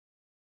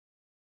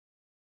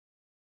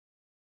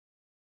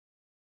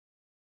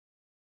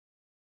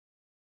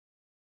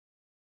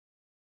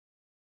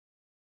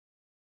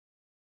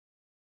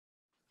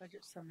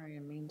Budget summary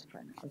and means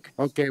plan. Okay.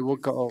 Okay, we'll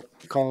call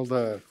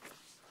the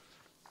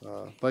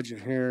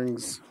budget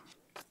hearings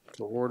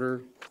to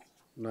order.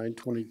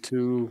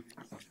 9:22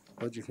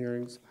 budget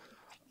hearings.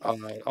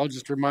 I'll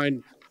just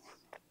remind,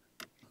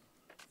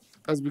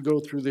 as we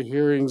go through the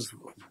hearings,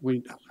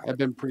 I've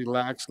been pretty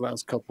lax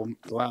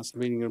last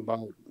meeting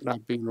about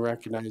not being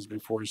recognized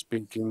before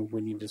speaking. We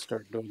need to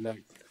start doing that,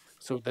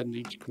 so then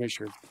each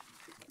commissioner,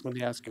 when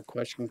they ask a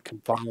question,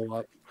 can follow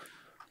up.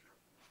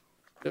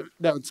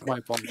 That's my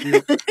fault.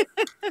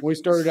 When we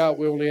started out,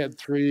 we only had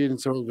three, and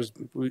so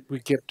we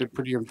kept it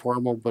pretty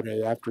informal. But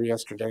after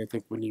yesterday, I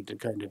think we need to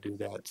kind of do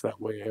that, so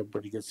that way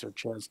everybody gets their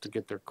chance to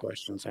get their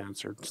questions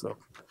answered. So,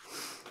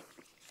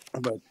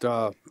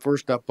 but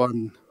first up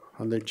on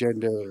the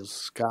agenda is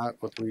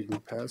Scott with Weed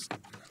and Pest.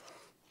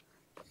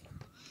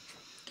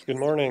 Good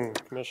morning,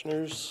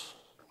 commissioners.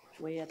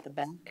 Way at the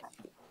back.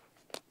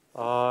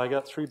 I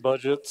got three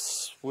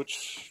budgets.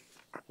 Which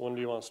one do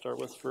you want to start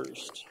with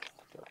first?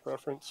 Got a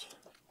preference?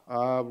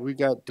 We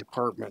got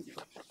department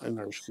in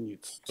our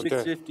sheets. Okay.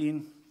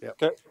 615.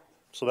 Yep. Okay,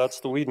 so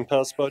that's the weed and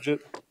pest budget.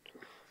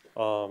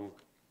 You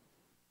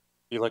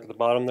look at the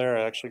bottom there.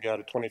 I actually got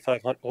a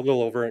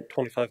little over a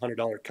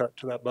 $2,500 cut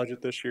to that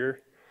budget this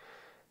year.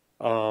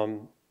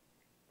 The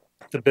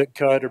big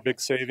cut or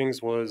big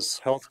savings was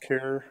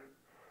healthcare.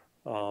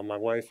 My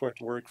wife went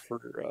to work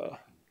for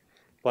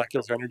Black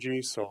Hills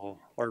Energy, so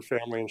our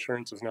family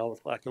insurance is now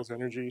with Black Hills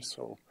Energy.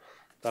 So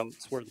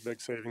that's where the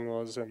big saving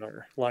was in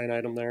our line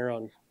item there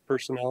on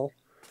personnel.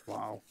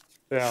 Wow.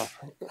 Yeah.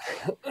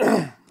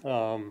 It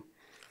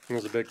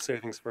was a big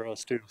savings for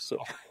us too, so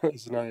it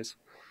was nice.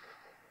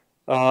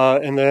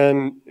 And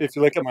then if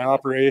you look at my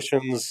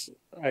operations,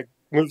 I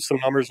moved some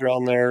numbers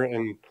around there,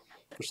 and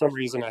for some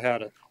reason I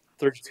had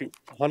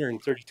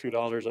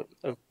 $132,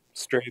 a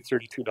straight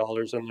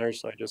 $32 in there,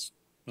 so I just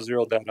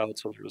zeroed that out,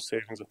 so there was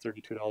savings of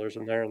 $32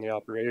 in there in the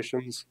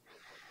operations.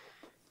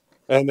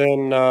 And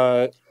then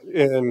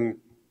in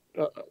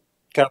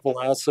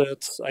capital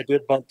assets, I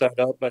did bump that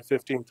up by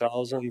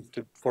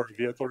 $15,000 for a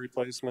vehicle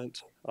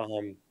replacement.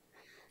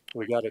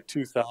 We got a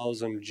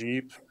 2000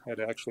 Jeep. It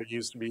actually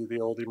used to be the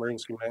old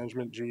emergency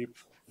management Jeep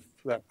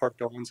that Park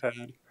Owens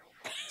had.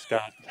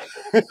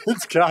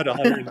 It's got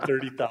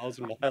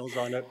 130,000 miles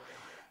on it.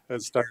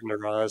 It's starting to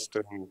rust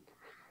and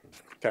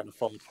kind of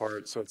fall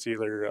apart. So it's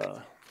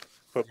either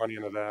put money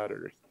into that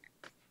or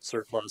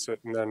surplus it.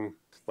 And then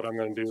what I'm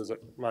going to do is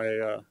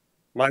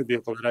my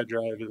vehicle that I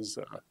drive is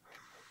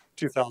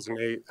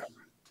 2008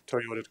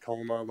 Toyota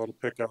Tacoma, a little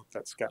pickup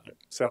that's got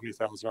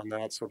 70,000 on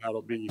that, so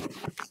that'll be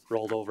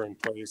rolled over in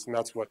place, and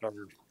that's what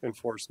our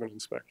enforcement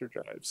inspector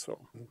drives. So,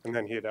 and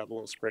then he'd have a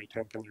little spray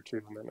tank in there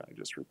too, and then I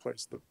just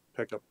replaced the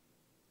pickup,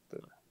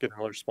 get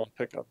another small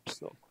pickup.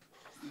 So,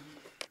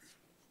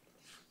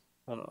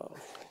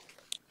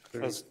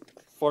 as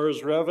far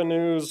as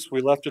revenues,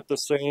 we left it the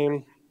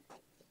same.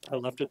 I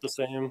left it the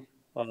same.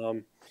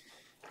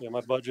 Yeah,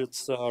 my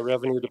budget's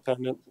revenue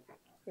dependent,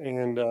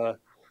 and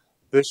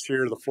this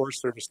year, the Forest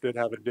Service did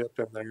have a dip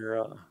in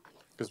there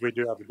because we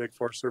do have a big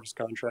Forest Service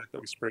contract that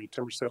we spray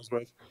timber sales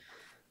with,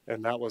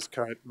 and that was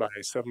cut by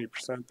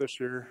 70% this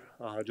year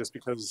just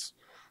because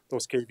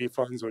those KV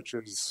funds, which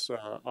is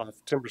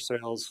off timber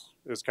sales,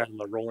 is kind of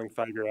the rolling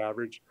 5-year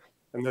average,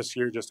 and this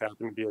year just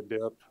happened to be a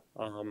dip.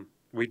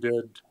 We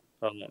did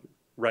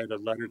write a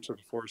letter to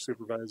the Forest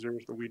Supervisor,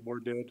 the weed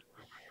board did,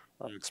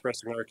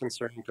 expressing our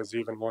concern because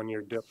even 1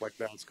 year dip like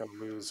that is going to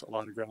lose a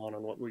lot of ground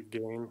on what we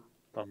gain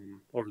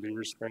over the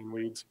years spraying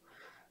weeds.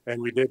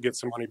 And we did get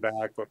some money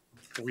back, but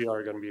we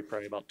are going to be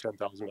probably about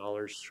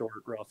 $10,000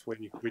 short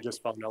roughly. We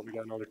just found out we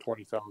got another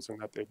 $20,000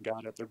 that they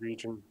got at the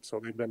region, so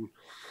they've been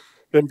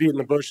beating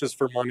the bushes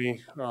for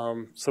money.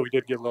 So we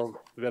did get a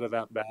little bit of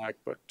that back,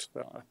 but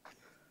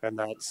and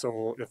that,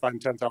 so if I'm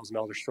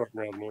 $10,000 short in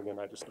revenue, then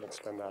I just don't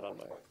spend that on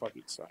my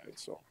budget side.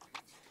 So,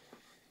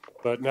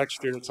 but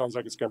next year it sounds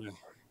like it's going to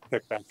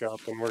pick back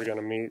up, and we're going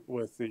to meet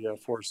with the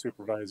Forest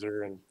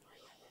Supervisor and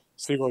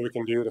see what we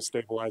can do to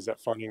stabilize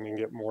that funding and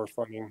get more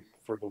funding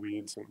for the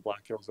weeds and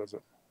Black Hills as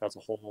a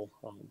whole.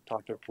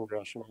 Talk to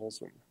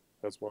congressionals and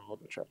as well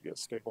to try to get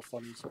stable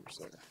funding source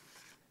there.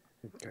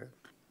 Okay.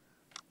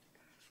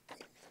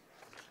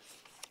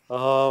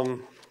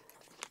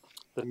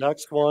 The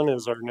next one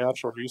is our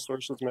natural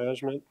resources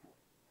management,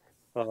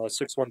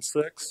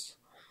 616.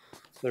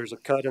 There's a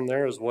cut in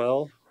there as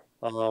well.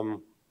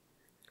 The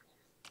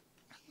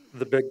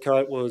big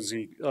cut was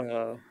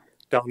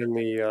down in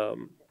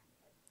the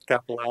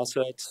capital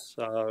assets.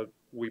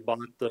 We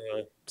bought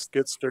the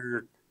skid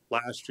steer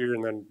last year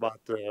and then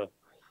bought the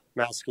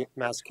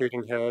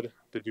masticating head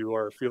to do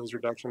our fuels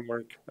reduction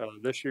work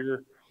this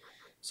year.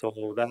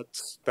 So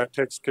that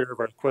takes care of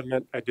our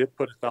equipment. I did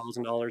put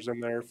 $1,000 in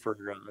there for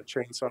a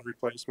chainsaw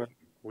replacement.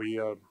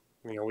 We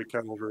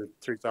cut over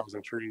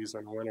 3,000 trees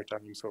in the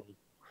wintertime, so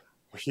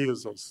we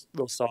use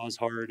those saws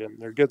hard, and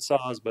they're good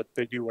saws, but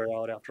they do wear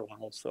out after a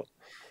while. So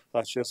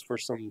that's just for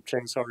some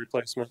chainsaw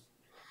replacement.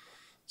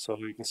 So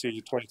you can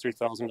see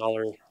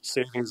 $23,000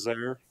 savings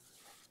there.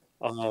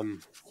 I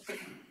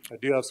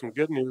do have some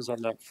good news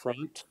on that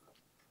front.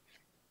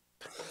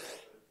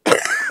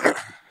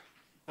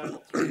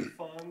 Title III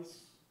funds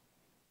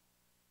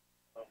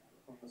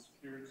from the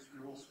Secured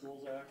Rural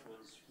Schools Act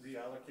was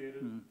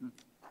reallocated.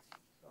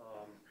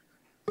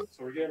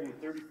 So we're getting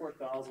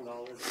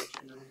 $34,000 this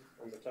year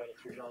from the Title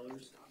III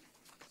dollars.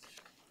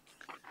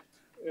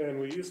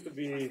 And we used to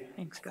be,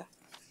 Thanks, Scott.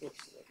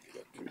 whoops, I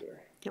got two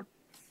there. Yep.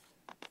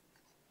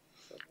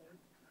 There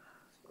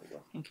we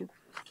go. Thank you.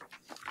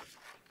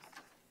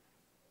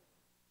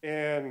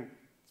 And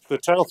the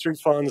Title III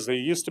funds, they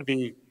used to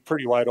be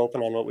pretty wide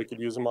open on what we could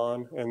use them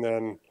on. And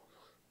then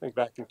I think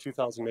back in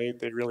 2008,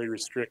 they really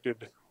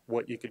restricted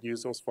what you could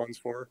use those funds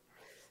for.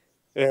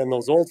 And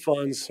those old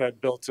funds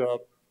had built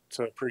up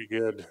to a pretty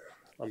good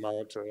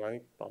amount, to I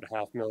think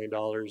about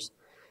 $500,000.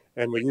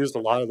 And we used a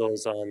lot of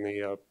those on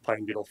the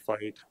Pine Beetle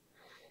fight.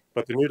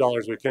 But the new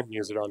dollars, we couldn't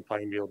use it on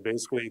Pine Beetle.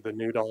 Basically, the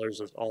new dollars,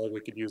 all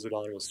we could use it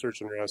on was search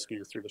and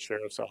rescue through the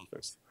sheriff's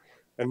office.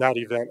 And that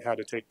event had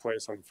to take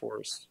place on the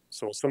forest.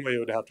 So somebody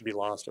would have to be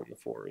lost in the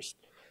forest.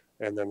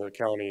 And then the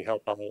county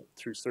helped out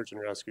through search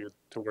and rescue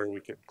to where we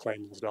could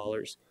claim those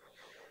dollars.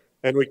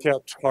 And we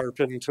kept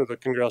harping to the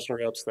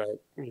congressional reps that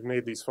you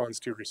made these funds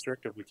too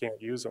restrictive, we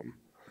can't use them.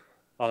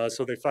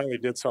 So they finally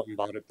did something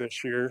about it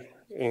this year.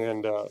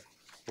 And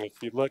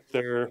if you look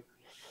there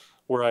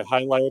where I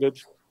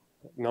highlighted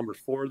number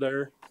 4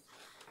 there,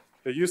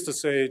 it used to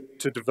say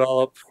to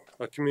develop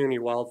a community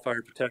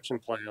wildfire protection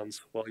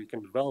plans. Well, you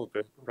can develop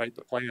it, write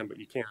the plan, but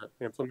you can't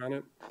implement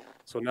it.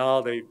 So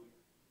now they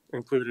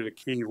included a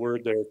key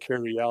word there,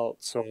 carry out.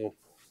 So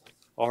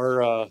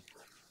our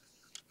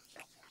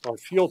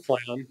field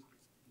plan,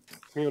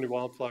 community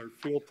wildfire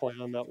field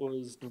plan that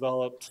was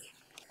developed,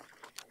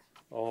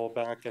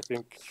 back I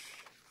think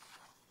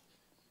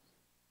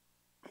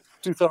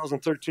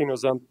 2013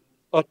 was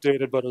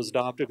updated, but it was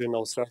adopted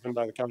in 07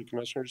 by the county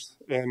commissioners,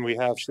 and we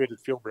have shaded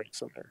field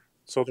breaks in there.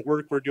 So the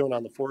work we're doing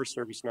on the Forest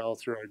Service now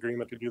through our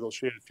agreement to do those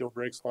shaded field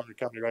breaks along the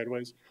county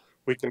right-of-ways,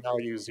 we can now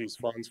use these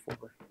funds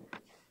for.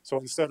 So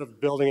instead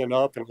of building it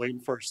up and waiting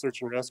for a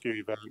search and rescue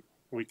event,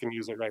 we can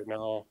use it right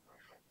now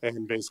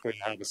and basically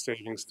have a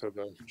savings to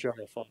the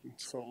general fund.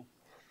 So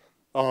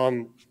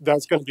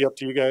that's going to be up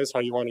to you guys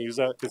how you want to use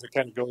that, because it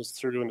kind of goes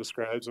through and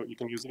describes what you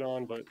can use it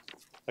on. But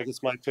I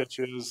guess my pitch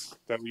is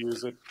that we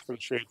use it for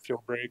the shade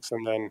field breaks,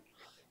 and then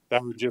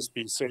that would just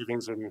be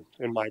savings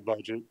in my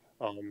budget.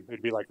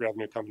 It'd be like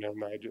revenue coming in,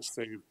 and I just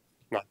save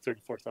not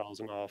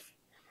 34,000 off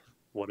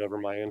whatever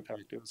my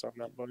impact is on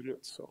that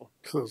budget. So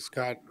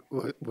Scott,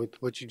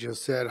 with what you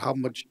just said, how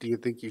much do you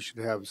think you should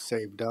have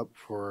saved up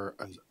for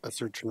a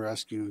search and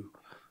rescue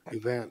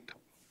event?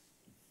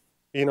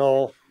 You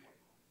know,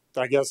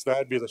 I guess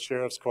that'd be the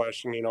sheriff's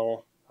question. You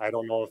know, I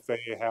don't know if they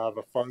have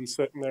a fund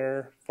sitting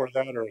there for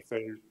that, or if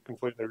they're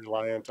completely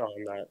reliant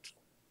on that,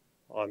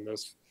 on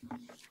this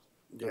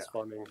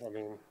funding. I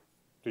mean,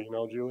 do you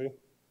know, Julie?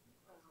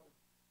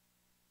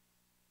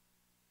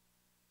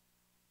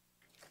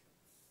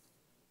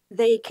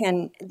 They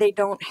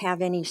don't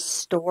have any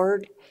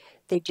stored.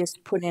 They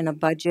just put in a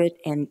budget,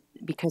 and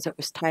because it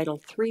was Title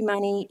III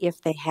money,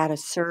 if they had a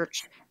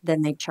search,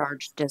 then they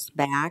charged us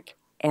back,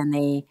 and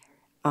they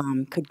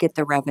could get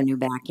the revenue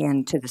back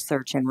into the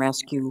search and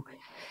rescue.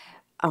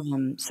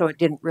 So it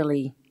didn't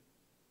really,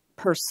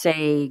 per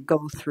se,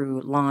 go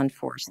through law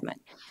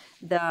enforcement.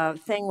 The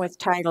thing with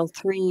Title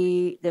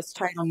III, this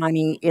title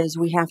money, is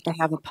we have to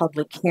have a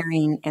public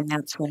hearing, and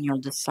that's when you'll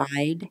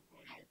decide.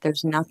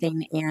 There's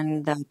nothing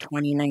in the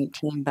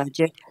 2019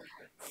 budget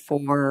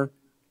for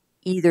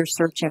either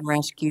search and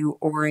rescue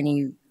or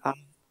any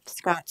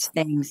Scott's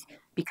things,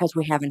 because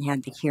we haven't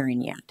had the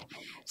hearing yet.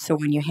 So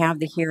when you have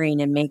the hearing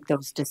and make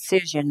those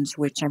decisions,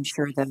 which I'm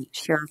sure the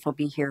sheriff will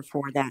be here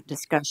for that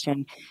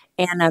discussion,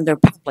 and other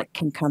public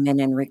can come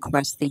in and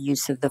request the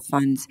use of the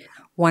funds.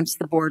 Once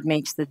the board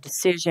makes the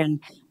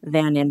decision,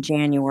 then in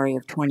January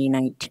of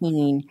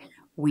 2019,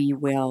 we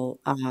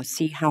will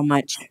see how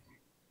much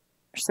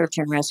search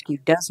and rescue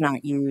does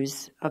not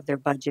use of their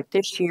budget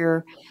this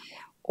year,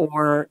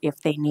 or if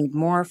they need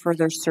more for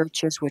their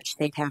searches, which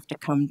they'd have to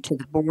come to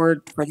the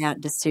board for that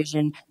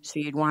decision.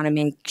 So you'd want to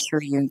make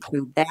sure you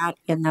include that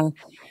in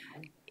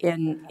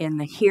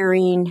the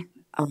hearing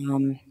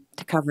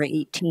to cover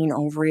 18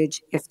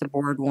 overage if the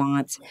board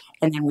wants,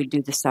 and then we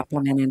do the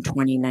supplement in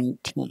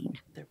 2019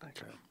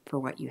 for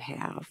what you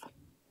have.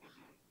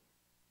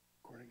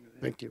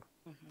 Thank you.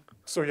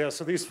 So yeah,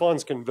 so these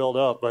funds can build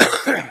up, but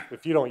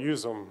if you don't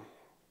use them,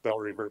 they'll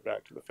revert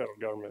back to the federal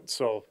government.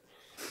 So,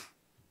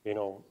 you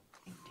know,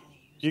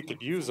 you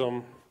could use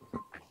them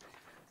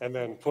and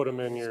then put them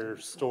in your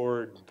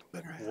stored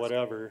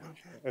whatever,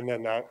 and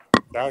then that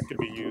could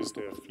be used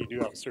if you do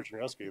have a search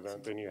and rescue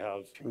event. Then you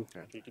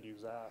could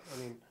use that. I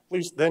mean, at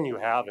least then you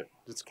have it.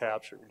 It's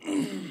captured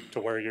to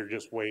where you're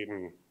just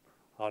waiting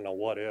on a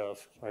what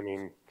if. I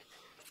mean,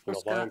 you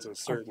know, lines of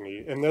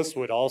certainty. And this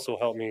would also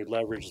help me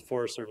leverage the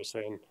Forest Service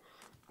saying,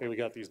 hey, we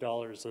got these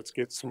dollars, let's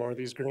get some more of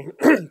these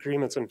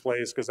agreements in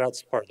place, because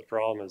that's part of the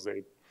problem is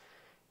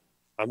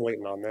I'm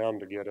waiting on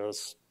them to get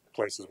us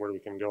places where we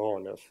can go,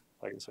 and if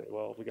I can say,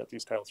 well, we got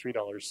these Title III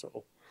dollars,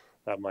 so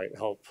that might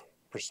help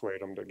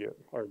persuade them to get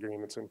our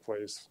agreements in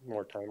place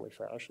more timely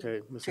fashion.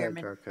 Okay, Ms.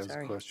 Chairman, Hancock has a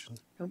sorry. question.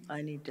 Nope,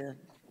 I need to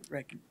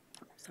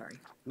sorry.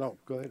 No,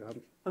 go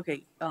ahead.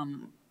 Okay,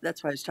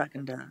 that's why I was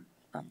talking to,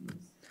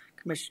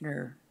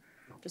 Commissioner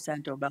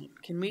DeSanto about,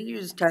 can we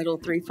use Title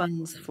III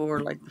funds for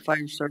like the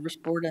Fire Service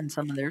Board and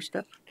some of their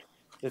stuff?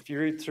 If you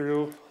read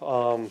through,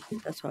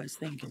 That's what I was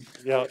thinking.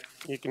 yeah,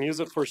 you can use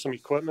it for some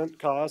equipment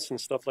costs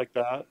and stuff like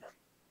that.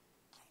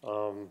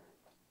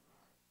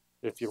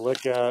 If you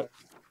look at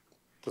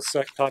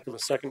the top of the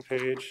second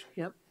page,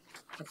 Yep,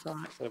 I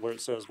saw it. where it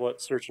says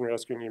what search and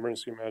rescue and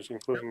emergency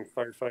management, including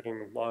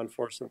firefighting and law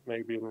enforcement,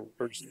 may be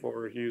reimbursed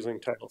for using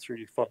Title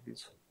III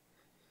funds.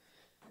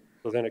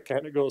 So then it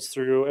kind of goes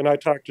through, and I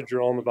talked to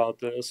Jerome about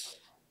this,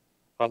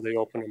 how they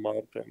open them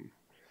up, and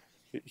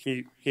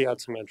he had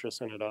some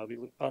interest in it,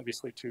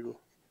 obviously too.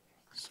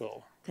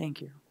 So.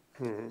 Thank you.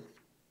 Mm-hmm.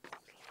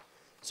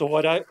 So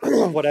what I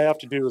what I have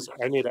to do is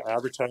I need to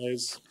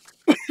advertise.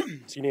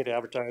 So you need to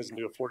advertise and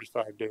do a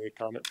 45-day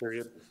comment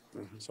period.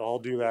 Mm-hmm. So I'll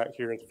do that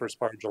here at the first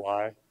part of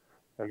July,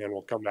 and then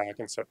we'll come back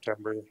in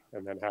September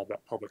and then have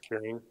that public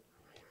hearing.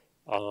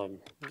 And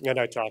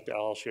I talked to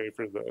Al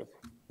Schaefer,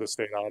 the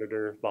state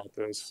auditor, about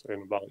this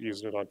and about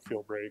using it on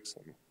field breaks.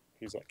 And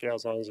he's like, yeah,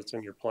 as long as it's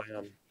in your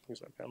plan.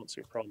 He's like, I don't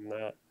see a problem with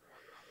that.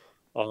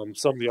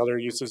 Some of the other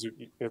uses,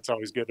 it's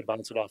always good to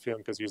bounce it off him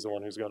because he's the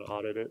one who's going to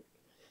audit it.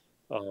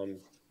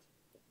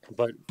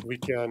 But we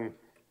can,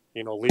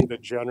 leave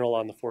it general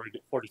on the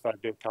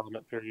 45-day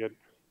comment period.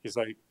 He's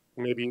like,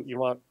 maybe you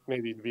want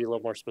to be a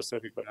little more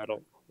specific, but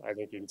I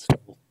think you can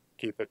still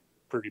keep it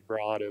pretty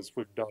broad as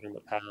we've done in the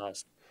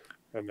past.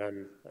 And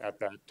then at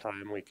that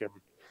time, we can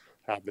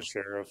have the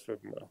sheriff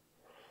and the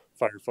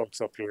fire folks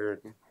up here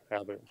and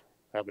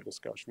have a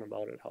discussion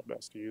about it, how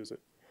best to use it.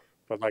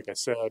 But like I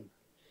said,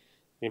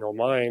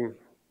 mine,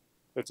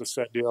 it's a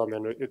set deal, and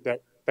then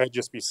that'd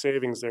just be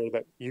savings there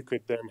that you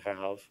could then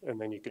have,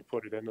 and then you could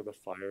put it into the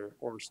fire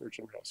or search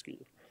and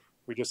rescue.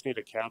 We just need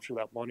to capture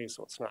that money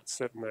so it's not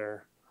sitting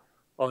there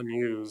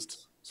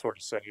unused, sort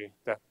of say,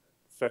 that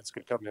feds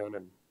could come in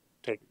and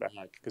take it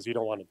back, because you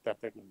don't want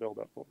that thing to build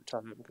up over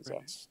time, because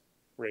that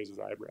raises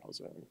eyebrows,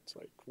 and it's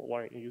like, well,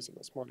 why aren't you using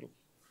this money?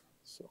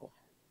 So,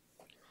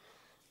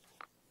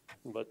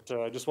 but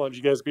I just wanted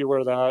you guys to be aware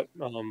of that.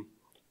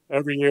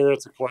 Every year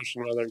it's a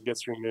question whether it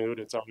gets renewed.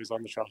 It's always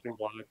on the chopping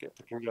block at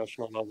the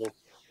congressional level.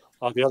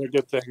 The other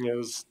good thing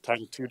is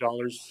Title II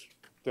dollars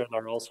that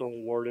are also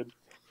awarded.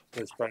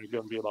 There's probably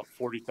going to be about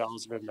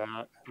 $40,000 in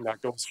that, and that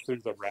goes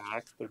through the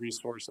RAC, the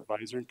Resource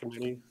Advisory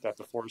Committee that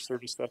the Forest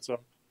Service sets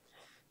up.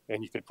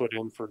 And you can put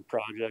in for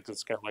projects.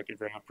 It's kind of like a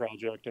grant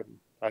project, and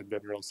I've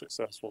been real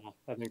successful.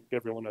 I think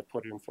everyone I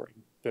put in for it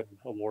has been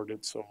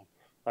awarded, so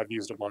I've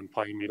used them on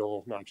pine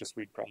beetle, not just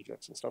weed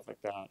projects and stuff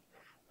like that.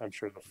 I'm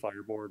sure the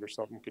fire board or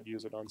something could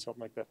use it on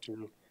something like that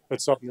too.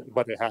 It's something,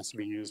 but it has to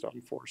be used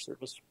on Forest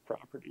Service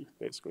property,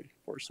 basically,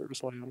 Forest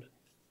Service land.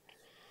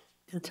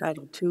 The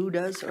Title II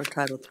does, or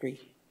Title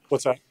III?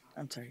 What's that?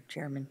 I'm sorry,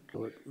 Chairman.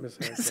 Ms.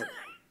 Hancock.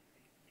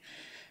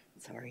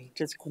 Sorry,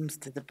 just comes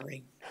to the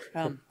brain.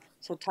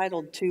 So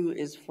Title II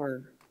is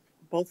for,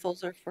 both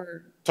those are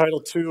for?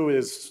 Title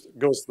II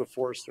goes to the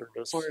Forest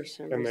Service, Forest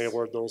Service. And they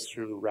award those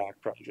through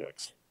RAC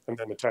projects. And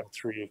then the Title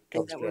III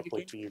comes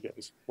directly to you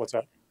guys. What's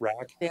that?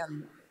 RAC?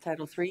 Then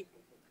Title III?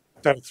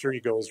 Title III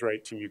goes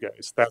right to you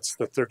guys. That's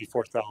the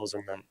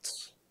 $34,000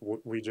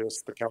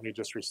 that the county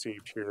just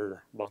received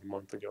here about a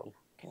month ago.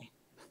 Okay,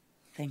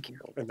 thank you.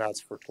 And that's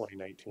for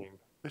 2019.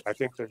 I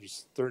think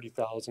there's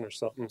 30,000 or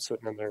something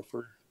sitting in there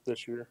for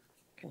this year.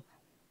 Okay.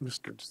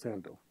 Mr.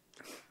 DeSanto.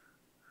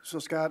 So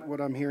Scott,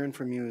 what I'm hearing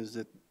from you is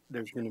that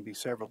there's going to be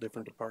several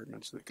different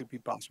departments that could be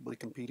possibly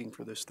competing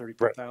for this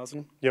 34,000.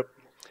 Right. Yep.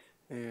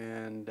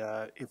 And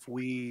if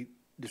we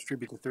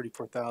distribute the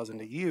 34,000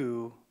 to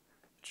you,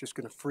 it's just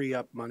going to free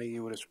up money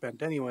you would have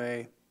spent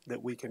anyway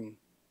that we can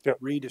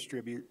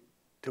redistribute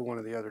to one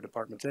of the other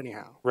departments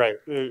anyhow. Right.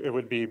 It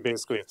would be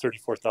basically a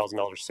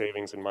 $34,000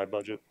 savings in my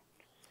budget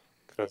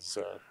because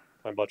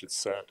my budget's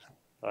set.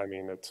 I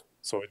mean,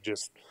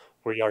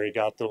 we already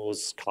got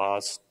those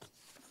costs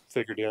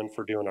figured in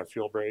for doing our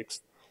fuel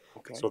breaks.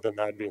 Okay. So then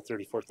that'd be a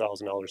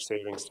 $34,000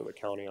 savings to the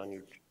county on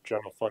your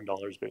general fund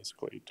dollars,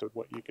 basically, to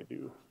what you could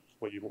do,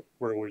 where you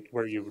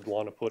would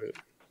want to put it.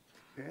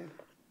 Okay.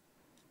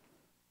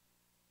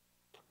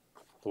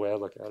 The way I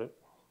look at it.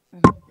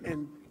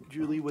 And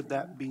Julie, would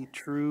that be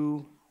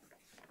true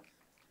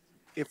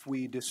if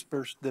we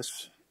disperse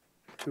this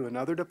to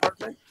another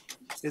department?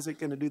 Is it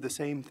going to do the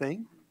same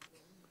thing?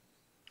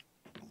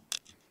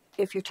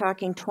 If you're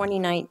talking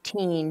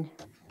 2019,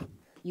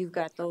 you've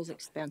got those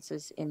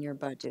expenses in your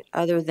budget.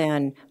 Other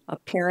than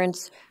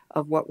appearance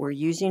of what we're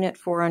using it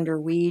for under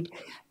weed,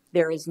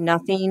 there is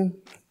nothing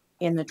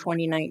in the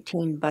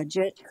 2019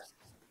 budget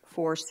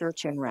for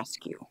search and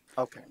rescue.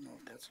 Okay.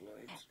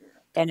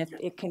 And if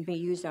it can be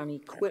used on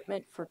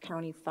equipment for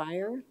county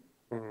fire,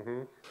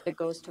 Mm-hmm. it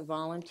goes to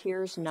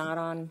volunteers, not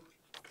on.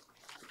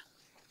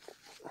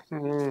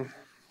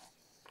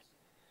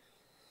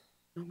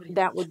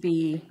 That would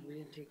be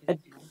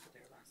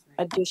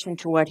addition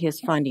to what his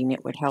funding,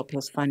 it would help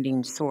his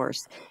funding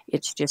source.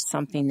 It's just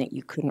something that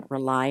you couldn't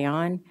rely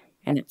on,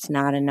 and it's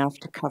not enough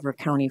to cover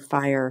county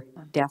fire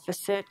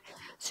deficit,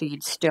 so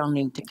you'd still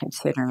need to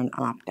consider an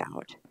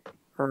opt-out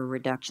or a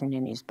reduction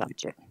in his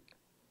budget.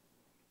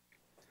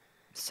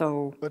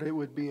 So, But it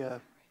would be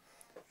a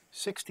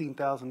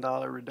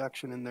 $16,000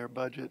 reduction in their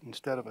budget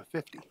instead of a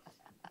 50,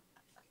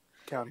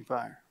 county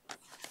fire.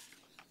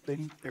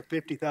 They're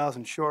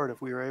 50,000 short.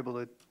 If we were able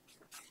to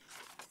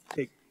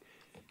take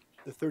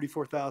the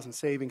 34,000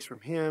 savings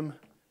from him,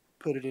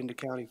 put it into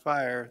county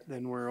fire,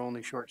 then we're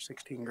only short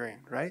 16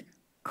 grand, right?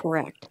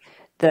 correct.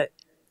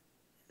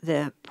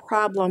 The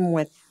problem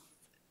with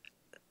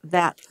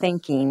that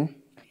thinking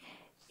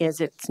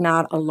is it's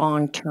not a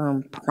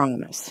long-term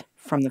promise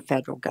from the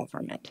federal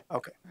government.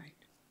 Okay.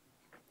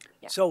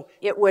 Yeah. So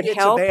It would it's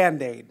help. a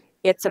Band-Aid.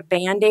 It's a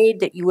Band-Aid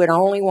that you would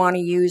only want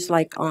to use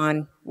like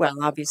on,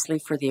 well, obviously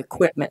for the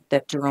equipment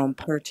that Jerome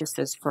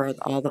purchases for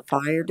all the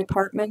fire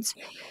departments.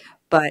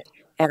 But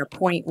at a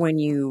point when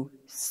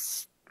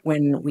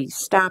we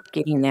stop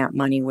getting that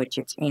money, which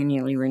it's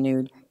annually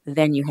renewed,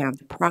 then you have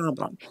the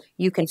problem.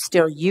 You can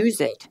still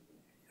use it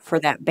for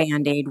that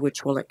Band-Aid,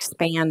 which will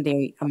expand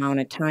the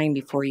amount of time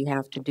before you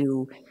have to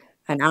do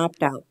an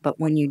opt-out. But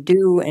when you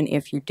do, and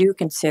if you do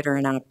consider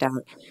an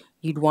opt-out,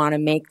 you'd want to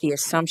make the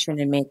assumption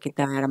and make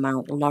that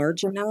amount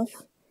large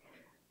enough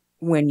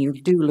when you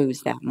do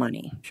lose that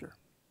money. Sure.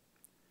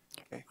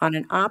 Okay. On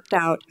an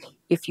opt-out,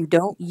 if you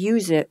don't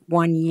use it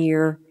 1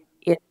 year,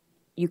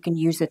 you can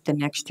use it the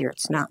next year.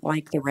 It's not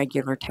like the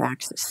regular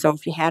taxes. So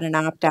if you had an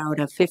opt-out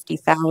of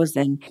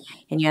 $50,000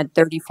 and you had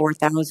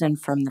 $34,000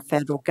 from the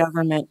federal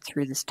government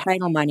through this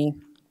title money,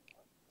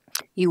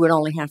 you would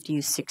only have to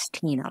use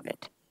 16 of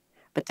it.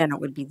 But then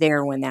it would be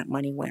there when that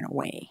money went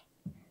away.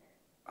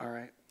 All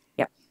right.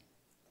 Yep.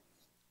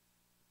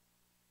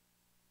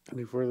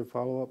 Any further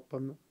follow-up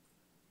on that?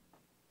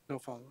 No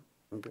follow-up.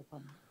 Okay.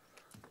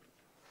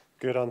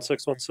 Good on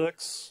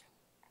 616.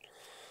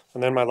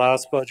 And then my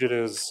last budget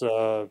is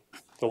the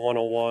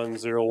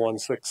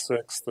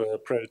 101-0166, the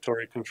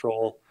predatory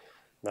control.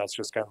 And that's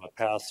just kind of a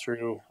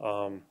pass-through.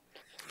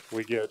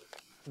 We get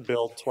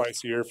billed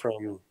twice a year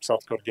from South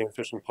Dakota Game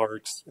Fish and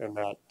Parks, and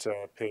that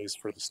pays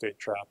for the state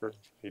trapper.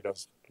 We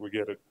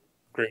get a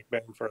great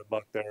bang for our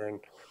buck there, and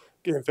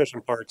Game Fish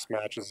and Parks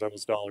matches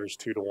those dollars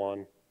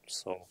 2-1.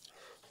 So,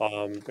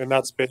 and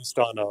that's based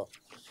on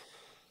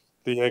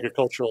the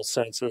agricultural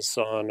census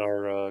on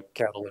our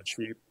cattle and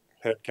sheep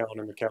head count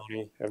in the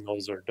county, and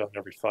those are done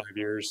every 5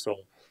 years.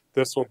 So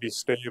this will be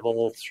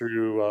stable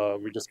through,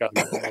 we just got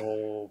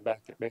memo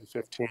back at May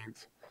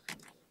 15th.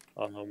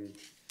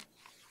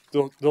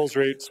 Those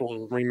rates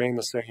will remain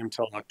the same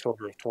until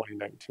October of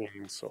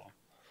 2019. So,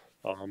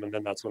 and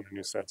then that's when the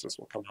new census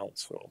will come out.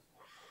 So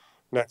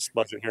next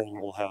budget hearing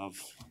will have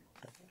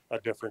a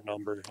different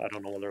number. I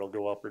don't know whether it'll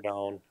go up or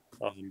down,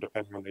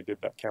 depending when they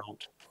did that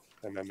count.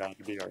 And then that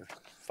would be our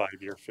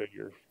 5-year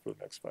figure for the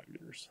next 5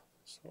 years.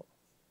 So.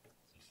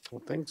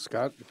 Well, thanks,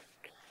 Scott.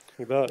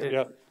 You bet,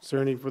 yeah. Is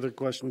there any further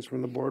questions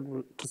from the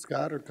board to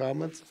Scott or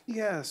comments?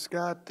 Yeah,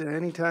 Scott,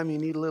 anytime you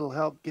need a little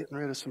help getting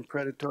rid of some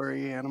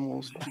predatory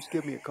animals, just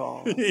give me a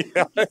call.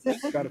 Yeah.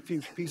 Got a few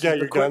pieces Yeah, of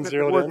your equipment gun's that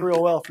zeroed work in.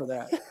 real well for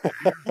that.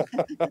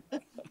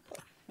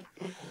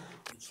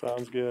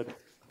 Sounds good.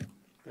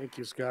 Thank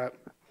you, Scott.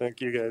 Thank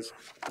you, guys.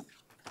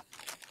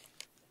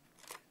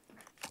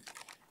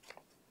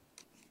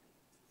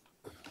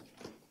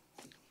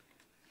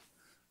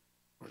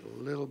 We're a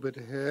little bit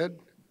ahead.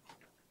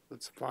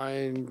 Let's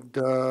find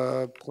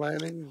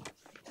planning.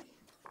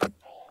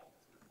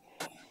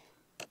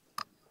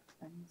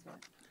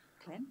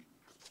 10?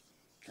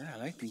 God, I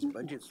like these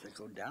budgets that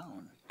go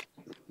down.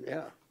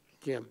 Yeah,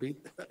 can't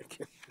beat that.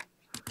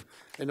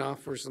 And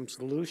offer some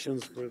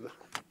solutions for the,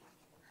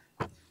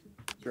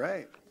 That's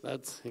right.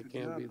 you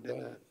can't job, beat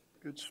that.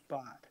 Good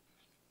spot.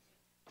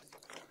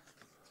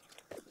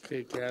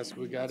 Okay, Cass,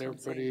 we got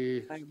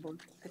everybody.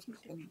 Fireboard. I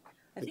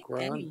think Ron?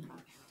 Denny,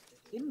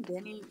 didn't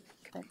Denny,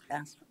 can I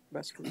ask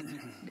Russ,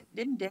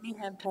 didn't Denny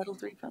have Title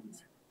III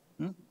funds?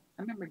 Hmm?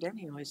 I remember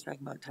Denny always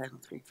talking about Title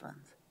III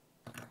funds,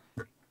 I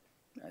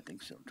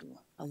think so too.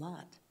 a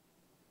lot.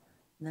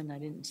 And then I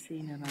didn't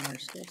see none on our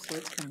stuff, so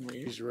it's kind of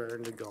weird. He's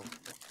raring to go.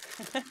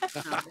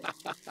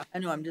 I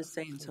know, I'm just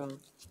saying, so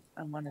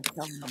I want to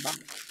tell them about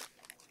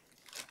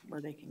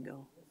where they can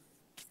go.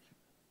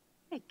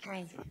 Hi.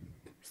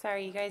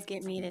 Sorry, you guys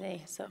get me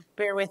today, so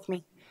bear with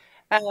me.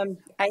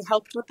 I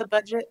helped with the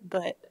budget,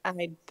 but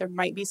there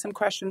might be some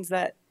questions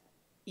that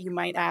you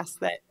might ask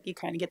that you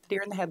kind of get the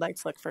deer in the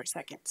headlights look for a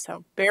second.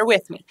 So bear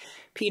with me.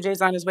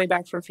 PJ's on his way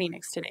back from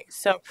Phoenix today.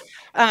 So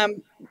a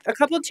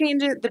couple of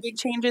changes, the big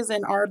changes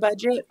in our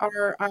budget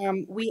are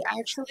we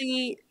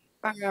actually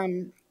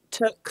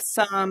took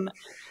some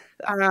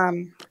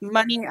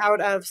money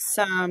out of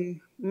some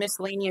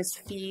miscellaneous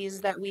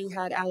fees that we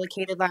had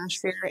allocated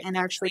last year and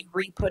actually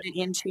re-put it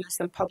into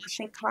some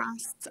publishing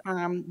costs.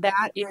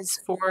 That is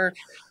for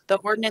the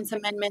ordinance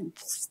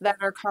amendments that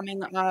are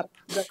coming up,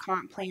 the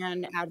comp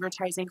plan,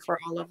 advertising for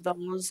all of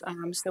those.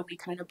 So we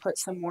kind of put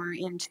some more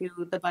into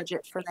the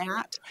budget for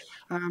that,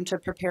 to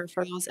prepare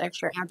for those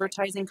extra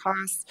advertising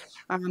costs.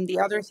 The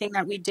other thing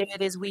that we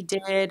did is we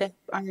did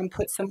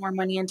put some more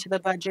money into the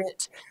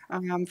budget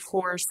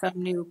for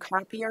some new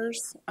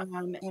copiers,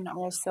 and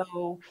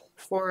also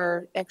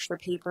for extra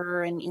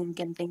paper and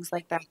ink and things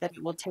like that that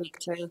it will take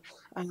to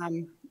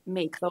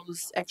make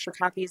those extra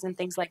copies and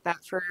things like that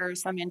for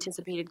some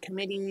anticipated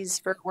committees,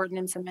 for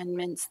ordinance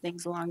amendments,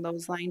 things along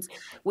those lines.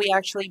 We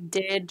actually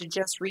did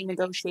just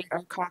renegotiate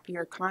our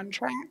copier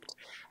contract.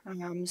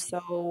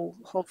 So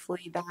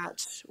hopefully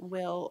that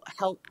will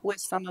help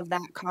with some of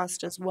that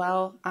cost as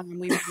well.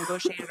 We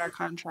renegotiated our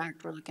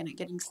contract. We're looking at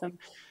getting some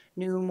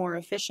new, more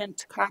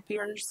efficient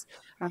copiers,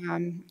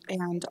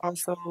 and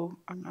also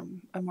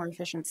a more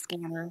efficient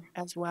scanner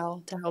as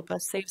well to help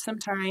us save some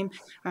time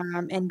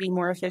and be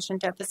more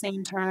efficient at the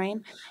same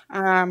time.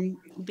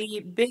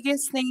 The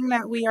biggest thing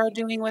that we are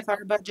doing with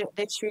our budget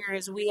this year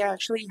is we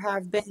actually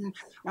have been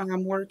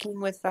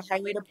working with the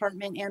highway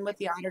department and with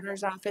the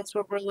auditor's office.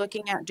 What we're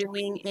looking at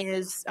doing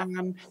is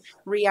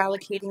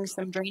reallocating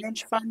some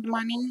drainage fund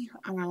money.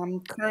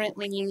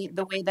 Currently,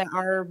 the way that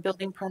our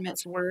building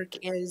permits work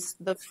is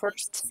the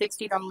first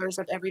 $60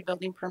 of every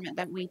building permit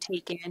that we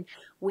take in,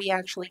 we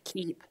actually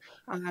keep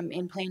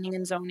in planning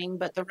and zoning,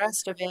 but the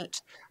rest of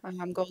it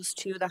goes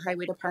to the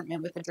highway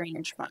department with the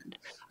drainage fund.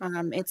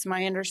 It's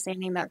my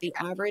understanding that the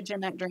average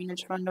in that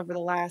drainage fund over the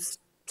last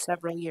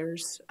several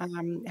years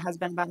has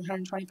been about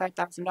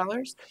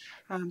 $125,000.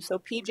 So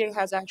PJ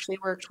has actually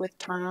worked with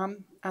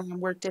Tom,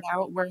 worked it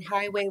out where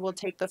highway will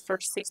take the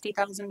first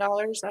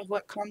 $60,000 of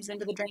what comes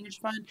into the drainage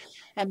fund,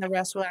 and the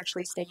rest will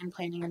actually stay in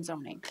planning and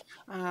zoning.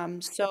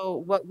 So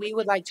what we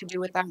would like to do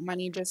with that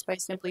money, just by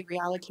simply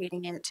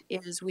reallocating it,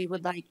 is we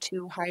would like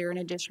to hire an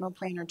additional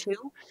planner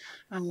too,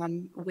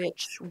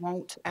 which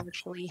won't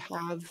actually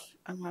have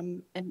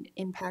an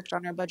impact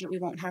on our budget. We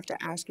won't have to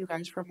ask you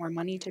guys for more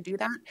money to do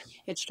that.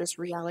 It's just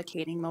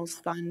reallocating those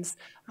funds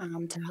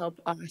to help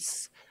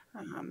us,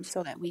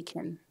 so that we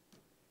can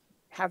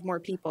have more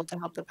people to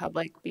help the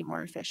public be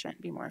more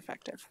efficient, be more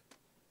effective.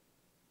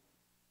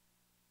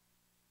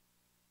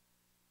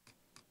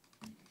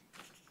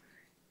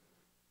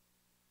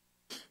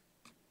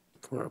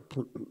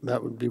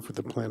 That would be for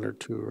the planner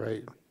too,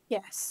 right?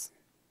 Yes.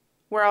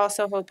 We're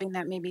also hoping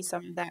that maybe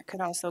some of that could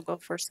also go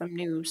for some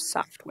new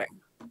software.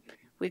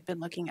 We've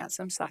been looking at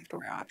some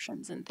software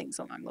options and things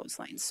along those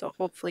lines. So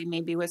hopefully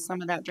maybe with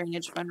some of that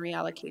drainage fund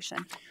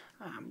reallocation,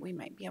 we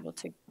might be able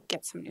to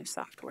get some new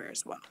software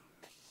as well.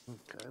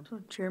 Okay. So,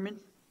 Chairman?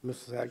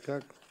 Mrs.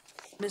 Adcock?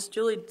 Miss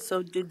Julie,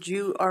 so did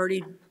you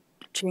already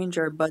change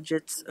our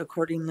budgets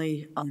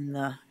accordingly on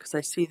the, because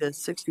I see the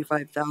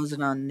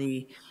 65,000 on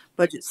the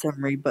budget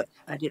summary, but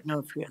I didn't know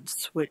if you had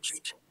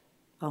switched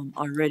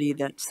already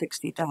that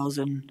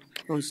 60,000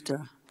 goes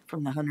to,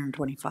 from the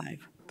 125.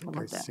 I think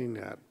I've that? seen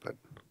that, but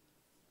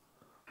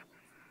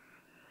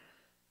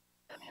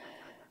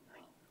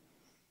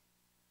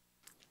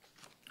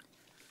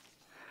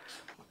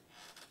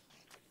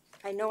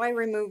I know I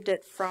removed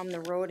it from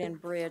the road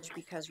and bridge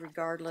because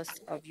regardless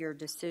of your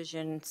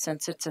decision,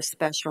 since it's a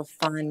special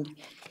fund,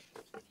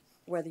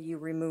 whether you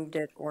removed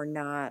it or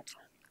not,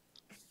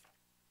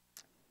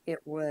 it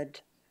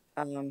would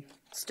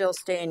still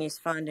stay in his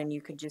fund and you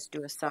could just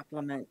do a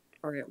supplement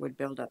or it would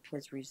build up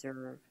his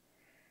reserve.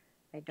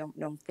 I don't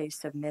know if they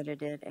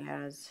submitted it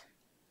as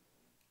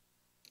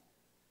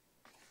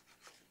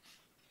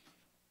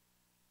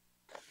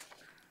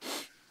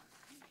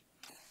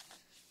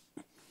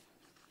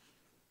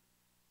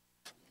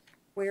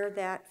where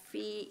that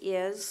fee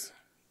is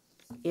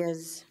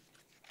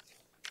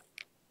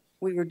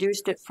we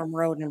reduced it from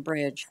road and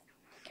bridge,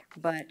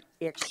 but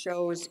it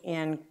shows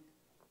in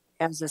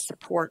as a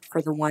support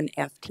for the one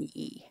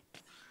FTE.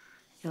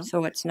 Yep.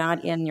 So it's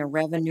not in your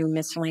revenue,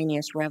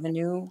 miscellaneous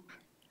revenue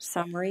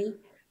summary,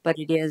 but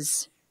it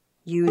is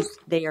used,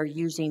 they are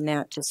using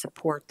that to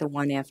support the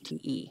one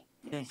FTE.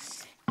 Okay.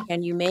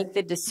 Can you make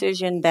the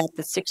decision that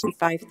the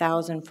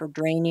 65,000 for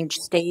drainage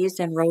stays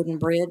in road and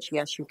bridge?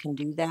 Yes, you can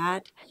do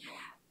that.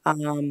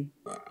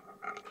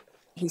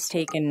 He's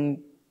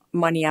taken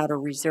money out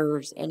of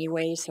reserves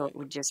anyway, so it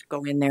would just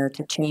go in there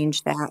to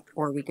change that,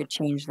 or we could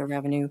change the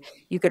revenue.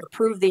 You could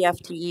approve the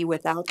FTE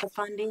without the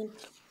funding,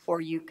 or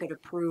you could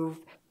approve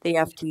the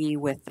FTE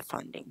with the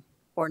funding,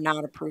 or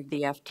not approve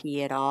the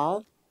FTE at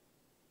all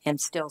and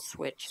still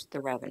switch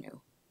the revenue.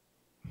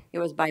 It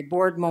was by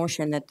board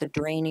motion that the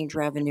drainage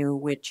revenue,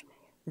 which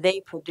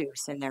they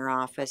produce in their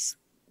office,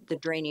 the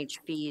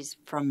drainage fees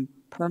from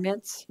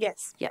permits,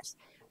 yes,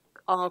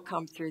 all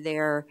come through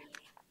there.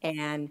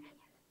 And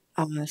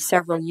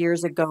several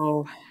years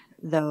ago,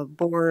 the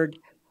board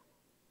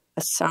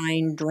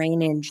assigned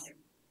drainage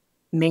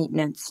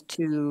maintenance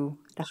to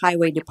the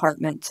highway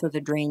department, so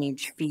the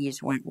drainage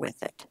fees went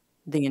with it,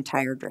 the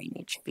entire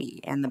drainage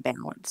fee and the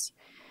balance.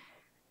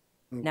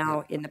 Okay.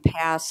 Now, in the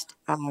past,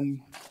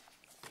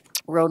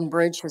 Road and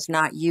Bridge has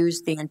not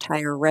used the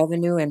entire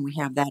revenue, and we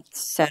have that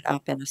set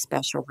up in a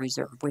special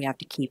reserve. We have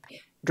to keep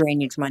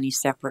drainage money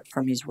separate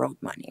from his road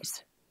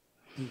monies.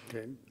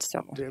 Okay.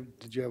 So, Deb,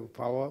 did you have a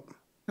follow-up?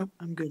 Nope,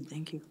 I'm good,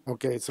 thank you.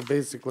 Okay, so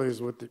basically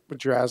is what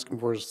you're asking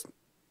for is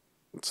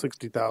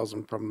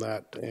 60,000 from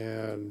that,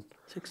 and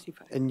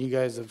 65. you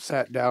guys have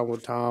sat down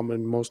with Tom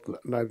and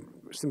it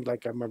seems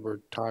like I remember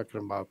talking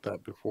about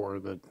that before,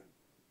 that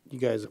you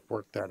guys have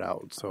worked that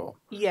out, so.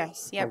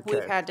 Yes, yep, we've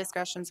Okay. had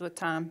discussions with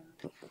Tom.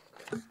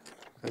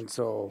 And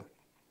so,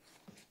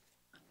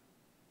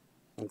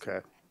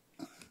 okay,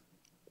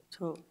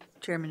 So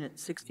Chairman,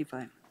 it's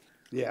 65.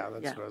 yeah,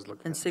 that's Yeah, what I was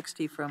looking and at,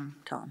 60 from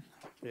Tom.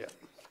 yeah.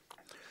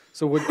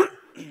 So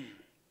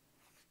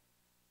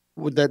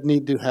would that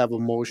need to have a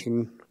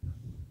motion,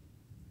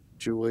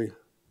 Julie?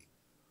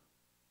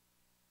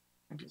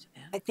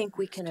 I think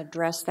we can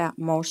address that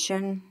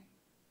motion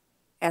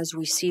as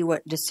we see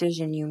what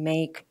decision you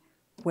make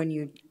when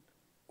you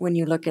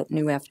look at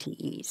new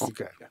FTEs.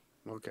 Okay,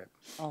 okay.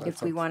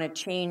 If we want to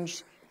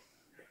change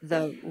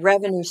the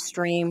revenue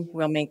stream,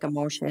 we'll make a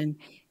motion.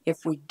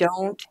 If we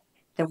don't,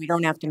 then we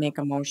don't have to make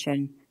a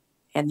motion,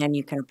 and then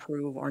you can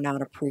approve or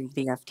not approve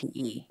the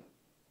FTE.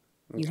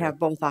 You Okay. have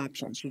both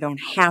options. You don't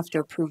have to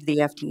approve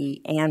the FTE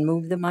and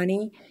move the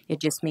money. It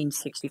just means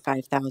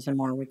 65,000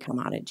 more would come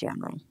out of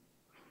general.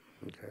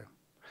 Okay.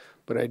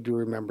 But I do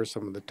remember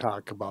some of the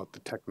talk about the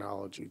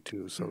technology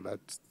too, so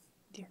that's,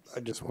 Yes.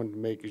 I just wanted to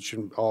make, it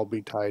shouldn't all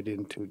be tied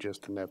into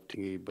just an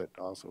FTE, but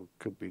also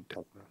could be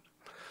technical.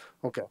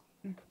 Okay.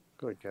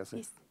 Go ahead, Cassie.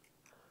 Yes.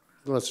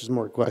 Unless there's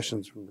more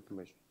questions from the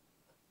commission.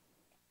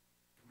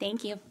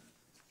 Thank you.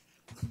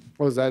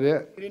 Was that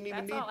it? You didn't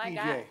even That's need all I PJ.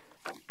 got.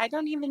 I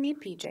don't even need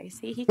PJ.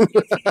 See, he can do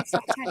it for us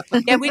all the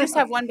time. Yeah, we just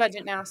have one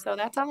budget now, so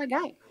that's all I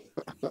got.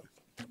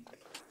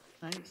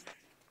 Nice.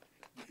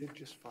 Did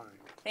just fine.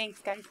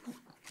 Thanks, guys.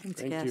 Thanks,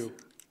 Thank Cass. you.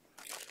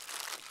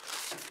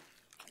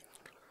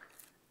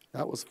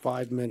 That was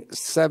 5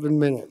 minutes, 7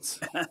 minutes.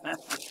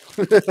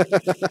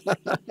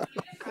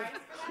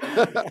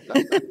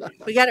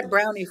 We got a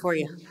brownie for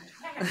you.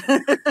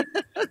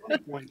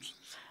 Points.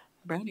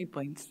 Brownie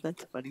points,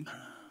 that's funny.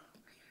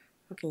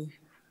 Okay,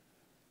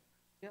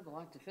 You have a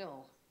lot to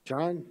fill.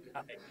 John?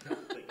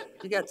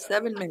 you got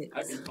 7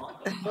 minutes.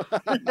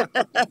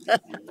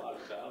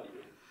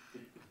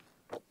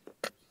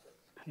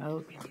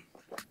 Okay.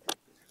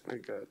 Very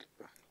good.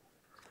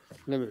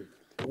 Let me,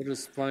 we'll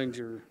just find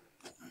your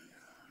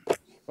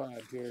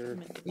spot here.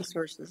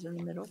 Resources in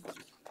the middle.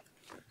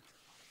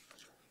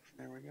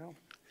 There we go.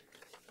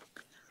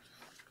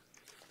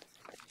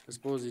 I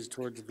suppose he's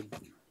towards the,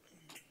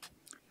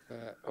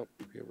 oh,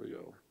 here we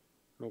go.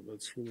 No,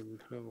 that's human,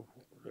 oh,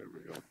 there we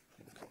go.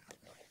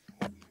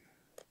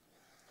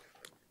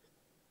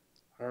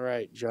 All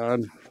right,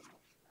 John.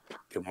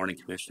 Good morning,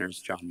 Commissioners.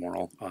 John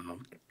Morrill,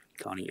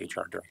 County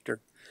HR Director.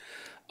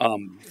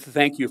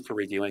 Thank you for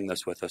reviewing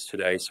this with us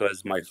today. So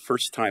as my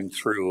first time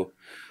through,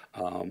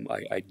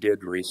 I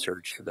did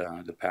research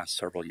the past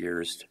several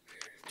years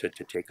to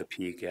take a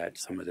peek at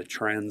some of the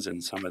trends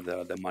and some of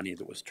the money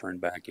that was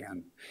turned back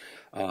in.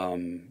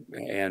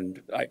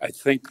 And I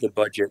think the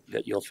budget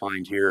that you'll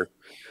find here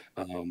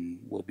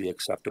will be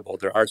acceptable.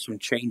 There are some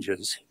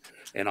changes,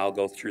 and I'll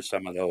go through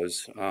some of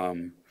those.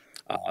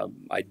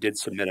 I did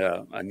submit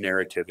a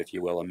narrative, if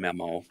you will, a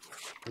memo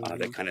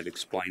that kind of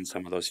explains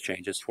some of those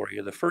changes for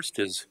you. The first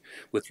is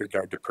with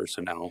regard to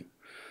personnel.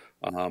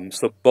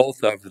 So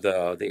both of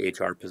the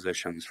HR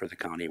positions for the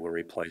county were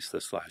replaced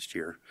this last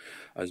year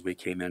as we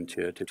came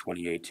into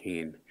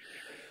 2018.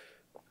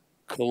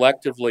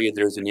 Collectively,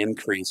 there's an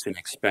increase in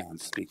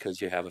expense because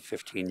you have a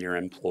 15-year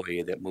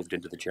employee that moved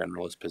into the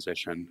generalist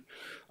position,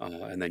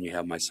 and then you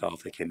have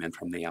myself that came in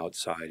from the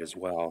outside as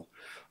well.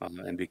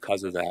 And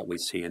because of that, we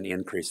see an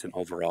increase in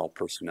overall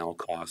personnel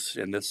costs,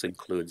 and this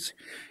includes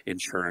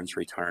insurance,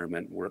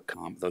 retirement, work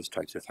comp, those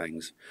types of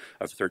things,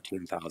 of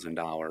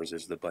 $13,000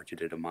 is the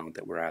budgeted amount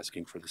that we're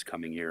asking for this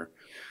coming year.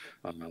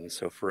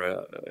 So for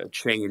a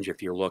change,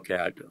 if you look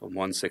at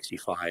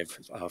 165,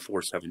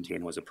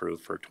 417 was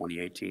approved for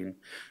 2018.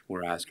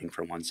 We're asking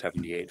for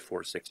 178,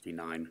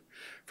 469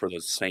 for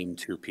those same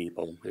two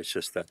people. It's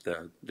just that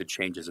the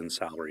changes in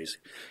salaries,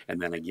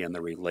 and then again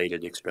the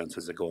related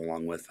expenses that go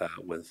along with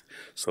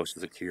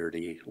Social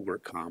Security,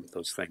 work comp,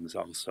 those things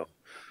also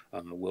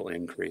will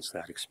increase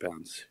that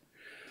expense.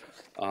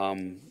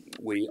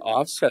 We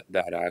offset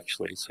that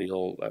actually, so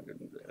you'll.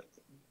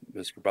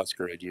 Mr.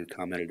 Busker, you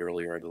commented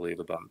earlier, I believe,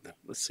 about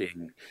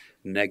seeing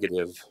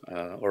negative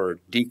or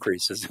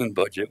decreases in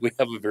budget. We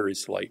have a very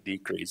slight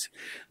decrease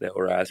that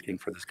we're asking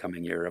for this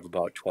coming year of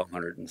about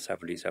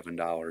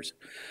 $1,277.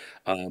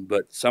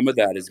 But some of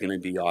that is going to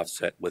be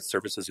offset with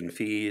services and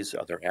fees,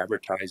 other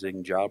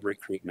advertising, job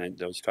recruitment,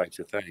 those types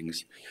of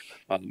things.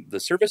 The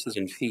services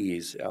and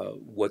fees,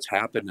 what's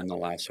happened in the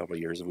last several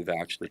years is we've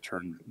actually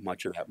turned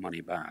much of that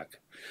money back.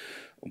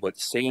 What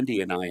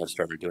Sandy and I have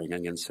started doing,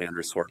 again,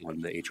 Sandra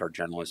Sortland, the HR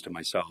generalist, and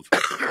myself,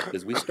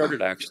 is we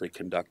started actually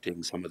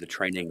conducting some of the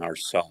training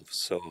ourselves.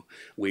 So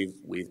we've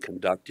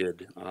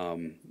conducted,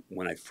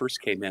 when I first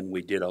came in,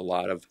 we did a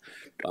lot of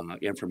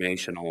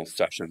informational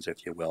sessions,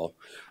 if you will,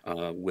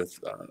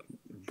 with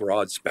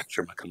broad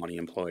spectrum of county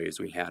employees.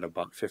 We had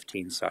about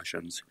 15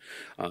 sessions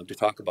to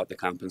talk about the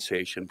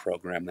compensation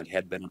program that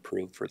had been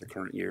approved for the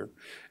current year,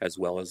 as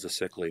well as the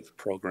sick leave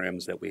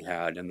programs that we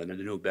had and the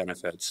new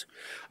benefits.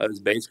 It was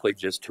basically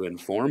just to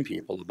inform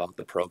people about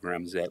the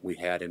programs that we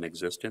had in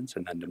existence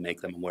and then to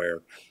make them aware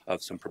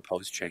of some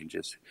proposed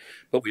changes.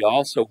 But we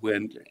also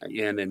went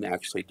in and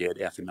actually did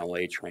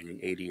FMLA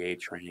training, ADA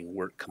training,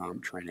 work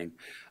comp training.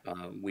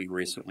 We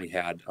recently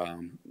had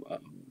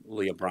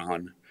Leah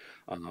Brown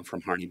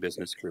from Harney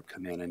Business Group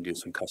come in and do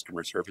some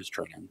customer service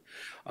training.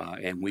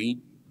 And we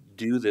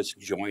do this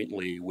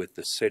jointly with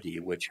the city,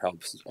 which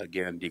helps,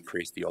 again,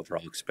 decrease the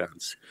overall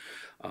expense.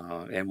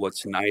 And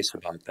what's nice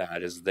about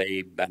that is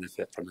they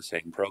benefit from the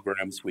same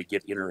programs. We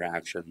get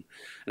interaction.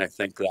 And I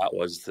think that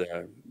was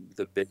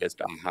the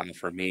biggest aha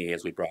for me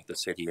as we brought the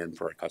city in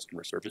for our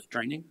customer service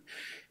training,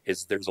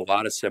 is there's a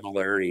lot of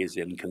similarities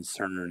in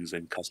concerns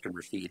and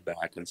customer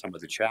feedback and some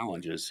of the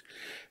challenges,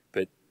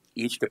 but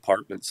each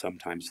department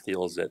sometimes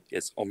feels that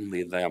it's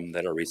only them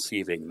that are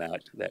receiving that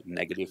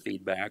negative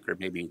feedback or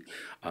maybe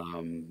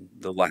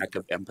the lack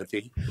of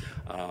empathy.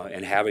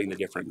 And having the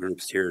different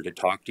groups here to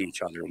talk to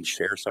each other and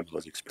share some of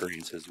those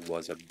experiences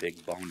was a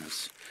big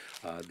bonus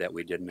that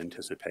we didn't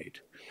anticipate.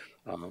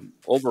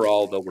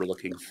 Overall, though, we're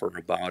looking for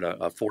about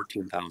a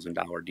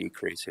 $14,000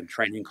 decrease in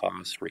training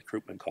costs,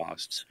 recruitment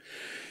costs,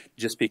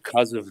 just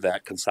because of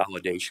that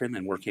consolidation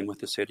and working with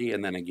the city.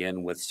 And then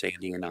again, with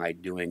Sandy and I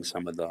doing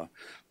some of the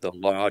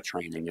law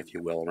training, if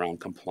you will, around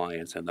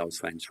compliance and those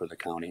things for the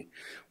county,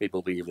 we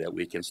believe that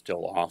we can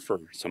still offer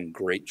some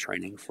great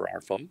training for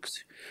our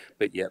folks,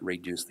 but yet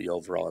reduce the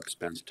overall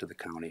expense to the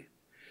county.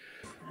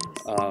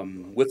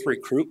 With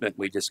recruitment,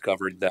 we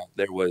discovered that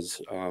there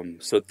was,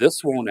 so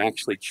this won't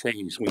actually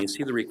change. When you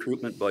see the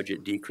recruitment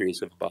budget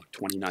decrease of about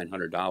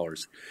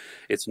 $2,900,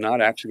 it's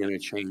not actually going to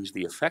change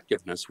the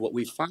effectiveness. What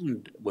we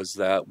found was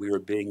that we were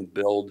being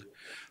billed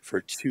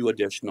for 2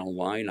 additional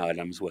line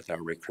items with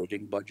our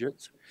recruiting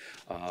budgets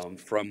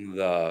from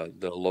the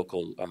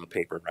local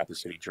paper, Rapid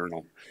City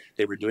Journal.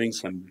 They were doing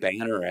some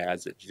banner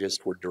ads that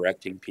just were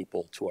directing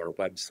people to our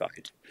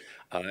website.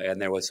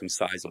 And there was some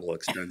sizable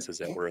expenses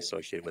that were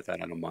associated with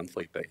that on a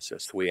monthly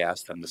basis. We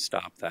asked them to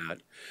stop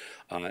that.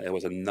 It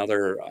was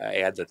another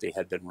ad that they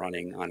had been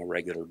running on a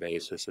regular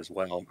basis as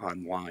well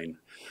online.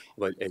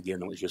 But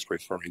again, it was just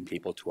referring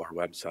people to our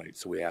website.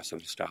 So we asked them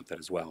to stop that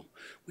as well.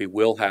 We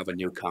will have a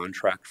new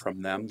contract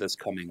from them this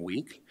coming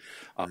week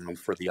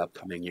for the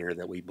upcoming year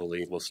that we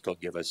believe will still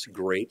give us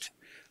great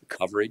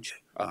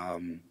coverage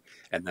and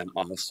then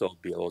also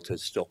be able to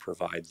still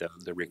provide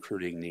the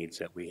recruiting needs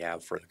that we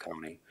have for the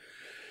county.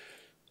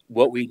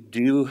 What we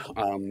do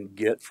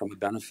get from a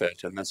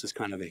benefit, and this is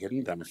kind of a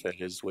hidden benefit,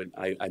 is when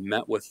I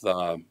met with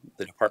the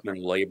Department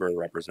of Labor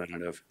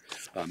representative,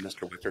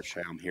 Mr.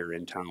 Wickersham, here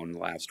in town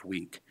last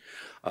week.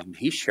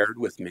 He shared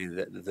with me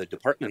that the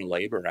Department of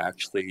Labor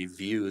actually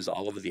views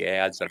all of the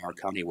ads on our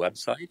county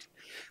website.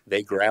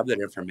 They grab that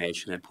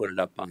information and put it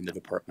up on the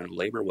Department of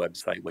Labor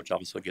website, which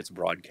also gets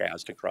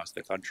broadcast across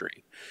the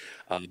country.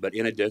 But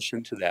in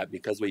addition to that,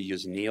 because we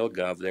use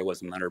NeoGov, there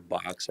was another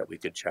box that we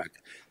could check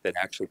that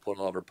actually put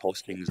all of our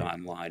postings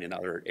online in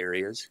other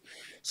areas.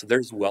 So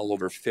there's well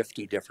over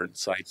 50 different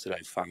sites that I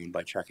found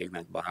by checking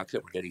that box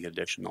that we're getting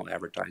additional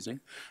advertising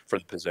for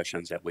the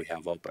positions that we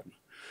have open.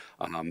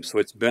 So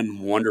it's been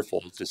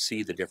wonderful to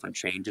see the different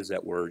changes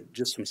that were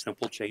just some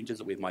simple changes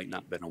that we might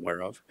not have been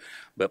aware of,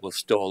 but will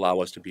still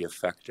allow us to be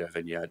effective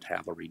and yet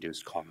have a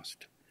reduced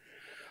cost.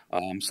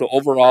 So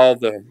overall,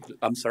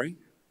 I'm sorry?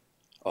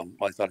 Oh,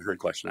 I thought I heard a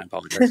question. I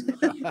apologize.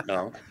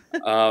 No.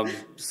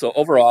 So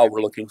overall,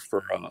 we're looking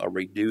for a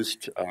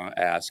reduced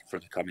ask for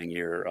the coming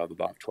year of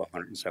about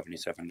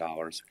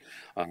 $1,277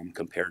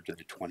 compared to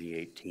the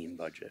 2018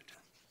 budget.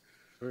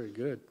 Very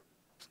good.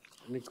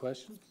 Any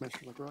questions?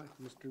 Mr. LaCroix,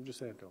 Mr.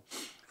 DeSanto.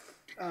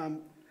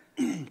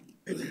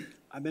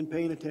 I've been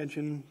paying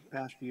attention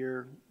past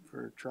year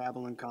for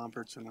travel and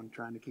conference, and I'm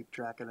trying to keep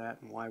track of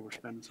that and why we're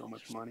spending so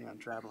much money on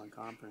travel and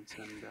conference.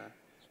 And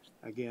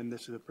again,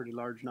 this is a pretty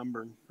large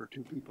number for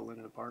 2 people in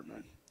an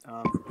apartment.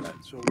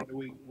 So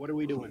what are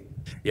we doing?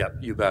 Yeah,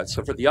 you bet.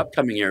 So for the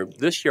upcoming year,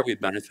 this year we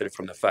benefited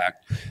from the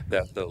fact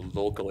that the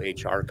local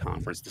HR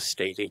conference, the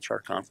state HR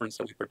conference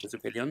that we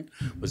participate in,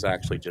 was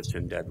actually just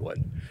in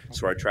Deadwood.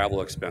 So our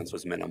travel expense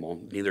was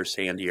minimal. Neither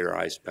Sandy or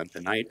I spent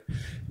the night.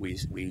 We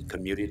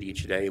commuted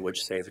each day,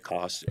 which saved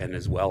costs, and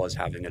as well as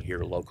having it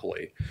here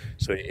locally.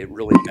 So it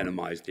really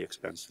minimized the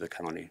expense to the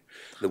county.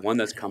 The one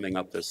that's coming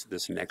up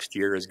this next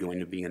year is going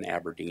to be in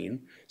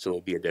Aberdeen. So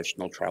there'll be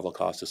additional travel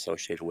costs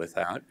associated with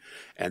that.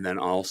 And then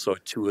also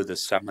 2 of the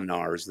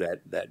seminars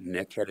that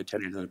Nick had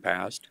attended in the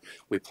past,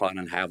 we plan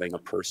on having a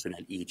person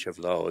at each of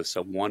those.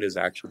 So one is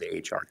actually the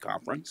HR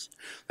conference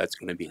that's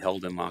going to be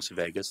held in Las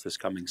Vegas this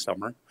coming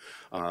summer,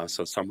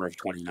 so summer of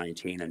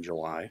 2019 in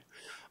July.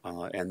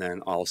 And then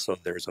also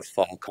there's a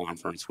fall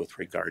conference with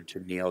regard to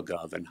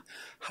NeoGov and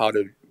how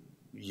to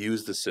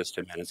use the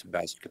system in its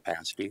best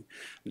capacity.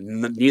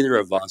 Neither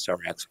of us are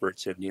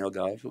experts in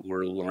NeoGov.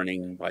 We're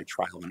learning by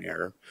trial and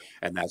error,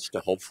 and that's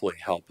to hopefully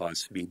help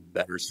us be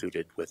better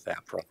suited with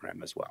that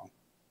program as well.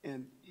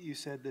 And you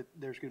said that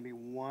there's going to be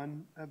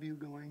one of you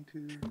going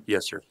to?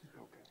 Yes, sir.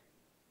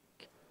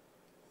 Okay.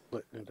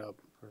 Splitting it up.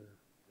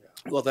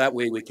 Well, that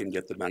way we can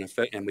get the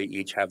benefit and we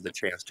each have the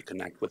chance to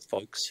connect with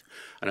folks.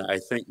 And I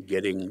think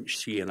getting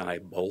she and I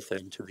both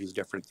into these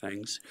different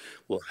things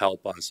will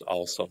help us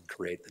also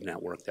create the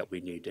network that we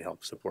need to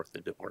help support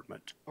the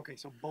department. Okay,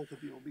 so both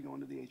of you will be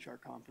going to the HR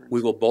conference?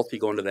 We will both be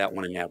going to that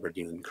one in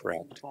Aberdeen, The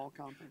correct? fall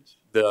conference?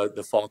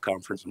 The fall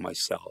conference and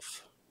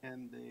myself.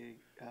 And the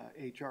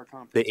HR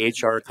conference?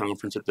 The HR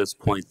conference at this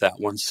point, that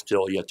one's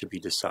still yet to be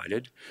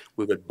decided.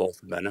 We would both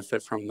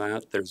benefit from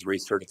that. There's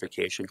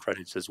recertification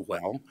credits as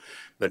well,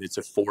 but it's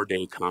a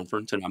 4-day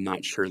conference, and I'm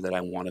not sure that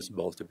I want us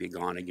both to be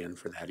gone again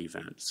for that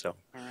event. So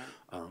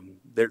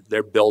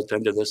they're built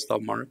into this though,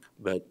 Mark,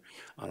 but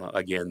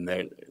again,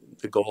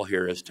 the goal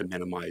here is to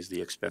minimize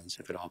the expense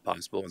if at all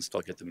possible and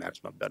still get the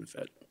maximum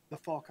benefit. The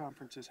fall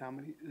conference is how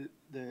many?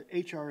 The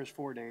HR is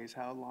 4 days.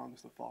 How long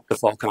is the fall conference? The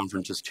fall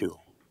conference is 2.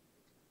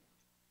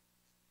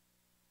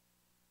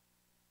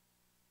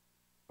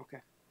 Okay.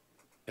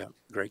 Yeah,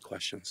 great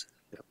questions.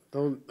 Yeah.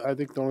 I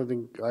think the only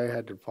thing I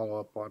had to follow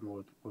up on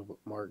with what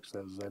Mark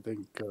says, I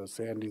think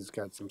Sandy's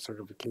got some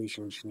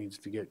certification she needs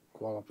to get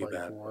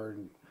qualified for,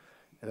 and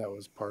that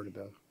was part of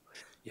the.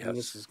 Yes. And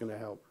this is going to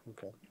help.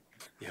 Okay.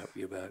 Yeah,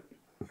 you bet.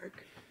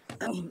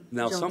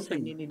 Now,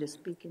 something you need to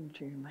speak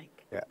into your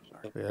mic. Yeah.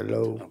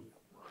 Hello.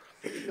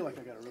 I feel like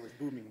I got a really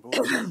booming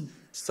voice.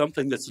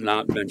 Something that's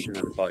not mentioned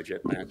in the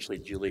budget, and actually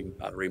Julie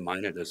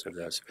reminded us of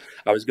this.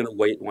 I was going to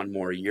wait one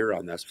more year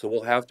on this, so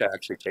we'll have to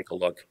actually take a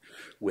look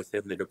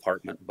within the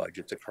department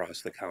budgets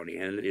across the county,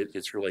 and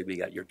it's really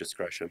be at your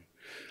discretion.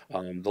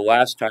 The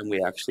last time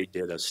we actually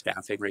did a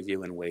staffing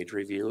review and wage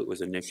review, it was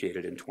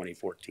initiated in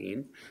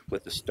 2014,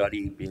 with the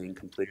study being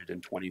completed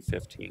in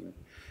 2015,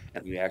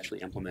 and we actually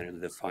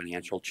implemented the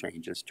financial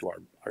changes to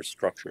our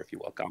structure, if you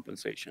will,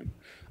 compensation,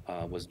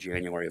 was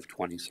January of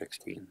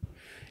 2016.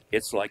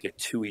 It's like a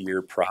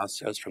 2-year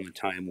process from the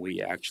time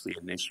we actually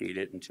initiate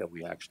it until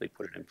we actually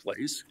put it in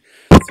place.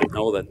 So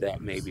know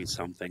that may be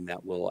something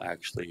that we'll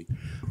actually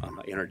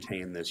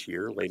entertain this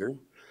year later.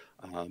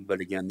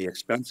 But again, the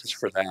expenses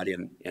for that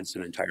in its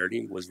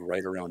entirety was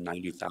right around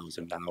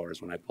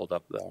 $90,000 when I pulled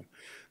up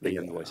the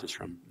invoices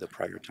from the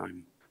prior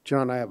time.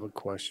 John, I have a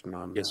question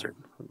on that. Yes, sir.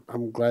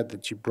 I'm glad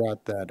that you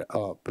brought that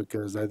up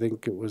because I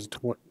think it was,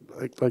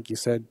 like you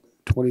said,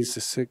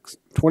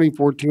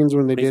 2014 is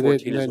when they did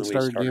it, and then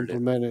started to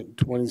implement it in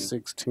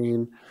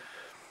 2016.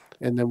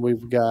 And then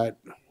we've got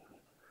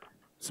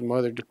some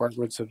other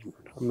departments that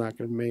I'm not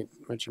going to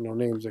mention no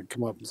names that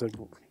come up and said,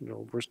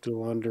 we're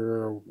still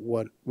under, or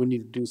what, we need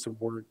to do some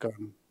work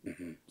on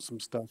some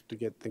stuff to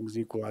get things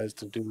equalized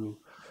to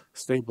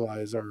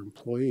stabilize our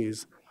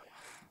employees.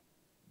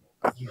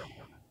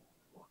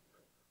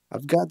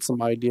 I've got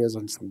some ideas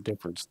on some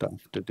different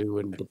stuff to do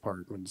in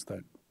departments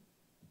that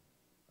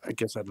I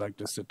guess I'd like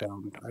to sit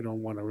down. I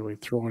don't want to really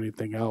throw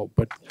anything out,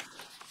 but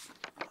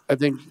I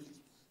think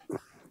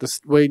this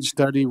wage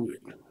study,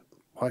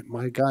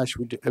 my gosh,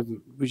 we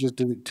just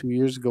did it 2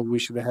 years ago. We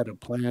should have had a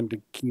plan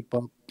to keep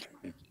up.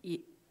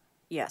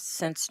 Yes,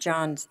 since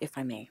John's, if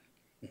I may.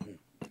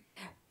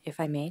 If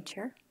I may,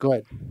 Chair? Go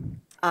ahead.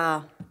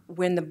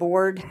 When the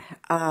board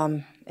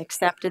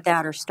accepted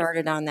that or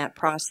started on that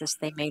process,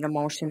 they made a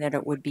motion that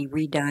it would be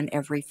redone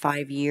every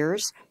 5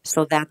 years.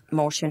 So that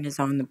motion is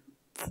on the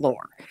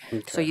floor.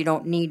 Okay. So you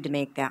don't need to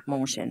make that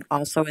motion.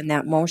 Also in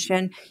that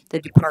motion, the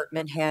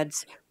department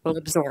heads will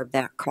absorb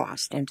that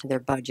cost into their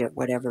budget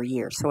whatever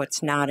year. So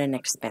it's not an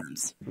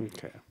expense.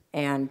 Okay.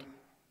 And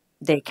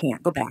they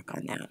can't go back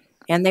on that.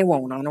 And they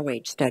won't on a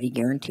wage study,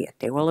 guarantee it.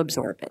 They will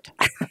absorb it.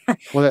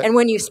 Well, and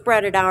when you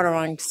spread it out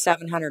among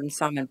 700 and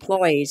some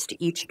employees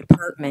to each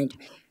department,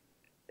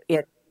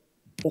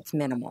 it's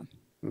minimal.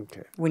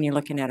 Okay. When you're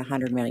looking at a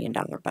 $100 million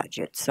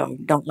budget. So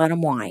don't let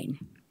them whine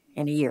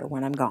in a year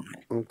when I'm gone.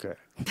 Okay.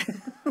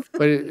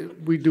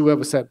 But we do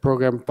have a set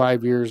program,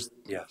 5 years.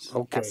 Yes.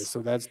 Okay, yes. So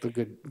that's the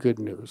good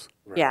news.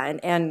 Right. Yeah,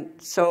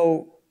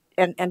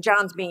 and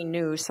John's being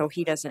new, so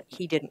he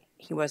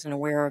wasn't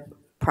aware of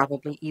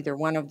probably either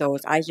one of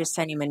those. I just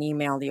sent him an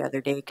email the other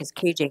day because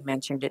KJ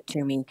mentioned it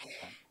to me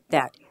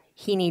that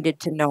he needed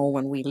to know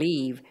when we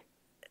leave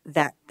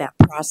that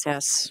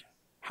process,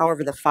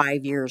 however the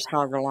 5 years,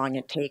 however long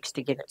it takes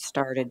to get it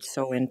started.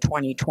 So in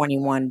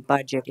 2021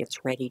 budget,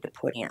 it's ready to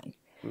put in.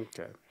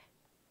 Okay.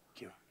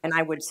 And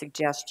I would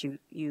suggest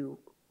you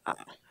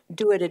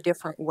do it a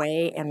different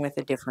way and with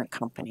a different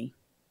company.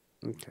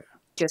 Okay.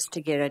 Just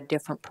to get a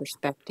different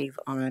perspective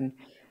on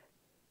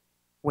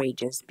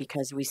wages,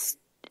 because we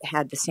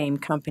had the same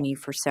company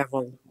for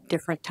several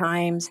different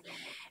times,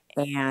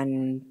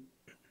 and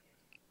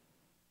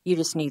you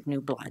just need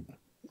new blood.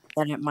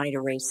 And it might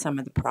erase some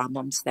of the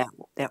problems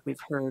that we've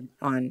heard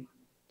on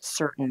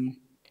certain,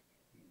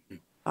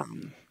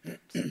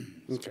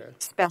 okay.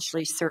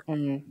 especially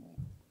certain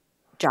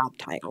job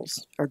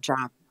titles or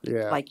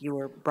like you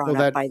were brought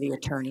up by the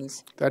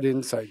attorneys. That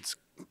insight's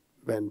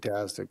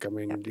fantastic. I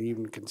mean, to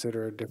even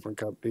consider a different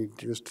company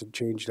just to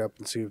change it up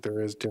and see if there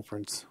is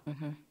difference.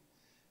 Mm-hmm.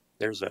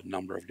 There's a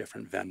number of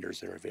different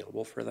vendors that are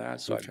available for that,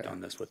 so I've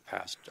done this with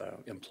past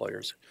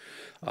employers.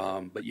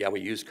 But yeah,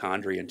 we used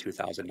Condrey in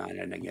 2009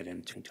 and again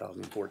in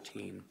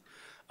 2014.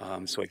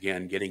 So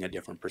again, getting a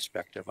different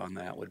perspective on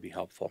that would be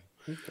helpful.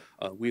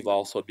 We've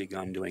also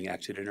begun doing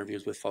exit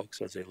interviews with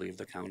folks as they leave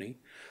the county.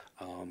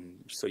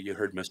 So you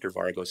heard Mr.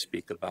 Vargo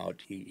speak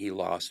about he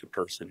lost a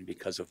person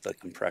because of the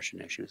compression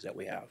issues that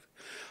we have.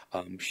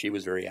 She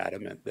was very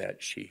adamant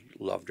that she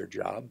loved her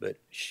job, but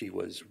she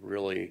was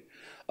really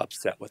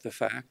upset with the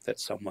fact that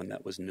someone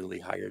that was newly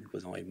hired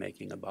was only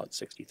making about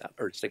 60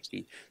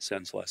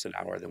 cents less an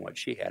hour than what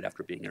she had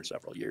after being here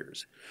several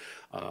years.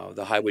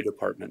 The highway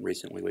department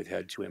recently, we've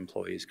had 2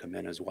 employees come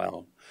in as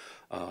well.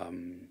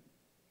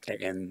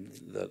 And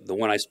the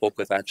one I spoke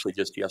with actually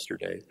just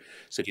yesterday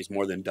said he's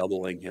more than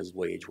doubling his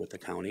wage with the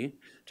county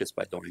just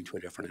by going to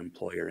a different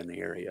employer in the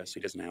area. So he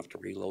doesn't have to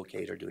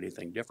relocate or do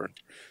anything different.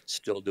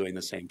 Still doing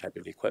the same type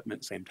of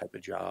equipment, same type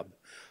of job,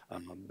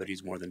 but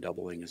he's more than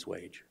doubling his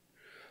wage.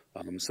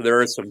 So there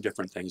are some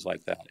different things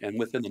like that, and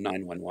within the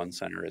 911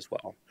 center as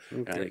well. Okay.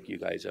 And I think you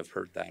guys have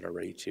heard that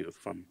already too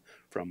from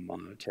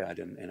Ted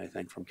and I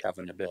think from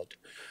Kevin a bit.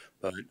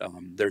 But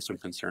there's some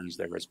concerns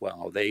there as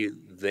well.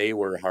 They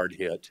were hard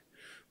hit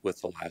with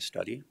the last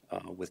study,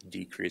 with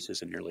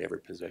decreases in nearly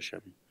every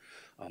position.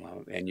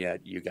 And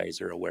yet you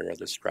guys are aware of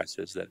the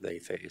stresses that they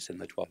face in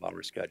the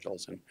 12-hour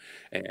schedules,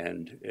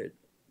 and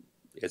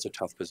it's a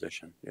tough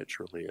position. It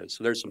truly is.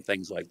 So there's some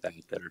things like that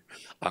that are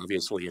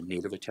obviously in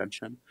need of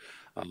attention.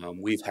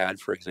 We've had,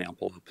 for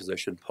example, a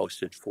position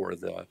posted for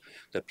the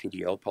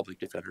PDO, Public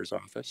Defender's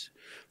Office,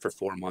 for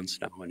 4 months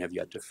now and have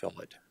yet to fill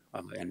it.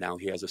 And now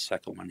he has a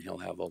second one he'll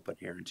have open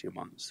here in 2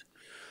 months.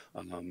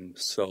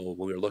 So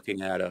we're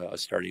looking at a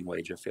starting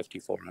wage of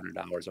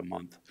 $5,400 a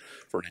month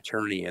for an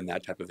attorney in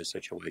that type of a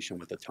situation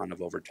with a ton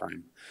of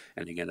overtime.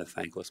 And again, a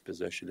thankless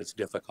position. It's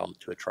difficult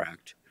to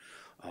attract.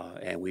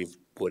 And we've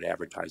put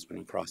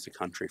advertisement across the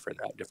country for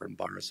that, different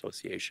bar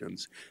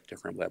associations,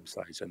 different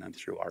websites, and then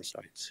through our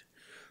sites.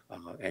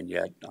 And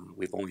yet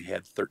we've only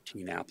had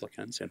 13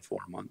 applicants in 4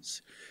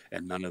 months,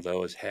 and none of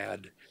those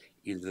had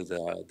either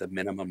the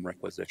minimum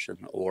requisition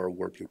or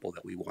were people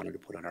that we wanted to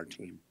put on our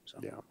team. So,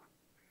 yeah.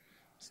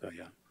 So,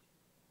 yeah.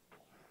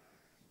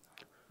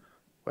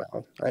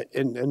 Well,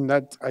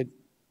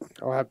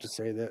 I'll have to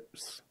say that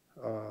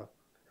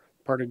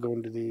part of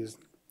going to these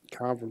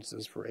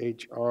conferences for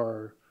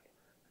HR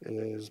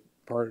is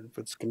part of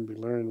it's going to be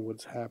learning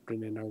what's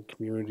happening in our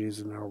communities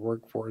and our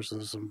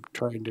workforces and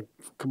trying to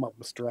come up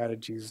with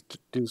strategies to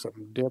do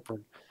something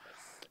different.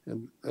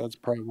 And that's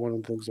probably one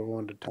of the things I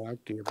wanted to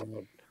talk to you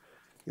about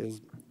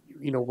is,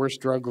 we're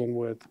struggling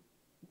with,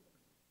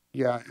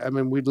 I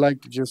mean, we'd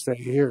like to just say,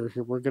 here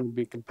we're going to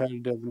be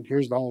competitive and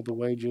here's all the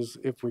wages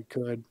if we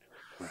could.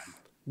 Right.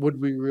 Would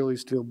we really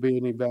still be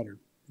any better?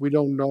 We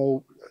don't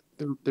know.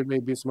 There may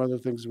be some other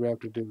things we have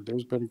to do.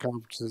 There's been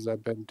conferences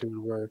I've been to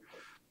where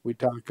we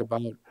talk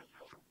about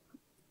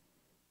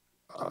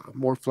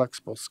more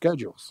flexible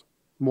schedules,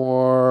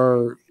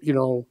 more,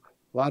 a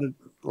lot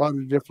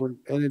of different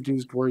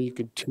entities where you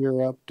could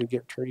tier up to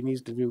get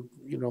trainees to do,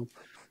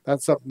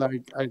 that's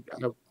something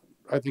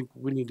I think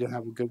we need to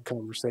have a good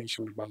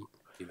conversation about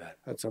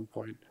at some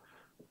point.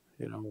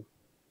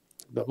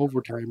 The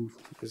overtime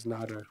is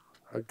not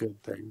a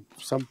good thing.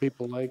 Some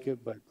people like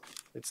it, but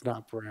it's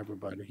not for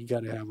everybody. You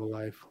got to have a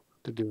life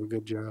to do a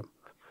good job.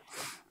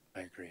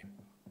 I agree.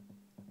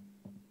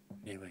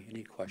 Anyway,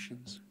 any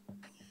questions?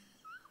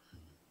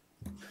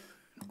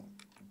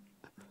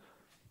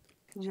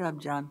 Good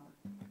job, John.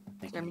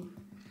 Jeremy?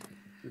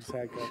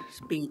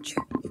 Speech.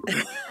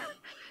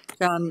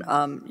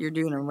 John, you're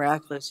doing a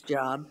miraculous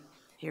job.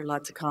 Hear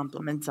lots of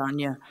compliments on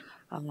you.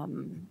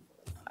 I'm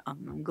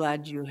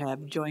glad you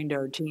have joined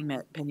our team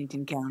at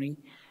Pennington County.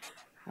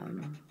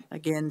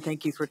 Again,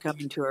 thank you for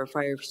coming to our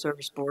fire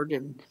service board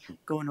and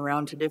going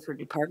around to different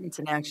departments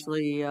and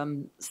actually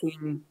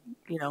seeing,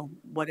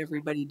 what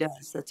everybody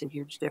does. That's a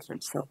huge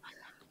difference. So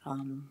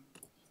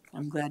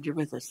I'm glad you're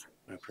with us.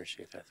 I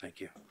appreciate that. Thank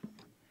you.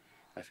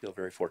 I feel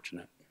very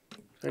fortunate.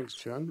 Thanks,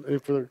 John. Any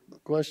further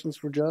questions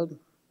for John?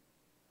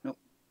 Nope.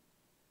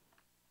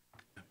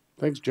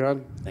 Thanks,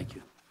 John. Thank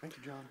you. Thank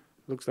you, John.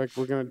 Looks like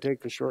we're going to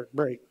take a short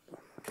break.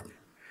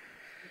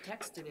 I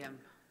texted him,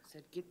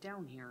 said, get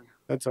down here.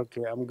 That's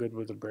okay. I'm good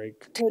with a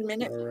break. 10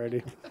 minutes?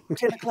 Already.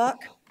 10 o'clock?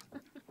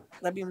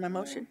 That'd be my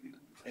motion.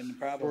 And the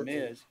problem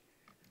is,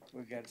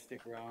 we've got to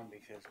stick around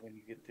because when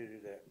you get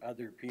through the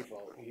other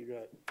people, you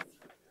got.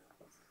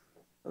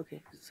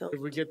 Okay, so. If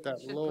we get that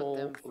Should low, put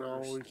them no,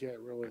 first. we can't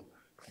really.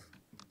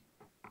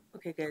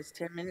 Okay, guys,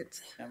 10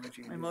 minutes. How much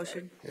you My do?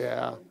 motion.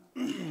 Yeah.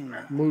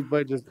 Moved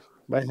by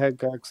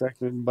Hadcock,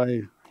 seconded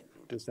by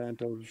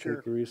DeSanto to Sure.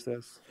 take a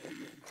recess.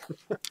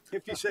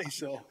 If you say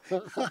so.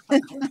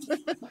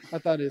 I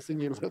thought it's in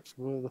your lips.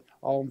 With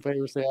all in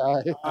favor, say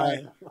aye.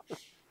 Aye.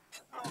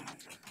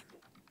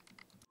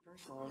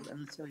 First of all,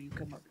 until you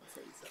come up and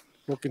say something.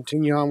 We'll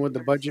continue on with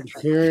the budget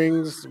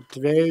hearings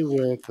today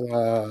with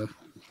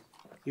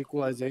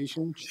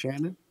equalization.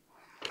 Shannon?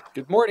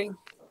 Good morning.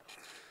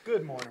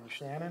 Good morning,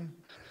 Shannon.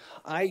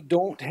 I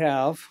don't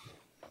have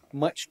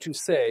much to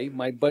say.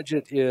 My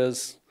budget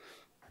is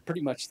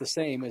pretty much the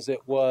same as it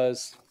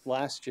was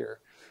last year.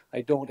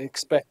 I don't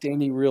expect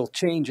any real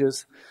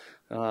changes.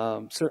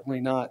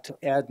 Certainly not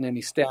adding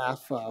any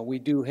staff. We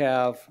do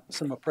have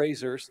some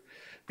appraisers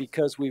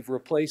because we've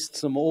replaced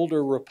some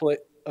older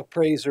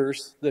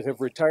appraisers that have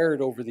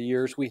retired over the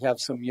years. We have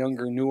some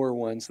younger, newer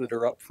ones that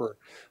are up for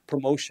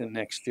promotion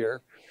next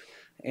year.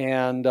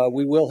 And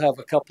we will have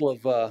a couple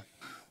of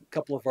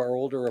our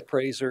older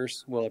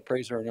appraisers,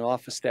 appraiser and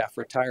office staff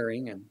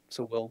retiring, and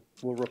so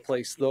we'll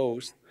replace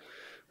those.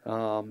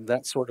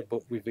 That's sort of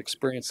what we've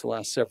experienced the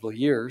last several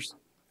years.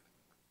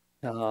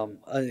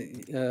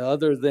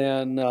 Other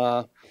than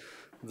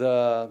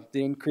the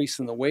increase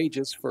in the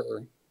wages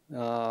for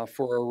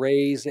a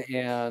raise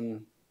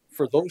and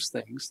for those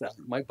things,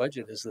 my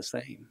budget is the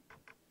same.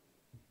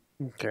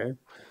 Okay.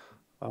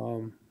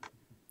 I'm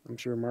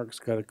sure Mark's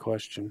got a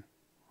question.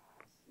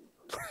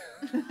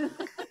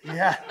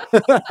 Yeah.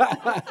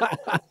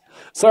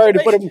 Sorry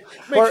to put him.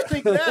 Makes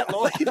think that,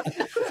 Lloyd.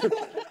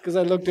 Because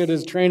I looked at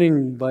his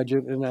training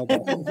budget and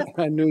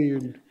I knew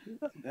you'd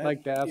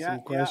like to ask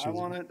some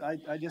questions.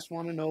 I just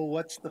want to know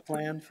what's the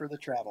plan for the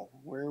travel.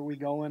 Where are we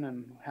going,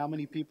 and how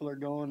many people are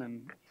going?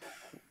 And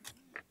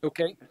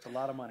okay, it's a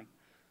lot of money.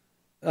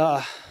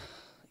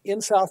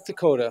 In South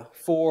Dakota,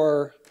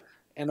 for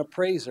an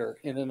appraiser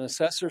in an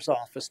assessor's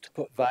office to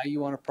put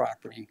value on a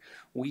property,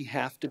 we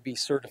have to be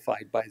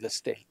certified by the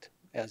state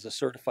as a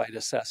certified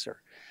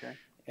assessor. Okay.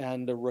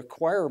 And the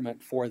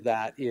requirement for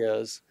that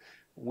is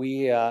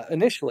we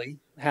initially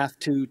have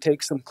to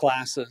take some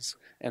classes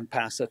and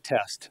pass a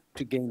test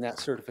to gain that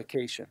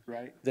certification.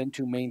 Right. Then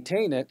to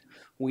maintain it,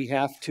 we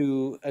have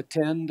to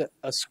attend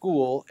a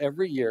school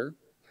every year,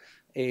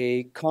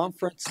 a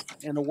conference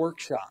and a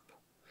workshop.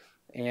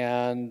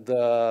 And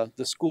the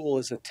school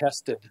is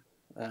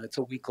it's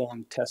a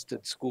week-long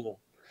tested school.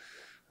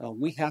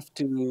 We have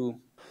to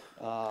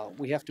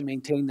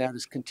maintain that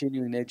as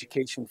continuing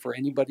education for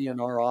anybody in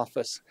our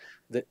office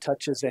that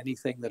touches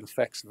anything that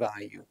affects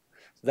value.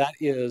 That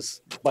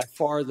is by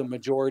far the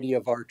majority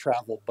of our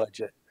travel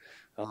budget.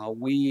 For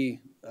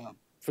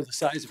the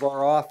size of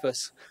our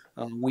office,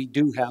 we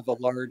do have a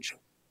large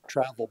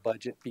travel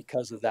budget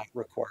because of that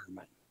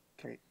requirement.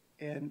 Okay.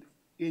 And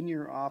in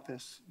your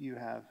office, you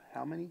have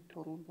how many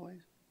total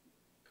employees?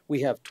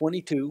 We have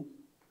 22.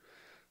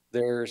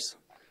 There's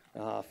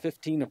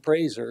 15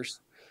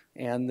 appraisers,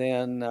 and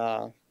then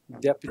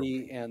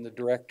deputy and the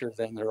director,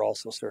 then they're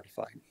also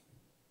certified.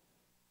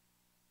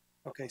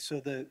 Okay, so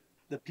the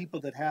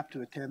people that have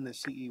to attend the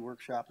CE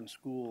workshop in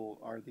school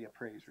are the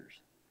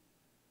appraisers,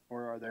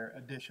 or are there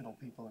additional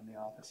people in the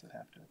office that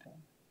have to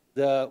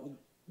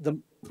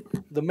attend?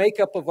 The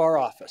makeup of our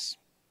office,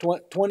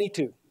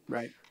 22.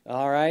 Right.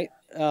 All right.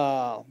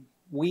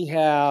 We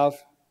have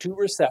 2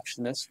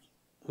 receptionists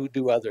who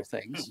do other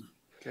things.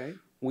 Okay.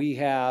 We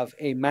have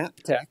a map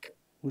tech,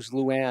 who's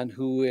Luann,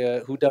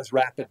 who does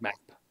rapid map.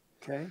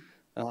 Okay.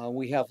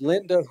 We have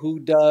Linda, who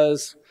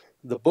does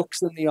the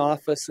books in the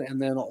office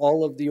and then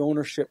all of the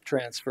ownership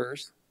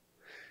transfers.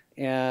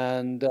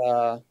 And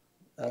a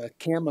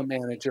CAMA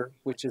manager,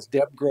 which is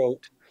Deb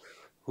Grote,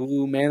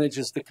 who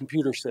manages the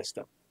computer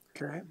system.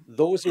 Okay.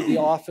 Those are the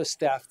office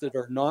staff that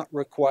are not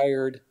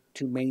required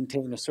to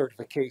maintain a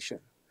certification.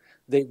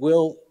 They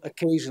will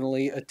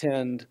occasionally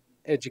attend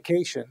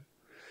education,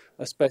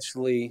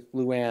 especially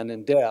Luann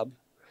and Deb,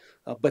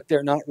 but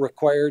they're not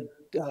required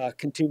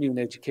continuing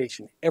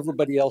education.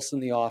 Everybody else in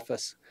the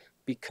office,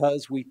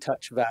 because we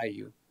touch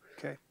value,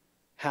 okay,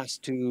 has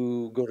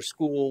to go to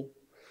school,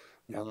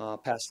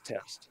 pass the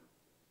test.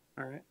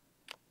 All right.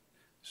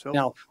 So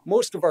now,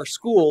 most of our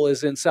school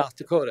is in South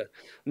Dakota.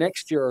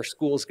 Next year, our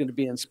school is going to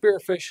be in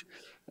Spearfish.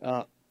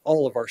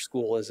 All of our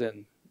school is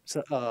in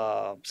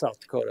South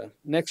Dakota.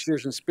 Next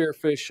year's in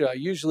Spearfish.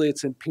 Usually,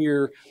 it's in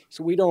Pierre,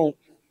 so we don't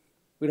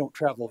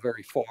travel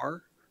very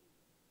far,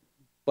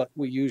 but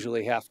we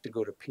usually have to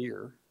go to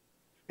Pierre.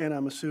 And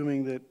I'm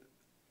assuming that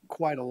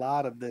quite a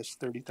lot of this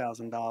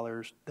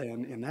 $30,000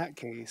 then in that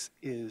case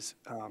is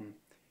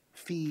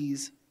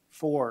fees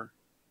for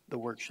the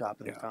workshop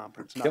and the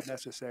conference, not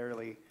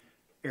necessarily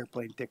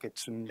airplane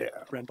tickets and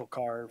rental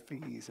car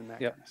fees and that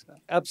kind of stuff.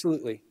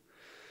 Absolutely.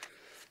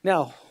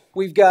 Now,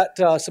 we've got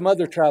some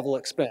other travel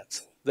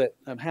expense that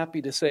I'm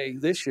happy to say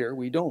this year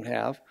we don't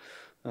have.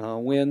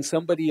 When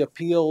somebody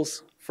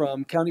appeals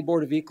from County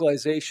Board of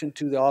Equalization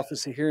to the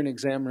Office of Hearing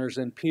Examiners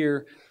in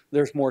Pierre,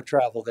 there's more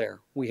travel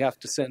there. We have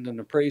to send an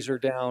appraiser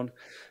down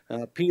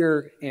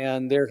Pierre,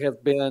 and there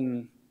have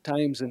been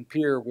times in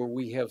Pierre where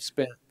we have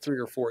spent 3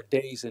 or 4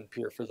 days in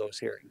Pierre for those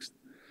hearings.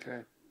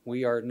 Okay.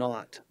 We are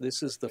not.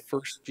 This is the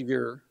first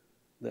year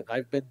that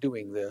I've been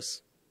doing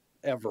this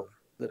ever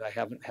that I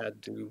haven't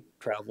had to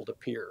travel to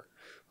Pierre.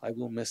 I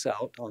will miss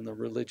out on the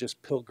religious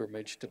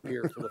pilgrimage to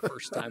Pierre for the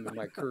first time in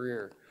my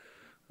career.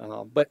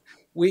 But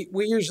we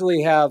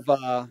usually have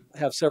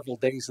several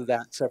days of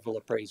that, several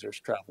appraisers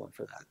traveling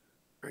for that.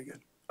 Very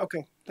good.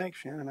 Okay. Thanks,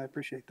 Shannon. I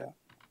appreciate that.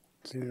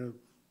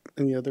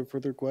 Any other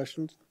further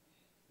questions?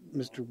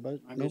 Mr.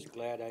 Butt? I'm just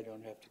glad I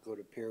don't have to go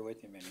to Pierre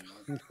with him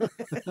anymore.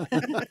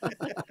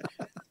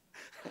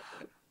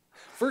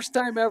 First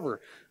time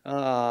ever.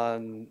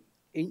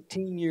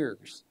 18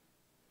 years.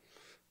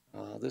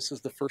 This is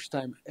the first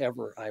time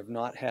ever I've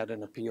not had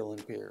an appeal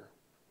in Pierre.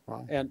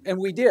 Wow. And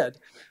we did.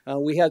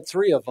 We had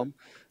 3 of them.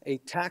 A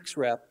tax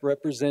rep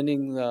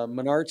representing the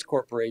Menards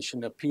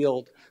Corporation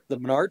appealed the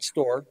Menards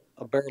store,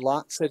 a bare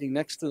lot sitting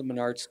next to the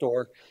Menards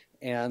store,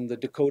 and the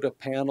Dakota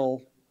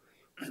Panel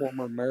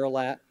former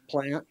Marilat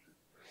plant.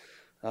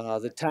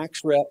 The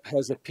tax rep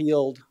has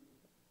appealed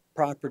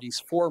properties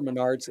for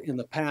Menards in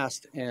the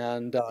past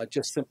and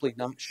just simply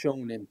not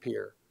shown in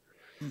Pierre.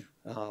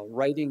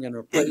 Writing an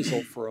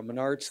appraisal for a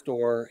Menards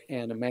store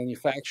and a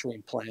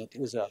manufacturing plant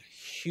is a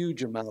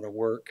huge amount of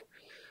work.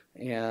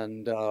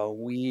 And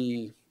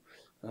we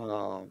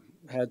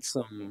had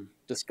some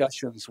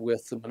discussions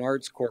with the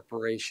Menards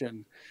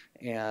Corporation,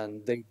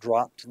 and they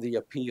dropped the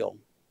appeal.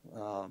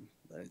 The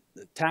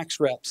tax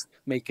reps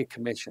make a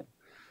commission.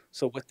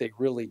 So what they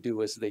really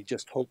do is they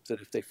just hope that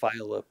if they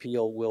file an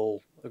appeal,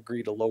 we'll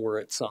agree to lower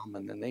it some,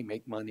 and then they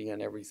make money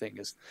and everything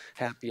is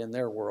happy in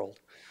their world.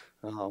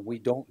 We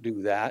don't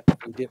do that.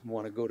 We didn't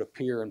want to go to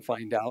Pierre and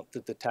find out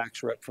that the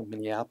tax rep from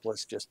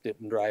Minneapolis just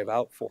didn't drive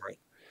out for it.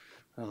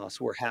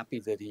 So we're happy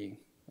that he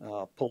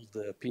pulled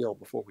the appeal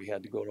before we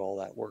had to go to all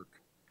that work.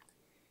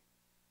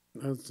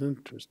 That's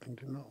interesting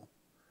to know.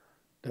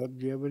 Doug,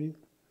 do you have any?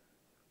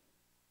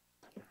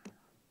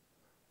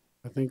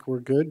 I think we're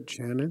good,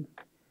 Shannon.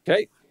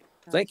 Okay,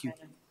 thank you.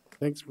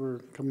 Thanks for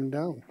coming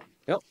down.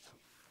 Yep.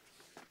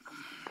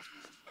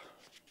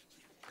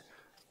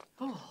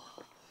 Oh,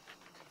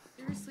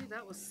 seriously,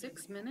 that was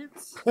 6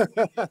 minutes?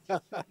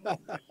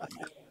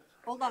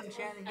 Hold on,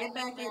 Shannon, get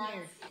back in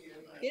here.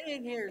 Get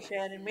in here,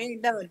 Shannon, we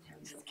ain't done.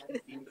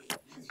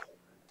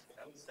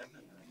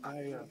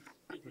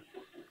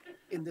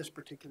 In this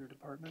particular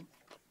department,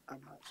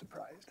 I'm not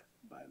surprised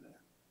by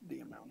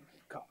the amount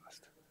of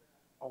cost.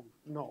 Oh,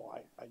 no,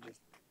 I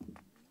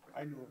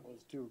knew it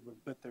was too,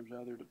 But there's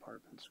other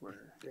departments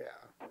where yeah.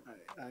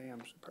 I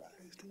am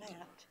surprised.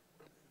 Matt.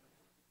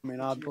 I mean,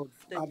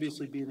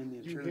 obviously being in the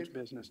insurance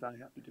business, I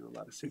have to do a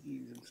lot of CEs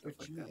and stuff But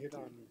like you that. hit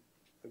on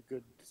a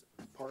good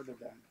part of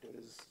that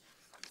is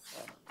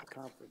the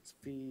conference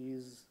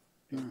fees,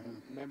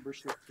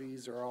 membership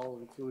fees are all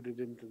included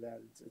into that.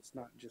 It's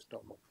not just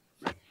all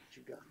what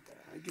you got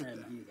there. I get And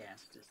that. he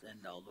has to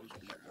send all those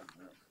people.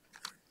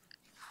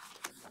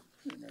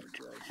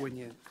 When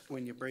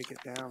you break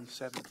it down,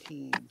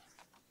 17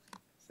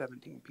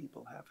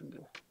 people having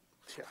to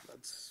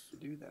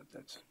do that.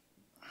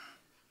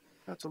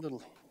 That's a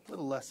little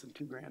less than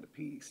 $2,000 a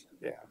piece.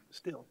 Yeah.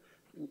 Still,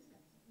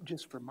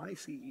 just for my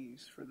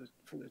CEs for the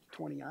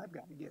 20 I've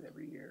got to get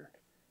every year,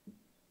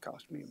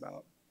 cost me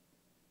about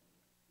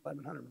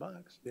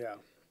 $1,100. Yeah.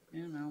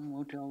 You know,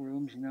 motel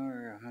rooms,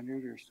 are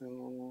 100 or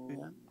so.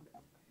 Yeah.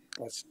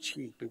 That's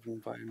cheap if you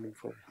can find them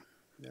for,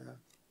 yeah.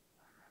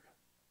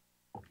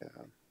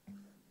 Yeah.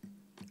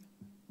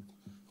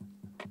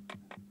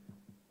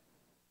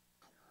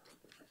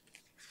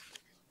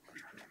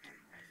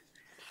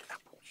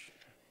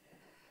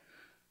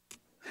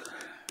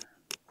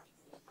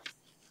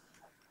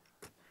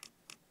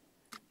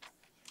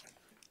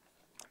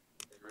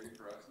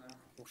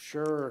 Well,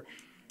 sure.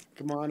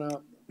 Come on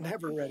up.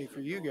 Never ready for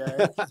you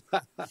guys.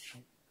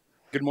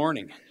 Good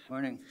morning.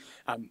 Morning.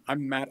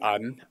 I'm Matt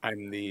Odden.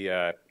 I'm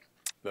the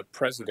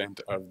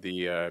president of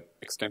the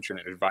Extension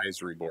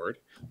Advisory Board,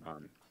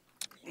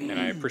 and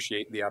I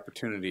appreciate the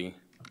opportunity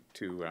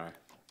to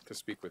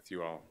speak with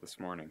you all this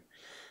morning.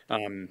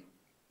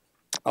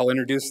 I'll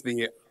introduce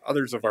the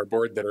others of our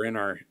board that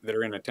are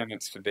in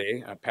attendance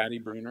today. Patty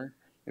Bruner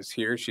is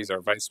here. She's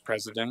our vice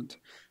president,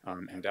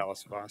 and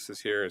Alice Voss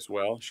is here as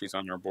well. She's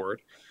on our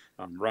board.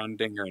 Ron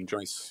Dinger and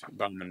Joyce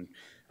Bauman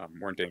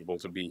weren't able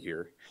to be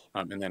here.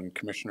 And then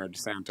Commissioner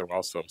DeSanto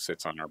also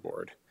sits on our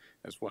board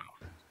as well.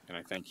 And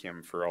I thank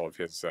him for all of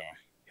his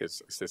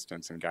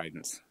assistance and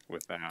guidance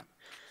with that.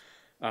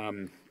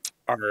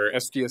 Our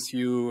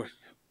SDSU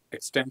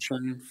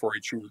Extension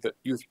 4-H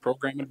Youth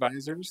Program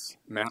Advisors,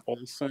 Matt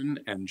Olson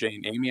and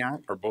Jane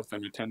Amiot, are both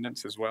in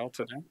attendance as well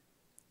today.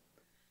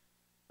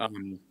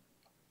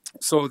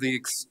 So the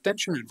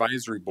Extension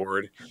Advisory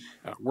Board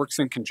works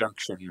in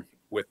conjunction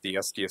with the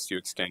SDSU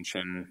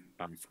Extension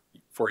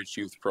 4-H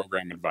Youth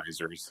Program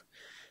Advisors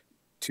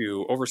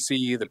to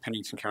oversee the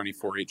Pennington County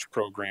 4-H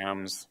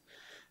programs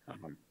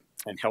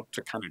and help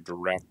to kind of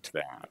direct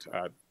that.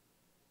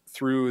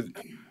 Through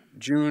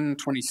June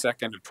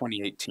 22nd of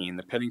 2018,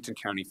 the Pennington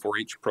County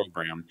 4-H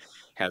program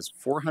has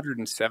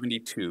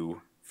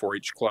 472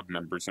 4-H club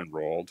members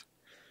enrolled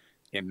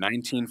in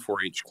 19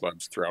 4-H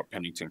clubs throughout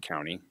Pennington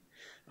County.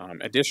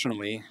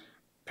 Additionally,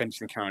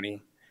 Pennington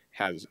County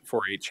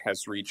 4-H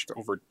has reached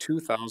over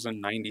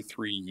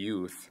 2,093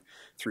 youth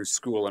through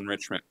school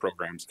enrichment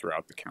programs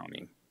throughout the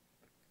county.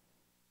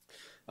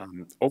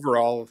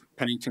 Overall,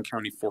 Pennington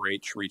County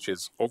 4-H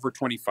reaches over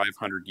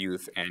 2,500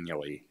 youth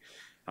annually,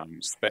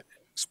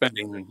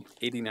 spending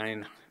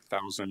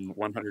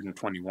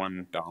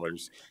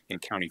 $89,121 in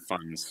county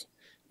funds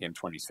in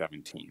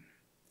 2017.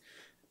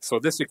 So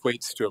this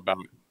equates to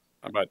about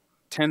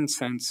 10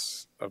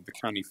 cents of the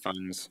county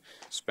funds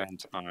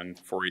spent on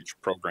 4-H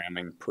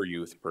programming per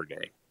youth per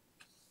day.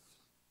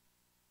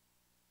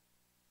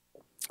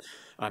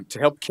 To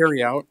help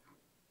carry out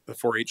the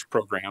 4-H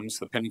programs,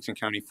 the Pennington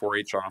County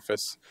 4-H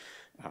office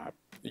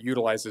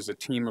utilizes a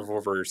team of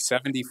over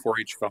 70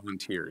 4-H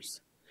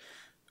volunteers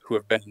who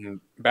have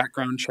been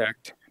background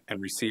checked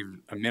and received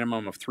a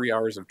minimum of 3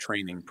 hours of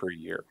training per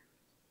year.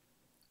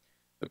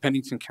 The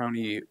Pennington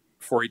County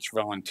 4-H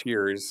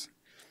volunteers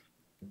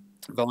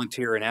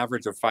volunteer an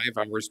average of 5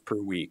 hours per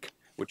week,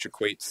 which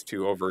equates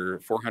to over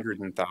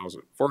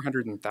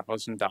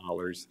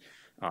 $400,000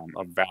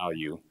 of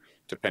value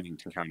to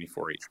Pennington County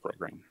 4-H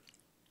program.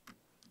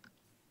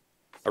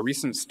 A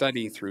recent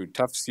study through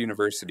Tufts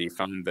University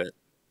found that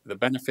the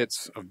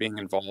benefits of being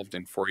involved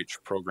in 4-H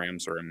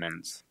programs are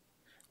immense.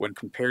 When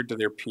compared to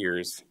their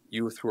peers,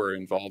 youth who are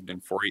involved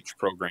in 4-H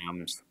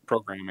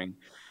programming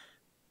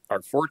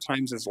are 4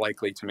 times as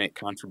likely to make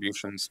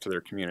contributions to their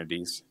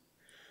communities,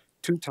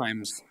 2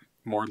 times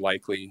more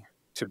likely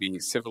to be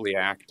civilly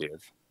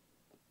active,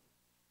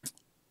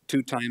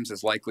 2 times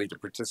as likely to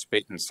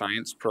participate in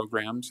science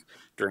programs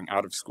during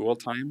out-of-school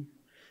time,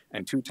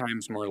 and 2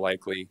 times more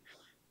likely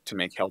to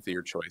make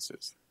healthier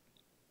choices.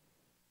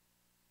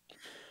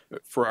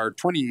 For our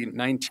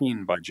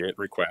 2019 budget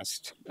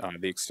request,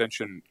 the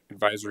Extension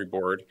Advisory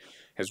Board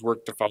has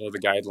worked to follow the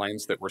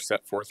guidelines that were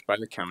set forth by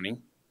the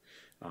county.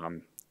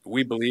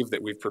 We believe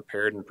that we've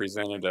prepared and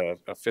presented a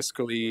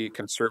fiscally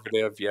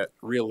conservative yet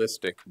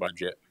realistic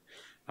budget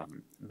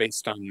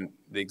based on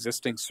the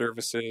existing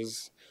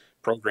services,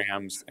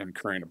 programs, and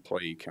current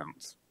employee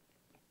counts.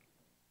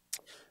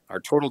 Our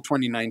total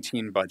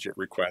 2019 budget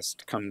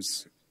request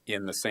comes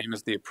in the same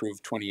as the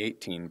approved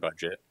 2018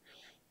 budget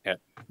at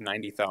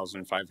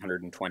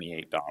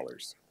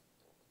 $90,528.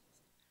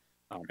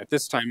 At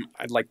this time,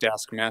 I'd like to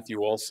ask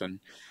Matthew Olson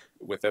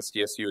with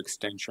SDSU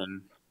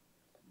Extension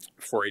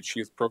 4-H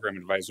Youth Program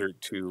Advisor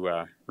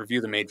to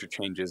review the major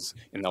changes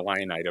in the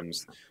line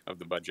items of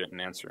the budget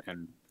and answer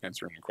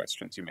any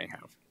questions you may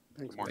have.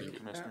 Thanks, Good morning,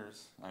 Matthew.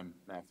 Commissioners. I'm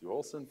Matthew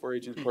Olson,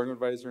 4-H Youth Program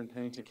Advisor in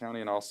Pennington County,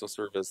 and also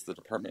serve as the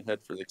Department Head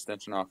for the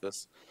Extension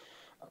Office.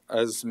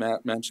 As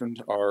Matt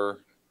mentioned,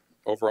 our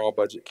overall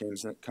budget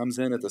comes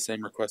in at the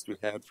same request we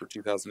had for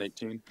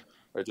 2018.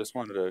 I just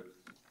wanted to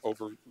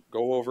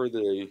go over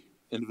the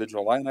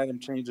individual line item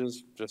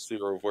changes, just so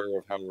you're aware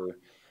of how we're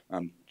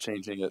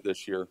changing it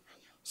this year.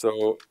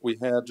 So we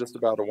had just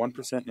about a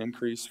 1%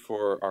 increase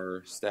for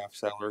our staff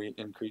salary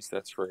increase.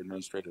 That's for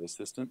administrative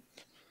assistant.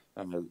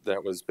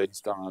 That was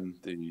based on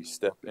the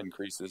step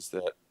increases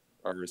that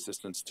our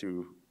assistants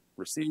to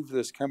receive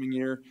this coming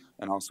year,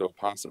 and also a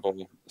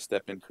possible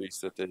step increase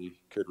that they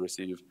could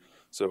receive.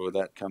 So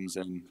that comes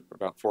in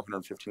about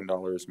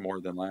 $415 more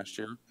than last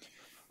year.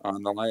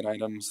 On the line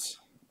items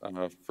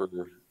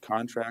for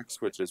contracts,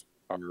 which is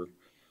our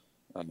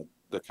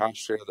the cost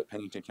share that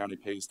Pennington County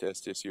pays to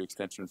SDSU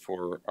Extension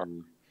for our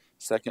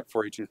second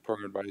 4-H Youth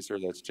Program Advisor,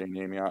 that's Jane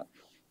Amiot.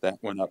 That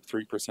went up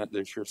 3%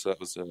 this year, so that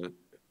was an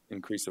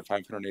increase of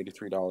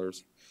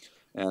 $583.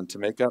 And to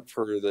make up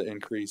for the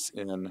increase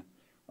in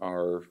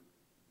our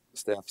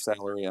staff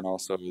salary and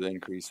also the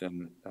increase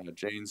in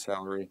Jane's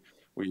salary,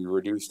 we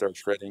reduced our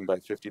shredding by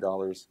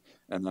 $50,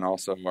 and then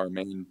also our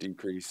main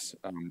decrease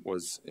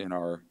was in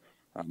our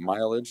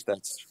mileage.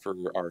 That's for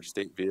our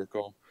state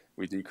vehicle.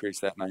 We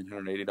decreased that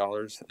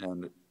 $980,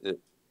 and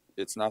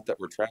it's not that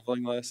we're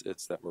traveling less,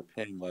 it's that we're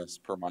paying less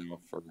per mile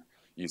for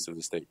use of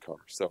the state car.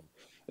 So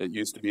it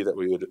used to be that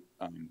we would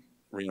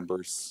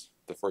reimburse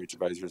the 4-H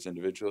advisors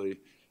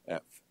individually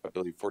at, I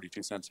believe,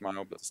 42 cents a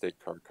mile, but the state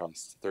car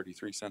costs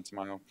 33 cents a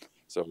mile.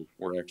 So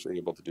we're actually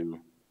able to do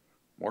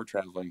more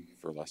traveling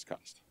for less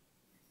cost.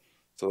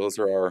 So those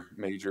are our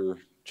major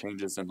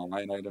changes in the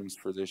line items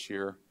for this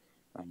year.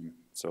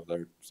 So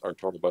our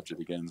total budget,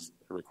 again,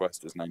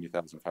 request is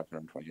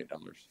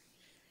 $90,528.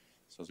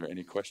 So is there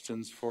any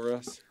questions for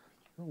us?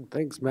 Oh,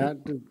 thanks, Matt.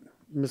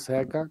 Ms.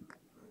 Hadcock?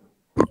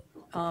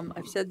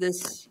 I've said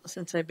this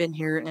since I've been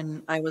here,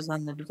 and I was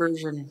on the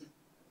diversion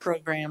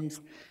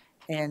programs,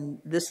 and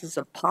this is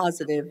a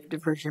positive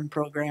diversion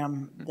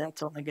program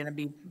that's only going to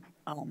be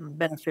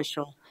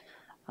beneficial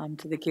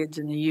to the kids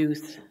and the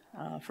youth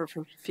for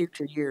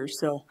future years.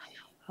 So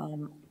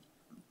I'm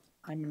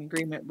in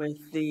agreement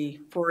with the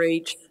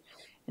 4-H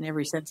in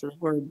every sense of the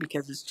word,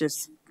 because it's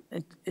just,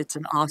 it's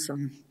an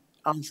awesome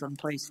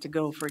place to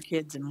go for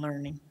kids and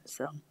learning.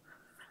 So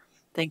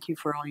thank you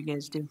for all you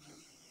guys do.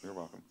 You're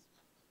welcome.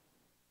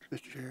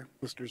 Mr. Chair.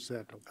 Mr.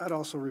 Sato. I'd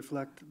also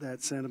reflect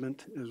that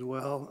sentiment as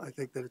well. I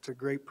think that it's a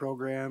great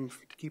program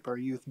to keep our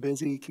youth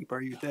busy, keep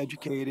our youth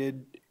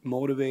educated,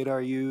 motivate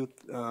our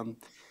youth.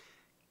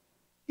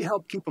 You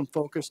help keep them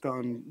focused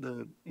on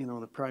the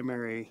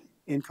primary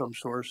income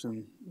source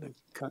in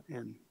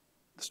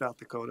South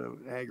Dakota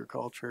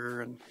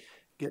agriculture, and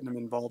getting them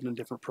involved in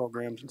different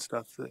programs and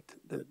stuff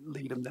that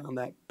lead them down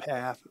that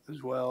path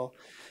as well.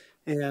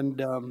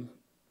 And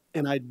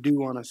I do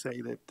want to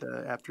say that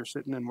after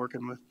sitting and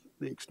working with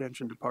the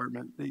extension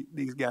department,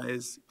 these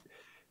guys,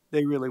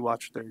 they really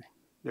watch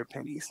their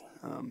pennies.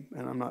 And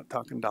I'm not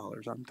talking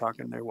dollars. I'm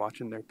talking they're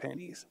watching their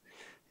pennies.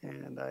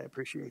 And I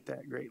appreciate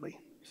that greatly.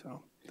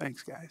 So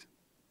thanks, guys.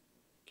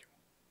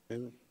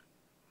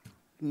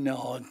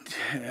 No,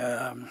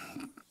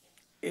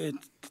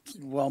 it's,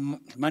 well,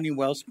 money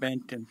well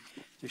spent, and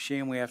it's a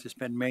shame we have to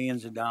spend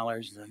millions of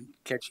dollars on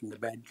catching the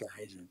bad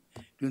guys and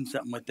doing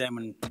something with them,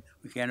 and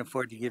we can't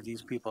afford to give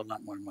these people a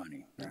lot more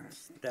money.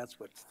 That's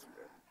what's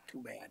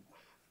too bad.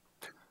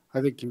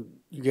 I think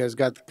you guys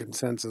got the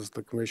consensus.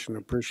 The commission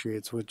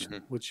appreciates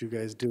what you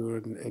guys do,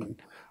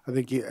 and I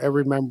think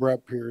every member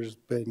up here has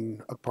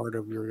been a part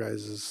of your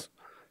guys'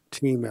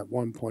 team at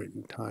one point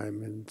in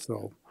time, and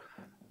so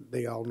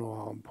they all know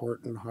how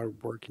important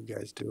hard work you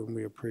guys do, and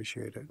we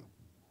appreciate it.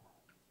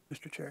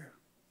 Mr. Chair,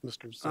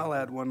 Mr. I'll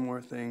add one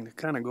more thing to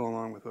kind of go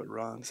along with what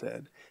Ron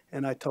said,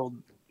 and I told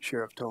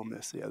Sheriff Tome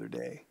this the other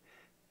day.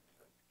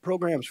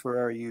 Programs for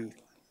our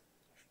youth,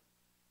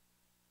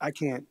 I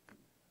can't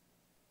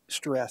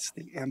stress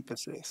the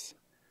emphasis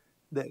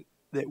that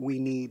we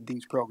need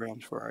these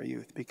programs for our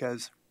youth,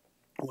 because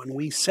when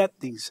we set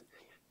these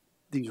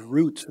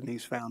roots and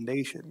these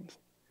foundations,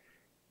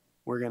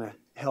 we're going to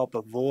help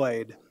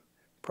avoid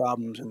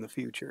problems in the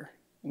future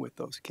with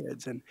those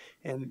kids. And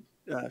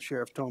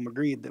Sheriff Tome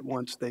agreed that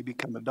once they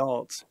become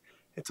adults,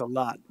 it's a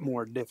lot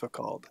more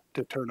difficult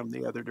to turn them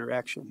the other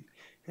direction.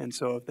 And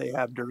so if they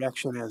have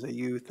direction as a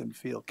youth and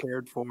feel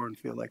cared for and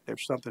feel like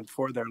there's something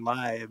for their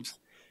lives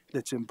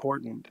that's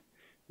important,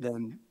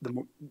 then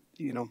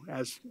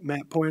as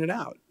Matt pointed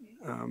out,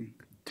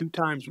 2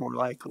 times more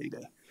likely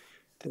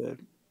to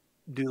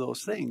do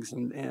those things.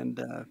 And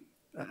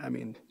I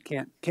mean,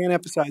 can't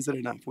emphasize it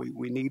enough.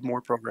 We need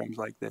more programs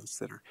like this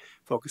that are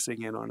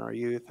focusing in on our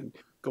youth and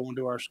going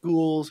to our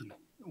schools and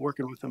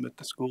working with them at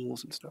the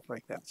schools and stuff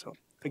like that. So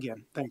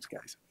again, thanks,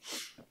 guys.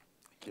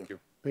 Thank you.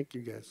 Thank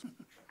you, guys.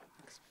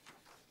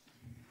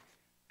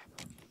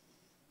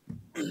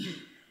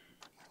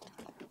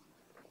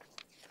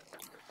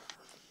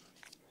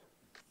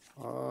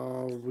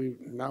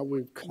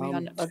 We've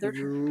come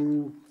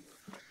to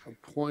a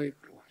point.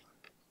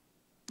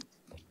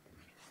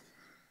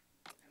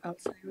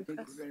 Outside I think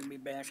we're going to be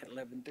back at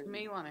 11:30. You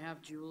may want to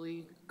have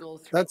Julie go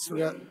through. That's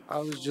what I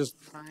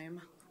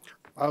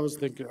was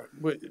thinking.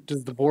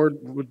 Does the board,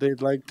 would they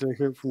like to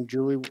hear from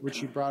Julie when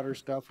she brought her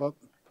stuff up?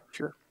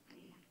 Sure.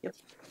 Yep.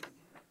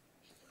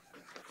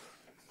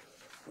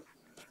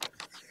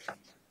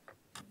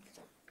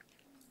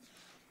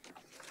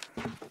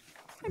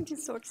 I'm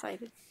just so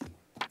excited.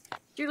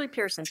 Julie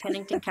Pearson,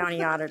 Pennington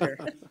County Auditor.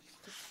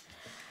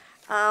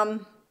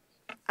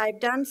 I've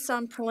done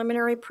some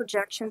preliminary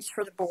projections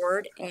for the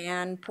board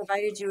and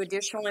provided you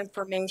additional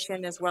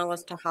information as well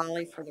as to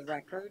Holly for the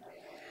record.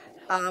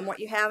 What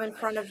you have in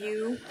front of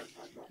you,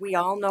 we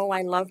all know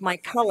I love my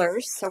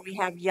colors, so we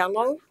have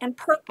yellow and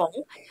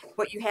purple.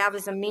 What you have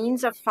is a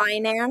means of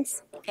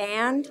finance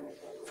and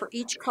for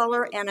each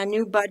color and a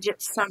new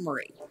budget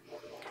summary.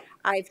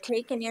 I've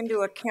taken into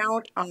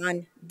account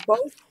on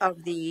both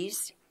of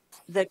these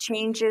the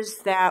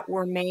changes that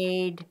were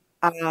made.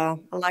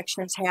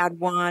 Elections had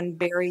one.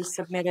 Barry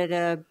submitted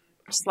a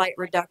slight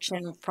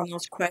reduction from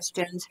those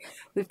questions.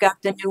 We've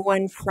got the new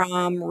one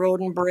from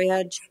Road and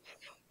Bridge,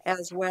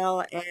 as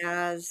well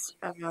as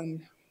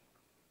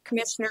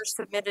commissioners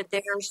submitted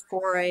theirs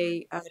for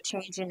a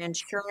change in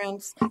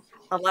insurance.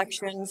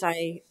 Elections,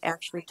 I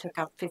actually took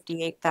out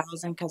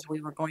 $58,000 because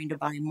we were going to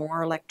buy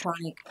more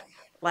electronic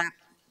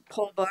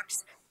poll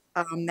books.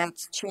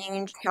 That's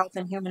changed. Health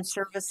and Human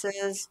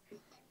Services.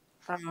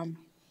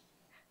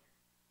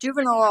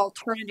 Juvenile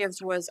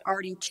alternatives was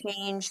already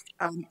changed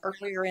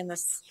earlier in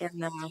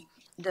the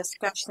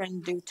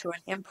discussion due to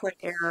an input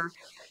error.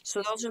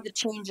 So those are the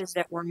changes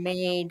that were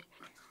made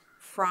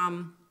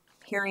from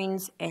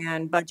hearings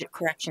and budget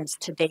corrections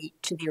to date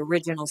to the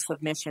original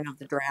submission of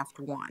the draft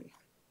 1.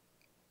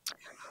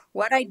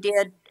 What I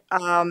did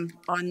on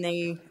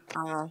the,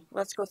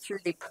 let's go through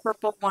the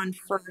purple one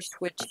first,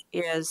 which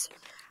is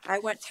I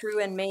went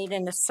through and made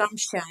an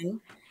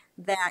assumption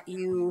that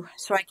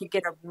so I could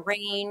get a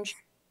range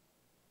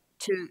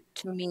to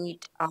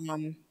meet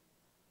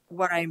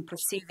what I'm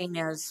perceiving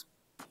as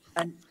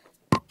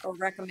or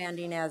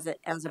recommending as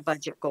a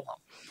budget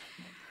goal.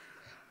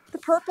 The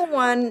purple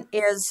one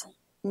is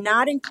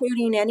not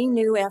including any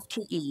new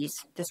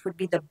FTEs. This would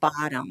be the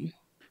bottom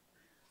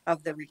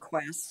of the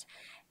request.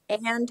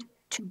 And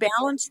to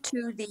balance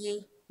to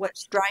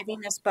what's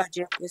driving this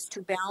budget is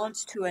to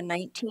balance to a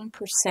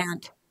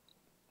 19%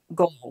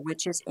 goal,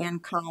 which is in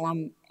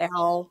column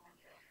L5,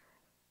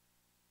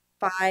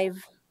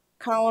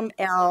 column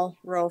L,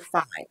 row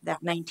 5,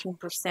 that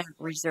 19%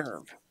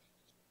 reserve.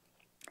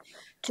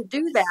 To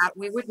do that,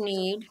 we would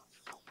need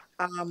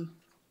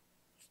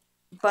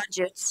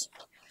budgets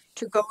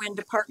to go in,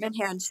 department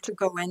heads to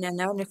go in, and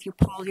then if you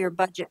pull your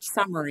budget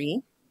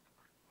summary,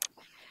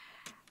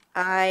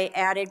 I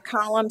added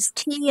columns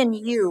T and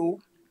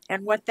U,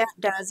 and what that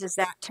does is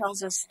that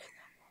tells us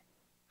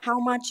how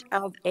much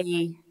of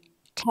a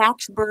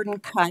tax burden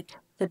cut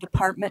the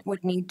department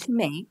would need to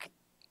make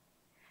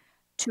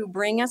to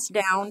bring us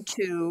down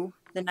to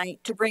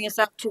to bring us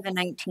up to the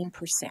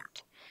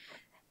 19%.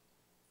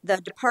 The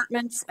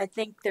departments, I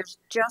think there's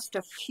just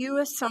a few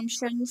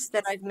assumptions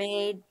that I've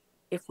made.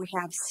 If we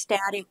have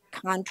static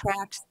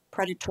contracts,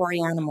 predatory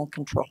animal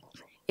control,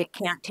 it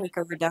can't take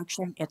a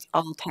reduction. It's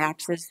all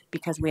taxes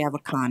because we have a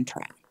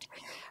contract.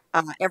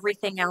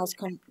 Everything else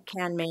can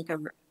make a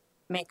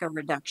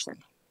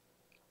reduction.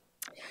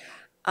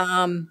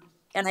 And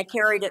I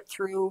carried it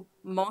through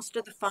most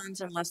of the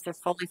funds unless they're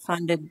fully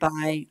funded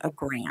by a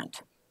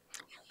grant,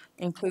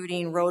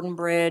 including road and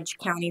bridge,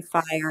 county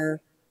fire,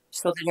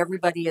 so that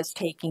everybody is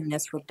taking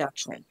this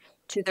reduction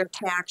to their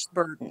tax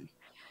burden.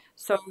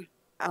 So,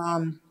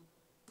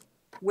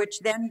 which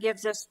then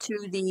gives us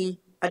to the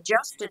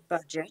adjusted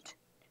budget,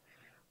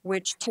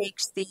 which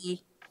takes the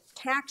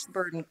tax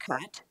burden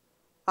cut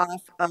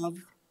off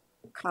of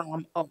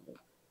column O.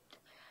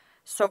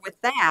 So with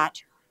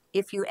that,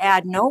 if you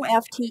add no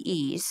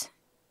FTEs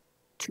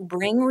to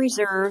bring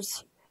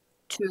reserves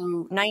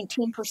to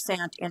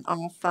 19% in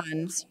all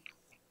funds,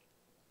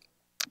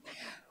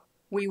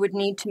 we would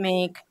need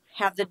to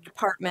have the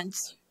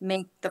departments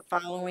make the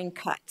following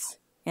cuts.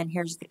 And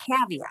here's the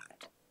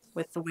caveat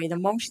with the way the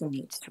motion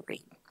needs to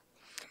read.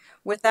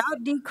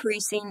 Without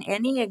decreasing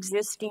any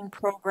existing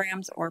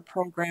programs or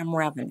program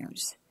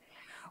revenues,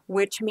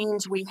 which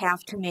means we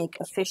have to make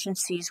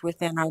efficiencies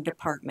within our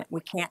department.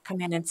 We can't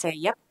come in and say,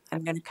 yep,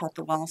 I'm going to cut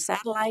the wall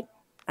satellite,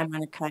 I'm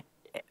going to cut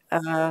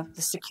the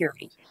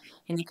security.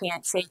 And you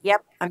can't say,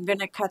 yep, I'm going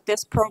to cut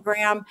this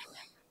program,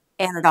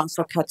 and it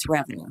also cuts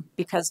revenue,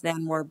 because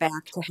then we're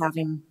back to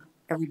having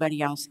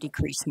everybody else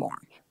decrease more.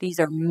 These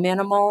are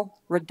minimal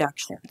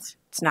reductions.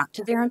 It's not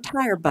to their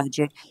entire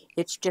budget,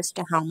 it's just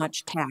to how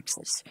much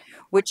taxes,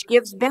 which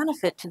gives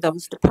benefit to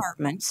those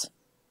departments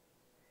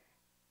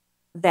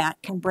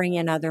that can bring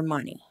in other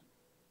money.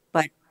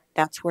 But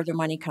that's where their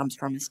money comes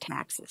from, is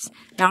taxes.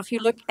 Now, if you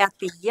look at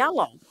the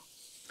yellow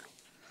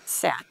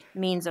set,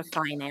 means of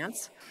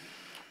finance,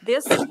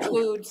 this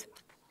includes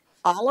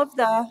all of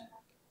the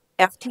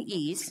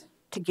FTEs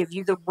to give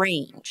you the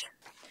range.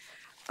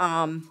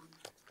 And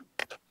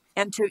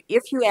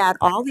if you add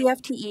all the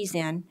FTEs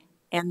in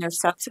and their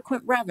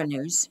subsequent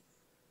revenues,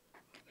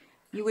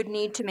 you would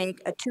need to make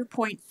a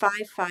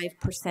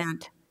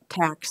 2.55%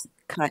 tax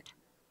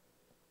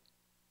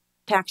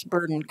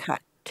burden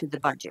cut to the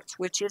budgets,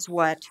 which is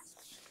what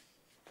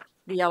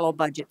the yellow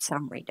budget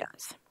summary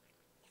does.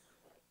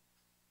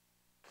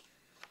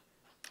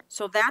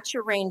 So that's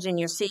your range, and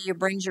you see it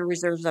brings your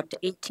reserves up to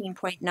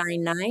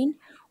 18.99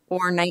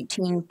 or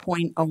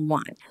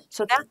 19.01.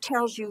 So that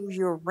tells you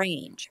your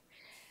range.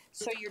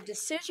 So your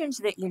decisions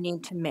that you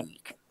need to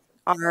make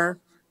are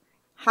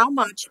how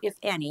much, if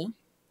any,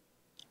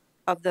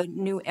 of the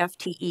new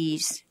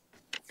FTEs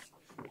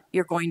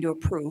you're going to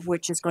approve,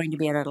 which is going to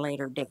be at a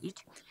later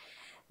date.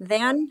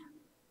 Then,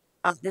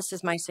 this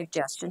is my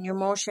suggestion, your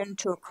motion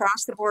to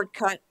across the board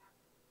cut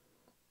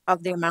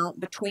of the amount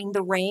between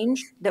the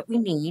range that we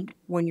need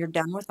when you're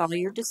done with all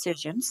your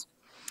decisions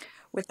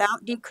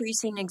without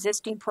decreasing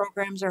existing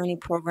programs or any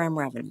program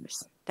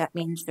revenues. That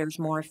means there's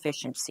more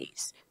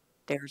efficiencies.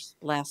 There's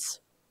less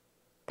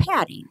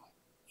padding,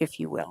 if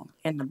you will,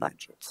 in the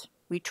budgets.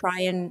 We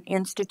try and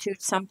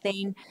institute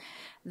something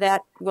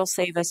that will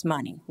save us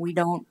money. We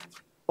don't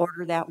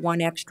order that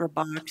one extra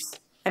box.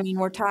 I mean,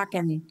 we're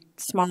talking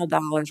small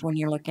dollars when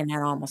you're looking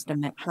at almost a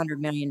 $100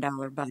 million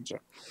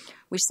budget.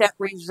 We set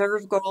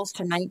reserve goals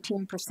to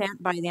 19%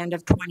 by the end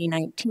of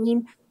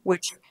 2019,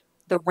 which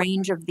the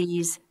range of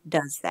these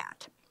does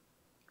that.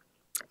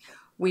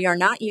 We are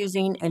not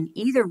using in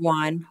either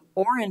one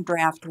or in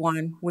draft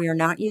one, we are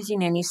not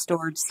using any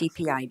stored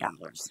CPI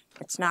dollars.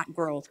 It's not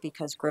growth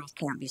because growth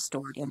can't be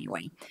stored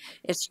anyway.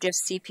 It's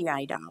just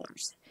CPI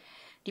dollars.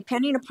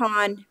 Depending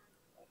upon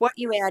what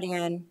you add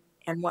in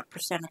and what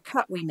percent of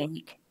cut we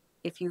make,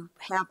 if you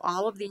have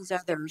all of these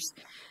others,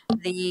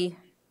 the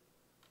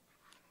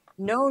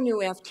no new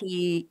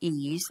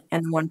FTEs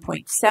and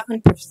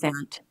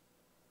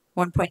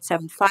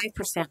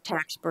 1.75%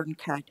 tax burden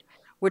cut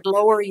would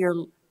lower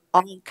your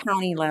all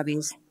county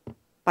levies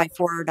by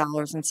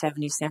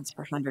 $4.70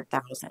 per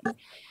 100,000.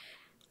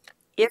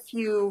 If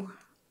you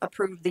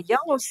approve the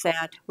yellow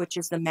set, which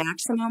is the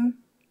maximum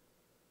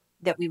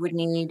that we would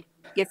need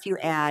if you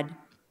add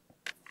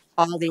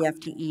all the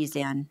FTEs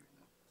in,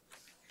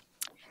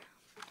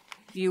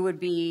 you would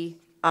be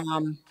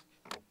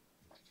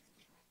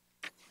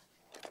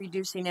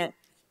reducing it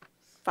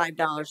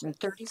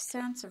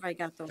 $5.30. Have I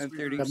got those?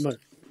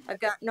 I've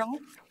got, no,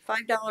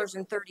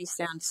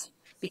 $5.30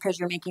 because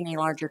you're making a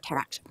larger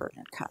tax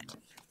burden cut.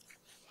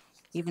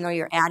 Even though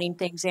you're adding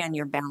things in,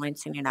 you're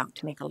balancing it out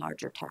to make a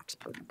larger tax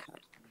burden cut.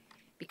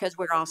 Because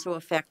we're also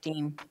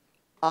affecting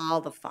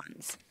all the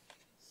funds.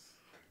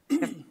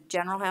 If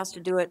general has to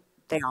do it,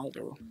 they all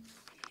do.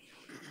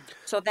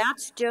 So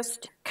that's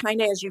just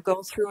kind of as you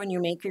go through and you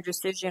make your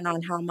decision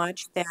on how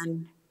much,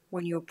 then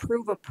when you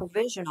approve a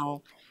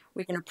provisional,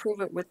 we can approve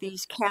it with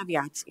these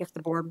caveats if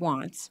the board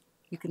wants.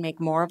 You can make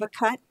more of a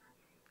cut,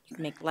 you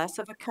can make less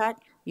of a cut,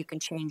 you can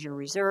change your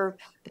reserve,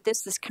 but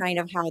this is kind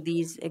of how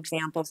these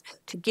examples,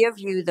 to give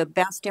you the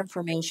best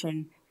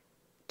information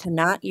to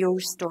not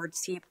use stored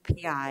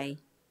CPI.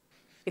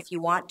 If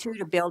you want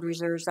to build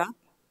reserves up,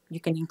 you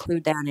can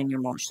include that in your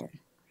motion.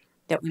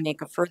 That we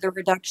make a further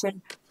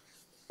reduction,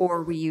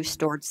 or we use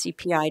stored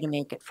CPI to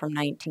make it from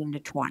 19 to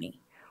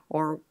 20.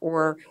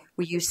 Or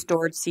we use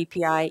stored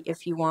CPI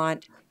if you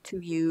want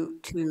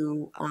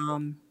to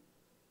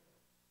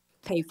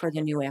pay for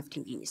the new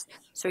FTEs.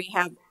 So you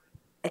have,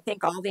 I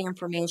think, all the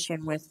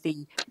information with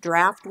the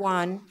draft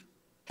one,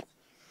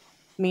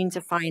 means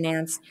of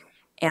finance,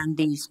 and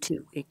these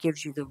two. It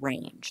gives you the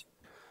range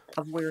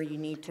of where you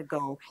need to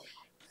go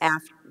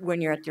after,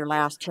 when you're at your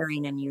last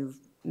hearing and you've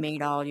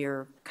made all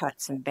your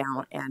cuts and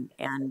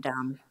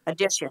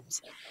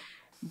additions.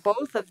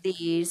 Both of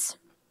these,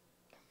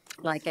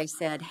 like I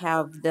said,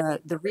 have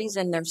the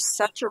reason there's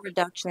such a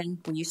reduction.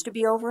 We used to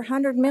be over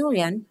 100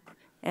 million,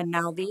 and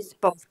now these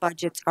both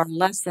budgets are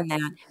less than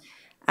that.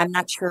 I'm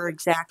not sure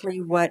exactly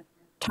what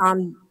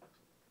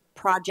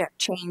project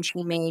change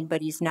he made,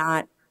 but he's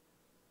not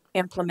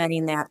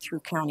implementing that through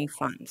county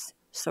funds.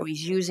 So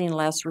he's using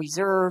less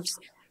reserves,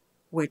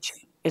 which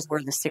is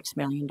where the $6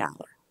 million.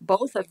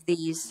 Both of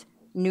these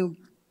new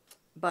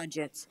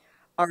budgets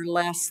are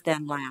less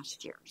than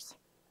last year's.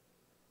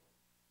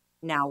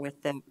 Now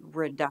with the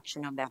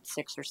reduction of that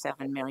 6 or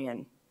 7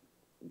 million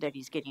that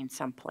he's getting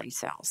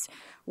someplace else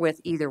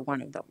with either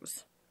one of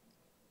those.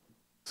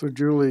 So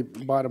Julie,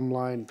 bottom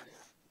line,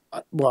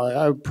 well,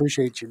 I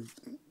appreciate you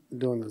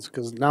doing this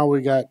because now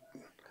we got,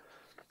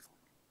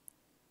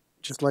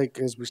 just like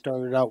as we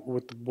started out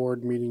with the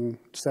board meeting,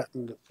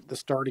 setting the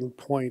starting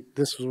point.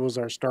 This was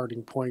our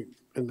starting point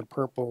in the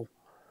purple,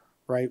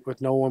 right?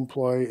 With no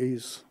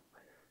employees,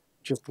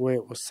 just the way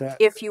it was set.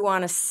 If you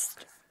want to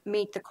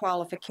meet the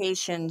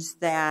qualifications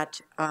that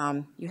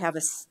you have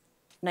a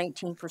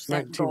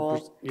 19%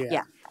 goal.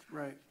 Yeah.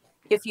 Right.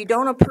 If you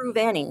don't approve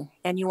any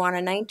and you want a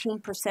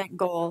 19%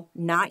 goal,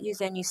 not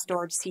use any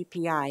stored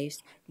CPIs,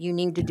 you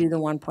need to do the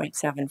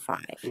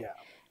 1.75. Yeah.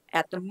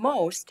 At the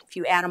most, if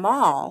you add them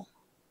all,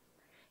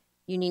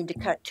 you need to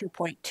cut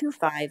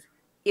 2.25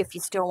 if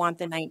you still want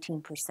the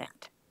 19%.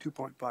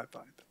 2.55.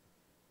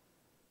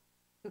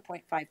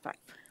 2.55.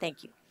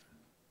 Thank you.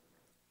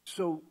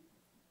 So,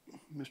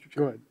 Mr. Chair.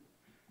 Go ahead.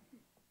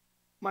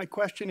 My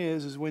question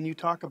is when you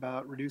talk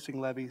about reducing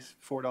levies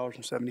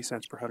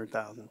 $4.70 per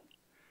 100,000,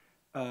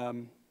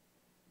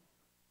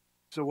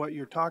 so what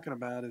you're talking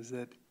about is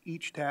that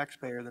each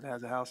taxpayer that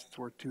has a house that's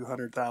worth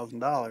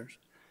 $200,000 is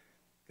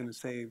going to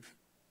save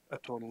a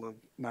total of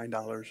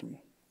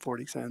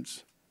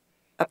 $9.40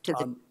 up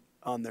to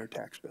on their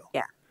tax bill.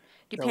 Yeah,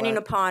 depending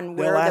upon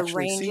where they'll the actually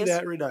range see is.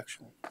 that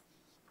reduction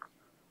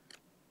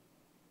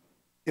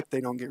if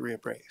they don't get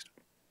reappraised.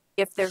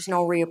 If there's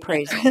no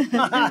reappraisal.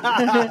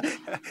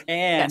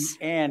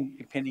 And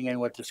depending on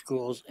what the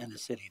schools and the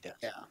city does.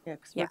 Yeah,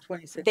 'cause we're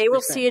 26%. They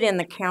will see it in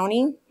the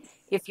county.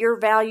 If your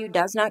value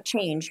does not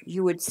change,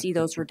 you would see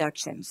those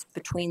reductions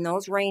between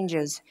those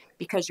ranges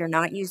because you're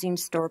not using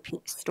stored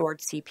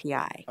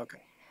CPI.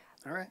 Okay.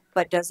 All right.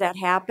 But does that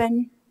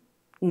happen?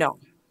 No.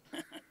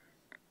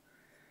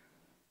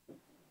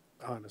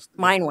 Honestly.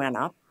 Mine went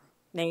up.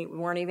 They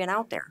weren't even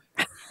out there.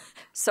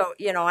 So,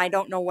 I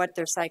don't know what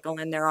their cycle,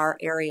 and there are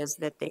areas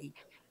that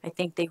I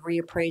think they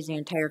reappraise the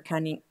entire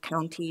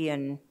county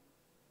and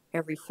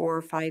every 4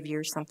 or 5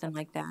 years, something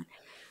like that.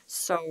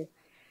 So,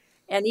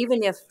 and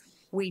even if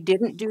we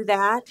didn't do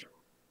that,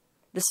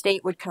 the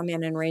state would come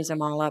in and raise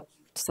them all up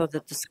so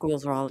that the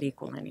schools are all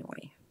equal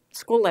anyway.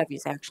 School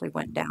levies actually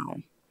went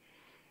down.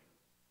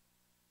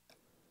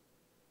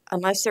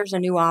 Unless there's a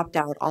new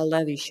opt-out, all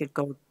levies should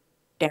go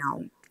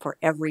down for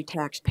every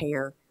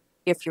taxpayer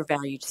if your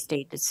value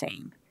stayed the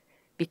same.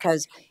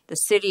 Because the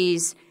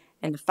cities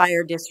and the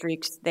fire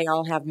districts, they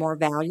all have more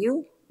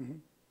value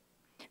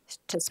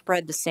to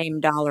spread the same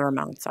dollar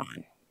amounts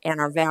on.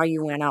 And our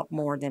value went up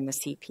more than the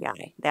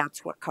CPI.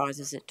 That's what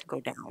causes it to go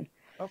down.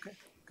 Okay,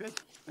 good.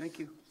 Thank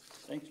you.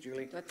 Thanks,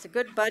 Julie. That's a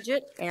good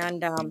budget,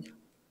 and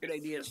Good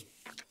ideas.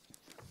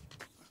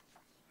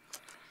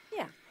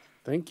 yeah.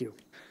 Thank you.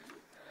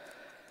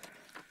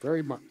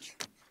 Very much.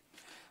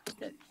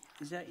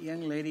 Is that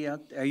young lady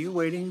out there? Are you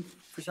waiting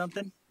for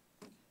something?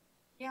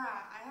 Yeah,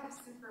 I have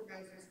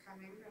supervisors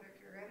coming, but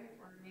if you're ready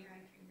for me, I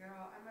can go.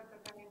 I'm at the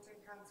Pennington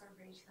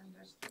Conservation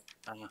District.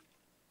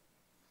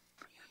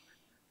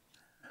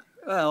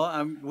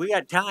 Well, we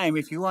got time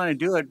if you want to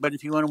do it, but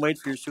if you want to wait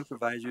for your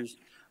supervisors,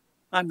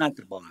 I'm not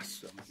the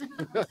boss. So.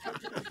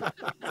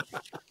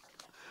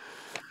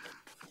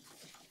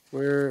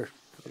 I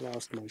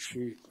lost my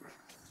sheet.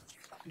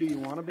 Do you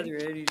want to be?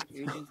 Other agents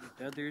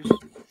with others?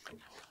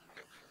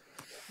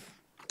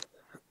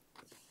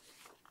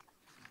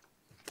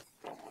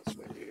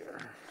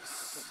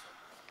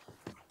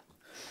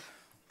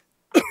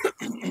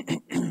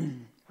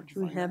 Do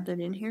we have that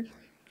in here?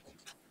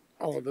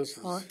 Oh, this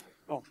is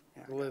Oh,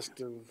 a list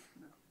of.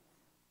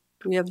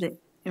 Do we have the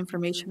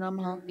information on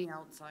On that? the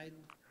outside.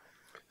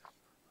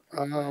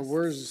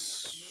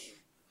 Where's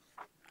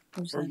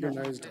Where's that?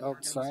 organized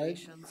outside?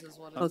 Organizations is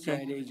what it Okay.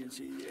 Outside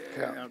agency,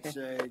 Yeah.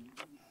 outside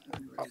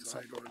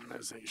Outside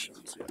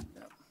organizations. Yeah.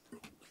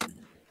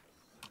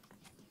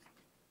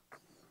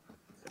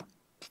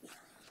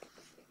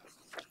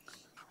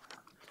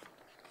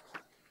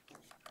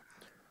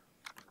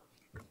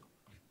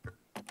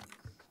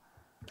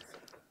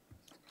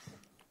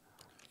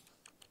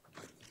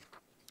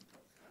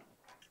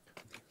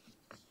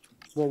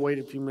 we'll wait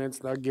a few minutes.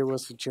 That'll give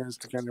us a chance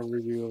to kind of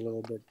review a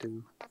little bit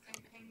too. Okay,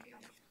 thank you.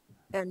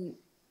 And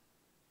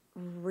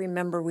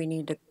remember, we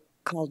need to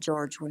call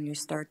George when you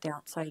start the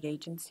outside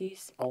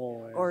agencies.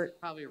 Oh, yeah. Or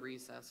Probably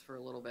recess for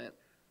a little bit.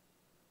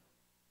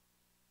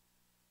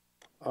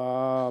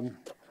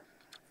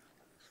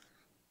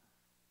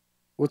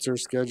 What's our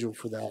schedule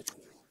for that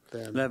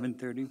then?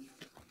 11:30.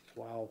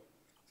 Wow.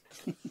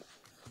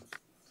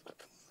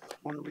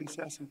 Want to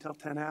recess until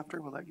 10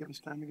 after? Will that give us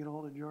time to get a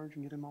hold of George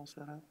and get him all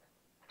set up?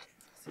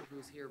 See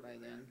who's here by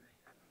then.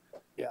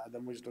 Yeah,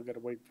 then we still got to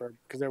wait for,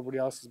 because everybody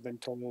else has been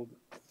told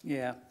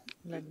Yeah.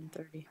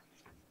 11:30.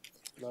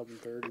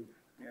 11:30.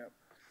 Yep.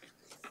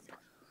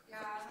 Yeah,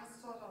 I was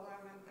told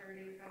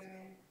 11:30, but I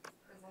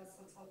was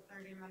also told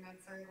 30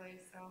 minutes early,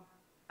 so.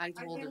 I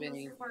told can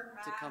Vinny support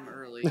to Matt come and-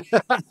 early. And,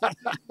 so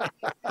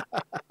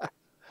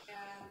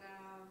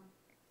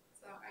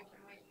I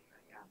can wait,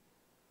 but yeah.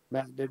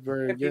 Matt did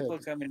very Got good. people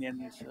coming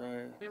in,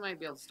 so We might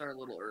be able to start a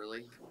little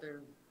early.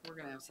 We're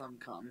gonna have some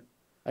come.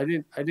 I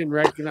didn't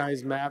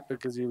recognize Matt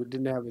because he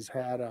didn't have his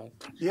hat on.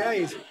 Yeah,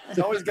 he's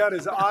always got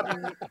his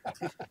odd.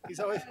 He's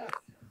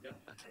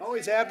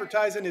always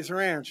advertising his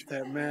ranch.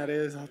 That Matt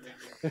is.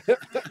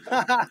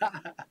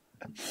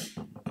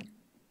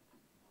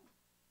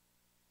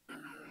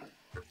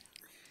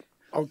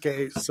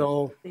 Okay,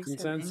 so They said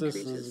consensus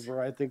increases. is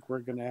where I think we're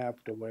gonna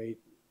have to wait.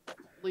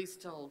 At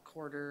least till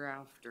quarter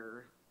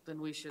after. Then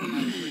we should have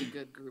a pretty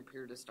good group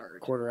here to start.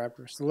 Quarter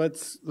after. So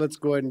let's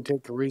go ahead and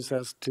take a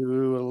recess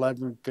to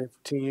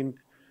 11:15,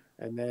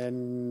 and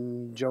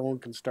then Joan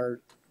can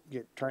start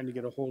trying to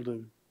get a hold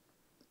of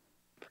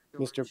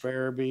Mr.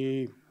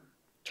 Farabee.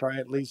 Try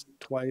at least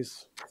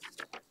twice.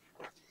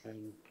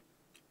 And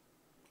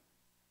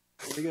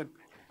Very good.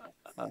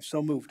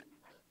 So moved.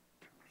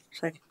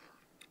 Second.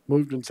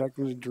 moved and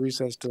seconded to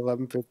recess to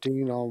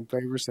 11:15. All in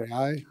favor, say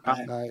aye.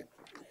 Aye. Aye.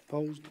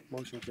 Opposed?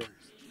 Motion carries.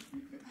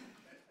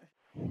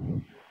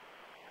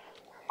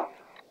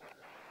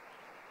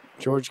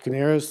 George, can you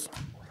hear us?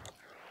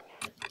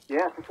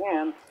 Yes, I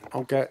can.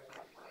 Okay.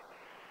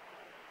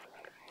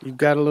 You've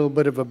got a little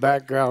bit of a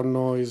background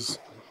noise,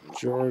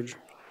 George.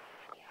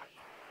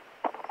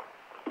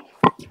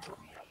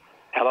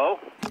 Hello?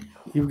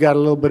 You've got a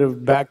little bit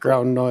of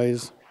background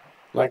noise,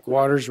 like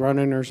water's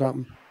running or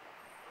something.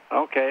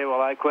 Okay,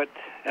 well, I quit.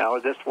 I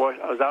was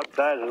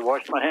outside. I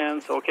washed my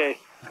hands. Okay.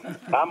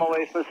 I'm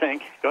away from the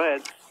sink. Go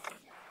ahead.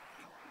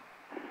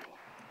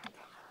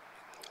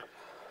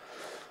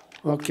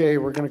 Okay,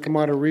 we're going to come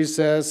out of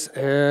recess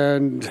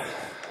and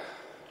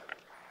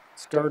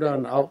start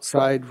on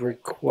outside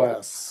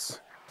requests.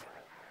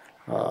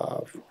 I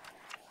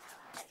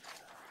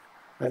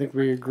think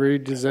we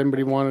agreed. Does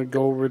anybody want to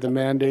go over the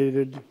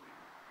mandated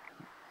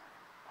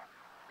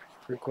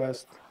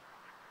request?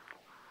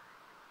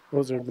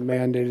 Those are the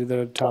mandated at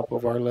the top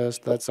of our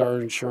list. That's our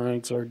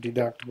insurance, our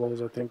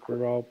deductibles. I think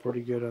we're all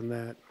pretty good on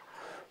that.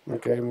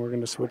 Okay, and we're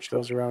going to switch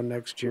those around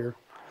next year.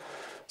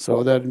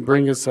 So that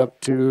bring us up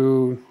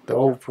to the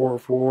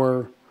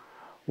 044,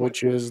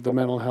 which is the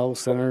mental health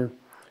center.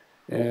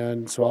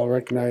 And so I'll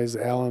recognize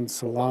Alan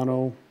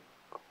Solano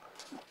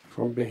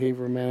from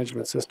Behavior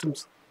Management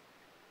Systems.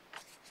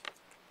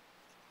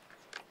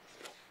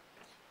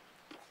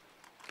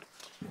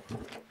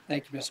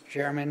 Thank you, Mr.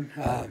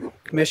 Chairman.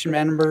 Commission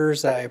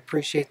members, I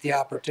appreciate the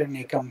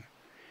opportunity to come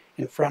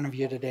in front of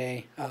you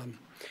today.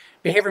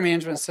 Behavior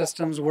Management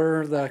Systems,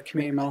 we're the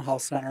community mental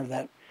health center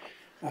that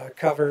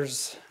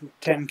covers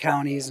 10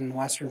 counties in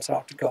western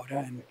South Dakota,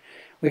 and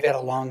we've had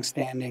a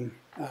long-standing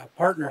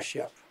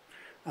partnership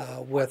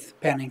with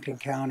Pennington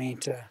County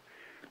to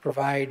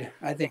provide,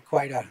 I think,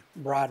 quite a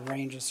broad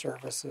range of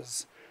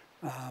services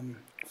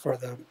for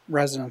the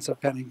residents of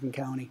Pennington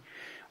County.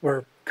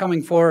 We're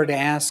coming forward to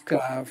ask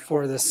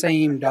for the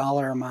same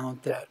dollar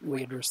amount that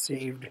we had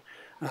received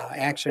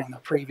actually in the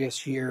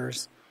previous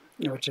years,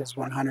 which is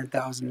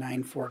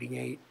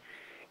 $100,948.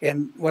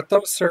 And what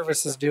those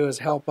services do is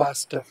help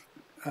us to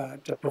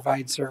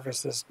provide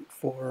services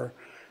for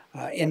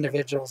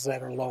individuals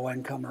that are low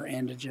income or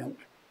indigent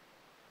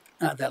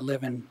that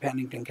live in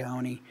Pennington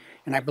County.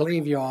 And I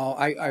believe you all,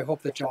 I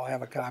hope that you all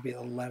have a copy of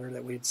the letter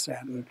that we'd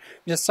sent. And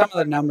just some of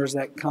the numbers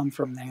that come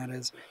from that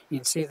is, you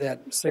can see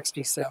that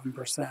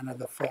 67% of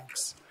the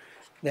folks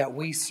that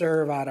we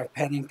serve out of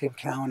Pennington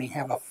County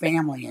have a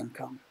family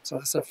income. So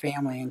it's a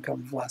family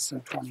income of less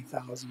than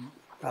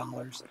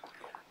 $20,000.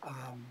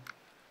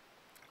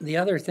 The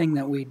other thing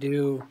that we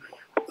do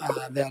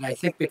that I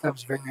think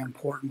becomes very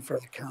important for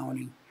the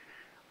county,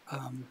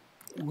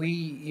 we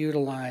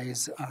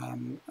utilize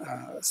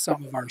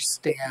some of our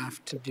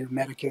staff to do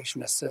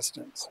medication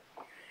assistance.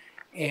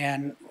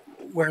 And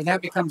where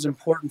that becomes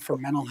important for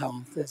mental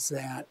health is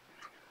that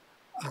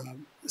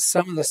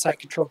some of the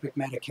psychotropic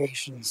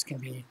medications can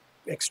be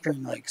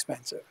extremely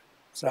expensive.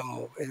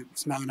 So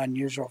it's not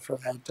unusual for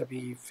that to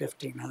be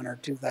 $1,500,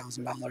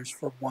 $2,000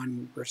 for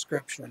one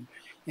prescription,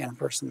 and a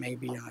person may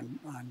be on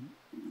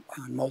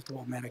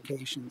multiple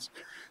medications.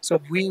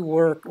 So we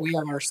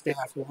have our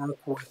staff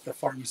work with the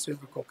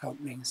pharmaceutical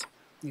companies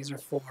These are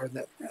for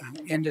the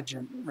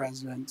indigent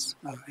residents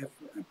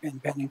in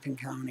Pennington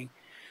County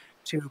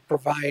to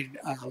provide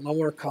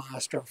lower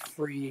cost or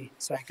free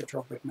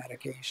psychotropic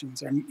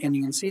medications. And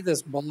you can see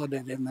this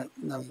bulleted in the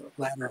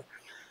letter.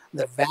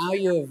 The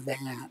value of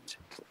that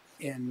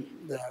in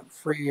the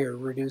free or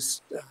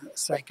reduced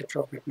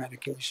psychotropic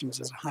medications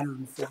is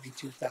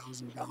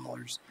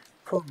 $142,000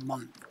 per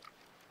month.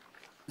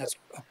 That's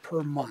a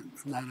per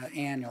month, not an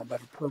annual,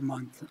 but a per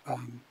month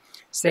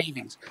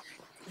savings.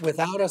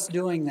 Without us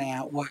doing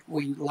that, what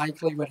we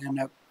likely would end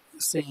up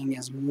seeing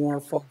is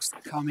more folks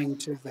coming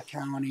to the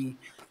county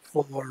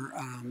for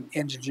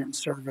indigent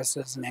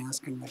services and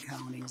asking the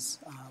counties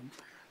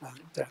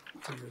to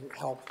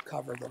help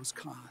cover those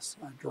costs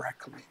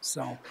directly.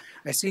 So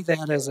I see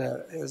that as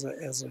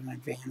an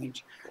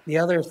advantage. The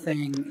other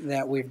thing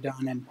that we've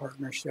done in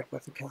partnership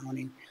with the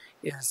county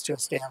is to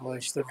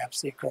establish the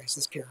REPC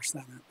Crisis Care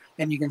Center.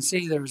 And you can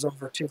see there's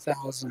over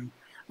 2,000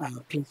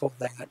 people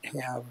that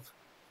have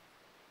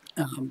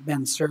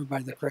been served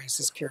by the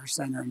Crisis Care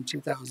Center in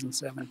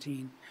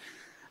 2017.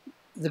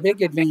 The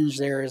big advantage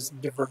there is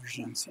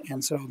diversions.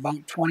 And so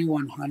about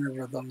 2,100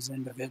 of those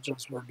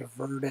individuals were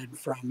diverted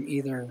from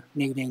either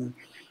needing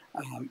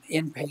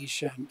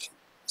inpatient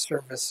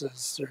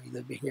services through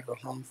the behavioral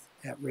health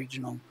at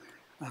regional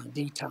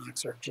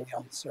detox or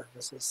jail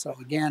services. So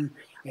again,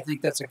 I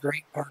think that's a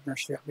great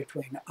partnership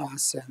between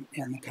us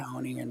and the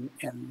county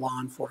and law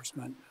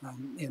enforcement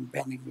in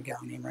Pennington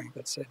County and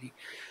Rapid City.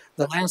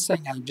 The last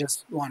thing I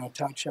just want to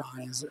touch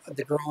on is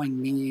the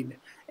growing need,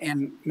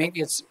 and maybe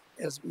it's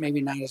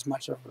maybe not as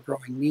much of a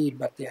growing need,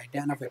 but the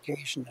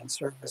identification and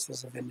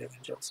services of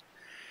individuals.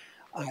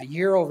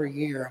 Year over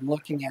year, I'm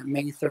looking at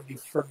May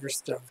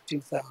 31st of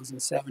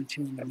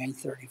 2017 to May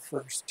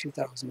 31st,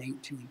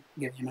 2018,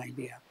 give you an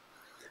idea.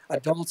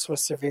 Adults with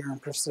severe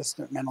and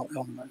persistent mental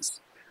illness.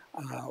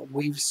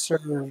 We've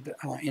served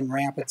in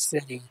Rapid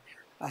City,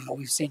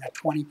 we've seen a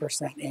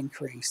 20%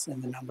 increase in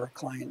the number of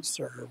clients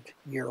served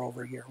year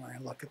over year when I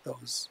look at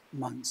those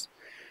months.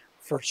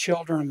 For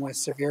children with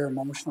severe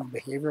emotional and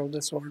behavioral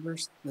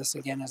disorders, this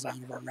again is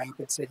out of our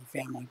Rapid City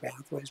Family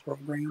Pathways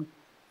program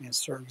and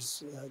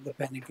serves the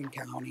Pennington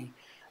County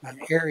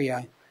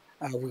area.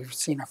 We've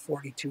seen a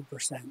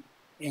 42%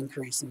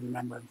 increase in the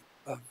number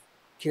of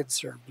kids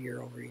served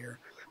year over year.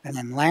 And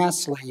then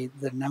lastly,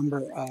 the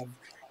number of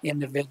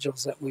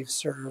individuals that we've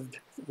served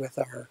with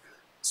our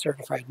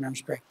certified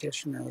nurse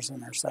practitioners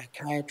and our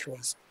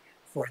psychiatrists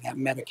for that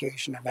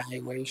medication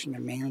evaluation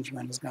and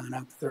management has gone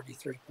up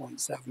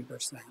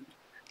 33.7%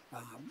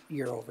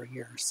 year over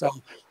year.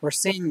 So we're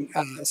seeing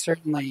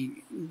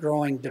certainly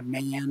growing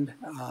demand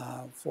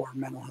for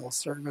mental health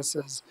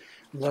services.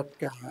 Look,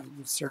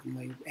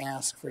 certainly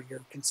ask for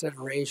your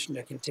consideration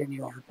to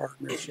continue our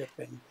partnership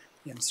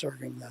in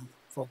serving the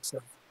folks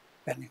of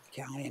Pennington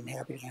County, and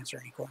happy to answer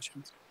any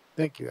questions.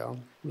 Thank you, Al.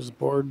 Does the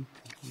board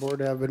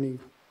have any?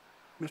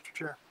 Mr.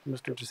 Chair.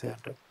 Mr.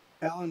 DeSanto.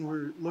 Alan,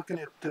 we're looking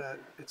at,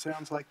 it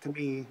sounds like to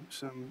me,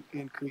 some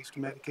increased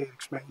Medicaid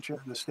expansion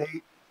in the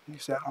state. You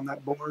sat on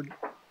that board.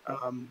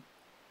 How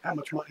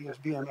much money is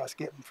VMS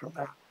getting from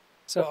that?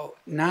 So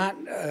not,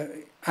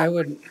 the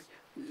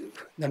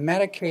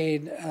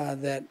Medicaid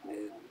that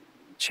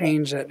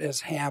change that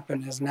has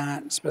happened is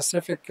not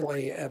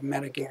specifically a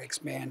Medicaid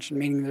expansion,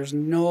 meaning there's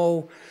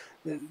no,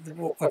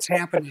 what's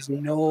happened is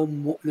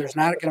there's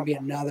not going to be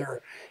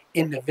another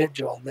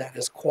individual that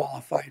is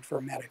qualified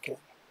for Medicaid.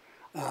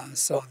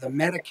 So the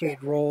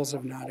Medicaid rolls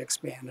have not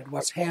expanded.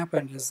 What's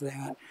happened is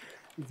that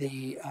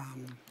the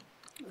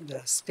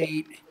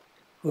state,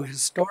 who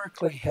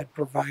historically had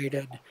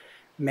provided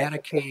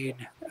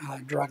Medicaid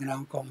drug and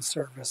alcohol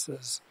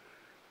services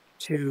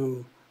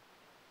to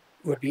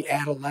would be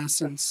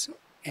adolescents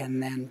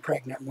and then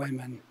pregnant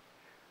women,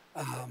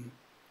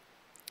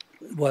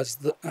 was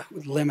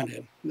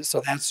limited.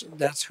 So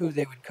that's who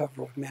they would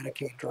cover with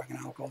Medicaid drug and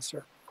alcohol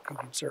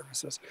covered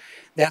services.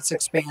 That's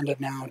expanded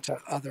now to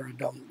other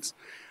adults.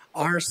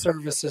 Our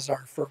services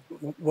are for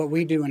what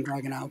we do in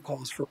drug and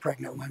alcohol is for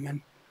pregnant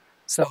women.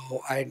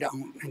 So I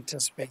don't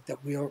anticipate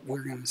that we're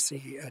going to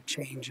see a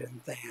change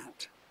in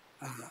that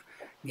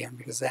again,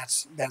 because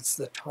that's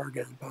the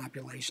targeted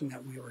population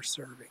that we were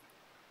serving.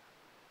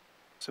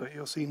 So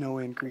you'll see no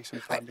increase in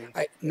funding.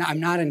 I'm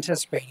not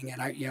anticipating it.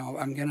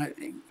 I'm gonna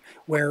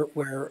where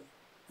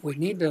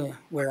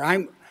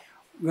I'm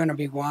going to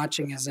be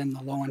watching is in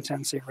the low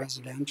intensity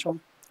residential,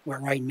 where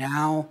right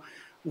now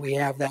we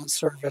have that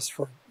service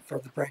for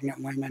the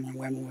pregnant women and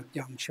women with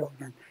young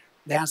children.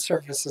 That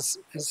service is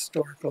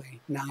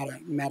historically not a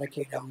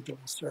Medicaid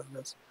eligible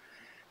service.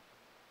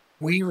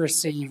 What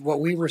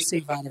we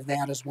receive out of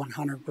that is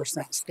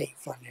 100% state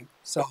funding.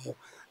 So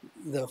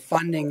the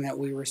funding that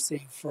we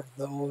receive for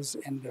those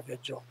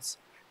individuals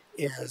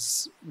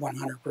is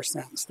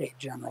 100% state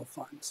general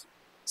funds.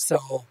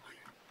 So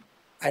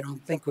I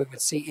don't think we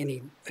would see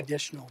any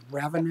additional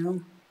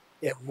revenue.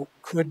 It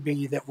could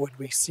be that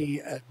we see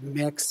a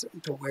mix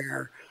to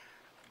where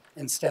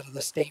instead of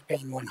the state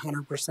paying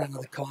 100%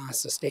 of the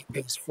cost, the state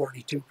pays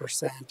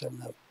 42%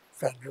 and the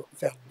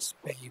feds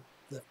pay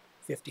the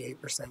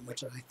 58%,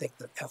 which is, I think,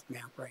 the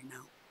FMAP right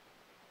now.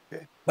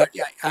 Okay. But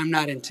yeah, I'm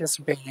not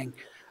anticipating,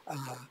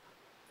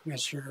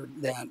 Commissioner,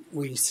 that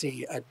we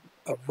see a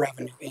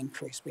revenue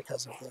increase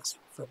because of this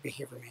for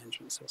behavior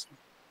management system.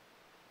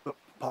 But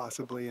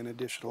possibly an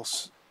additional,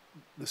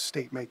 the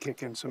state may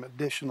kick in some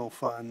additional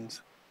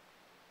funds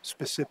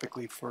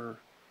specifically for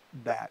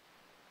that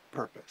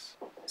purpose.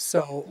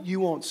 So you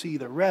won't see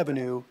the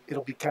revenue,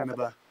 it'll be kind of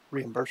a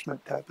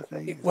reimbursement type of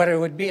thing? What it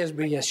would be is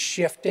a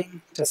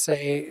shifting to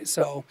say,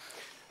 so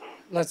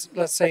let's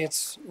say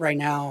it's right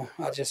now,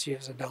 I'll just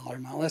use a dollar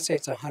amount. Let's say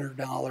it's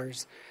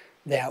 $100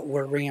 that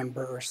we're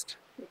reimbursed.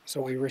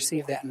 So we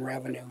receive that in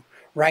revenue.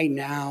 Right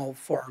now,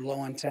 for our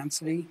low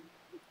intensity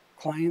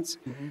clients,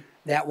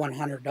 that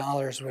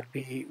 $100 would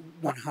be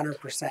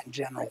 100%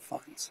 general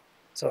funds.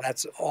 So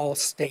that's all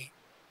state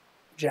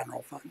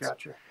general funds.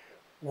 Gotcha.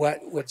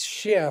 What would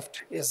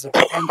shift is the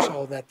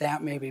potential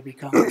that maybe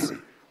becomes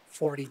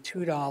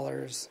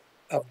 $42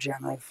 of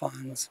general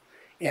funds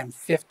and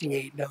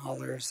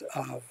 $58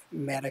 of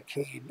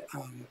Medicaid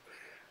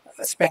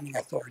spending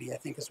authority, I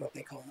think is what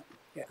they call it.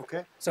 Yeah.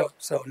 Okay. So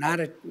not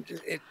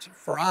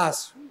for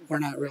us, we're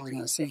not really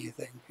going to see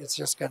anything. It's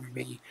just going to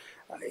be,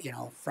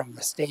 from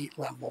the state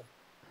level,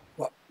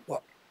 what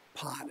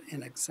pot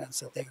in a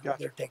sense that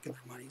they're taking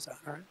their monies on.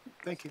 All right.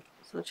 Thank you.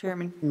 So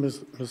Chairman,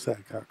 Ms.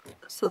 Adcock.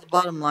 so the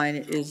bottom line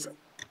is,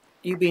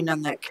 you being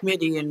on that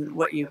committee, and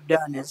what you've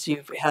done is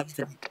you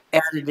haven't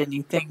added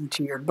anything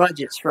to your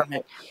budgets from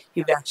it.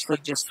 You've actually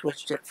just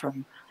switched it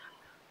from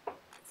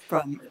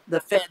the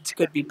feds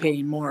could be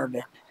paying more of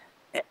it,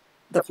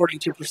 the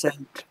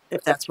 42%,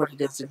 if that's what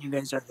it is, and you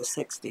guys are the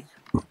 60.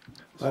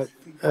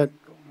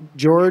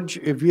 George,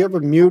 if you have a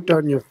mute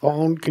on your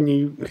phone, can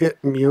you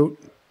hit mute?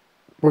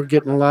 We're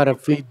getting a lot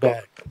of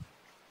feedback.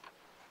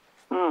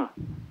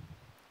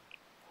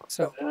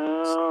 So,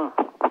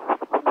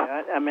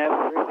 I'm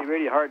having a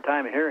really hard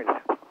time hearing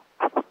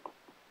you.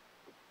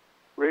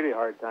 Really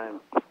hard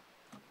time.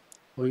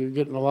 Well, you're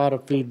getting a lot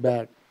of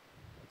feedback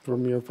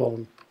from your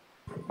phone.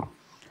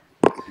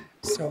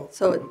 So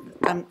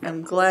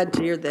I'm glad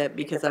to hear that,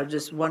 because I was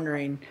just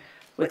wondering,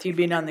 with you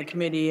being on the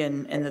committee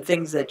and the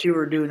things that you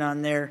were doing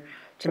on there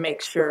to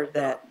make sure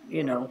that,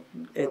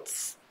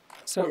 it's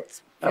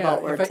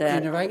about where it's at.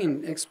 And if I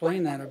can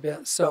explain that a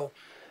bit. So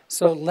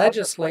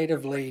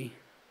legislatively,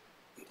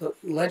 the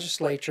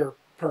legislature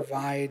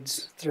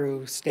provides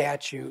through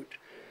statute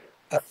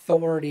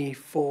authority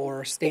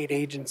for state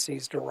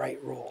agencies to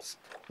write rules.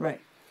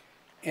 Right.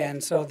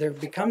 And so there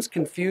becomes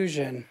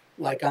confusion,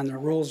 like on the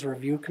Rules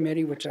Review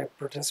Committee, which I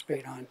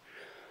participate on.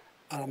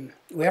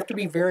 We have to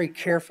be very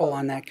careful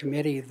on that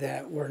committee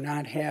that we're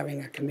not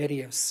having a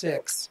committee of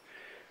 6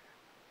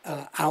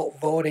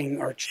 outvoting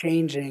or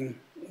changing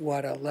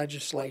what a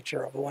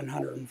legislature of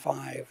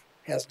 105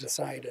 has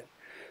decided.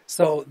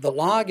 So the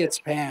law gets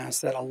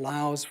passed that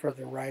allows for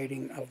the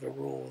writing of the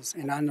rules.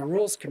 And on the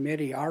Rules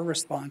Committee, our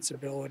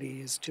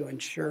responsibility is to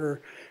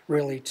ensure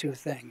really 2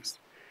 things.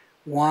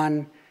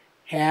 One,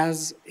 are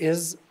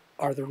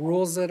the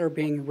rules that are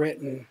being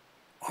written,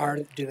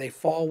 do they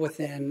fall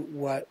within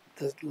what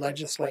the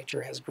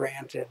legislature has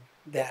granted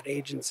that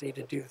agency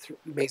to do,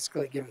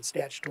 basically given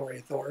statutory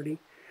authority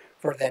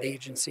for that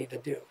agency to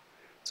do?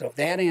 So if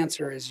that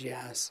answer is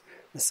yes,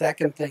 the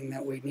second thing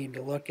that we need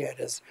to look at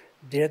is,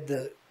 did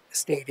the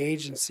state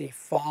agency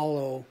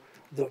follow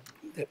the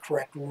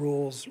correct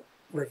rules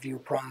review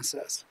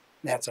process?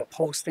 That's a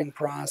posting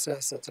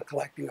process, that's a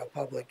collecting of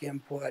public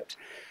input,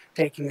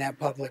 taking that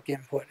public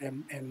input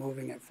and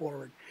moving it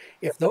forward.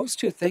 If those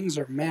 2 things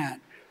are met,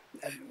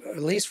 at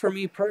least for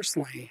me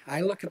personally,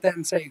 I look at that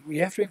and say,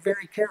 you have to be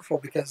very careful,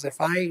 because if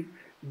I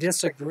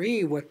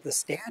disagree with the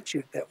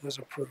statute that was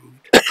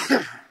approved,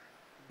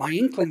 my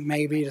inkling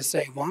may be to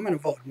say, well, I'm going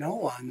to vote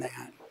no on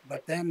that.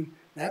 But then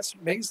that's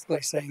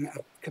basically saying a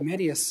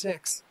committee of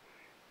 6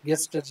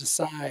 gets to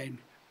decide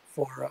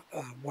for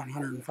a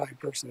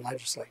 105-person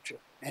legislature.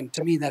 And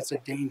to me, that's a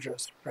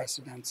dangerous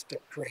precedent to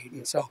create.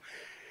 And so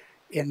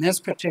in this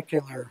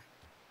particular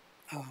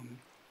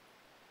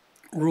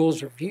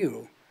rules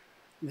review,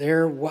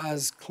 there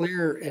was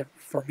clear,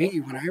 for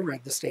me, when I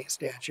read the state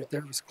statute,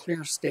 there was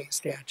clear state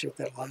statute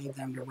that allowed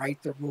them to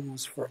write the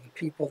rules for the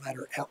people that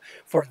are out,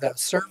 for the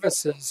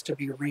services to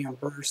be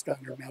reimbursed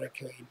under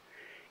Medicaid.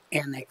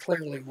 And they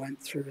clearly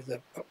went through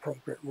the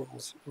appropriate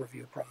rules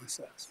review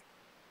process.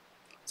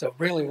 So it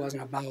really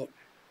wasn't about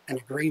an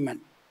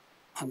agreement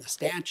on the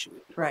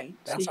statute. Right.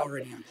 That's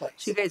already in place.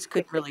 So you guys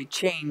couldn't really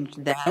change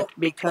that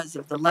because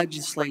of the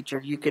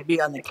legislature. You could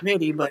be on the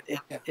committee, but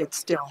it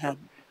still had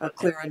a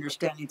clear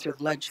understanding through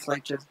the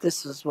legislature,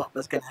 this is what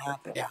was going to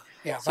happen.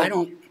 Yeah. So if I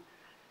don't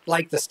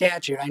like the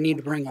statute, I need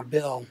to bring a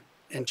bill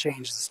and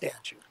change the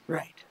statute.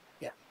 Right.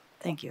 Yeah.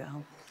 Thank you,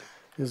 Al.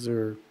 Is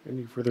there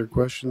any further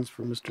questions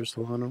for Mr.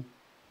 Solano?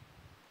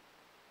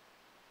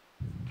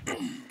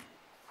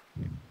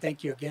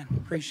 Thank you again.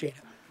 Appreciate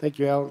it. Thank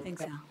you, Al.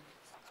 Thanks, Al.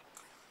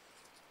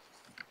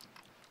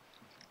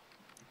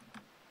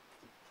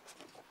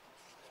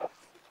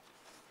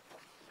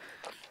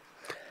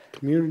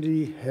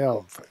 Community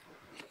health.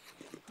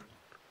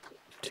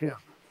 Tim.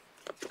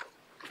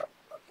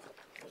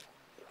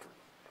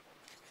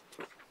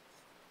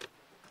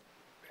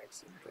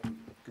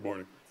 Good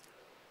morning.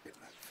 Good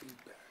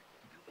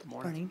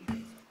morning.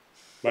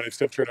 My name is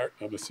Tim Trinart.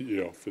 I'm the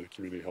CEO for the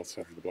Community Health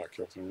Center in the Black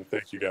Hills. And I want to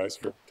thank you guys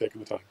for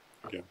taking the time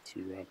again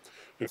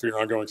and for your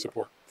ongoing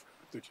support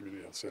for the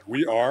Community Health Center.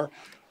 We are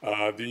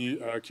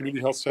the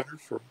Community Health Center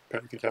for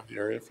Pennington County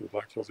area, for the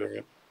Black Hills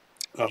area.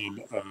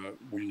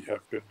 We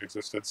have been in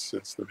existence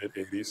since the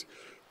mid-'80s.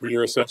 We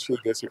are essentially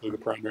basically the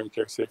primary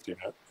care safety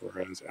net,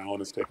 whereas Alan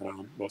has taken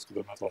on most of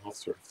the mental health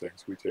sort of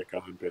things. We take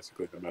on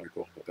basically the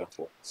medical and the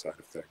dental side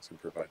of things and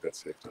provide that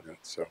safety net.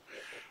 So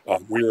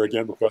we are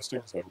again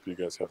requesting, so I hope you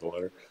guys have the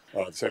letter,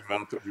 the same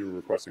amount that we were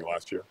requesting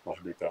last year,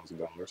 $100,000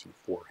 and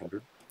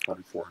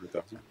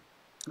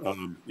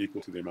 $400,000,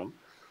 equal to the amount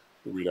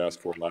that we'd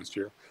asked for last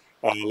year.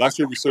 Last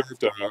year we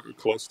served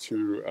close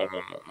to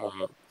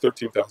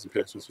 13,000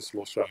 patients, just a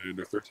little shy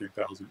under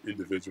 13,000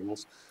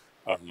 individuals.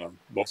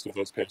 Most of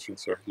those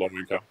patients are low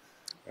income.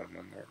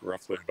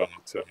 Roughly about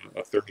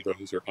a third of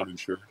those are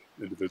uninsured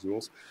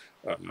individuals,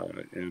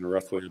 and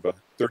roughly about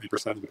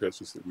 30% of the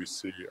patients that we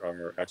see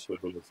are actually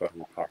below the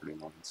federal poverty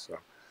line. So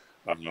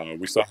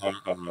we saw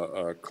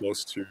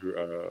close to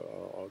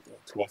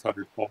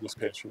 1,200 homeless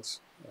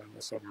patients,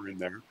 somewhere in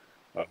there.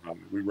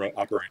 We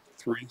operate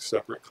 3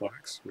 separate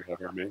clinics. We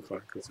have our main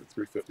clinic that's at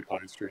 350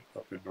 Pine Street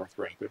up in North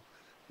Rapid.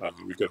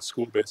 We've got a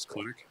school-based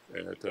clinic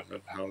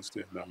housed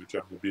in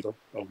General Beadle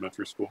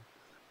Elementary School.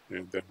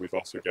 And then we've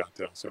also got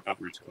some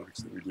outreach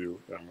clinics that we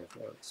do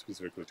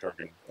specifically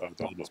targeting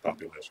the homeless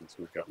population. So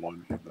we've got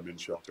one in the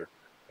men's shelter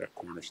at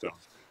Cornerstone,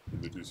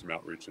 and we do some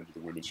outreach into the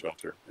women's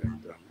shelter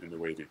and into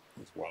Wavy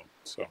as well.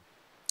 So,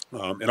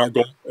 and our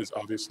goal is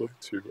obviously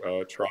to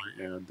try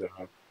and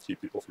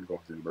keep people from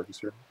going to the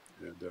emergency room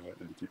and to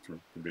keep them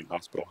from being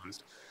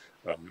hospitalized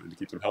and to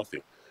keep them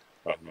healthy.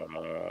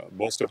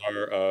 Most of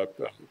our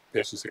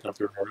patients that come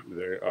through,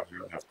 they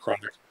have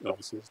chronic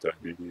illnesses,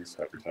 diabetes,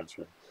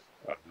 hypertension,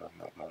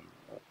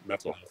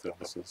 mental health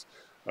illnesses,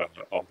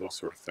 all those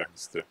sort of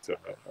things that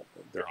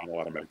they're on a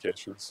lot of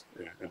medications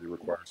and they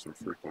require some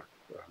frequent,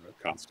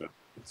 constant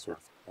sort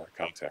of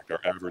contact.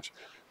 Our average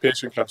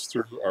patient comes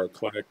through our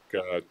clinic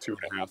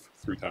 2.5,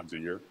 3 times a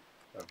year.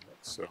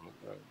 So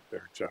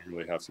they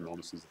generally have some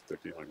illnesses that they're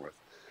dealing with.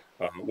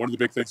 One of the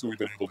big things that we've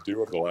been able to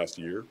do over the last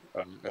year,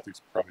 I think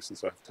it's probably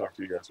since I've talked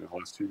to you guys in the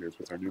last 2 years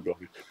with our new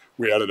building,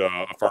 we added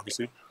a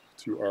pharmacy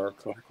to our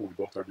clinic when we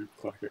built our new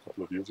clinic a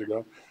couple of years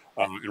ago.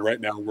 And right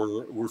now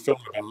we're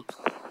filling about,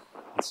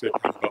 let's say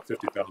probably about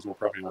 50,000. We're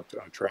probably on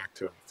track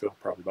to fill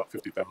probably about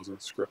 50,000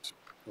 scripts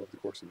over the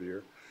course of the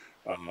year.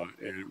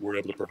 And we're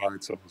able to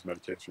provide some of those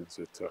medications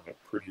at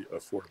pretty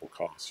affordable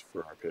costs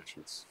for our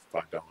patients,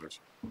 $5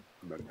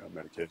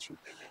 medication.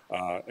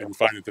 And we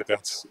find that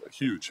that's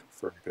huge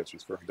for our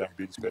patients, for our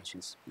diabetes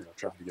patients,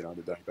 trying to get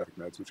onto diabetic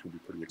meds, which can be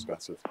pretty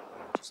expensive.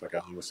 Just like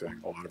Alan was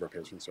saying, a lot of our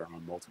patients are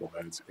on multiple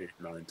meds, 8,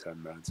 9,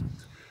 10 meds.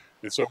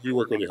 And so we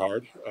work really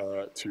hard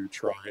to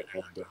try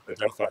and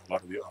identify a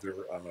lot of the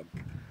other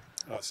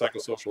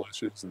psychosocial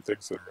issues and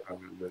things that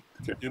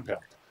can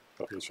impact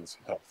a patient's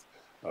health,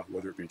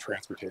 whether it be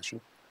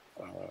transportation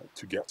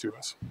to get to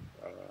us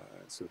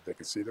so that they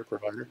can see their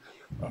provider.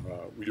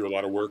 We do a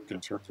lot of work in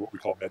terms of what we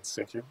call med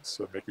syncing,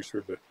 so making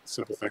sure that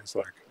simple things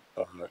like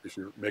if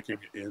you're making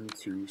it in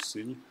to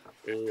see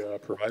a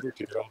provider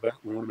to get all that,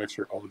 we want to make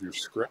sure all of your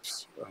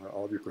scripts,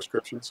 all of your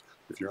prescriptions,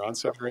 if you're on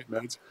 7 or 8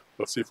 meds,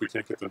 let's see if we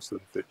can't get them so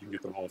that you can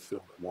get them all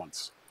filled at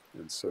once.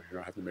 And so you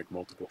don't have to make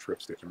multiple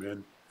trips to come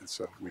in, and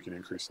so we can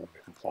increase some of the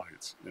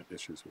compliance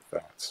issues with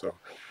that. So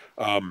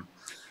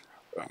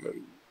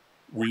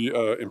we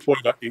employ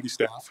about 80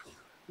 staff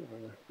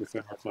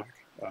within our clinic,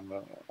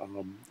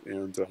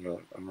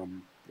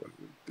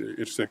 the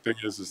interesting thing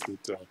is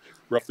that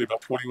roughly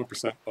about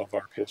 21% of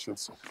our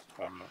patients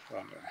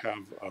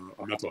have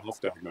a mental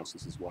health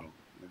diagnosis as well.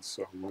 And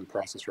so we're in the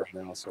process right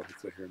now, so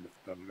hopefully here in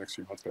the next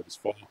few months by this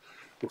fall,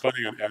 we're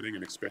planning on adding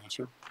an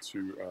expansion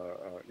to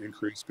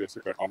increase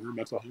basically our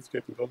mental health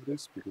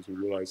capabilities, because we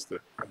realize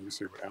that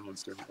obviously what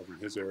Alan's doing over in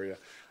his area,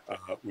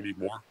 we need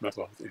more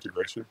mental health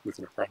integration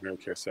within a primary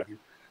care setting,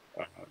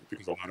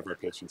 because a lot of our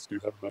patients do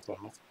have a mental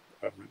health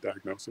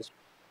diagnosis.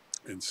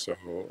 And so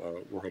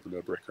we're hoping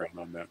to break ground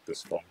on that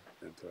this fall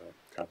and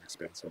kind of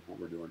expand some of what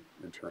we're doing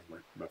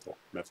internally,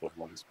 mentally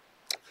wise.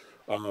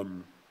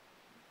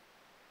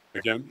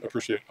 Again,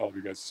 appreciate all of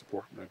you guys'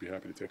 support, and I'd be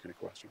happy to take any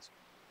questions.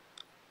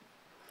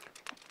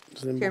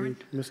 Does anybody,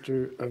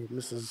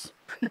 Mrs.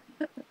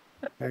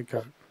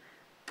 Hancock?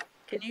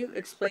 Can you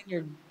explain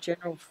your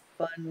general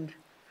fund?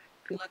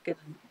 If you look in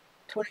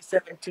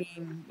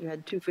 2017, you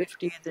had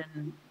 250,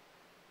 then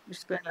you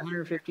spent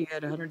 150, you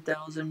had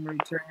 100,000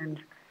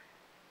 returned.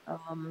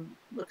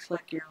 Looks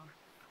like you're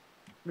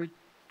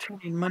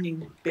returning money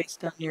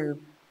based on your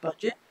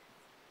budget.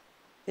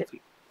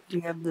 Do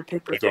you have the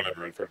paper? I don't have it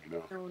right in front of me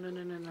now. No.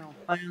 Am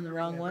I on the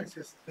wrong one?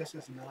 This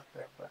is not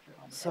their budget.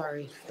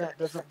 Sorry, that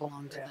doesn't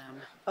belong to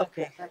them.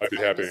 Okay. I'd be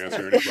happy to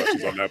answer any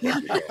questions on that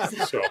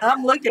budget. So.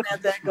 I'm looking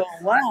at that going,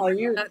 wow,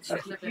 you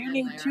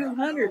need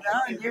 200,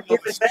 huh? And you're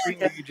giving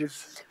back.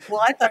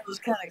 Well, I thought it was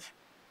kind of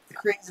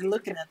crazy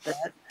looking at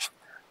that.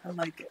 I'm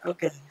like,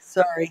 okay,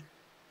 sorry.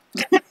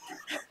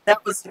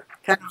 That was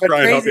kind of a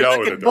Try and help crazy you out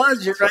with looking it, though.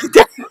 budget right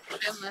there.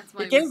 Tim, that's You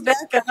my gave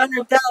mistake. back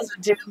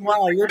 100,000, Tim.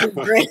 Wow, you're doing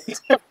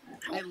great.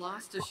 I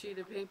lost a sheet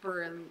of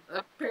paper and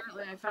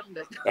apparently I found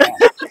it.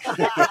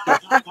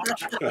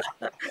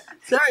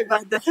 Sorry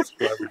about that.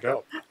 Glad we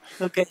helped.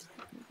 Okay.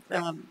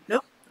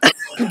 Nope. I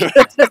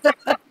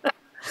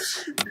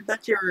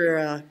thought you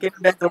were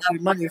giving back a lot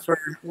of money for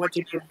what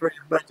you did for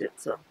your budget.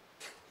 So.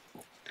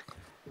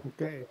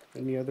 Okay.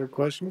 Any other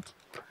questions?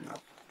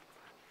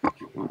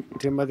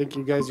 Tim, I think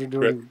you guys are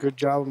doing a good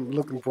job. I'm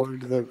looking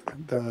forward to the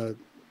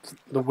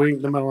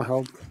wing, the mental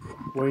health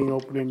wing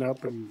opening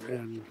up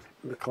and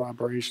the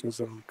collaborations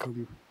that will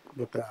come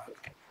with that.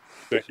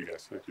 Thank you,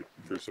 guys. Thank you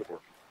for your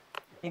support.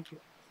 Thank you.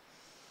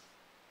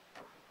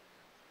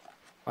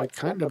 I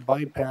kind of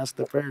bypassed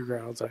the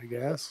fairgrounds, I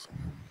guess.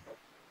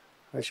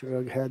 I should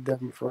have had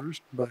them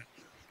first, but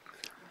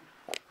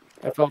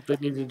I felt they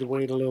needed to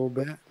wait a little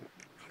bit.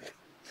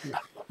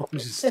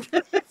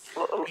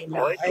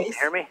 Lloyd, can you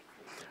hear me?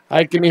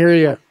 I can hear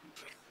you.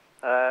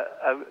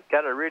 I've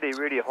got a really,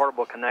 really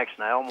horrible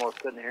connection. I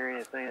almost couldn't hear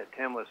anything that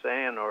Tim was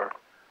saying or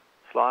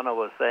Solana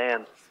was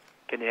saying.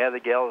 Can you have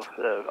the gals?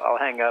 I'll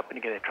hang up and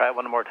you can try it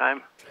one more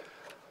time.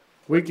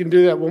 We can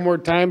do that one more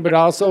time, but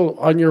also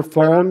on your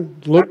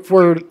phone, look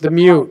for the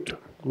mute.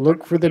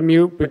 Look for the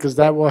mute because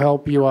that will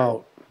help you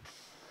out.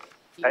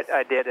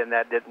 I did, and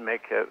that didn't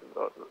make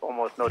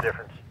almost no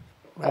difference.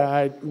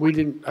 I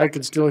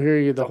could still hear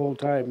you the whole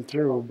time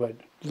through, but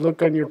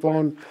look on your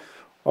phone.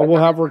 Or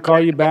we'll have her call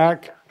you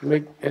back,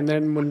 and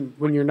then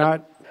when you're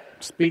not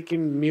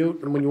speaking,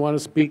 mute, and when you want to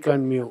speak,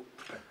 unmute.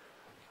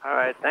 All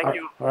right, thank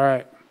you. All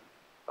right.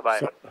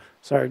 Bye-bye.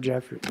 Sorry,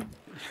 Jeffrey. Do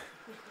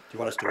you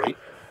want us to wait?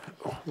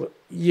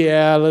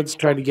 Yeah, let's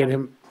try to get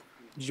him,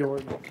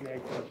 Jordan,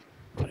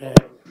 connected.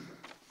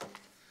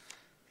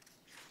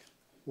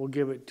 We'll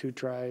give it 2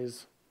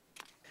 tries.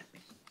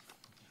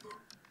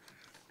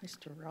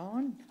 Mr.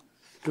 Ron?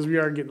 Because we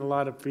are getting a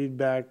lot of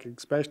feedback,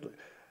 especially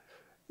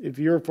if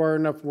you're far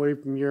enough away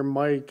from your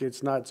mic,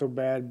 it's not so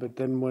bad. But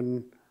then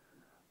when,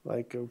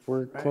 like, if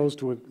we're close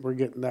to it, we're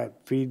getting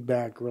that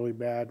feedback really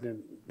bad,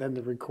 and then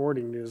the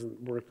recording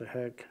isn't worth a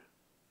heck.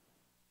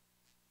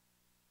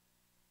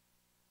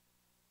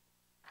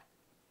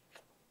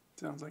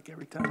 Sounds like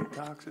every time he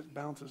talks, it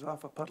bounces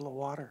off a puddle of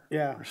water.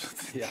 Yeah.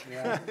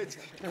 Yeah. It's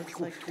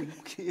like,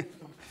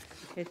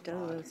 it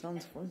does. It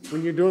sounds fun.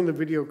 When you're doing the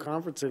video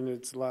conferencing,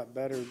 it's a lot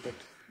better, but.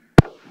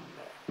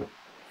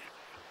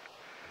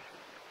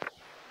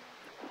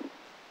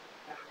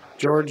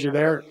 George, you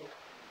there?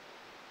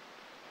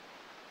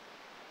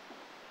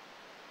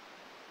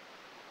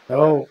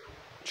 Oh,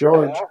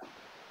 George.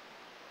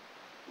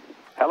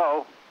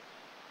 Hello.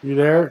 You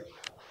there?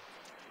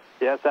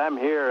 Yes, I'm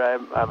here.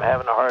 I'm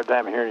having a hard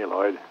time hearing you,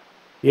 Lloyd.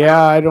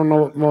 Yeah, I don't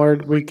know what more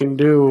we can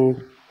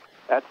do.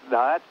 That's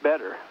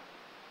better.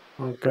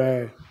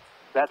 Okay.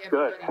 That's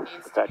good.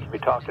 That we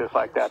talk just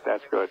like that.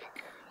 That's good.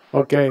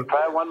 Okay.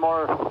 Try one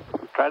more.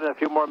 Try it in a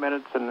few more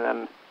minutes, and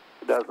then if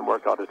it doesn't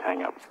work, I'll just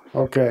hang up.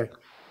 Okay.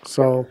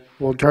 So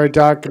we'll try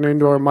talking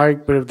into our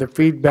mic, but if the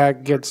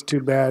feedback gets too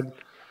bad.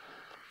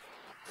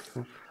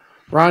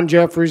 Ron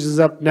Jeffries is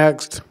up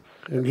next,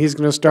 and he's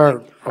going to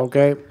start,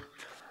 okay?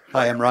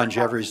 Hi, I'm Ron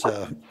Jeffries,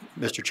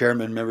 Mr.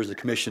 Chairman, members of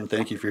the commission.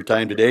 Thank you for your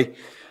time today.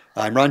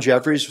 I'm Ron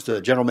Jeffries, the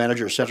General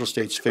Manager of Central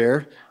States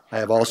Fair. I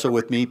have also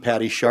with me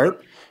Patty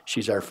Sharp.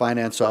 She's our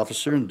Finance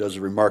Officer and does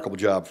a remarkable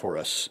job for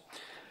us.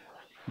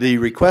 The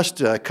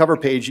request cover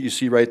page you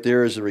see right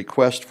there is a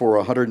request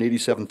for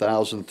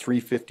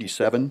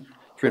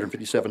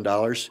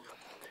 $187,357,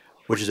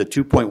 which is a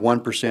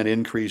 2.1%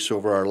 increase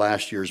over our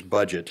last year's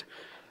budget.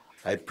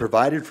 I've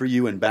provided for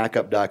you in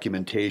backup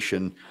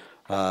documentation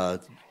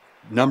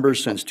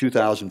numbers since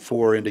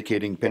 2004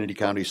 indicating Pennington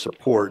County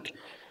support.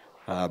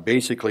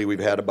 Basically, we've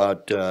had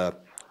about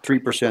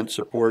 3%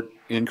 support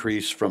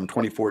increase from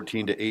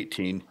 2014 to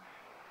 18,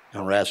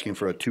 and we're asking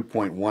for a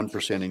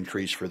 2.1%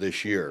 increase for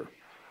this year.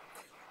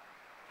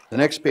 The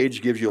next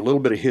page gives you a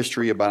little bit of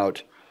history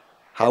about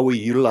how we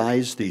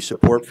utilize the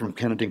support from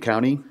Pennington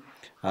County.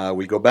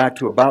 We go back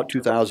to about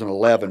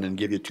 2011 and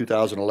give you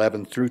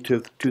 2011 through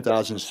to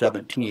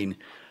 2017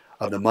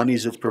 of the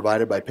monies that's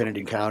provided by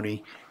Pennington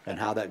County and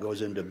how that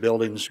goes into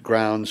buildings,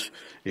 grounds,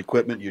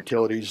 equipment,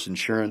 utilities,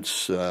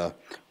 insurance,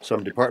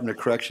 some Department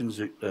of Corrections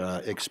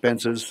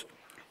expenses,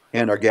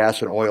 and our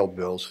gas and oil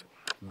bills.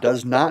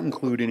 Does not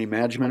include any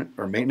management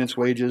or maintenance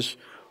wages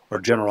or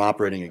general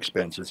operating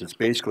expenses. It's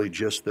basically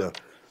just the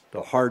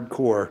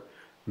hardcore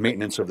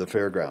maintenance of the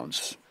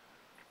fairgrounds.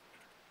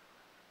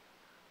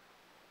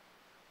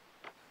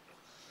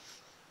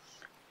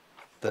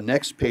 The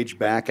next page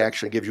back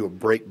actually gives you a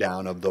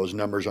breakdown of those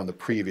numbers on the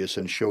previous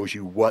and shows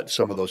you what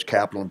some of those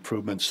capital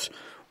improvements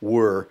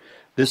were.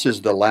 This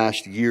is the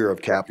last year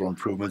of capital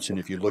improvements, and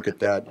if you look at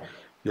that,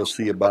 you'll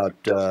see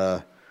about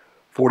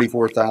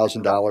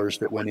 $44,000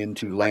 that went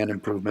into land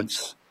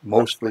improvements,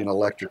 mostly in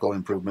electrical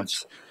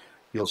improvements.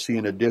 You'll see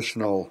an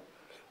additional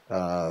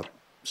almost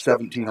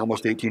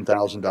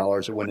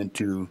 $18,000 that went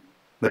into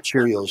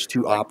materials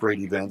to operate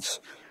events,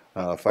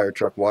 fire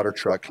truck, water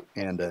truck,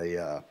 and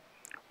a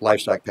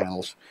livestock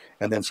panels,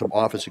 and then some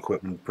office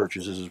equipment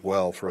purchases as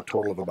well for a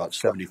total of about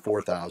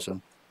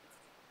 $74,000.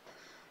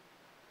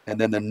 And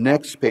then the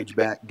next page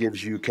back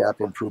gives you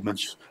capital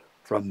improvements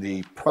from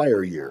the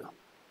prior year,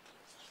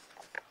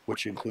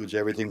 which includes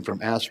everything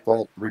from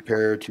asphalt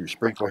repair to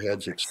sprinkler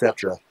heads,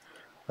 etc.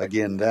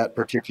 Again, that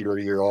particular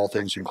year, all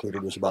things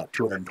included, was about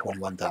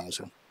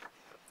 $221,000.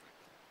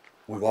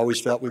 We've always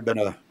felt we've been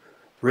a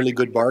really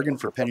good bargain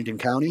for Pennington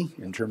County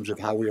in terms of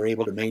how we are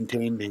able to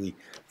maintain the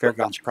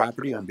fairgrounds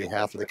property on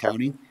behalf of the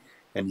county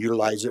and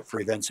utilize it for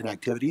events and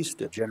activities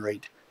to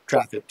generate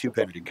traffic to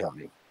Pennington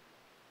County.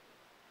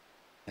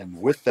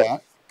 And with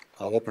that,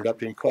 I'll open it up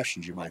to any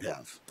questions you might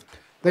have.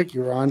 Thank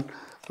you, Ron.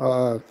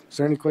 Is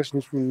there any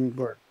questions from the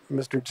board?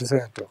 Mr.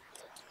 DeSanto.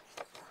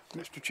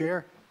 Mr.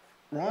 Chair,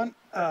 Ron,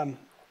 why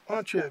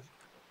don't you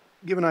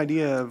give an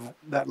idea of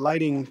that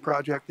lighting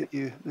project that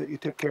you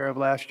took care of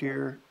last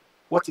year?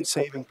 What's it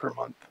saving per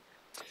month?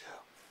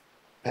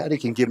 Patty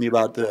can give me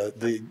about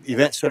the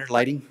event center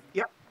lighting.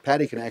 Yep.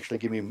 Patty can actually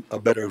give me a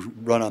better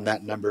run on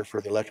that number for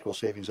the electrical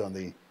savings on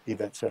the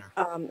event center.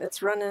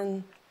 It's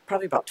running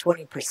probably about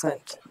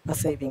 20% of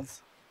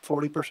savings.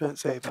 40%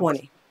 savings?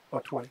 20. Oh,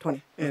 20.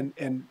 20.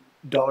 And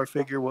dollar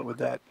figure, what would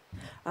that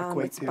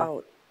equate it's to?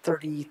 about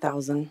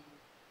 30,000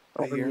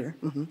 over a year.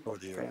 Over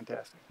the year.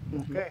 Fantastic.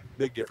 Okay.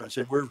 Big difference.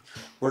 And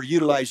we're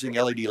utilizing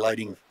LED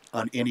lighting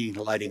on any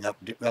lighting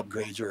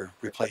upgrades or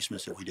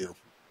replacements that we do,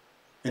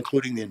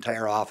 including the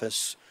entire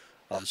office,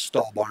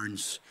 stall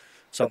barns,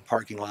 some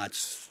parking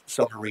lots,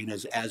 some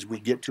arenas. As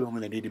we get to them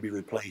and they need to be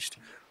replaced,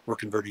 we're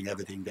converting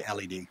everything to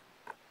LED.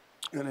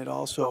 And it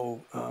also,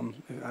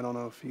 I don't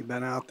know if you've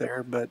been out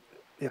there, but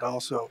it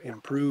also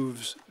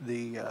improves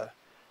the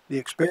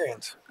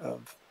experience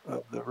of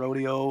the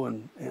rodeo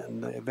and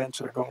the events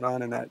that are going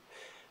on in that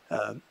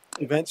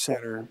event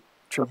center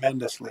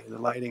tremendously. The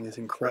lighting is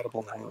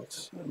incredible now.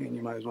 I mean,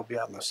 you might as well be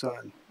out in the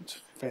sun.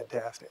 It's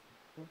fantastic.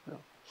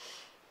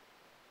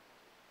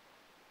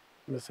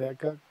 Ms.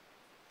 Hadcock?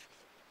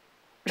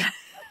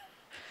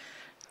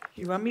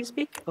 You want me to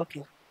speak?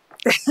 Okay.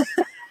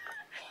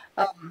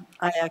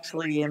 I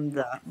actually am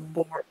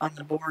on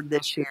the board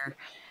this year,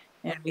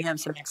 and we have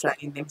some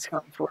exciting things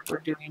coming forward. We're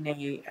doing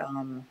a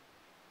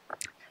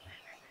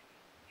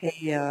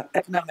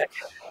economic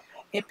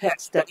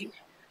impact study,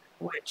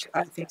 which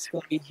I think is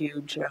going to be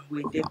huge.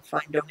 We did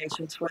find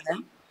donations for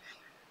that,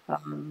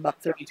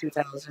 about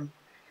 32,000,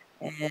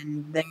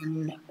 and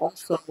then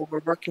also we're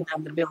working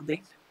on the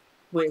building.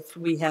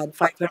 We had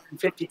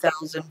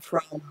 550,000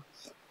 from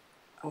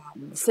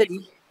the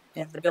city,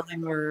 and the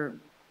building we're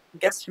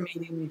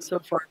guesstimating so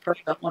far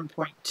probably about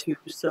 1.2.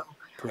 So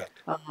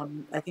correct.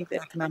 I think the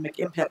economic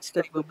impact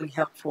study will be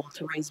helpful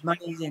to raise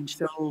money and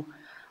show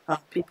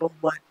people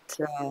what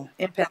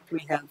impact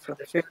we have for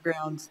the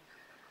fairgrounds.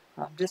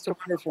 Just a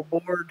wonderful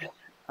board.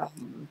 A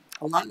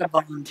lot of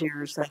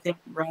volunteers. I think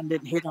Ron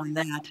didn't hit on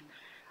that.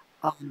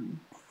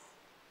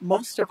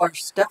 Most of our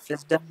stuff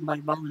is done by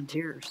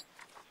volunteers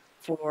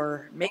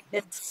for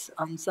maintenance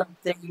on some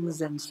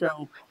things, and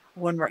so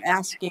when we're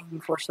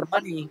asking for some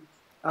money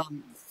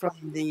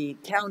from the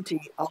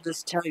county, I'll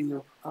just tell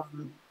you,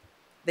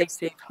 they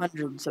save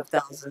hundreds of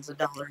thousands of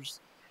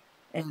dollars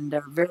and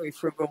are very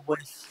frugal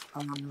with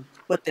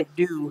what they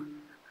do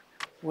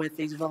with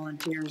these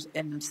volunteers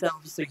and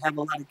themselves. We have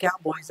a lot of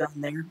cowboys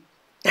on there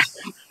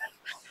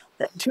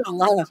that do a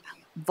lot of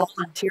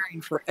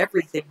volunteering for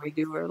everything we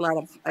do, or a lot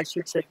of, I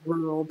should say,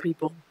 rural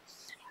people,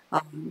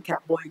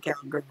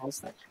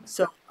 cowgirls.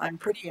 So I'm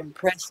pretty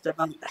impressed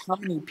about how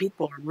many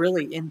people are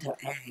really into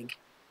ag.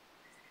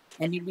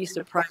 And you'd be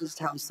surprised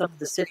how some of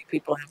the city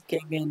people have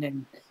came in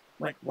and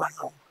went,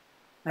 wow,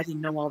 I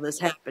didn't know all this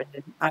happened.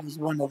 And I was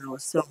one of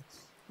those. So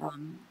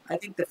I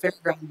think the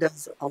fairground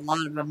does a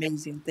lot of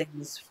amazing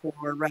things for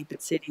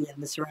Rapid City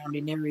and the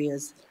surrounding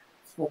areas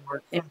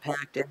for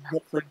impact, and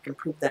hopefully we can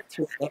prove that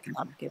through the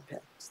economic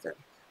impact study.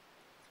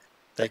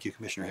 Thank you,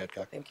 Commissioner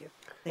Hadcock. Thank you.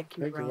 Thank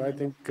you, Thank you. Ron. I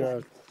think,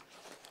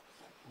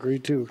 agree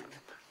too.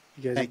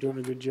 You guys are doing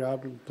a good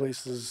job, and the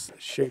place is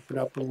shaping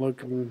up and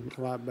looking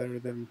a lot better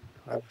than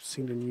I've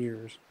seen in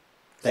years.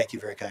 Thank you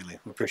very kindly.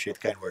 We appreciate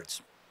the kind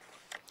words.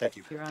 Thank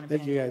you.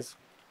 Thank you, guys.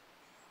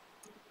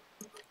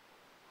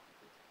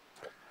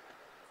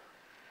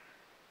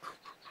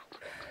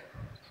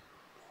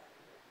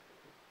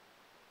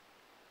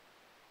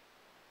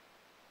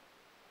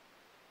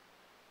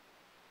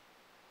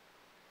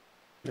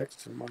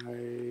 Next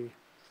to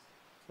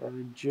our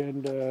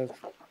agenda.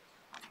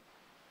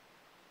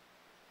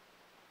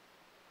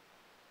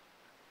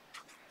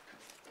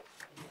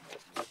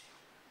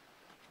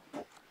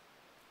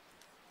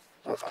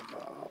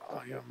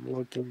 I am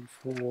looking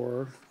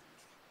for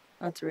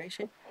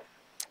Conservation?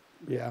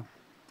 Yeah.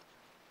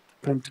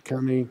 Pennington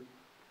County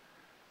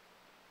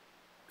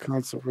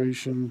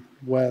Conservation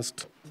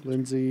West.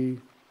 Lindsay?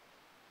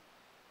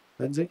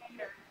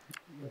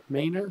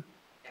 Maynard?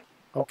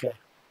 Okay.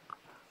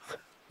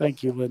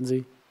 Thank you,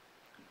 Lindsay.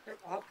 You're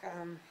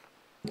welcome.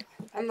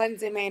 I'm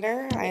Lindsay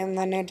Mader. I am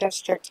the new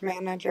district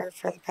manager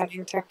for the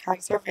Pennington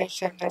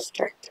Conservation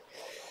District.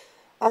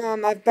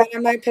 I've been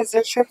in my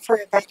position for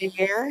about a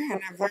year,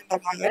 and I've learned a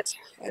lot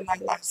in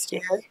that last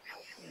year.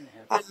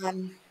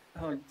 Oh,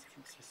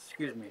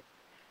 excuse me.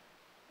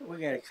 We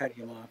gotta cut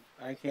him off.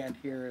 I can't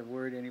hear a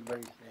word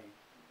anybody's saying.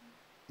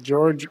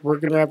 George, we're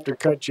gonna have to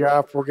cut you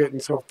off. We're getting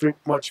so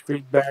much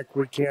feedback,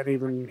 we can't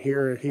even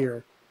hear it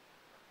here.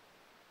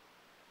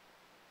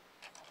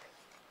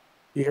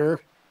 You hear?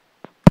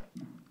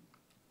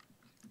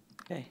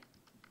 Okay.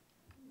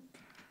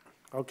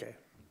 Okay.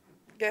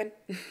 Good.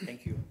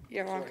 Thank you.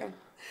 You're welcome.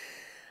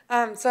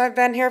 So I've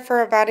been here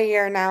for about a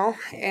year now,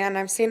 and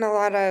I've seen a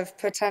lot of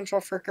potential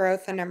for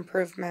growth and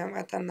improvement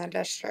within the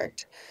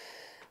district.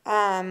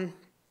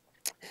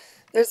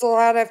 There's a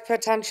lot of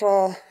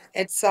potential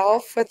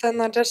itself within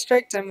the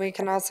district, and we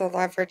can also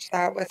leverage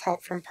that with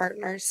help from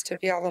partners to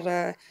be able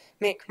to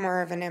make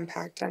more of an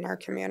impact in our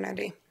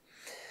community.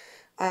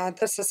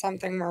 This is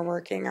something we're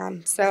working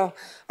on. So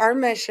our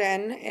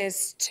mission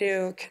is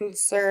to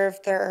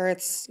conserve the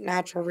Earth's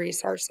natural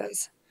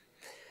resources.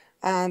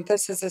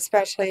 This is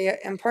especially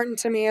important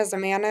to me as a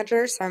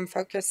manager, so I'm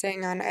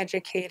focusing on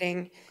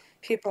educating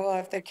people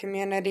of the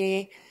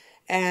community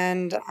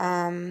and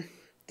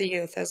the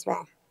youth as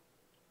well.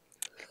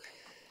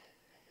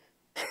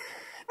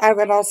 I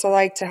would also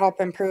like to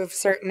help improve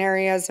certain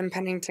areas in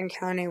Pennington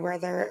County where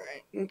there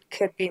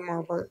could be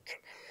more work.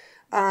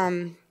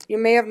 You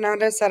may have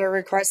noticed that our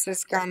request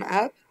has gone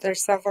up.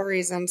 There's several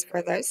reasons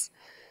for this.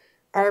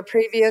 Our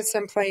previous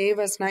employee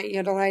was not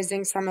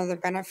utilizing some of the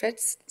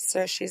benefits,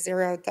 so she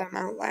zeroed them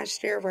out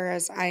last year,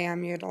 whereas I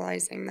am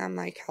utilizing them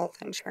like health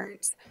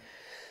insurance.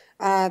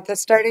 The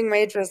starting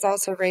wage was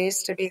also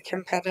raised to be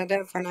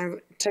competitive when I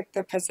took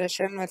the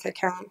position with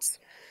accounts,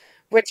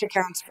 which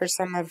accounts for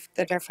some of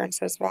the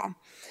difference as well.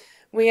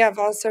 We have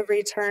also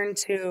returned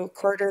to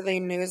quarterly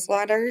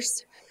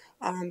newsletters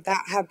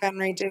that have been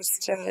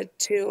reduced to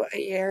 2 a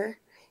year,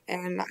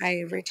 and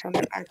I returned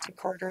it back to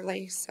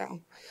quarterly.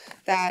 So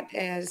that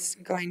is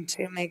going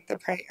to make the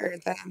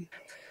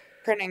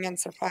printing and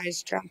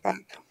supplies jump up.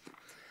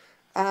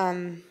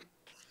 I've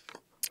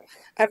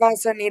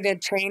also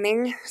needed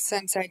training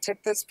since I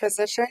took this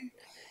position,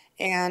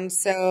 and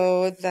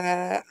so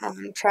the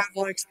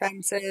travel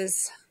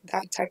expenses,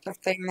 that type of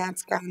thing,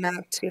 that's gone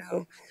up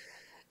to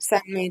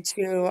sent me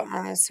to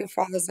Sioux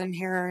Falls and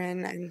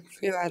Huron and a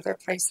few other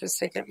places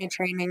to get me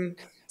training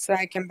so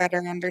I can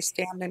better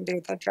understand and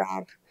do the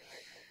job.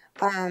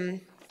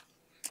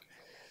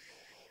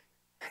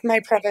 My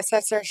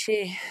predecessor,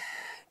 she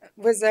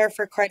was there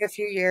for quite a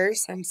few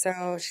years, and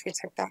so she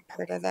took that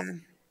part of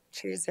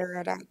she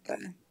zeroed out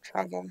the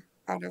travel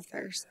out of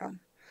there. So,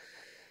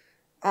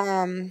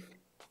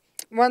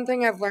 one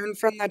thing I've learned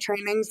from the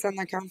trainings and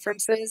the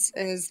conferences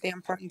is the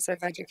importance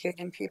of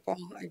educating people.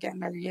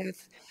 Again, our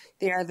youth,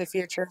 they are the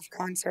future of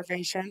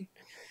conservation.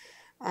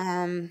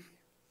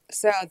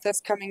 So this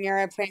coming year,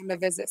 I plan to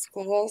visit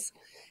schools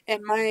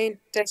in my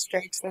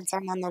district. Since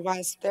I'm on the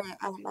west, I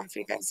don't know if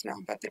you guys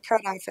know, but the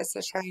cutoff is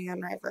the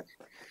Cheyenne River.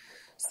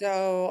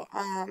 So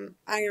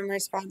I am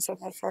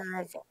responsible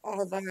for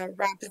all the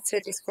Rapid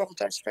City School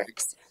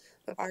Districts,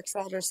 the Box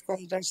Elder School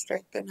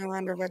District, the New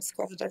Underwood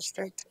School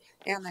District,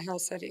 and the Hill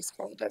City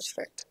School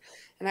District.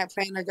 And I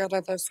plan to go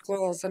to those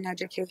schools and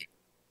educate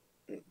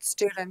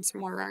students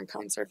more on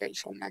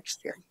conservation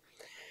next year.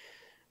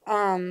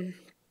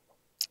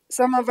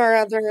 Some of our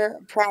other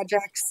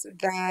projects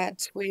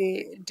that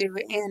we do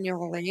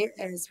annually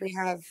is we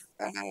have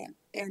an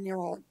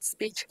annual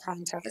speech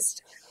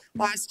contest.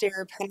 Last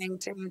year,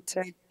 Pennington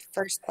took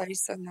first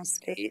place in the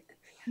state,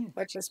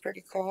 which is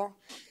pretty cool.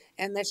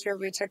 And this year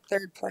we took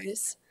third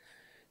place.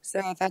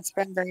 So that's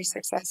been very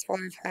successful.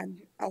 We've had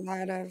a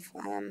lot of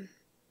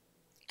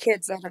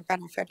kids that have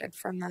benefited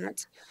from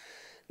that.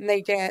 And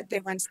they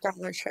win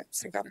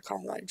scholarships to go to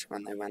college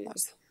when they win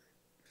those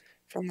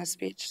from the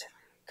speech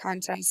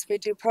contest. We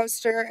do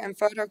poster and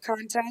photo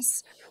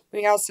contests.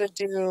 We also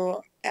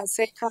do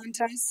essay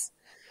contests.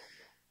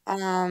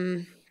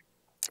 And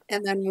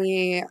then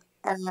we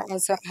are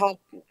also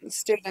help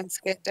students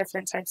get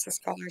different types of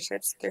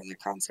scholarships through the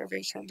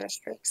conservation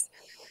districts.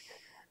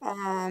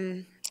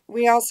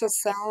 We also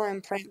sell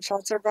and plant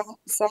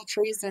sell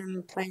trees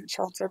and plant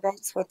shelter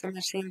bolts with the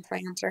machine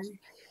planter.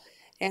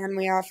 And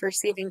we offer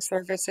seeding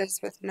services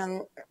with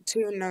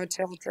two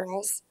no-till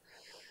drills.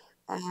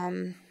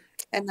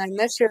 And then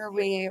this year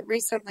we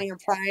recently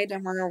applied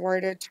and were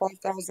awarded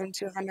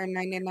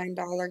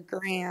 $12,299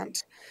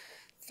 grant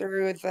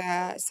through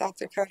the South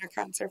Dakota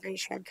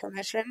Conservation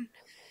Commission.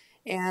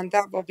 And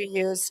that will be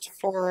used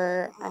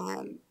for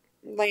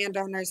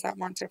landowners that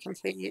want to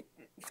complete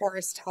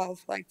forest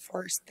health, like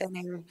forest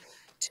thinning,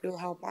 to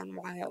help on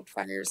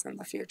wildfires in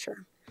the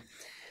future.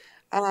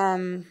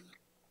 And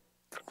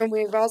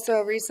we've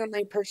also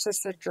recently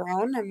purchased a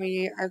drone, and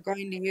we are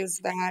going to use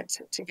that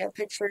to get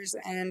pictures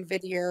and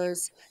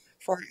videos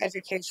for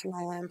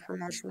educational and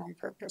promotional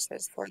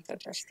purposes for the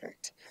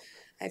district.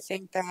 I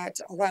think that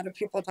a lot of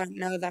people don't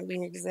know that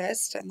we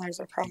exist, and there's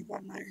a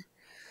problem there.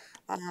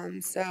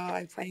 So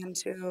I plan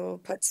to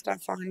put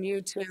stuff on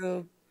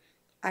YouTube.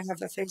 I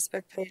have a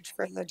Facebook page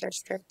for the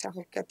district to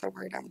help get the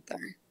word out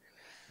there.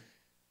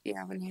 Do you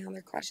have any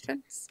other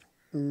questions?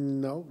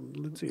 No,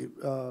 let's see.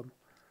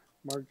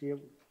 Mark, do you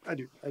have, I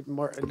do.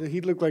 Mark,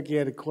 he looked like he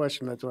had a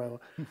question. That's why.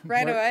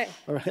 Right away.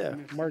 All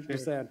right, Mark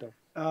DeSanto.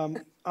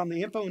 On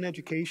the info and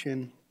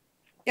education,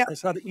 I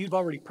saw that you've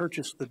already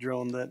purchased the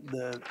drone, that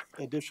the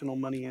additional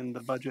money in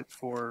the budget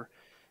for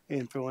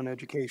info and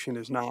education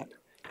is not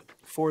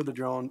for the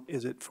drone.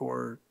 Is it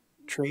for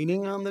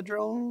training on the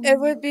drone? It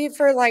would be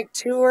for like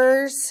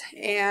tours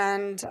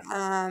and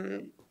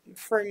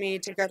for me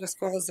to go to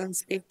schools and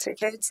speak to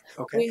kids.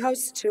 Okay. We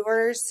host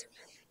tours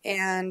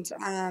and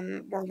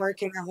we're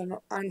working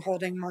on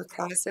holding more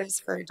classes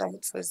for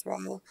adults as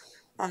well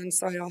on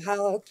soil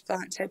health,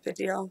 that type of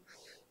deal.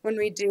 When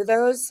we do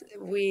those,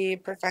 we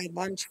provide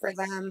lunch for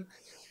them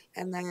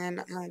and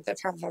then the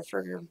travel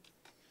for,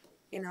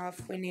 you know,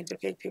 if we need to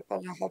pay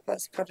people to help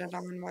us put it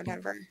on,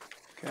 whatever.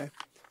 Okay.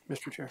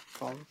 Mr. Chair,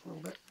 follow up a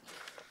little bit.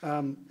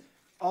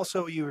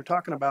 Also, you were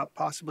talking about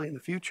possibly in the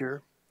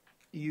future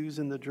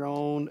using the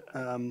drone,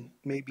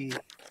 maybe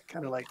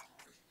kind of like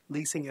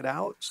leasing it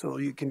out so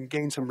you can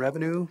gain some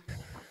revenue,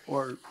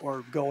 or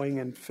going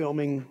and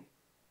filming.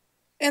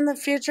 In the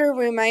future,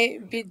 we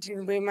might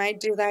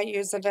do that,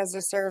 use it as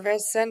a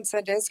service. Since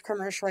it is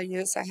commercial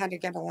use, I had to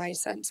get a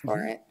license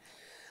for it,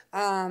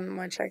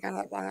 which I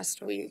got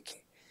last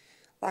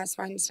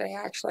Wednesday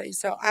actually.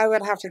 So I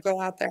would have to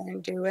go out there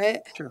and do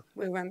it. Sure.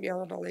 We wouldn't be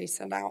able to lease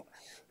it out,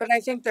 but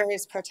I think there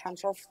is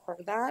potential for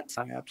that.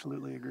 I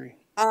absolutely agree.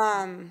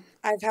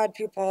 I've had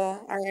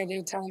people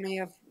already tell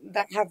me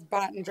that have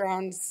bought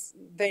drones,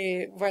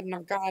 they wouldn't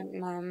have gotten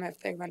them if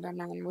they would have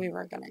known we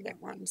were going to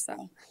get one.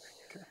 So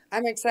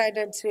I'm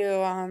excited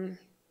to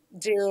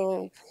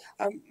do.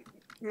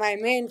 My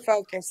main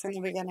focus in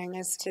the beginning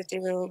is to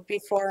do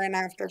before and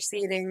after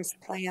seedings,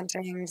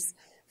 plantings,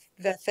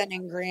 the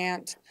thinning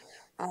grant,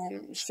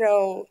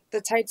 show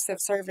the types of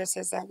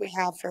services that we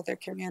have for the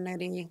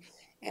community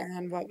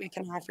and what we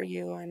can offer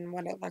you and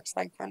what it looks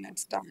like when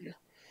it's done.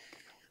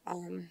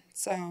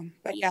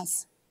 But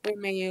yes, we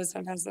may use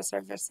it as a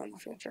service in the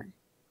future.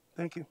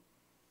 Thank you.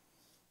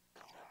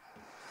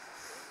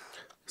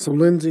 So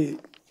Lindsay,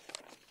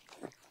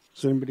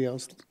 does anybody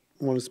else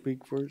want to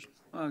speak first?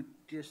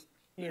 Just,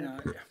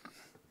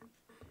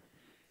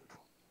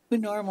 we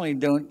normally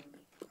don't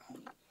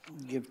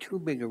give too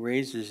big of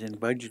raises in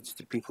budgets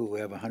to people who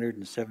have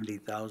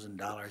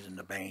 $170,000 in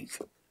the bank.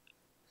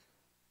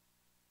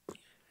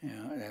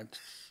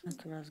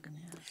 That's what I was going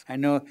to ask. I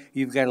know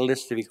you've got a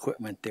list of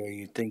equipment there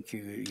you think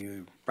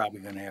you're probably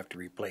going to have to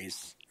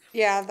replace.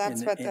 Yeah,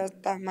 that's what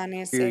the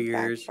money is saved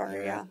back for,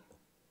 yeah.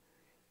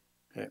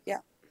 Yeah.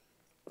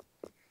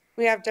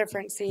 We have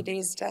different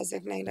CDs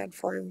designated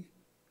for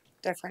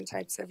different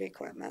types of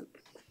equipment.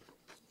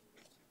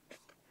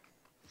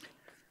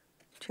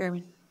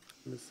 Chairman.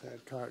 Ms.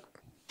 Hadcock.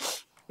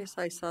 Yes,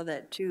 I saw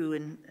that too.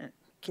 And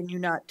can you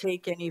not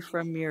take any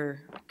from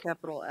your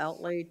capital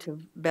outlay to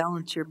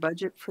balance your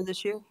budget for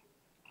this year?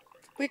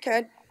 We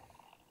could.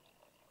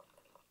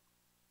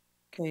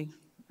 Okay.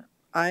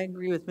 I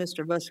agree with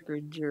Mr.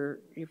 Buskridge.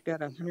 You've got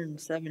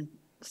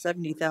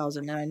 $170,000,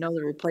 and I know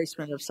the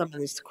replacement of some of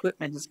this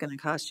equipment is going to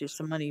cost you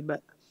some money,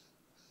 but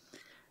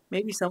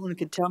maybe someone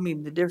could tell me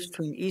the difference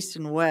between east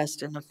and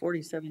west in a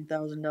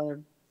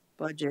 $47,000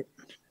 budget.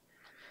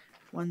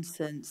 1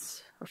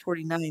 cent or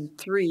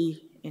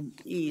 49.3 in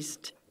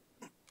east,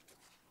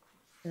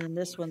 and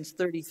this one's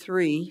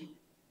 33.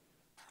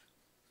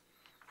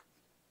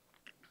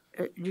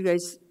 You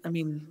guys, I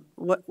mean,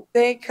 what?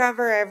 They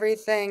cover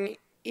everything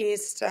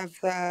east of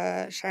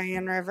the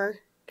Cheyenne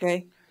River.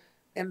 Okay.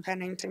 In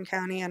Pennington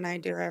County, and I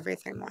do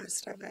everything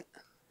west of it.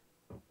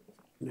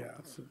 Yeah.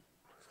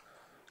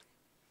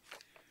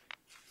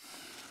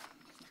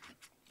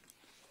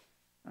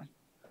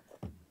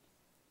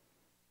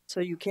 So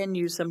you can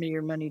use some of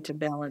your money to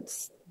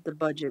balance the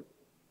budget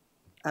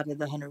out of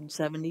the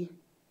 170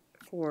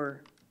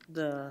 for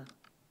the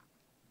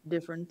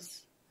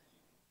difference?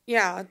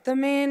 Yeah, the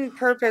main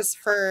purpose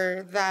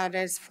for that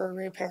is for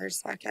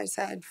repairs, like I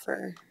said,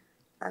 for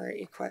our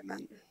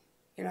equipment.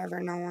 You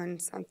never know when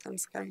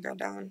something's going to go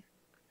down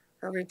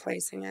or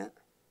replacing it.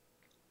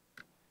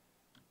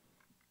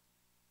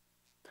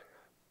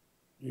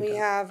 We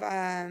have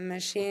a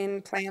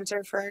machine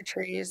planter for our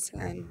trees,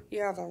 and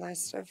you have a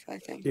list of, I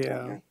think.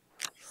 Yeah.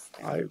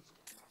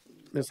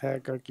 Ms.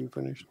 Hadcock, you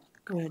finished?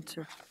 Go ahead,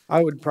 sir.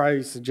 I would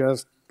probably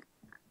suggest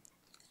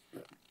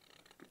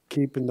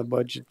keeping the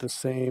budget the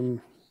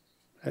same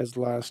as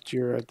last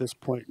year at this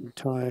point in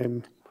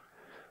time,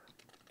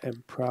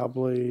 and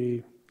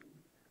probably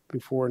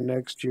before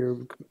next year,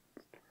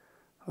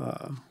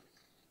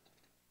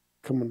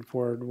 coming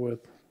forward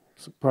with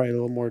probably a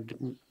little more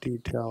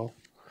detail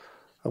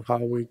of how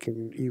we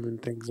can even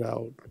things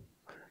out.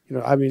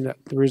 I mean,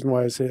 the reason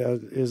why I say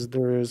that is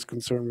there is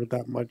concern with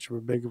that much of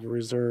a big of a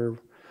reserve.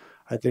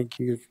 I think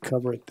you could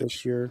cover it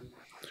this year,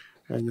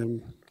 and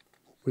then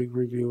we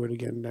review it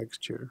again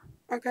next year.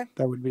 Okay.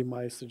 That would be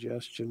my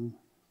suggestion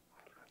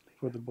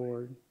for the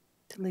board.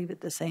 To leave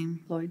it the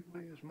same, Lloyd,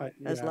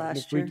 as Yeah,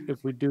 last year?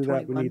 If we do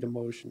that, we 21. need a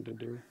motion to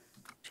do.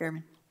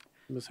 Chairman,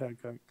 Ms.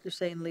 Hadcock. you're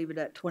saying leave it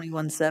at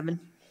 21.7?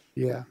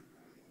 Yeah,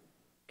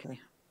 Okay.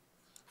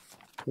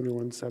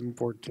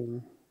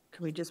 21,714.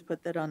 Can we just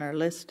put that on our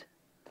list?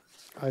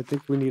 I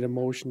think we need a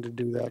motion to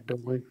do that,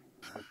 don't we?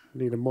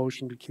 Need a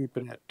motion to keep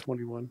it at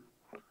 21.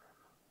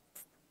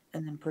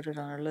 And then put it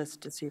on our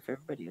list to see if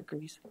everybody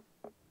agrees?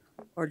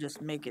 Or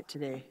just make it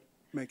today?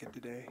 Make it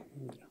today.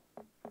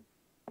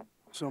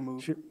 So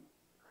moved.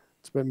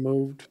 It's been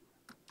moved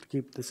to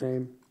keep the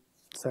same.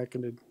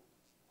 Seconded.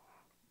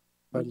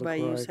 Moved by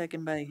you, LaCroix.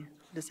 second by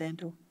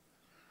DeSanto?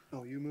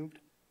 Oh, you moved?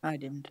 I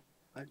didn't.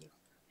 I did.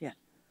 Yeah.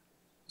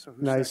 So who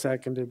And I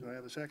seconded? seconded. Do I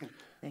have a second?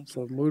 Thank you.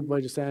 So moved by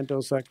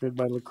DeSanto, seconded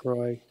by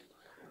LaCroix.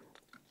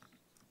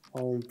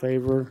 All in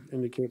favor,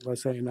 indicate by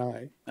saying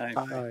aye. Aye.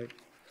 Aye.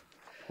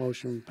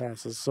 Motion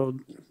passes. So,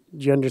 do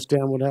you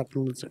understand what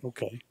happened?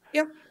 Okay.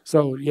 Yep.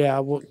 So, yeah,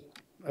 well,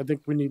 I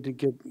think we need to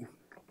get a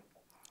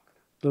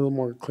little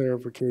more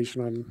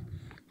clarification on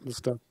the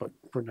stuff, but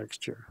for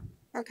next year.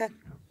 Okay.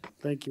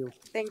 Thank you.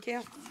 Thank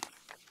you.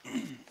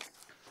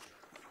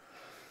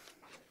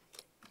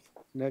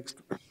 Next,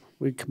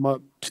 we come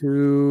up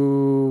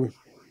to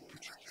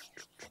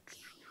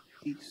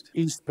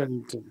East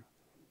Pennington.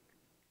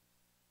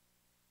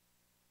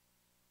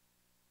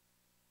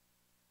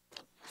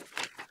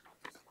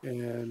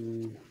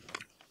 And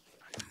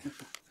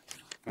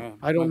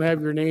I don't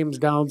have your names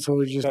down, so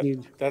we just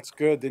need. That's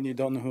good, then you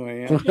don't know who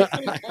I am.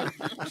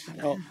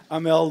 Well,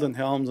 I'm Eldon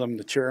Helms, I'm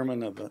the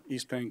chairman of the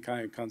East Pennington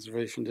County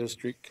Conservation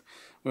District.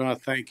 We want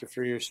to thank you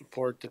for your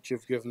support that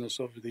you've given us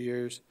over the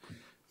years.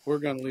 We're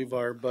going to leave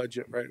our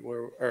budget right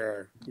where, or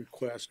our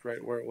request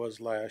right where it was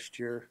last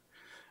year.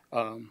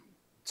 Some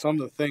of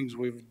the things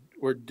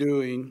we're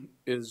doing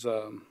is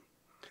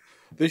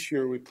this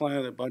year we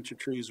planted a bunch of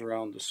trees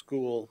around the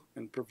school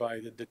and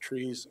provided the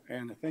trees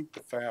and I think the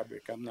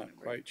fabric, I'm not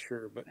quite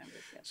sure, but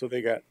so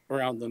they got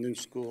around the new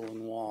school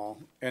and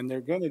wall. And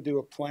they're going to do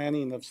a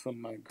planting of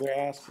some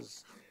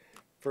grasses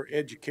for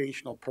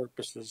educational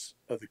purposes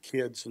of the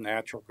kids,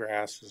 natural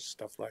grasses,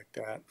 stuff like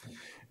that.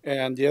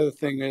 And the other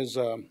thing is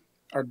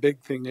our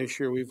big thing this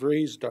year, we've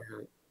raised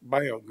our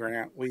bio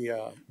grant. We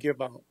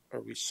give out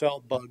or we sell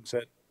bugs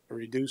at a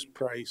reduced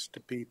price to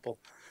people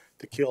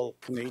to kill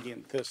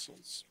Canadian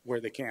thistles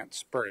where they can't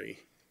spray,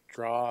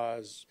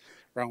 draws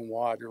around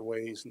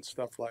waterways and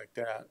stuff like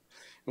that.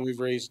 And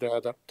we've raised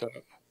that up to,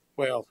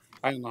 well,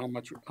 I don't know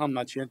how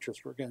much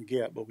interest we're going to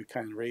get, but we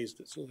kind of raised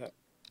it so that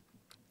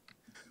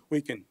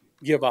we can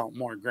give out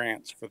more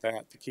grants for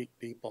that to keep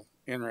people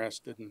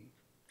interested in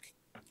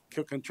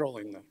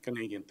controlling the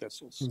Canadian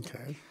thistles.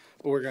 Okay.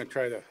 But we're going to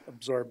try to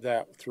absorb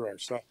that through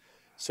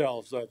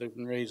ourselves other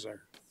than raise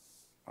our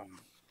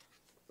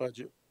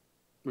budget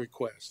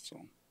request.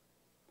 So.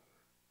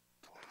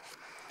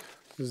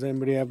 Does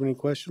anybody have any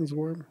questions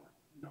for him?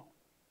 No.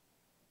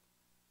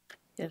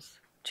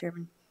 Yes,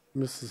 Chairman.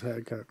 Mrs.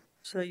 Hadcock.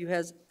 So you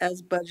has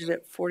as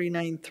budgeted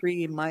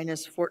 49.3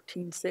 minus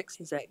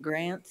 14.6. Is that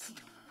grants?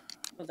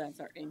 Well,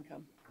 that's our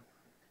income.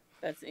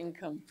 That's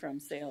income from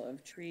sale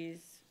of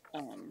trees,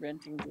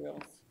 renting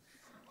drills.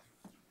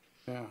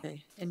 Yeah.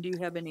 Okay. And do you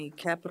have any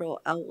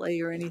capital outlay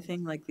or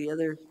anything like the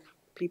other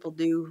people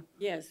do?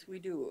 Yes, we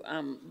do.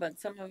 But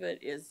some of it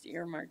is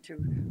earmarked to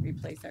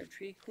replace our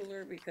tree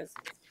cooler because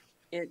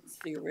it's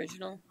the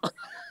original.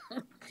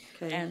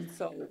 Okay. And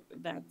so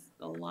that's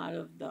a lot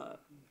of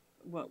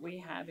what we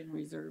have in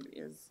reserve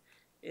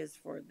is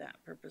for that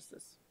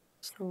purposes.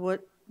 So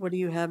what do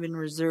you have in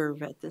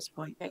reserve at this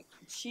point?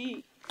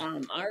 Okay.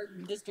 Our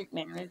district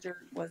manager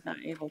was not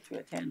able to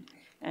attend,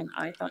 and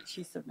I thought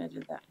she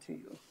submitted that to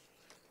you.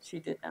 She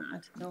did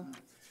not? No?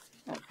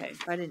 Okay.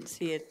 I didn't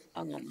see it.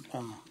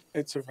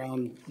 It's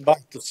around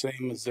about the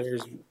same as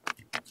theirs,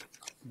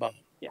 about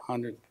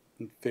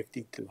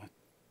 150 to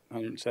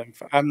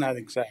 175. I'm not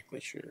exactly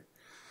sure.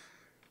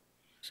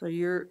 So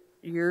your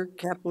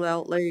capital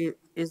outlay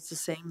is the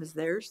same as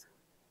theirs?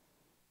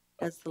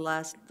 As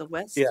the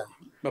West? Yeah,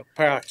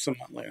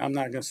 approximately. I'm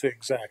not going to say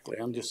exactly.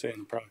 I'm just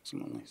saying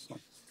approximately. So.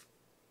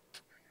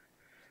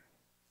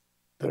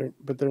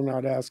 But they're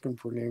not asking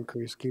for an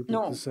increase. Keep it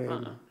the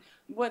same.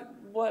 What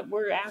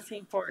we're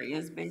asking for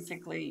is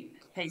basically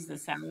pays the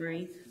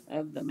salary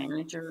of the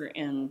manager,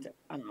 and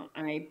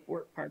I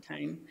work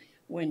part-time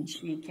when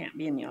she can't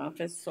be in the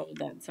office so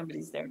that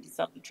somebody's there to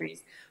sell the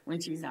trees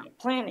when she's out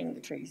planting the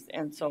trees.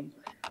 And so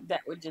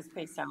that would just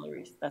pay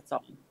salaries, that's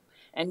all.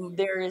 And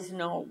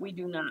we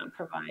do not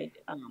provide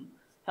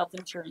health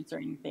insurance or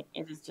anything.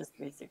 It is just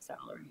basic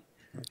salary,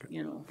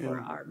 for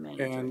our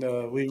manager.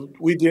 And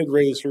we did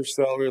raise her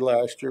salary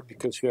last year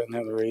because she hadn't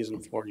had a raise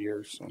in 4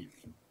 years.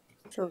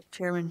 So,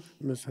 Chairman.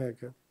 Ms.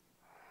 Hackett.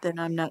 Then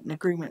I'm not in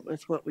agreement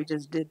with what we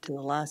just did to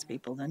the last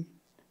people then.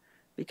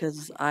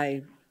 Because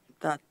I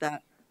thought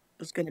that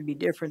was going to be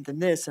different than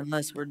this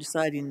unless we're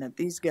deciding that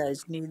these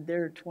guys need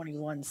their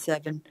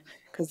 21.7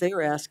 because they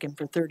were asking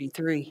for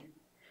 33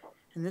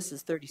 and this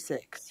is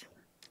 36.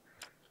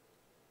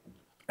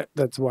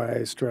 That's why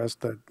I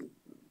stressed that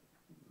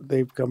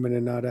they've come in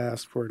and not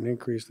asked for an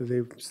increase, that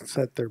they've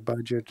set their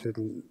budget,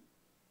 and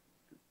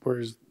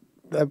whereas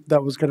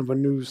that was kind of a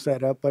new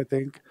setup, I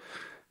think,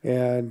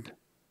 and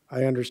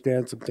I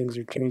understand some things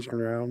are changing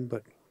around,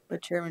 but.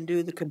 But Chairman,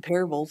 do the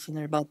comparables and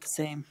they're about the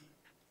same.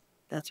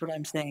 That's what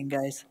I'm saying,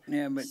 guys.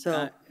 Yeah, but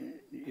So,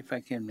 if I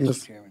can,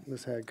 Mr. Chairman.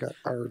 Ms. Hadcock,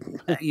 or,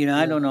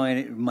 I don't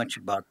know much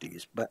about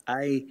these, but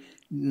I'm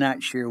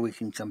not sure we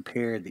can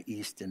compare the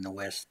East and the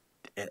West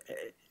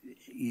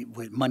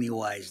with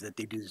money-wise that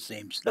they do the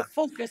same The stuff.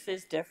 focus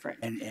is different.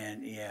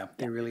 And yeah,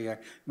 they really are.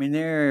 I mean,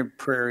 they're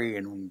prairie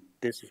and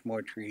this is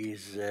more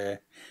trees,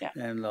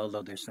 and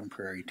although there's some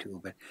prairie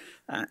too. But,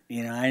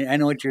 I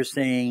know what you're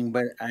saying,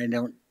 but I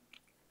don't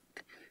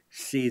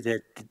see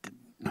that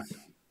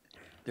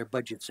their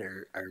budgets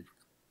are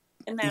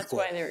And that's equal.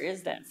 why there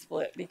is that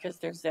split, because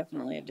there's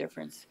definitely a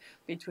difference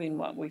between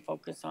what we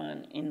focus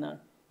on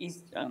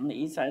on the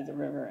east side of the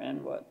river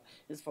and what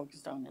is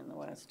focused on in the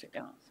west.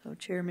 Yeah. So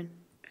Chairman.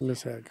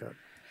 Ms. Hadcock.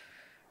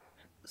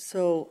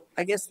 So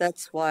I guess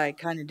that's why I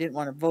kind of didn't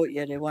want to vote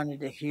yet. I wanted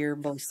to hear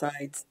both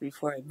sides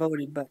before I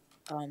voted, but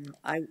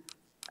I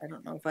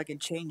don't know if I can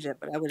change that,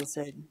 but I would have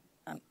said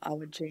I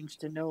would change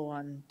to no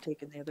on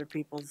taking the other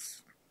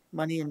people's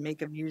money and make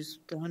them use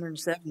the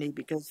 170,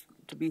 because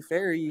to be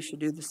fair, you should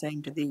do the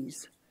same to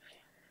these.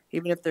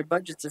 Even if their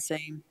budget's the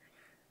same,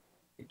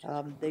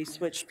 they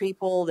switched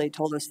people. They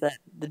told us that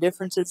the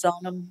difference is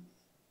on them,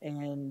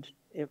 and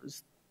it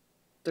was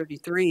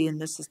 33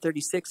 and this is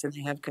 36, and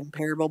they have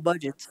comparable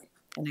budgets.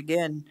 And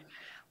again,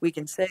 we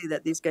can say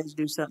that these guys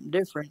do something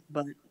different,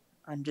 but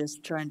I'm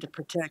just trying to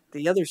protect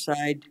the other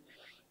side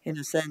in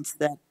a sense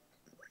that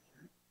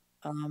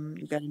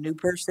you got a new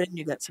person,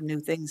 you got some new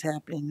things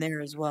happening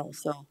there as well.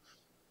 So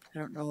I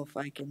don't know if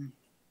I can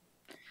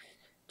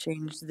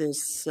change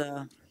this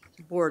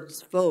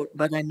board's vote,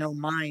 but I know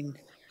mine.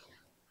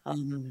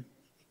 I'm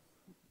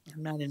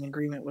not in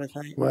agreement with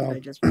what I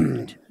just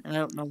voted, and I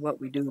don't know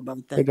what we do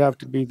about that. It'd have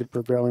to be the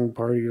prevailing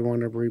party. You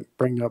want to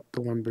bring up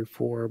the one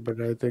before,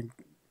 but I think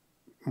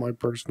my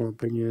personal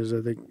opinion is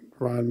I think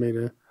Ron made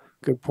a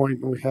good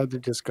point. We had the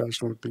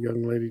discussion with the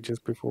young lady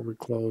just before we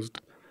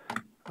closed.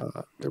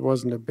 There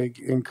wasn't a big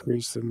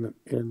increase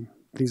in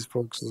these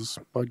folks'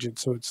 budget,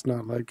 so it's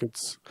not like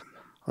it's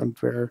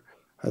unfair.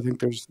 I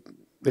think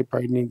they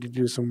probably need to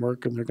do some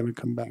work, and they're going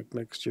to come back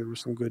next year with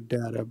some good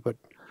data. But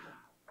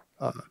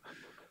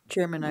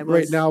Chairman,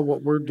 right now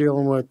what we're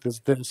dealing with is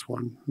this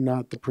one,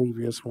 not the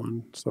previous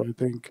one. So I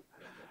think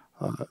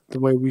the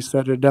way we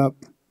set it up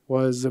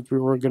was if we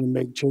were going to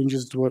make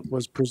changes to what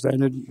was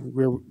presented,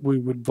 we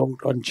would vote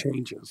on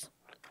changes.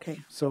 Okay.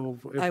 So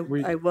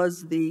if I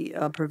was the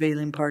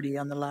prevailing party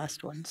on the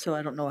last one, so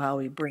I don't know how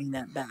we bring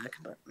that back,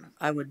 but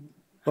I would.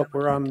 But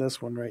we're on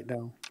this one right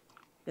now.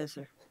 Yes,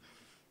 sir.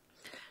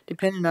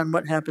 Depending on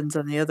what happens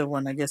on the other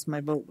one, I guess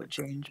my vote would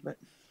change, but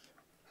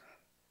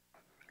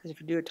because if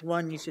you do it to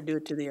one, you should do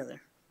it to the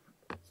other.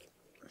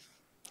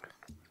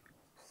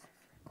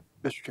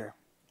 Mr. Chair.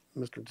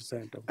 Mr.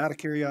 DeSanto. Out of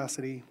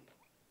curiosity,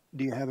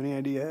 do you have any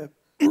idea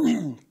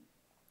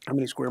how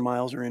many square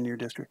miles are in your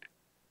district?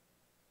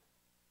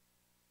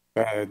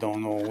 I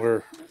don't know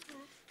where.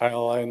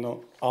 All I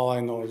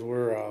know is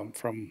we're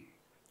from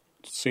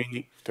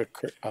Scenic to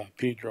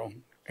Pedro,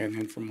 and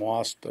then from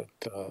Wasta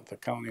to the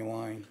county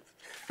line,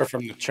 or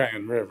from the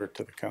Cheyenne River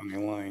to the county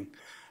line.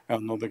 I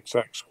don't know the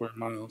exact square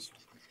miles.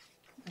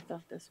 I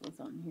thought this was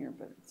on here,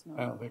 but it's not.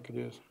 I don't think it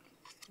is.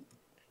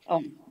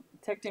 Oh,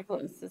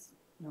 technically, it's this.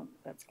 No,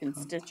 that's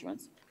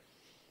constituents.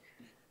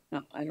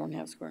 No, I don't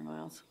have square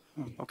miles.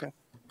 Okay.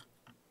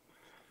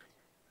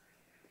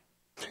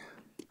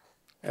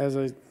 As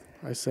I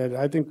said,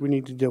 I think we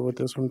need to deal with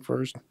this one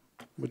first,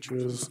 which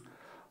is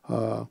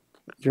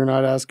you're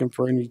not asking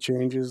for any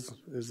changes.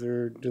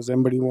 Does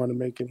anybody want to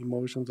make any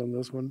motions on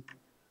this one?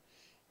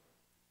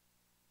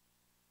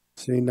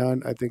 Seeing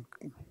none,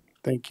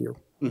 thank you.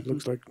 It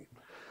looks like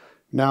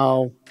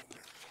now.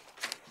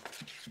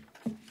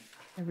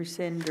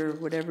 Rescind or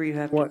whatever you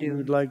have What to do.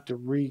 you'd like to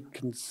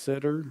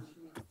reconsider?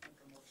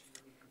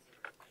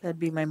 That'd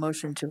be my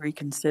motion to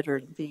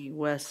reconsider the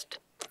West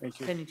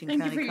Pennington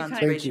County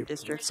Conservation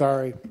District.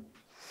 Sorry.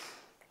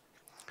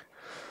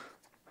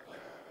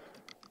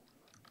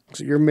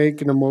 So you're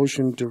making a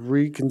motion to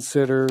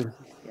reconsider.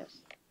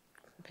 Yes.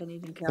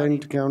 Pennington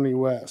County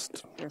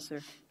West. Yes, sir.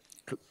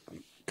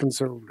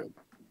 Conservative.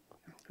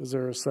 Is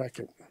there a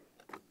second?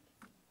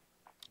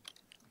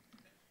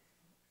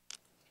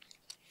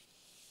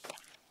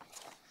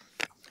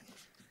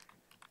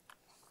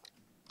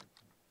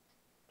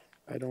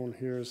 I don't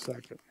hear a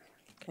second.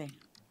 Okay.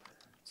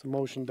 So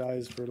motion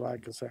dies for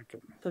lack of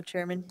second. So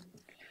Chairman,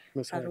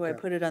 how do I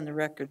put it on the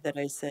record that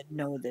I said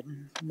no,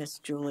 then Miss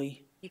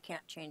Julie? You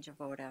can't change a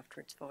vote after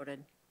it's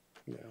voted.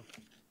 Yeah.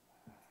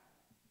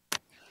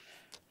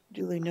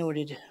 Duly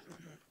noted.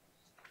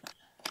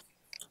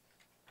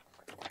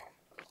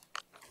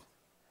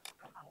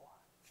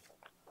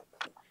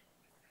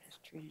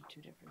 Just treated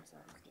two different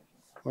sides.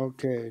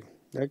 Okay,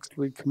 next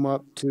we come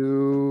up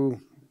to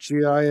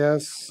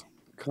GIS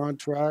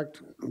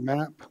contract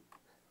map.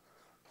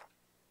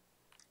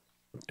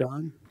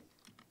 Done.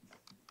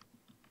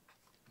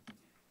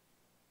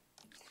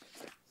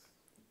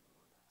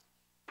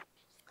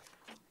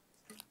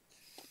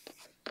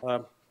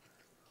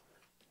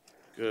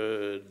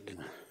 Good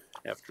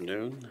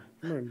afternoon.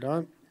 Morning,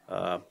 Don.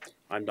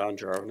 I'm Don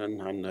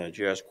Jarvinen. I'm the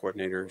GIS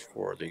coordinator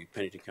for the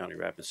Pennington County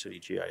Rapid City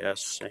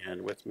GIS,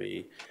 and with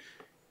me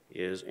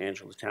is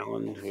Angela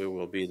Talon, who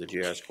will be the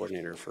GIS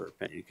coordinator for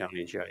Pennington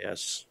County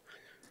GIS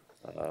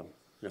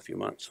in a few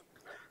months.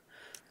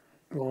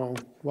 Well,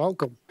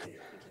 welcome.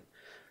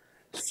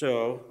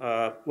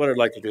 So what I'd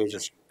like to do is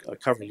just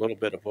cover a little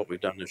bit of what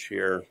we've done this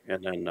year,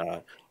 and then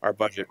our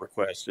budget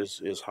request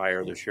is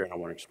higher this year, and I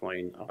want to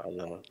explain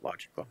the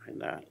logic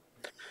behind that.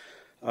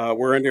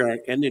 We're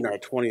ending our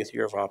 20th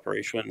year of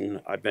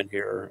operation. I've been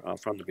here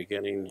from the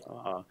beginning.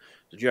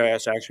 The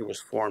GIS actually was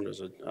formed as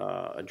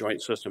a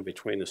joint system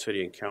between the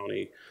city and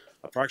county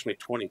approximately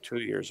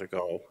 22 years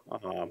ago.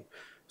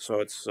 So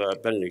it's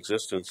been in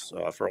existence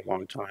for a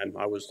long time.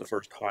 I was the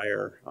first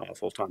hire,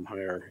 full-time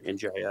hire in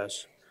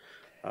GIS.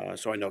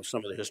 So I know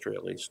some of the history,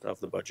 at least, of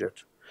the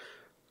budget.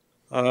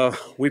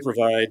 We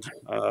provide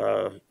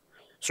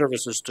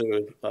services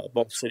to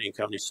both city and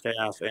county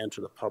staff and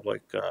to the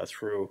public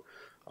through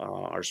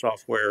our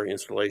software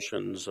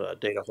installations,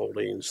 data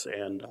holdings,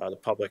 and the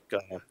public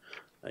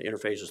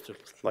interfaces to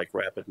like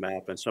Rapid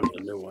Map and some of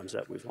the new ones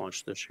that we've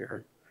launched this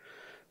year.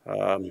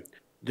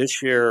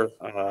 This year,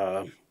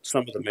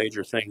 some of the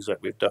major things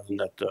that we've done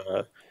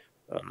that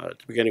at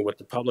the beginning what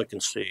the public can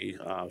see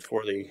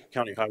for the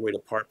County Highway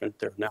Department,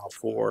 there are now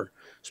 4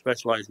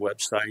 specialized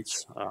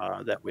websites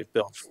that we've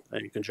built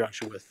in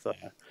conjunction with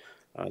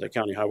the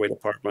County Highway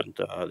Department.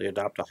 They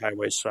adopt a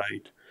highway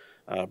site,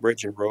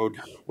 bridge and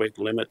road weight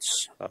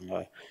limits.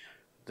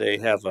 They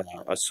have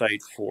a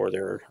site for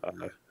their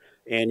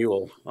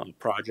annual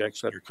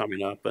projects that are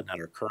coming up and that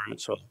are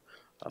current, so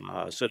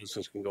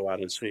citizens can go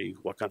out and see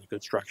what kind of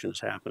construction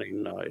is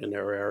happening in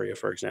their area,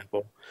 for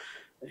example.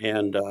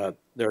 And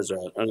there's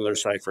another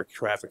site for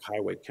traffic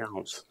highway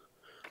counts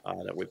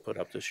that we put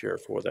up this year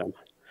for them.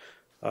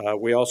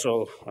 We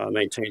also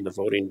maintain the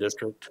voting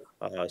district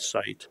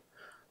site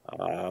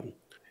and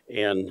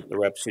the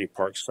Rapid City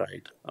Park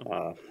site.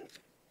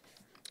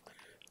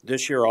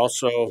 This year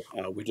also,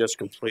 we just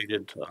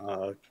completed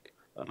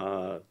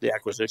the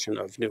acquisition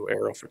of new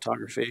aerial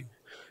photography,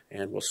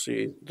 and we'll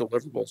see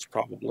deliverables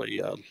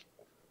probably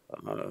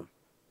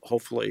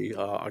hopefully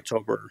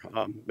October,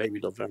 maybe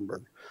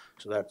November.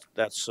 So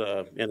that's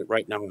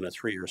right now in a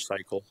 3-year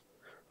cycle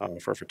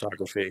for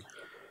photography.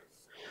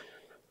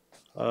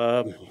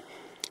 The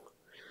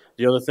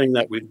other thing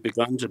that we've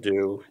begun to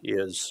do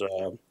is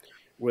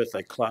with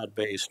a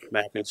cloud-based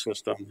mapping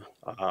system,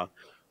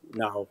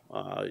 now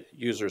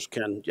users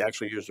can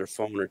actually use their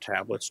phone or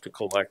tablets to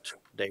collect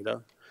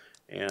data.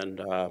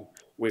 And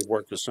we've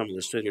worked with some of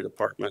the city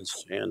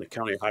departments, and the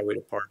county highway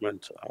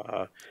department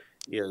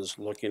is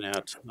looking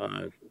at,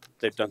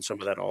 they've done some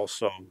of that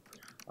also.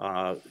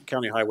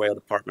 County highway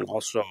department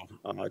also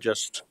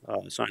just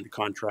signed a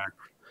contract,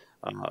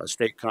 a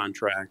state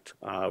contract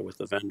with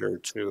the vendor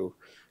to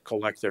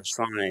collect their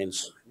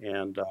signs,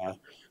 and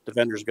the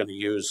vendor is going to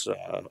use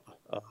a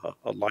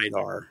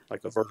LiDAR,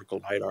 like a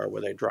vertical LiDAR,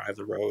 where they drive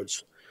the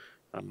roads,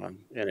 and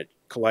it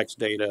collects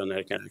data, and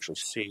they can actually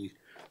see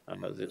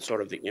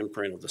sort of the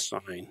imprint of the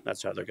sign.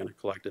 That's how they're going to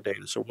collect the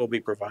data. So we'll be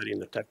providing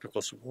the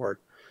technical support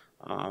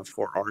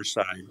for our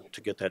side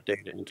to get that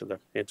data into the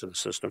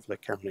system for the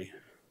county.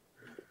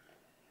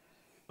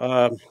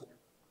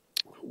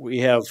 We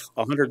have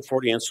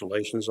 140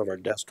 installations of our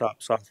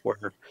desktop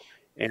software,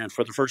 and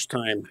for the first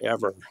time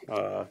ever,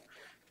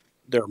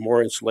 there are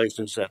more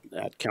installations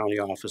at county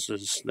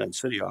offices than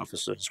city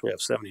offices. We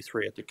have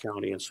 73 at the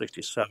county and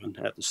 67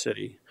 at the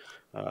city.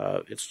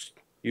 It's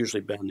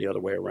usually been the other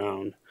way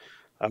around.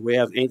 We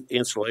have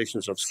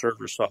installations of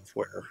server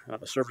software.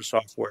 Server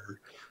software,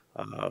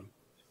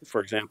 for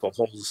example,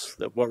 holds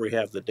where we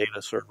have the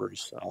data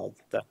servers.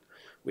 That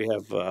we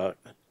have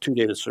 2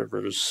 data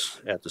servers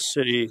at the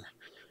city,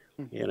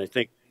 and I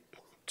think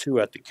 2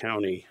 at the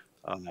county.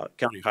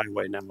 County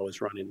Highway now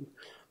is running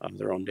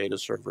their own data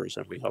servers,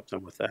 and we help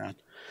them with that.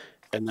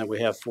 And then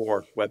we have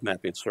 4 web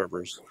mapping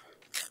servers.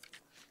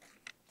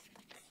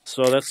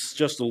 So that's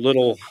just a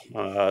little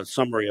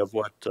summary of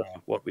what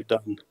we've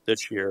done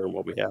this year and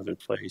what we have in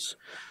place.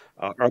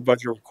 Our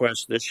budget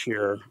request this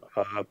year,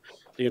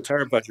 the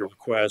entire budget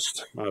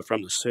request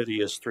from the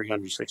city is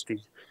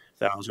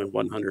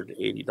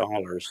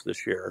 $360,180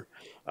 this year,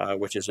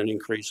 which is an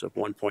increase of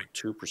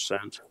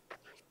 1.2%.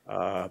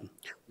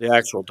 The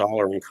actual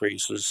dollar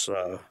increases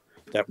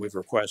that we've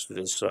requested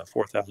is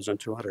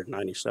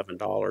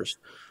 $4,297.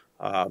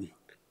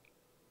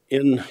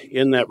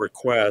 In that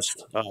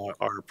request,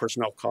 our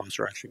personnel costs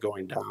are actually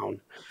going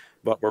down,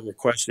 but we're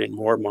requesting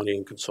more money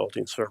in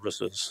consulting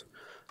services.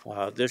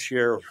 This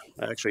year,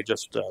 actually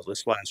just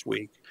this last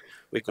week,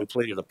 we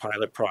completed a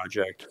pilot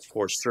project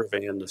for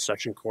surveying the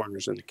section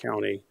corners in the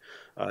county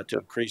to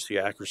increase the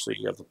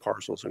accuracy of the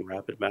parcels in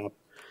Rapid Map.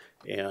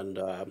 And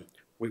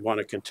we want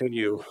to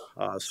continue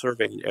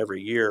surveying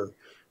every year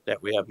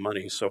that we have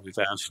money. So we've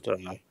asked,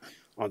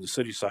 on the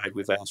city side,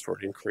 we've asked for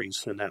an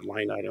increase in that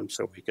line item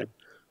so we can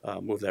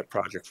move that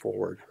project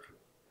forward.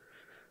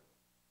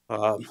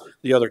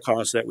 The other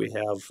costs that we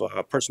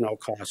have, personnel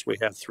costs, we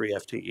have 3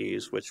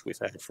 FTEs, which we've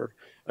had for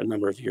a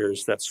number of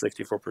years. That's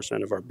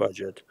 64% of our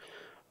budget.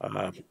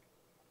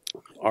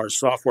 Our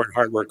software and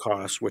hardware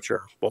costs, which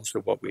are most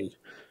of what we,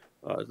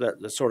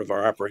 that's sort of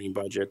our operating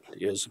budget,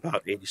 is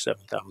about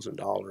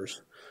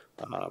 $87,000.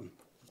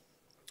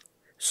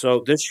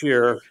 So this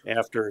year,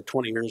 after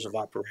 20 years of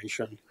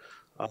operation,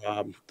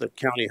 the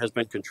county has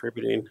been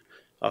contributing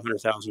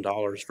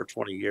 $100,000 for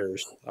 20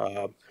 years.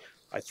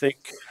 I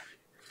think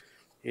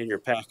in your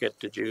packet,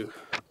 did you?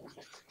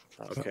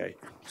 Okay.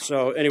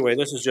 So anyway,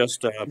 this is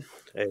just a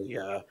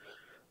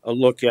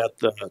look at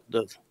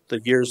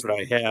the years that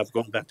I have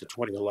going back to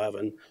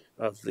 2011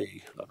 of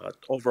the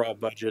overall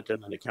budget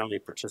and then the county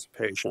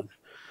participation.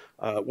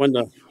 When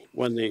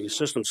the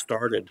system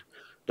started,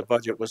 the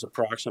budget was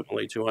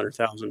approximately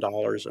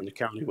 $200,000, and the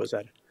county was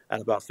at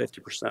about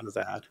 50% of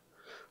that.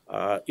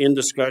 In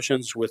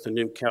discussions with the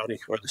new county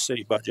or the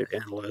city budget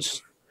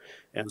analysts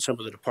and some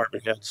of the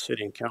department heads,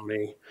 city and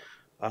county,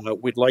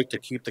 we'd like to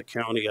keep the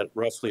county at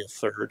roughly a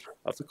third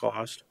of the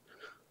cost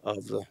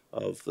of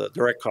the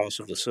direct cost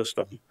of the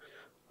system.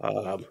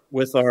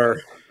 With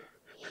our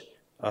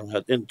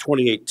in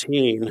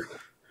 2018,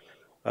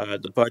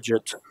 the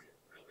budget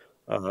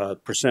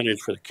percentage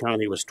for the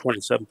county was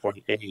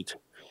 27.8.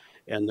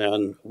 And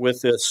then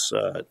with this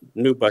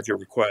new budget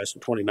request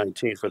in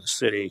 2019 for the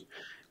city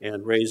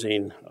and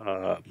raising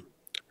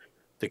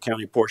the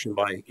county portion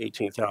by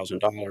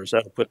 $18,000,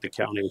 that'll put the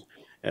county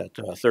at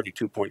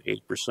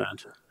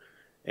 32.8%.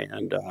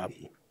 And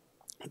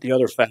the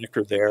other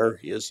factor there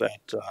is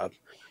that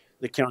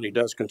the county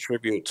does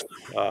contribute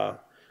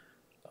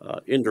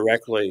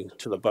indirectly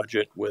to the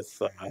budget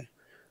with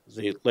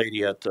the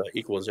lady at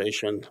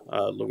Equalization,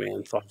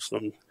 Luann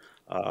Thompson.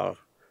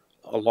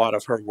 A lot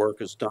of her work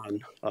is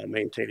done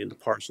maintaining the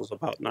parcels.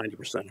 About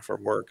 90% of her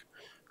work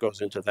goes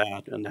into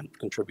that, and that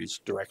contributes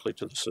directly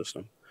to the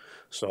system.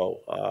 So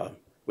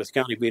with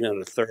county being at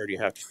a third, you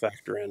have to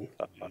factor in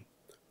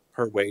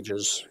her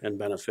wages and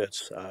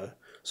benefits.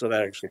 So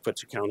that actually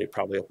puts the county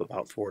probably up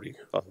about 40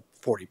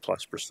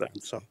 plus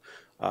percent. So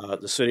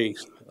the city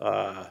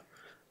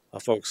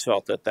folks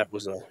felt that that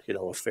was a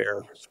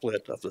fair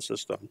split of the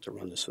system to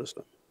run the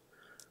system.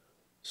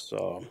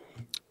 So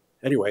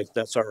anyway,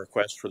 that's our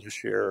request for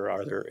this year.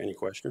 Are there any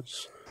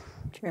questions?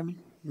 Chairman?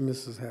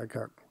 Mrs.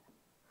 Hadcock.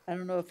 I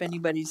don't know if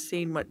anybody's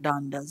seen what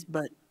Don does,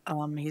 but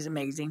he's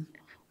amazing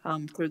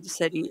through the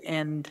city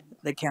and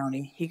the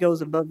county. He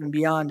goes above and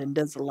beyond and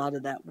does a lot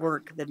of that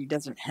work that he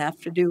doesn't have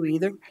to do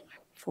either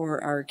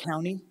for our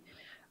county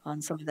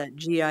on some of that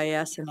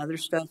GIS and other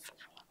stuff.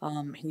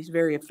 He's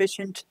very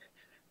efficient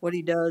what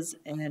he does,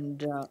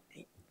 and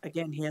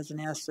again, he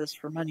hasn't asked us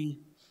for money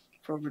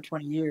for over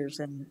 20 years,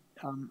 and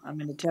I'm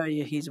going to tell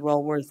you, he's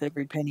well worth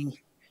every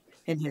penny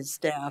in his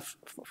staff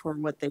for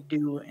what they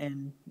do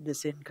and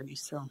this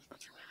increase. So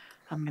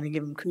I'm going to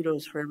give him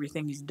kudos for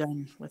everything he's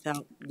done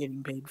without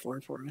getting paid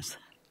for us.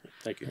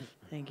 Thank you.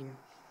 Thank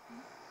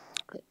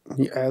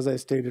you. As I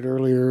stated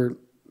earlier,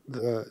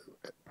 the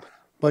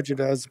budget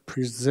as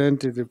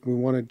presented, if we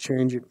want to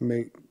change it,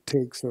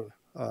 takes a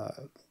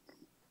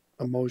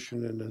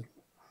motion and a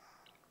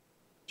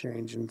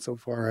change. And so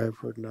far, I've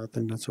heard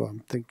nothing. That's what I'm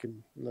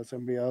thinking, unless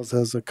somebody else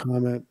has a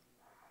comment.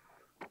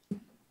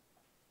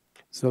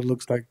 So it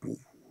looks like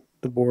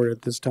the board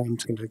at this time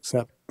is going to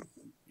accept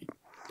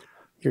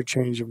your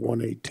change of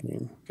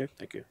 118. Okay,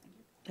 thank you.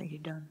 Thank you,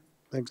 Don.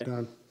 Thanks,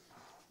 Don.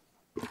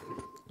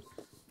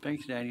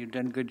 Thanks, Dan. You've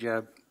done a good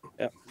job.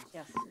 Yep.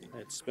 Yes.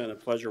 It's been a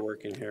pleasure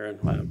working here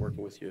and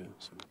working with you.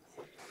 So.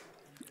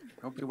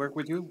 Hope to work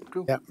with you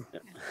too. Yep.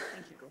 Yep.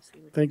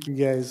 Thank you,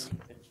 guys.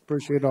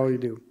 Appreciate all you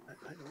do.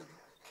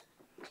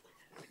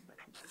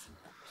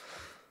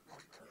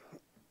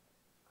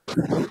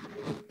 The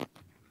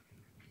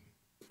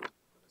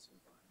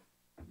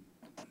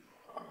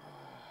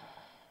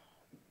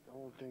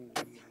whole thing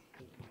is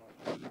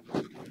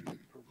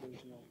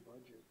provisional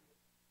budget.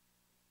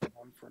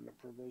 I'm for the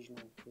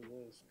provisional for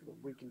this, but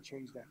we can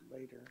change that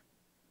later.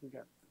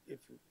 If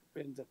it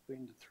ends up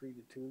being to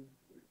 3-2,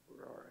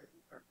 we're all right.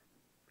 Or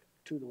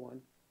 2-1.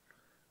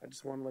 I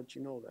just want to let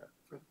you know that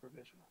for the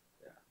provisional.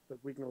 Yeah, but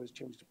we can always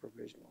change the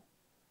provisional.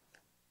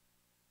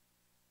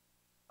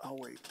 I'll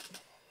wait.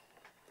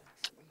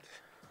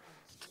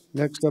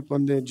 Next up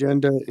on the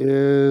agenda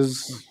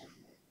is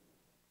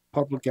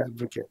public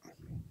advocate.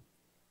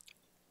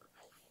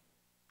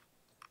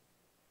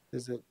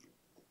 Is it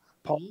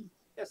Paul?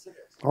 Yes, it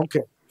is.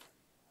 Okay.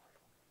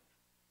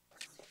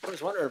 I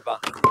was wondering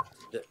about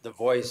the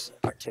voice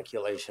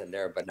articulation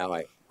there, but now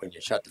when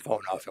you shut the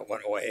phone off, it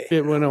went away.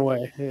 It went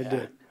away. It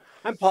did.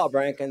 I'm Paul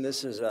Brankin.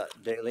 This is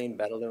Daleen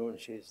Bedaloon.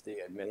 She's the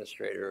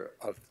administrator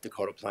of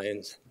Dakota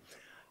Plains.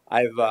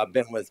 I've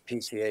been with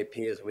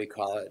PCAP, as we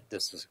call it.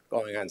 This is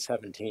going on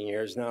 17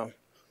 years now.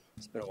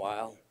 It's been a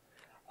while.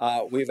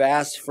 We've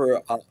asked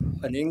for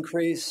an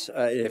increase.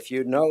 If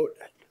you note,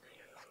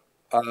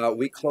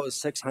 we closed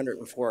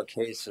 604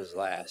 cases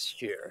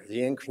last year.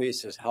 The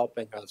increase is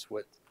helping us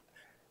with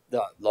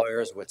the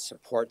lawyers with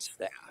support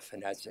staff,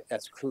 and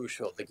that's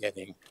crucial to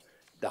getting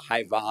the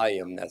high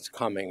volume that's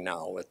coming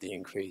now with the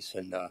increase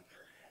in the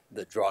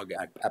drug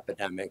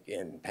epidemic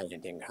in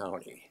Pennington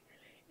County.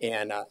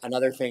 And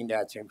another thing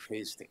that's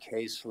increased the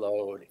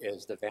caseload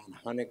is the Van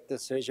Hunnick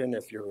decision,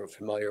 if you're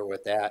familiar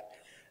with that,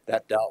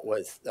 that dealt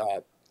with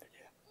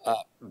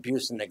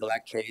abuse and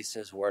neglect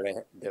cases where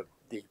the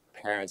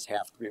parents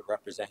have to be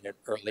represented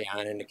early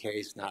on in the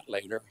case, not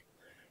later.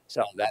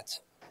 So that's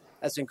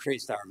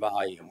increased our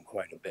volume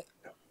quite a bit.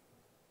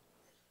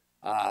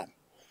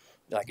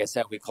 Like I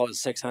said, we closed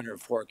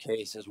 604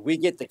 cases. We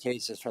get the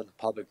cases from the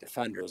public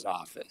defender's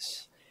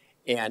office,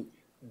 and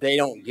they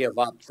don't give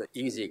up the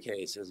easy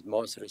cases.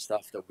 Most of the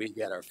stuff that we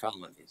get are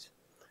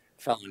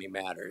felony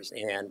matters,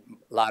 and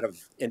a lot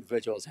of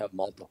individuals have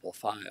multiple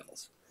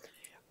files.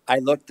 I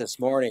looked this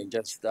morning,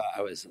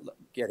 I was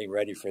getting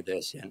ready for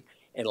this, and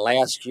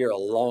last year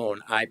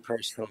alone, I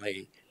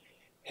personally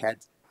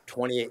had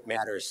 28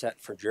 matters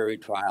set for jury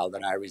trial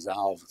that I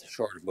resolved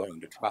short of going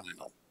to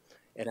trial.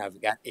 And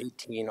I've got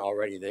 18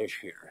 already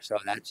this year. So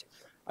that's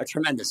a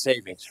tremendous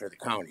savings for the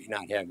county,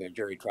 not having a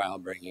jury trial,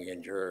 bringing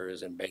in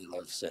jurors and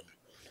bailiffs and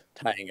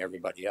tying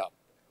everybody up.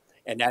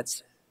 And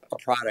that's a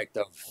product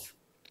of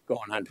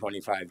going on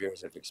 25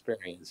 years of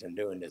experience in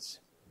doing this.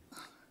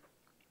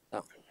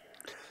 Oh.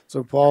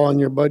 So Paul, on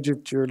your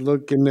budget, you're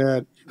looking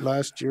at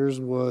last year's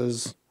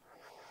was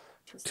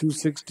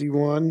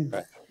 261,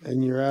 right,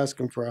 and you're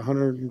asking for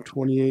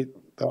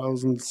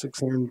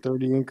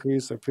 128,630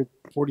 increase of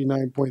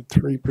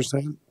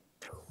 49.3%.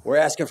 We're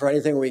asking for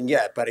anything we can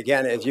get, but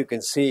again, as you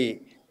can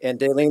see, and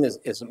Daleen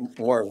is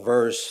more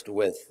versed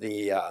with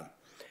the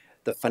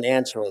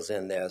financials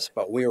in this,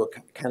 but we were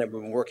kind of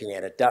been working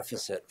at a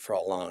deficit for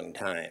a long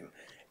time,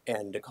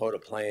 and Dakota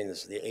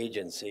Plains, the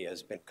agency,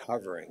 has been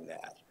covering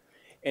that.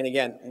 And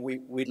again,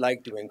 we'd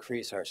like to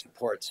increase our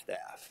support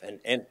staff.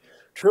 And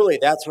truly,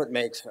 that's what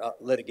makes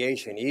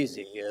litigation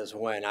easy, is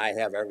when I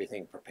have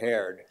everything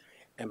prepared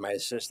and my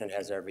assistant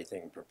has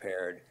everything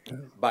prepared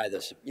by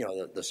the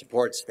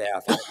support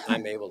staff.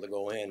 I'm able to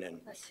go in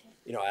and,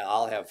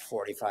 I'll have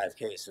 45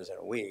 cases in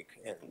a week.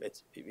 And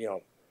it's,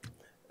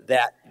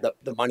 that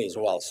the money's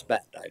well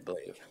spent, I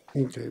believe.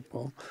 Okay,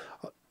 Paul.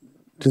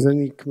 Does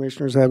any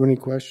commissioners have any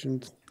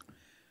questions?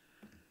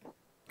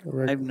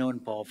 I've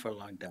known Paul for a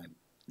long time.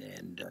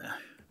 And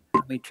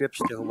how many trips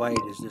to Hawaii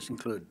does this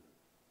include?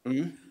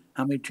 Mm-hmm.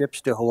 How many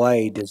trips to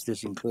Hawaii does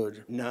this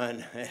include?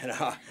 None.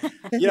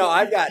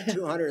 I've got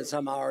 200 and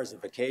some hours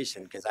of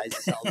vacation because I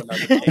seldom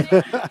ever take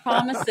off.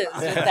 Promises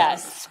with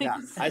us. Yeah,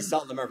 I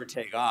seldom ever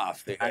take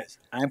off. Because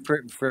I'm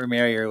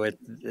familiar with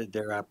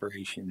their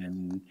operation,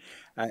 and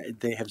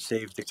they have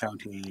saved the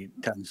county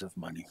tons of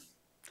money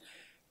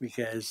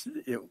because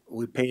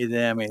we pay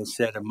them a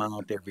set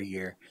amount every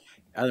year.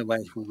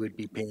 Otherwise, we would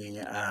be paying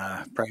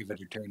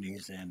private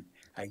attorneys, and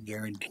I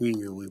guarantee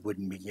you we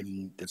wouldn't be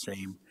getting the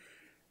same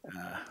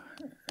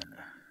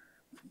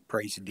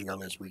price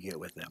deal as we get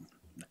with them.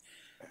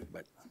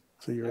 But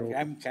so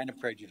I'm kind of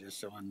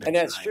prejudiced on that. And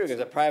that's side. true, because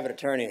a private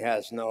attorney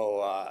has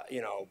no,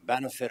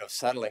 benefit of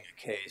settling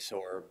a case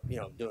or,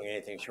 doing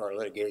anything short of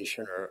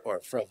litigation or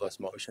frivolous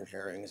motion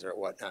hearings or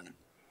whatnot.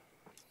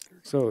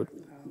 So,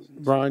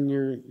 Brian,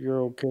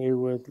 you're okay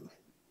with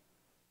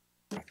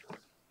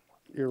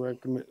your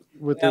recommend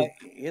with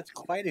it's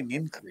quite an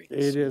increase.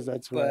 It is.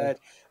 That's right.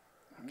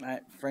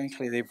 But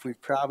frankly,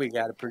 we've probably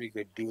got a pretty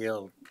good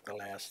deal the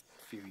last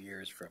few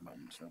years from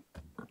them. So,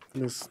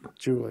 Miss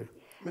Julie,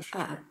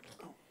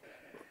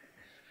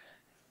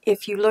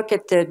 if you look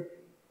at the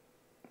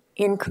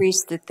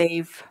increase that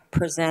they've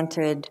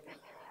presented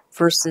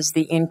versus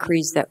the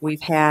increase that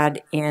we've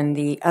had in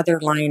the other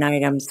line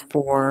items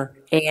for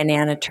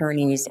A&N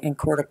attorneys and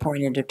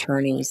court-appointed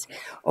attorneys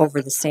over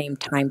the same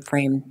time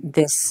frame,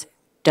 this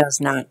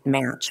does not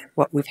match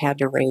what we've had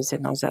to raise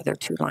in those other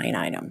two line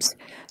items.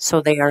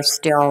 So they are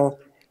still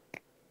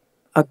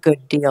a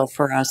good deal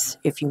for us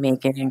if you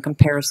make it in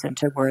comparison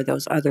to where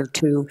those other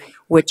two,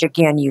 which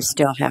again, you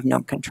still have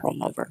no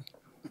control over.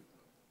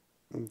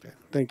 Okay,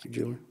 thank you,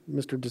 Julie.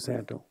 Mr.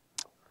 DeSanto.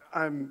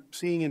 I'm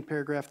seeing in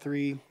paragraph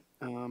 3,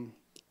 so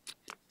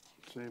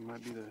it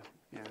might be the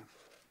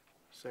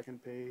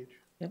second page.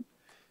 Yep.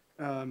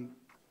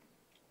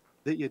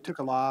 That you took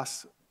a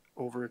loss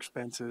over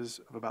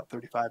expenses of about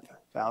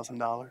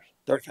 $35,000.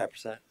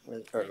 35%.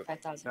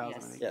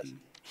 35,000, yes.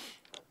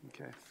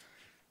 Okay.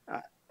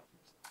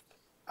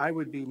 I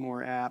would be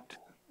more apt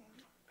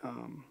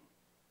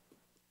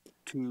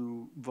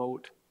to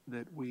vote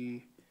that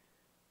we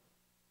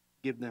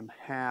give them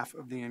half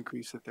of the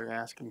increase that they're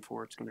asking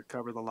for. It's going to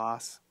cover the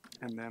loss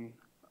and then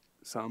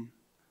some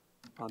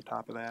on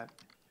top of that.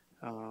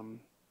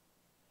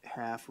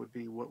 Half would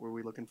be, what were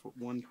we looking for?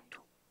 We're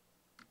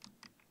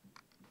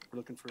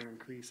looking for an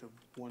increase of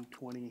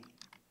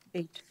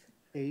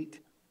 128.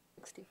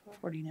 64.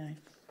 49.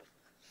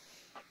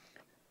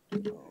 So,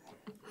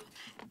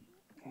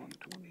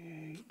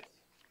 128.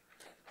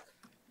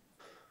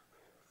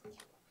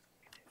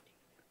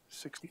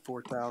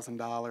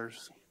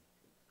 $64,000,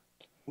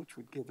 which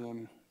would give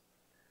them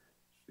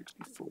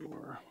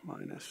 64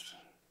 minus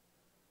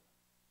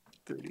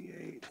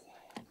 38,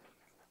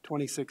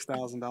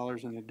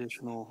 $26,000 in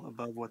additional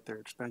above what their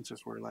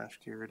expenses were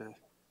last year to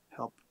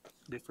help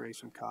defray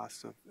some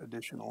costs of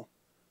additional.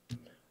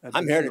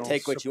 I'm here to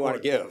take what you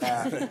want to give.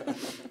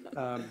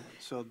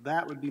 So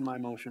that would be my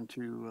motion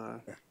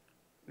to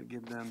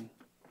give them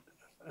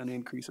an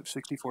increase of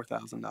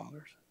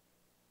 $64,000.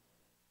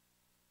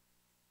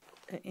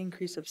 An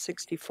increase of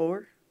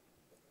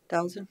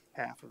 64,000?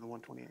 Half of the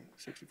 128,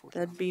 64,000.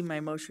 That'd be my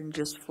motion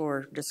just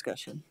for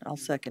discussion. I'll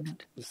second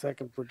it. The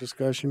second for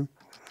discussion.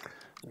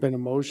 It's been a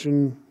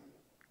motion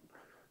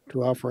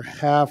to offer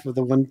half of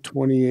the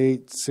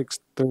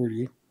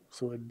 128,630,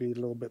 so it'd be a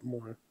little bit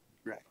more.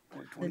 Right.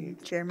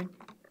 128. Chairman?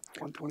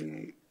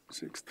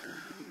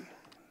 128,630.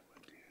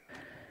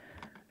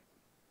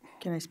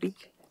 Can I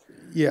speak?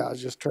 Yeah, I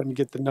was just trying to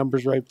get the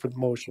numbers right for the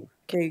motion.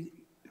 Okay.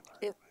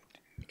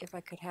 If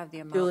I could have the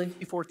amount. Julie?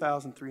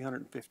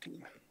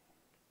 64,315.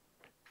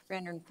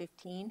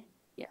 315?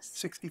 Yes.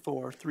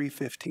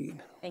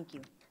 64,315. Thank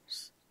you.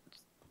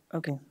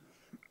 Okay.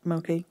 I'm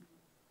okay?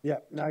 Yeah,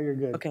 now you're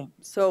good. Okay.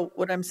 So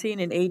what I'm seeing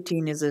in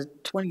 18 is a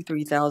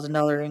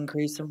 $23,000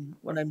 increase, and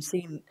what I'm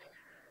seeing,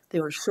 they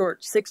were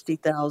short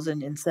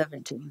 60,000 in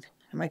 17.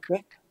 Am I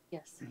correct?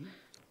 Yes. Mm-hmm.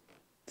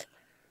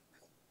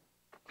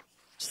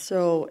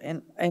 So,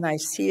 and I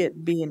see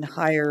it being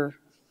higher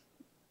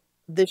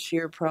this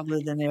year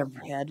probably than they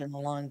ever had in a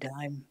long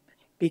time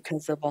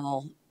because of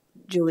all,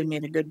 Julie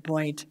made a good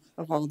point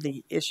of all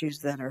the issues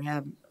that are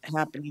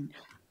happening.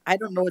 I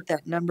don't know what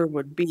that number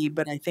would be,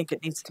 but I think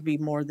it needs to be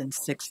more than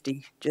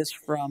 60 just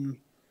from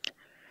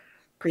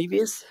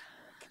previous.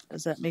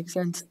 Does that make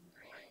sense?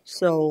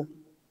 So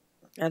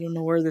I don't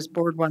know where this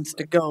board wants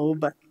to go,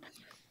 but,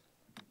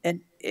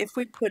 and if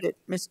we put it,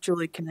 Miss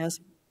Julie, can I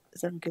ask,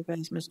 is that okay,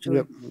 guys, Miss Julie?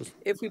 Yep.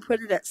 If we put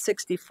it at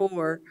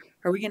 64,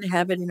 are we going to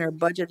have it in our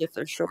budget if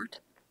they're short?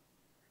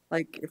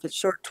 Like if it's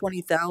short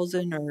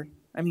 20,000, or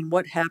I mean,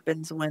 what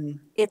happens when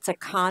It's a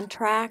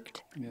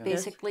contract, Yeah.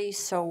 basically,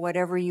 so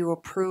whatever you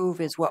approve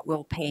is what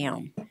we'll pay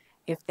them.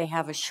 If they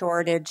have a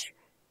shortage,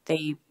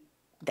 I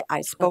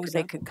suppose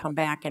they could come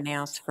back and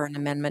ask for an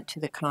amendment to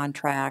the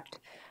contract,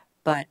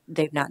 but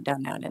they've not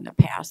done that in the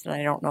past, and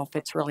I don't know if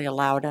it's really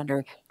allowed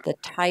under the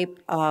type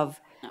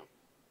of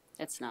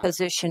It's not.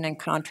 position and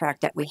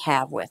contract that we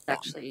have with them.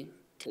 Actually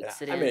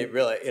takes Yeah, it I in. mean,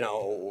 really,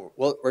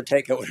 we're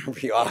taking whatever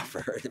you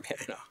offer.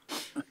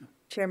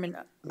 Chairman,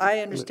 I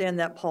understand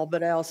that, Paul,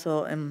 but I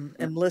also am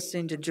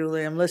listening to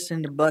Julie, I'm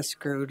listening to Bus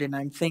Crude, and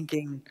I'm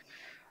thinking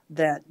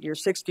that your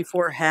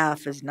 64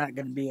 half is not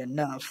going to be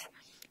enough,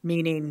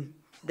 meaning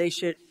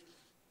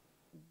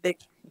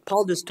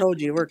Paul just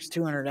told you he works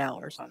 200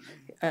 hours.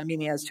 I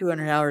mean, he has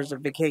 200 hours of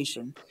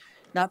vacation.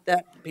 Not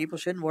that people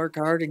shouldn't work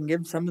hard and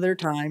give some of their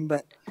time,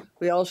 but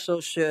we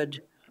also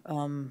should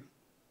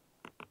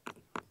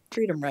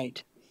treat them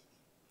right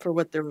for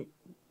what they're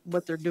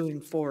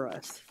doing for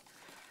us.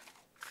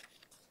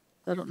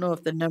 I don't know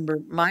if the number,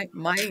 my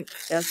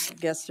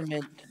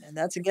guesstimate, and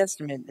that's a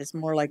guesstimate, is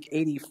more like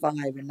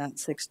 85 and not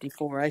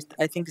 64. I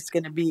think it's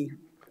going to be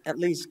at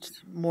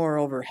least more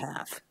over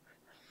half.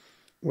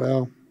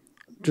 Well,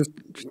 just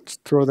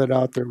throw that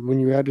out there. When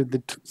you added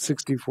the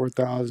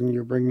 64,000,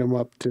 you're bringing them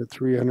up to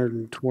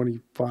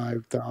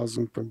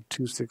 325,000 from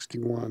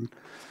 261.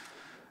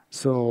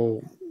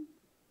 So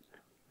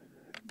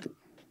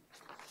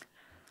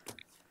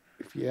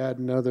if you add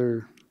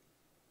another,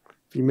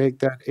 if you make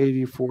that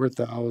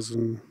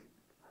 84,000,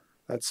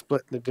 that's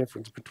splitting the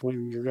difference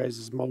between your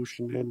guys'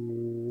 motion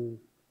and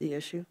The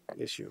issue.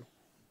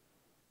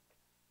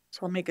 So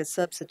I'll make a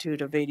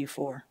substitute of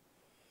 84.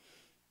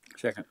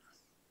 Second.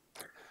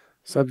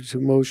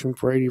 Substitute motion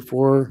for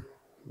 84,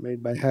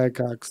 made by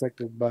Hadcock,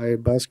 seconded by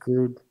Bus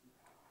Crude.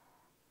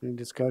 Any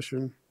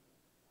discussion?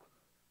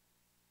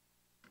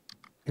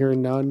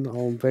 Hearing none,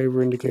 all in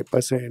favor indicate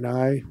by saying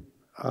aye.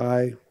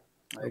 Aye.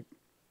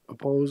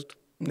 Opposed?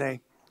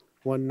 Nay.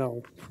 1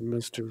 no from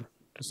Mr.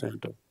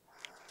 DeSanto.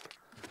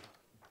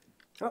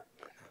 Oh.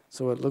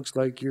 So it looks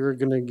like you're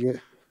gonna get,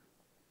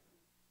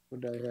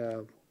 what did I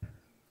have?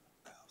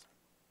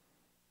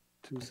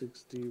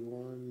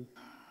 261.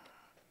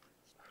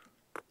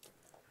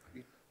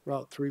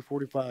 About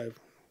 345.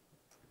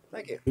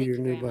 Thank you. For your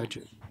new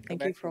budget.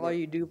 Thank you for all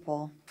you do,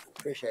 Paul.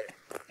 Appreciate it.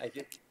 Thank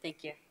you.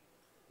 Thank you.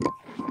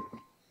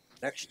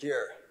 Next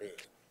year,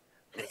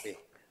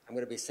 I'm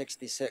going to be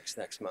 66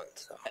 next month.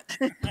 So.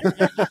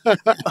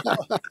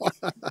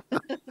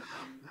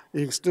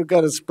 You still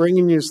got a spring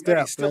in your step.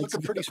 Yeah, still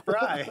looking pretty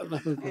spry.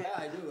 Yeah,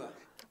 I do.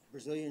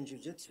 Brazilian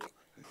Jiu-Jitsu.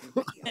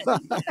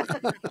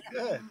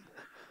 Good.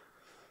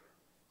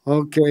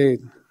 Okay,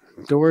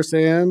 Doris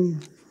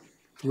Ann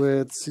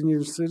with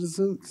senior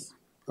citizens,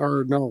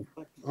 or no,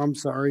 I'm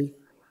sorry.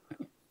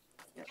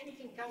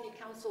 Pennington County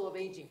Council of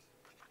Aging.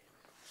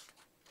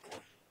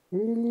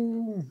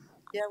 Ooh,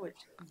 Yeah, which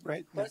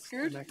Right. That's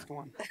good. Next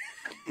one.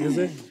 is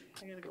it?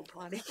 I gotta go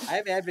potty.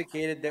 I've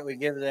advocated that we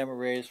give them a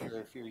raise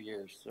for a few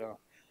years, so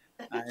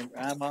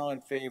I'm all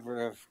in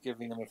favor of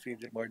giving them a few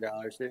more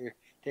dollars. They're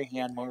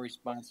taking on more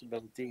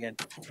responsibility, and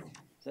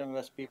some of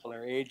us people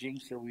are aging,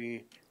 so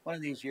one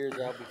of these years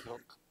I'll be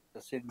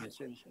a senior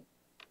citizen.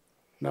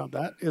 Now,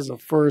 that is a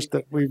first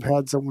that we've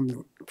had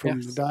someone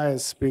from the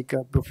dais speak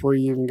up before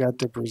you even got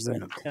to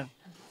present. Yeah.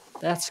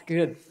 That's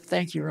good.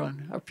 Thank you,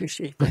 Ron. I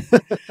appreciate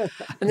that.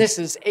 And this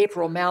is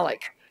April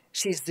Malik.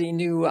 She's the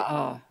new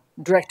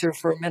director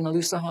for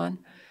Menalusahan.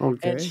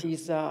 Okay. And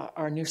she's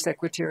our new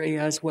secretary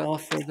as well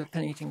for the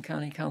Pennington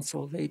County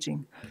Council of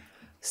Aging.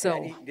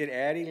 So, Did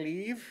Addie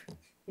leave?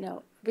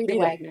 No, Rita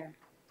Wagner.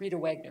 Rita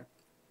Wagner.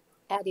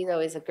 Addie, though,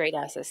 is a great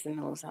asset in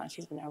Lausanne.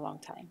 She's been there a long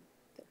time.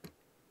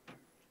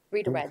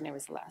 Rita Wagner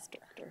was the last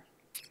director.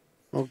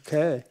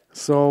 Okay.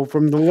 So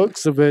from the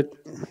looks of it,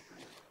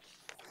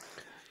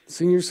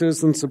 senior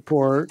citizen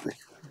support,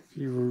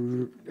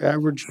 your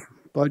average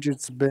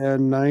budget's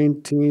been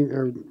 19,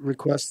 or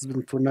request has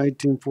been for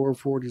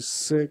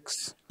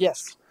 19,446.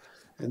 Yes.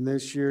 And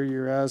this year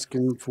you're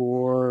asking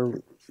for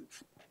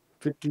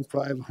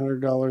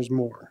 $5,500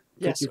 more.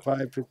 Yes, sir.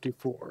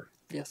 5554.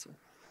 Yes, sir.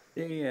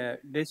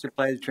 They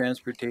supply the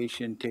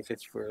transportation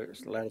tickets for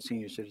a lot of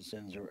senior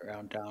citizens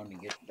around town to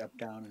get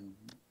uptown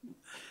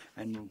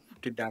and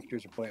to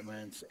doctor's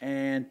appointments,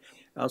 and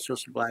also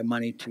supply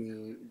money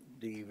to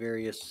the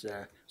various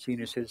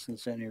senior citizen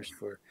centers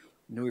for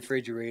new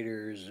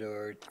refrigerators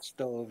or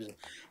stoves.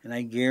 And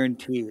I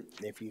guarantee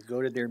if you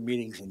go to their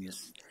meetings and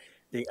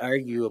they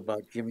argue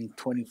about giving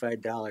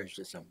 $25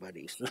 to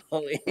somebody, so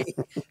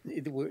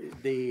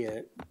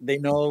they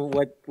know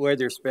where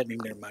they're spending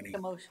their money. The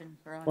motion,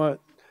 Ron. What?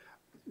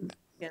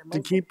 Get a To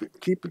motion?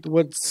 keep it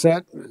what's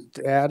set,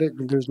 to add it,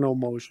 there's no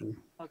motion.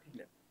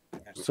 Okay.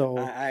 So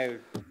I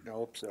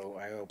hope so.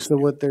 I hope.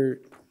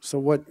 So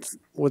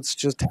what's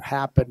just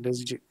happened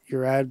is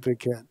your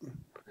advocate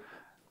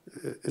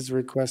is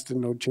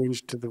requesting no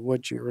change to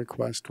what your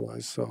request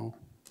was. So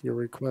your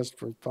request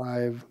for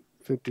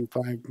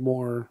 555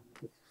 more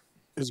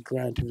is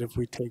granted if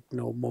we take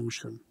no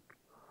motion.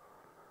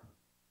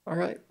 All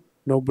right.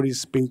 Nobody's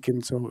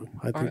speaking, so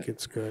I think right.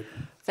 it's good.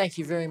 Thank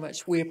you very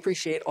much. We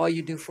appreciate all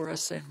you do for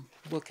us, and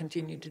we'll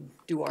continue to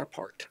do our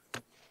part.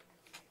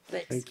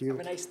 Thanks. Thank you.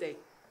 Have a nice day.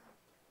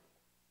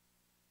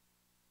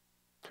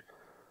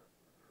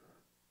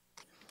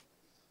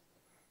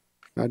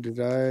 Now,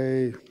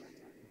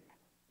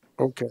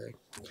 okay.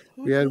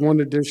 We had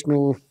one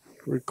additional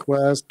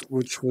request,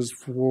 which was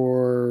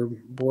for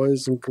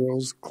Boys and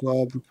Girls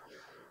Club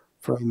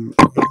from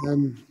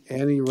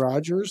Annie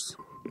Rogers.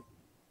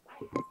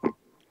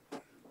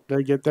 Did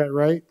I get that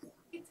right?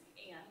 It's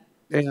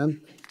Ann.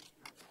 Ann?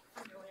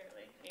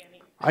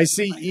 I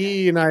see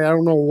E and I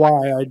don't know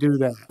why I do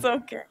that. It's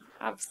okay.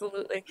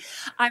 Absolutely.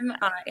 I'm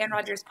Ann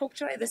Rogers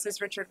Polkjoy. This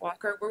is Richard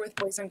Walker. We're with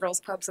Boys and Girls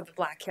Clubs of the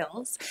Black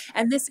Hills,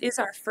 and this is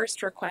our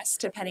first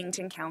request to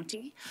Pennington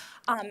County.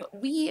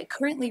 We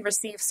currently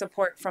receive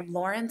support from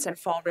Lawrence and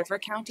Fall River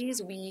counties.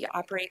 We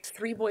operate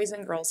 3 Boys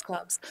and Girls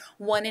Clubs,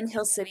 1 in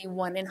Hill City,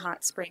 1 in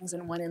Hot Springs,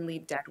 and 1 in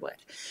Lead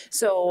Deadwood.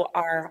 So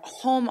our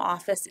home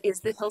office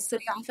is the Hill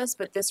City office,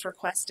 but this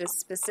request is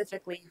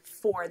specifically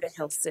for the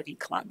Hill City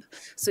Club.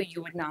 So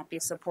you would not be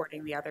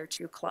supporting the other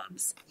 2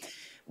 clubs.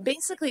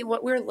 Basically,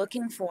 what we're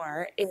looking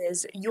for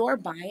is your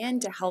buy-in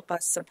to help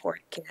us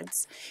support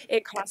kids.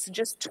 It costs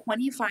just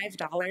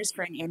 $25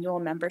 for an annual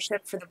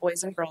membership for the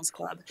Boys and Girls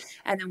Club,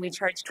 and then we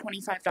charge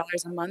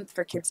 $25 a month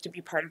for kids to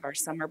be part of our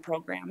summer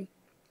program.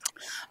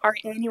 Our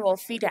annual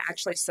fee to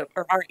actually,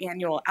 or our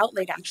annual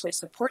outlay to actually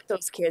support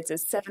those kids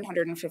is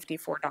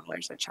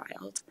 $754 a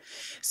child.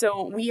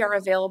 So we are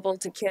available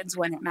to kids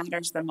when it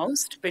matters the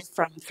most, but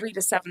from 3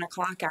 to 7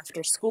 o'clock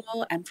after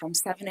school and from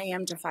 7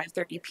 a.m. to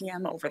 5:30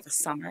 p.m. over the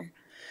summer.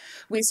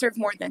 We serve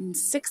more than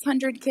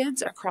 600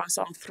 kids across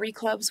all 3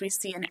 clubs. We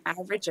see an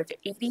average of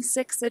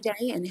 86 a day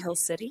in Hill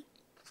City.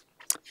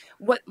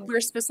 What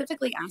we're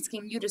specifically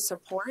asking you to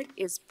support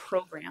is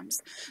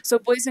programs. So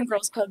Boys and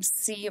Girls Clubs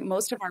see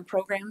most of our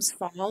programs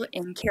fall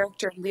in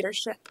character and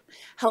leadership,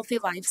 healthy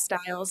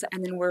lifestyles,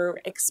 and then we're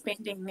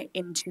expanding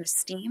into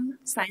STEAM,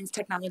 science,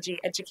 technology,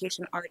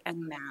 education, art,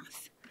 and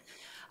math.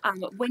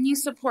 When you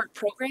support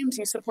programs,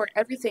 you support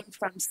everything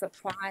from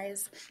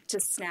supplies to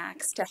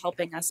snacks to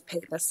helping us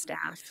pay the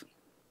staff.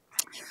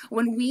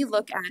 When we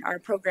look at our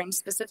program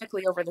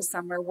specifically over the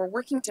summer, we're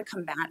working to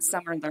combat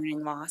summer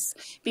learning loss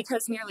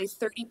because nearly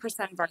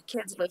 30% of our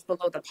kids live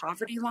below the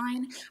poverty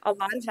line. A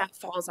lot of that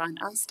falls on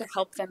us to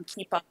help them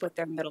keep up with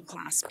their middle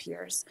class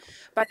peers.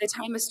 By the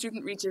time a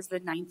student reaches the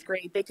 9th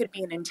grade, they could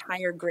be an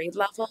entire grade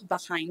level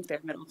behind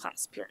their middle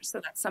class peers.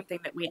 So that's something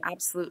that we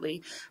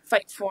absolutely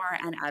fight for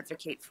and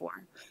advocate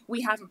for.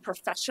 We have a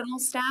professional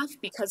staff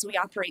because we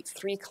operate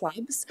 3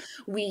 clubs.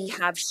 We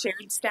have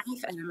shared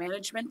staff at a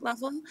management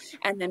level,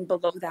 and then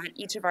below that,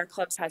 each of our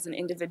clubs has an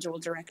individual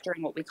director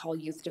and what we call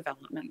youth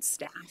development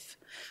staff.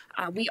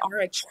 We are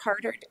a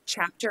chartered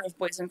chapter of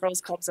Boys and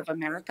Girls Clubs of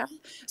America.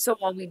 So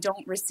while we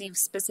don't receive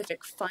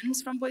specific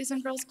funds from Boys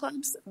and Girls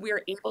Clubs,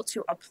 we're able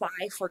to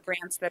apply for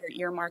grants that are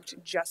earmarked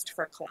just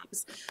for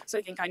clubs. So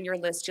I think on your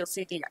list, you'll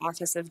see the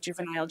Office of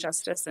Juvenile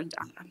Justice and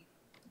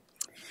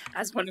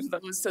as one of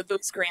those. So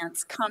those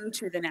grants come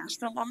to the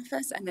national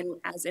office, and then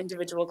as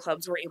individual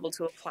clubs, we're able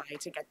to apply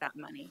to get that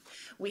money.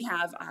 We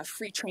have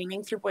free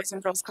training through Boys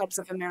and Girls Clubs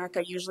of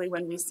America. Usually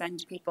when we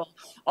send people,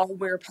 all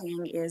we're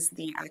paying is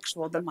the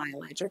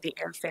mileage or the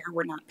airfare.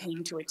 We're not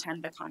paying to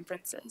attend the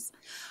conferences.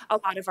 A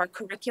lot of our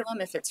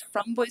curriculum, if it's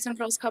from Boys and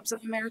Girls Clubs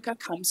of America,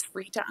 comes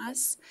free to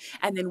us,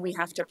 and then we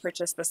have to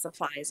purchase the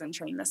supplies and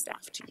train the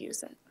staff to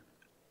use it.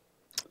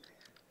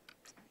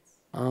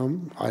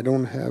 I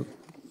don't have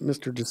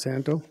Mr.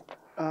 DeSanto.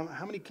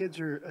 How many kids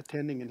are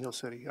attending in Hill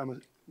City?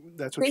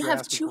 That's what They you're have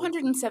asking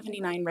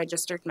 279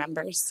 registered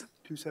members.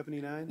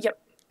 279? Yep.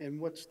 And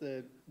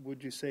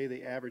would you say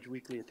the average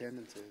weekly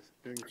attendance is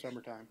during the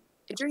summertime?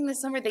 During the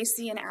summer, they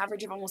see an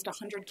average of almost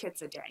 100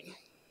 kids a day.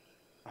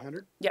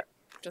 100? Yep,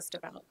 just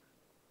about.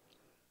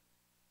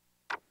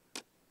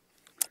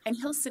 And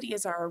Hill City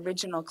is our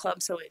original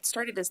club, so it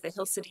started as the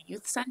Hill City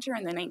Youth Center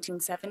in the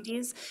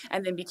 1970s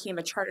and then became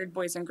a chartered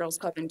Boys and Girls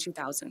Club in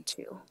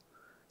 2002.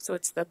 So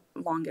it's the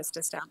longest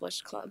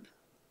established club.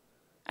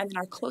 And then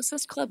our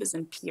closest club is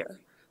in Pierre.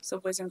 So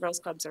Boys and Girls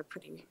Clubs are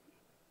pretty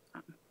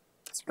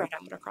spread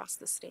out across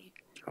the state.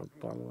 I'll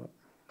follow up.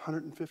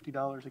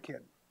 $150 a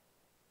kid.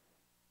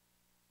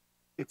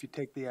 If you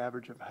take the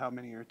average of how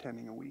many are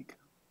attending a week.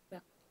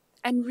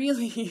 And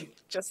really,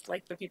 just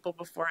like the people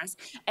before us,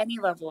 any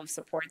level of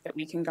support that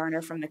we can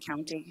garner from the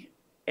county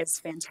is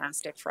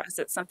fantastic for us.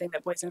 It's something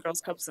that Boys and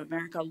Girls Clubs of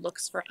America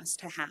looks for us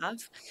to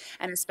have.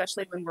 And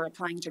especially when we're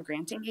applying to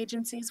granting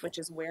agencies, which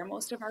is where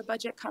most of our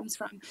budget comes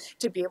from,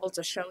 to be able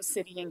to show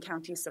city and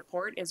county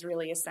support is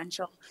really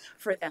essential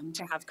for them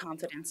to have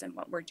confidence in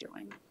what we're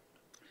doing.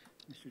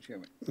 Mr.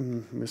 Chairman.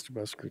 Mr.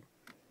 Busker.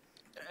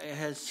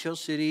 Has Hill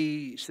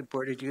City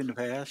supported you in the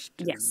past?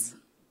 Yes.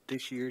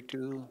 This year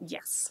too?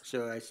 Yes.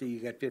 So I see you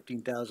got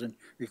 15,000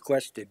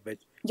 requested, but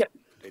yep,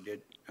 they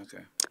did. Okay.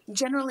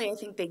 Generally, I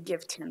think they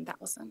give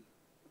 10,000.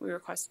 We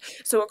request.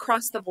 So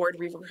across the board,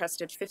 we've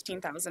requested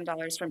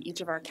 $15,000 from each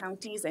of our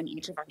counties and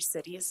each of our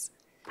cities,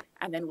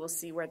 and then we'll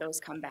see where those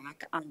come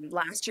back.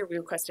 Last year, we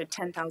requested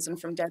 10,000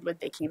 from Deadwood.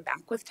 They came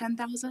back with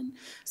 10,000.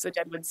 So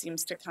Deadwood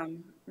seems to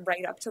come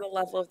right up to the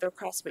level of the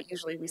request, but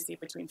usually we see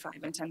between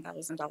 $5,000 and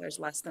 $10,000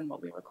 less than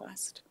what we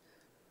request.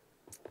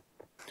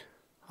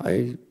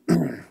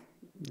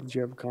 Did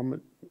you have a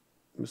comment,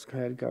 Ms.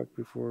 Hadcock,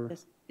 before?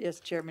 Yes,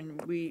 Chairman.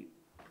 We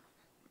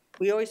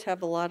always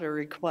have a lot of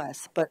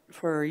requests, but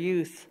for our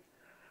youth,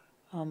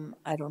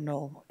 I don't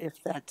know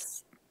if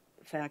that's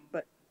a fact,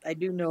 but I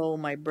do know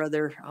my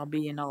brother, I'll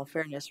be in all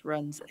fairness,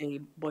 runs a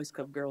Boys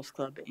Club, Girls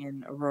Club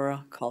in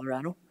Aurora,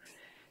 Colorado.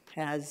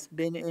 Has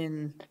been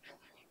in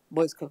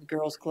Boys Club,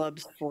 Girls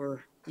Clubs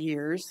for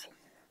years.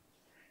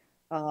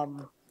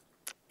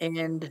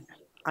 And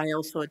I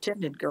also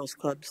attended Girls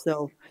Clubs,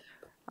 so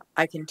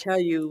I can tell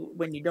you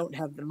when you don't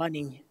have the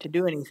money to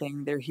do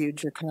anything, they're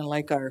huge. They're kind of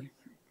like our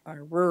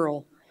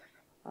rural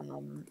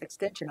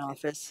extension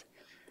office.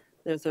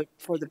 There's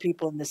for the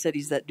people in the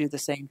cities that do the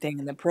same thing,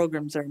 and the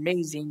programs are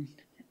amazing.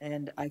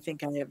 And I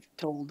think I have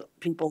told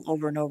people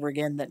over and over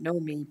again that know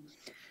me,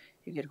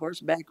 you get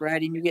horseback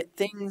riding, you get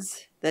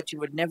things that you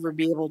would never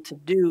be able to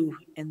do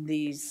in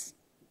these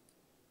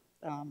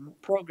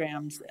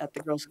programs at the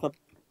Girls Club,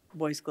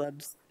 Boys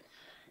Clubs.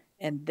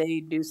 And they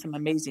do some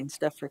amazing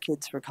stuff for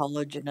kids for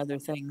college and other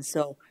things.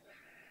 So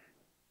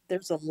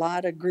there's a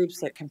lot of groups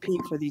that compete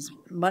for these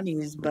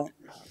monies, but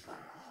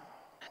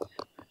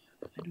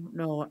I don't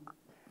know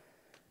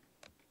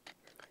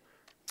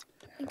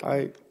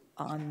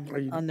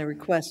on the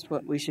request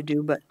what we should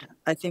do. But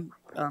I think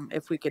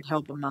if we could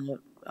help them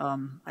out,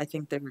 I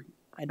think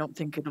I don't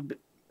think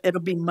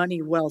it'll be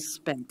money well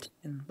spent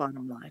in the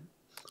bottom line.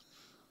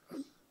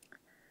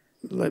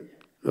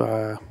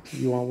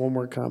 You want one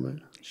more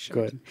comment? Sure.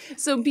 Go ahead.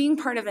 So being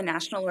part of a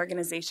national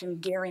organization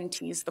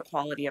guarantees the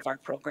quality of our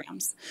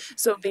programs.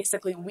 So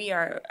basically we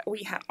are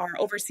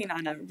overseen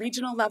on a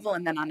regional level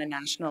and then on a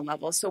national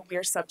level. So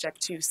we're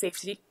subject to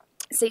safety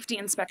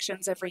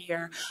inspections every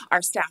year.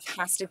 Our staff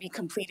has to be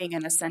completing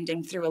and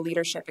ascending through a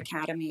leadership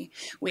academy.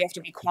 We have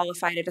to be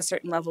qualified at a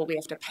certain level. We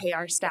have to pay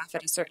our staff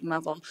at a certain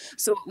level.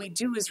 So what we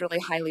do is really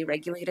highly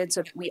regulated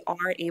so that we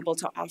are able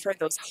to offer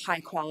those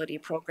high quality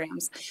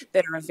programs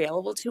that are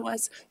available to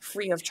us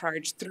free of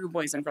charge through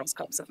Boys and Girls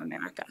Clubs of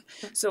America.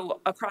 So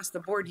across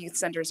the board, youth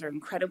centers are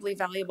incredibly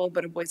valuable,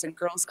 but a Boys and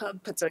Girls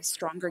Club puts a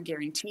stronger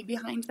guarantee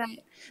behind that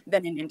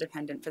than an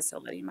independent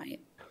facility might.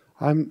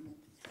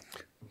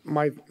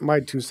 My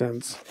 2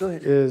 cents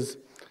is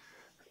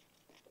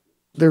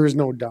there is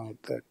no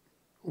doubt that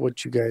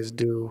what you guys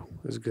do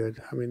is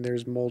good. I mean,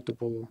 there's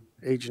multiple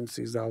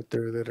agencies out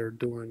there that are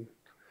doing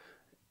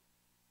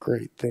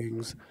great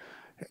things.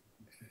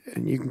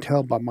 And you can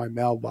tell by my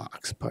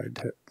mailbox,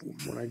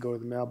 when I go to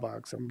the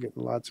mailbox, I'm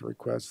getting lots of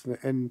requests.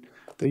 And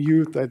the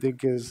youth, I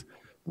think,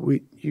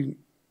 we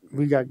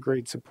got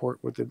great support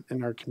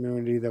in our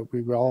community that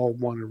we all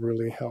want to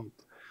really help.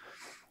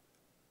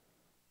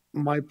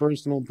 My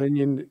personal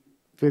opinion,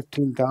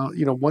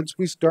 15,000, once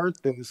we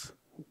start this,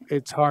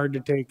 it's hard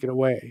to take it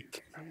away.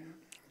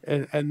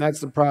 And that's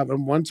the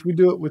problem. Once we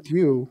do it with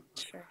you,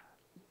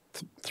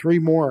 3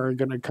 more are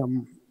going to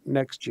come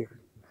next year.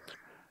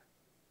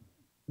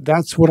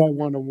 That's what I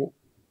want to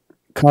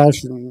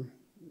caution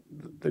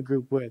the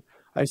group with.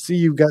 I see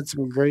you've got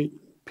some great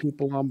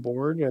people on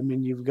board. I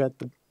mean, you've got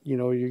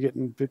you're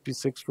getting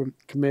 56 from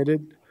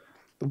committed.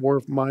 The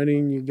wharf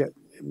mining,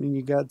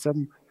 you got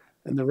some,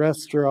 and the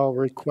rest are all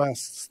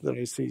requests that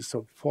I see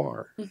so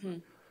far. Mm-hmm.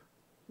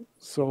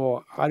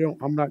 So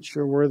I'm not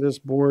sure where this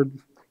board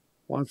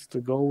wants to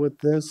go with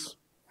this.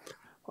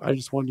 I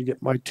just wanted to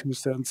get my 2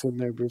 cents in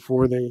there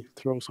before they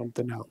throw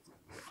something out.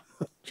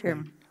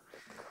 Chairman,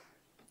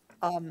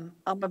 I'm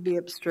gonna be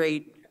up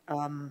straight.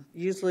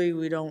 Usually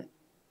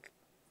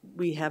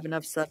we have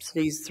enough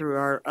subsidies through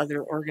our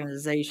other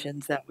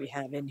organizations that we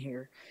have in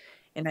here.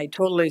 And I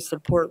totally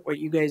support what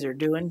you guys are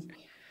doing,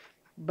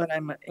 but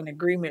I'm in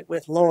agreement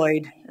with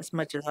Lloyd, as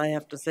much as I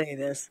have to say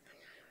this.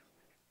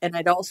 And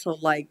I'd also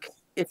like,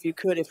 if you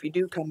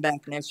do come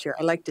back next year,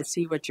 I'd like to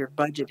see what your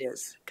budget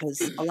is. Because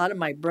a lot of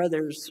my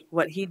brothers,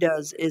 what he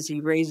does is he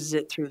raises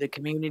it through the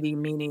community,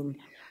 meaning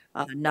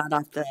not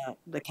off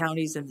the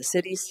counties and the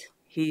cities.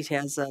 He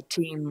has a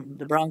team,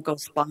 the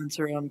Broncos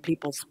sponsor him,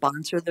 people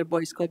sponsor their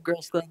Boys Club,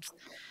 Girls Clubs,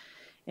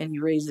 and he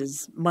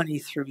raises money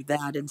through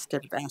that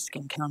instead of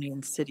asking county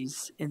and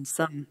cities in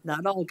some,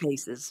 not all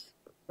cases.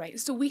 Right.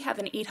 So we have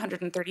an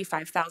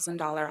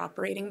 $835,000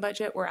 operating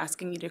budget. We're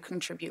asking you to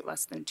contribute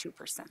less than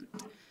 2%.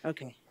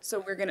 Okay.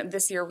 So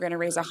this year we're gonna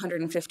raise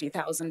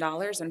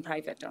 $150,000 in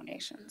private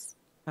donations.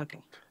 Okay.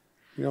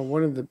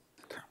 One of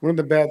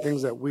the bad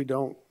things that we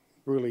don't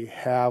really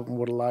have, and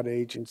what a lot of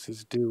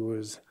agencies do,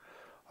 is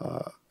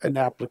an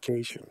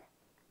application,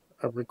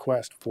 a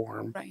request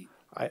form. Right.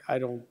 I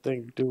don't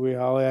think, do we,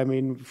 Holly? I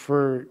mean,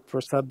 for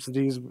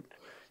subsidies,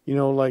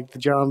 like the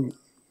John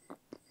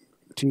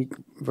T.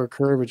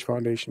 Verkervich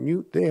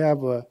Foundation, they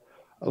have a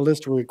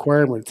list of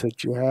requirements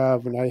that you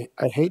have, and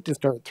I hate to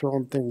start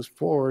throwing things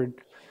forward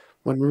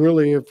when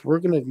really, if we're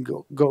going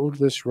to go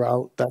this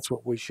route, that's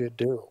what we should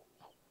do.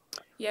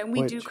 Yeah, and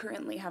we do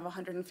currently have a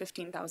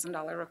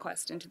 $115,000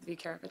 request into the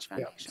Verkervich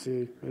Foundation. Yeah,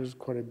 see, there's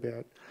quite a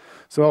bit.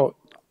 So,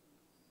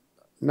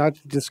 not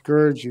to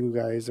discourage you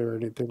guys or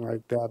anything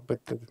like that, but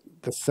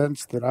the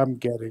sense that I'm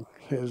getting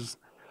is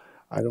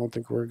I don't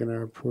think we're going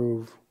to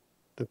approve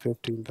the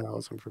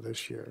 15,000 for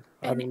this year.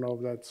 I don't know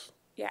if that's...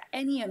 Yeah,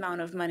 any amount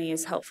of money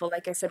is helpful.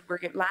 Like I said,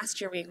 last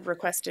year we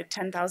requested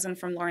 10,000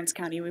 from Lawrence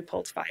County, we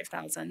pulled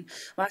 5,000.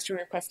 Last year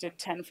we requested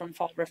 10 from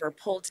Fall River,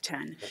 pulled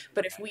 10.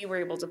 But if we were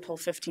able to pull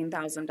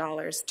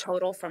 $15,000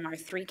 total from our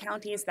 3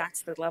 counties,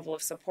 that's the level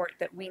of support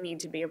that we need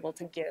to be able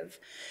to give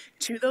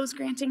to those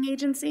granting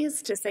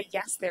agencies to say,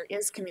 yes, there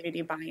is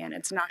community buy-in.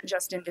 It's not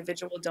just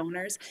individual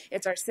donors,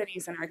 it's our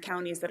cities and our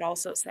counties that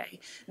also say,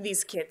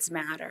 these kids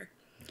matter.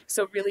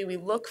 So really, we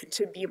look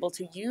to be able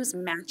to use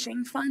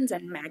matching funds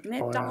and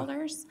magnet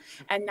dollars,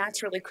 and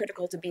that's really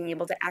critical to being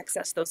able to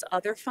access those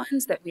other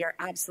funds that we are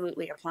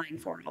absolutely applying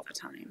for all the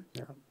time.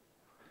 Yeah.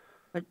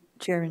 But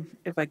Chairman,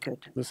 if I could,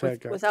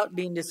 without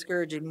being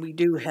discouraging, we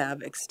do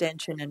have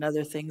extension and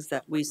other things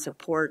that we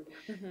support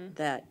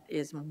that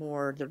is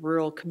more the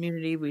rural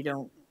community. We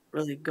don't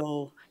really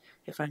go,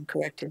 if I'm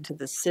correct, into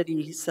the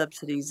city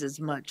subsidies as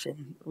much,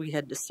 and we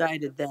had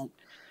decided that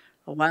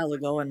a while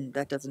ago, and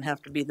that doesn't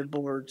have to be the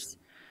board's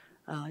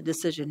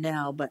decision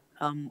now, but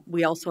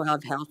we also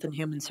have health and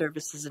human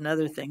services and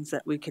other things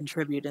that we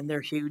contribute, and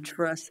they're huge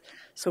for us.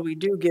 So we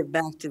do give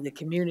back to the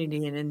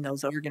community and in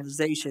those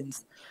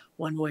organizations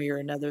one way or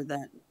another,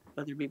 that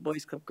whether it be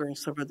Boys Club,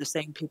 Girls Club, or the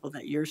same people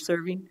that you're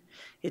serving,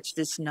 it's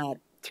just not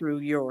through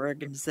your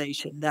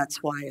organization. That's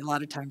why a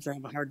lot of times I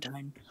have a hard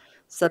time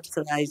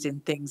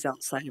subsidizing things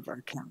outside of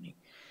our county.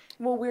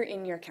 Well, we're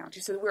in your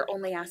county, so we're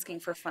only asking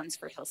for funds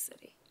for Hill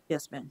City.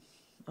 Yes, ma'am.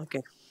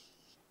 Okay.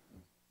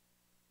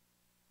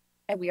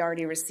 And we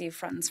already received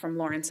funds from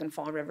Lawrence and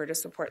Fall River to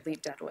support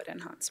Lead Deadwood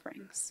and Hot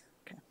Springs.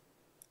 Okay.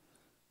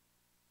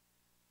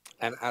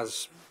 And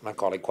as my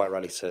colleague quite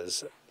rightly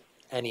says,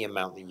 any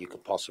amount that you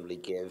could possibly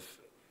give,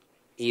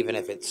 even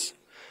if it's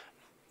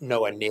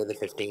nowhere near the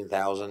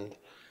 15,000,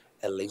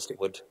 at least it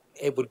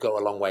would go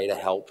a long way to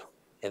help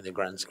in the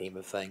grand scheme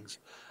of things.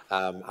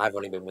 I've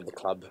only been with the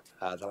club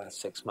the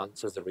last 6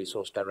 months as the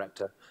resource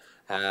director.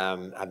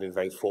 I've been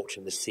very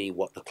fortunate to see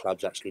what the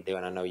club's actually do,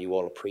 and I know you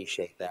all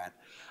appreciate that.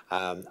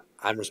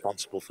 I'm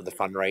responsible for the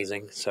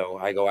fundraising, so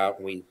I go out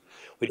and we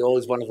do all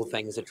these wonderful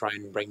things to try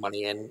and bring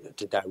money in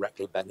to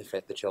directly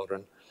benefit the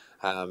children.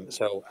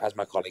 So as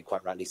my colleague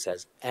quite rightly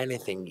says,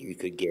 anything you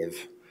could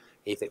give,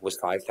 if it was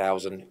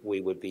 5,000,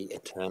 we would be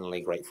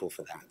eternally grateful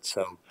for that.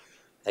 So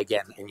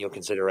again, in your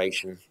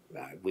consideration,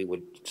 we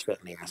would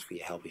certainly ask for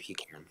your help if you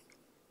can.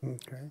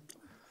 Okay.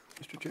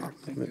 Mr. Chair,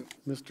 thank you.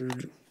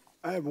 Mr.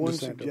 I have one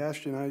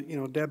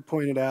suggestion. Deb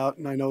pointed out,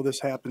 and I know this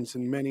happens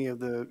in many of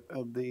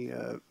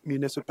the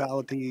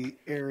municipality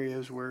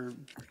areas where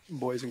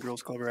Boys and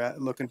Girls Club are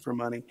looking for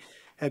money.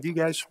 Have you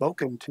guys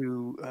spoken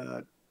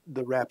to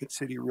the Rapid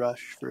City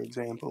Rush, for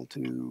example,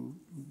 to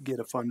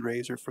get a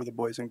fundraiser for the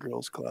Boys and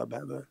Girls Club?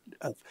 Have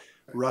a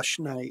rush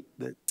night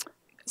that.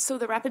 So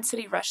the Rapid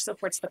City Rush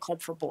supports the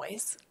Club for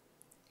Boys.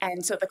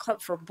 And so the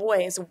club for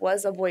boys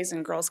was a boys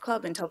and girls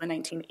club until the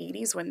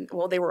 1980s when,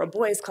 well, they were a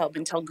boys club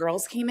until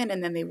girls came in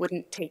and then they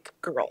wouldn't take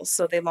girls.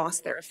 So they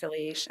lost their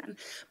affiliation.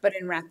 But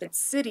in Rapid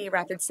City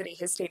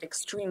has stayed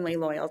extremely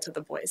loyal to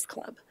the boys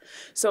club.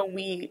 So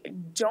we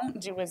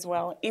don't do as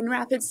well in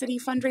Rapid City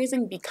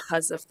fundraising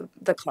because of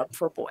the club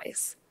for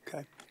boys.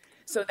 Okay.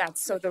 So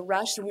the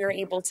Rush, we were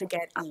able to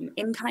get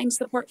in-kind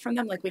support from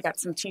them. Like we got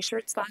some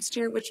T-shirts last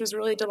year, which was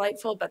really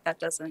delightful, but that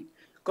doesn't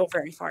go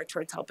very far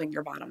towards helping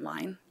your bottom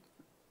line.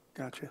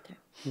 Gotcha.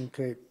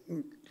 Okay,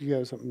 you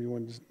have something you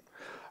wanted to?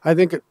 I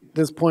think at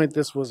this point,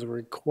 this was a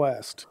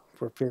request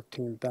for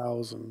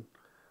 15,000.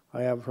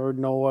 I have heard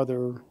no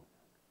other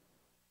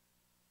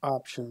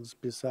options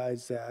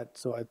besides that,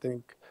 so I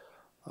think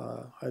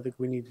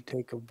we need to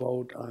take a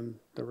vote on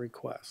the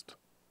request.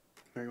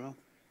 Very well.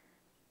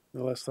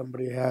 Unless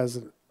somebody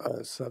has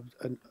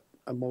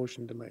a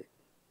motion to make.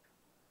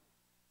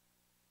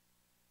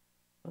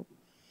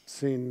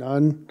 Seeing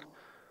none,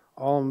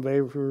 all in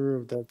favor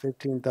of the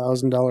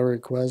 $15,000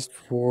 request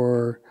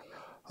for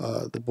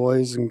the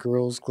Boys and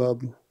Girls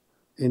Club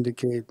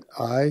indicate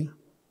aye.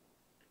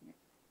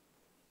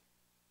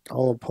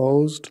 All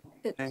opposed?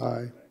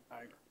 Aye.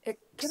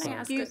 Can I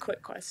ask a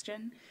quick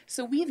question?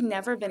 So we've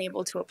never been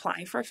able to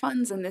apply for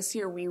funds, and this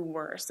year we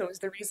were. So is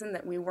the reason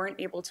that we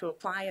weren't able to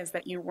apply is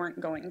that you weren't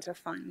going to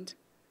fund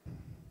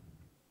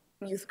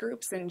youth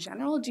groups in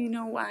general? Do you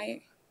know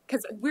why?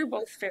 Because we're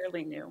both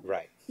fairly new.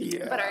 Right.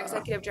 Yeah. But our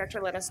executive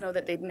director let us know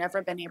that they'd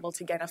never been able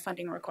to get a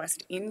funding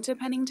request into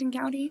Pennington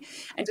County.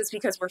 And just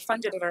because we're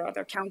funded at our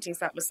other counties,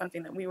 that was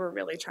something that we were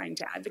really trying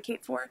to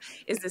advocate for.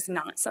 Is this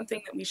not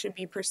something that we should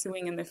be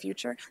pursuing in the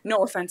future?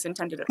 No offense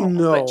intended at all,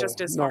 but just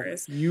as far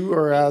as you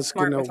are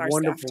asking a with our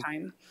wonderful staff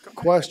time.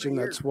 question.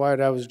 That's why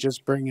I was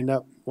just bringing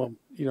up, well,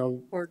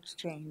 Boards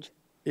change.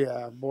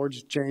 Yeah,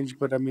 boards change,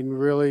 but I mean,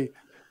 really,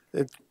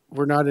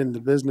 we're not in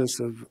the business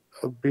of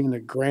being a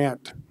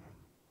grant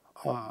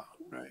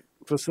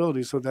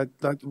facility, so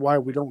that's why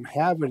we don't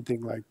have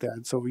anything like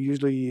that. So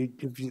usually,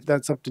 if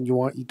that's something you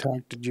want, you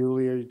talk to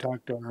Julie or you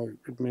talk to our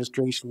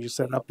administration, you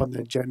set up on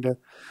the agenda,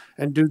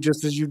 and do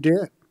just as you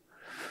did.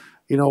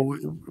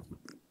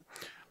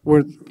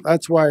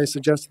 That's why I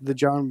suggested the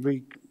John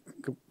V.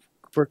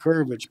 for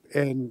Curvage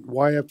and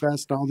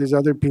YFS and all these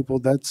other people.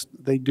 They'll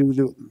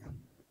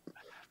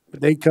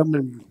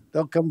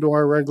come to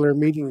our regular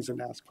meetings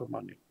and ask for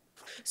money.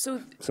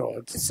 So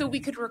we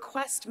could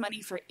request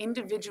money for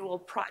individual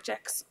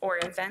projects or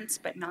events,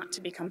 but not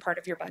to become part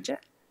of your budget?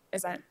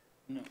 Is that?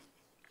 No.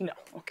 No,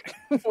 okay.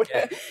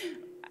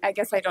 I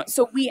guess I don't.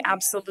 So we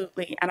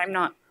absolutely, and I'm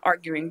not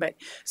arguing, but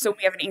so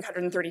we have an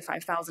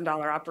 $835,000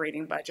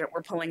 operating budget.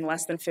 We're pulling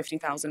less than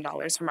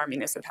 $50,000 from our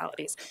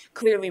municipalities.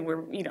 Clearly,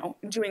 we're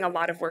doing a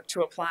lot of work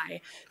to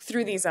apply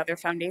through these other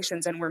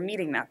foundations, and we're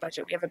meeting that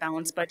budget. We have a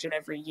balanced budget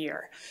every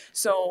year.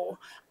 So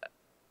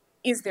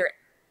is there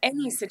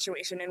any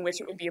situation in which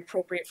it would be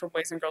appropriate for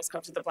Boys and Girls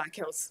Clubs of the Black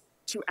Hills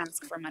to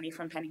ask for money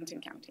from Pennington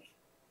County?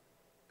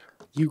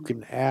 You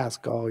can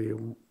ask all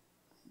you.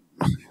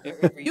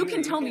 You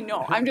can tell me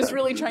no. I'm just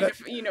really trying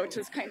to,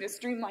 just kind of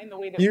streamline the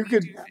way that you we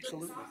could. do things. The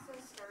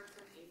process starts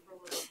in April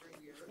of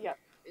every year. Yep.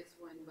 It's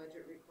when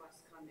budget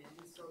requests come in.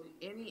 So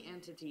any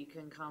entity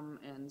can come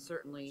and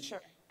certainly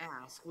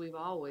ask. We've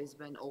always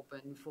been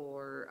open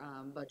for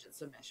budget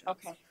submissions.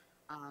 Okay.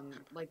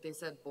 Like they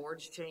said,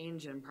 boards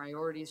change and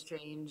priorities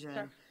change.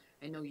 And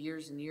I know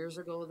years and years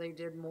ago they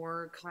did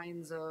more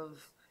kinds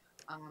of,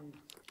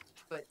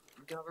 but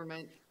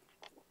government,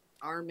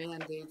 our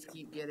mandates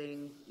keep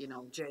getting,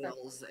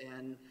 jails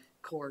and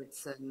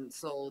courts. And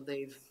so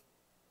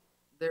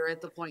they're at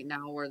the point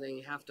now where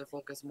they have to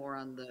focus more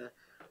on the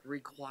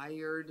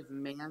required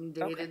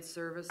mandated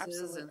services.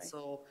 Absolutely. And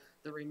so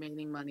the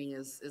remaining money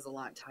is a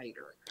lot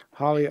tighter.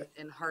 Holly,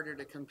 and harder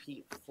to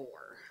compete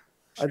for.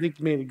 I think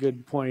you made a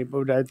good point,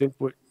 but I think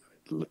what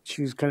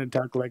she's kind of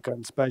talking like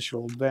on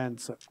special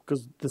events,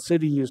 because the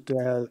city used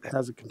to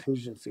has a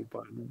contingency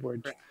fund,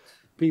 which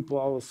people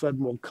all of a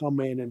sudden will come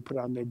in and put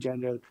on the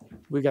agenda,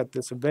 we got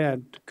this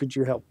event, could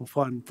you help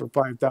fund for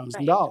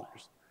 $5,000?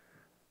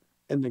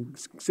 And the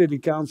city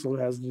council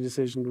has the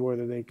decision to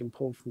whether they can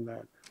pull from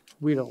that.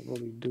 We don't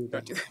really do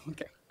that.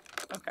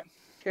 Okay.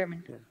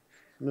 Chairman. Yeah.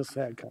 Ms.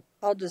 Hadcock.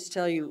 I'll just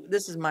tell you,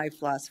 this is my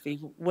philosophy.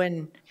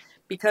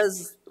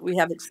 Because we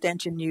have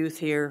extension youth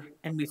here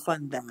and we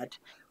fund that,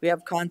 we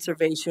have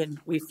conservation,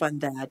 we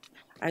fund that.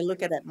 I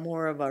look at it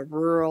more of a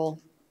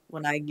rural,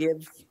 when I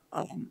give,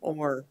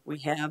 or we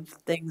have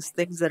things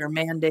that are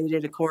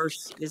mandated, of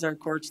course, is our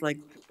courts,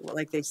 like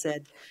they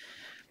said.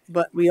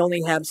 But we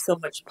only have so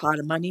much pot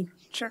of money.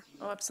 Sure.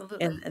 Oh,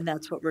 absolutely. And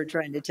that's what we're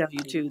trying to tell you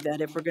too, that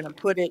if we're going to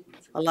put it,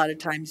 a lot of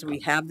times we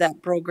have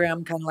that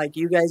program kind of like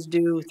you guys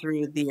do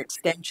through the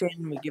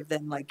extension. We give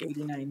them like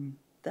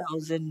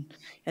 89,000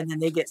 and then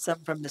they get some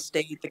from the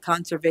state. The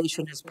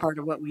conservation is part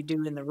of what we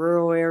do in the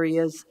rural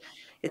areas.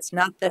 It's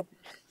not that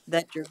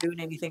you're doing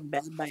anything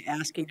bad by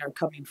asking or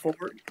coming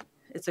forward.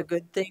 It's a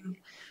good thing,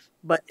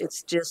 but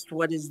it's just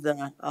what is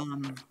the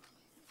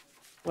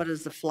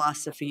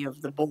philosophy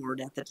of the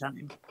board at the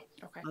time.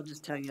 Okay. I'll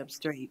just tell you up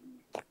straight.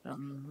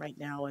 Right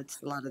now,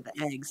 it's a lot of the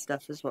ag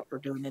stuff is what we're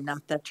doing, and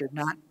not that you're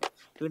not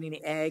doing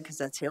any ag, because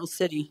that's Hill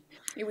City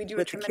Yeah, we do a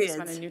with the tremendous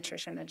amount of kids.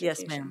 nutrition Yes,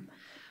 education. ma'am.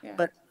 Yeah.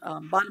 But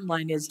bottom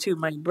line is too,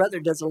 my brother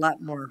does a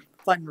lot more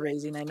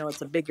fundraising. I know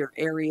it's a bigger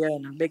area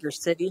and a bigger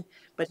city,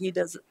 but he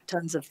does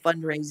tons of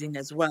fundraising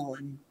as well,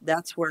 and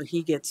that's where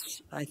he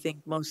gets, I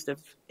think, most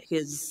of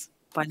his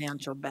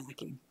financial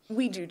backing.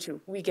 We do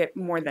too. We get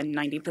more than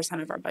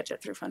 90% of our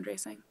budget through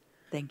fundraising.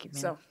 Thank you,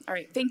 ma'am. So, all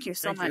right, thank you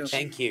so much.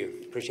 Thank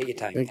you. Appreciate your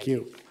time. Thank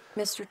you.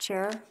 Mr.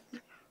 Chair,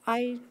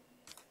 I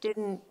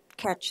didn't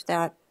catch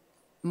that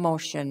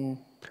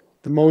motion.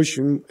 The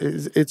motion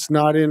is, it's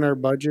not in our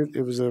budget.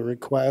 It was a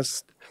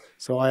request.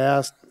 So I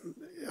asked,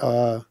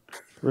 the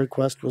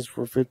request was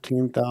for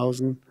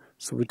 15,000.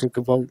 So we took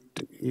a vote.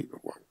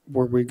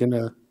 Were we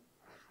gonna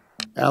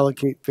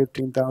allocate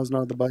 15,000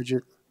 out of the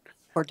budget?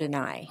 Or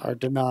deny? Or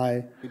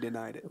deny? We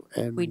denied it.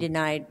 And We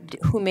denied.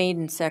 Who made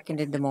and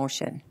seconded the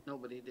motion?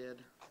 Nobody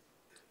did.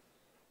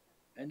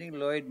 I think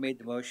Lloyd made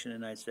the motion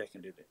and I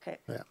seconded it. Okay.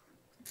 Yeah.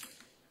 If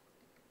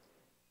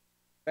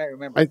I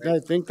remember I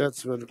right. think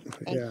that's what,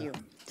 Thank yeah. you.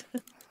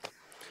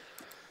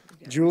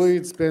 Julie,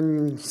 it's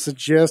been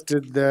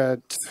suggested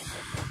that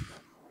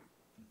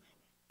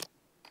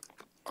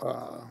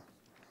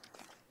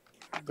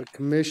the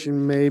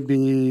commission may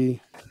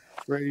be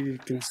ready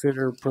to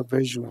consider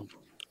provisional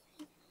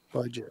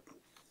budget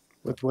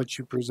with what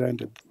you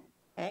presented.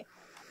 Okay.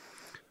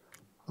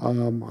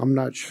 I'm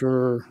not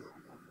sure.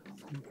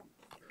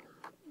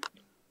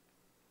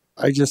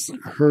 I just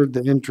heard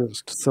the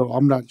interest, so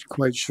I'm not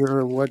quite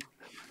sure what,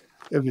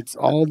 if it's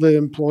all the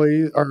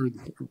employee or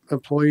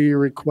employee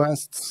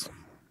requests.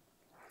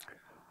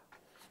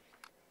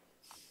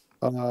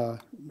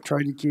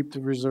 Try to keep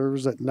the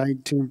reserves at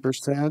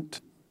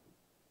 19%.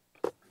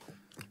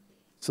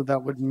 So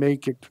that would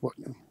make it,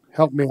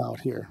 help me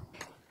out here,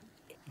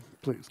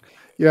 please.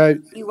 Yeah.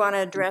 You want to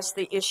address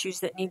the issues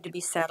that need to be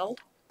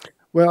settled?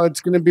 Well,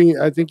 it's going to be,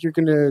 I think you're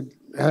going to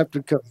have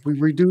to cut, we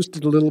reduced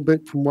it a little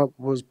bit from what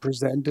was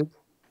presented.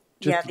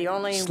 Yeah, the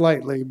only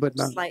slightly, but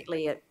not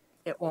slightly. It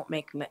won't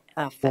make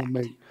effect. won't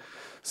make.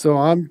 So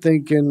I'm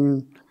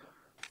thinking,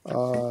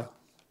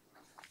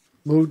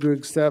 move to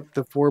accept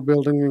the 4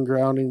 building and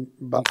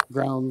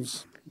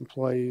grounds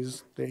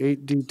employees, the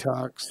 8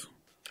 detox,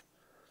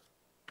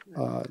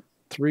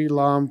 3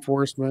 law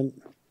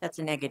enforcement. That's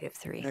a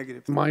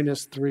 -3.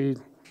 Minus 3,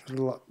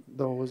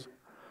 those.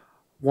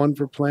 1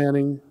 for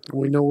planning.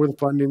 We know where the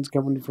funding's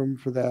coming from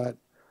for that.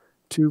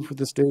 2 for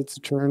the state's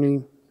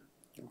attorney.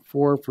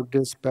 4 for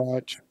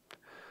dispatch.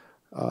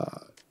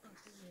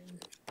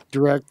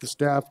 Direct the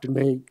staff to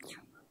make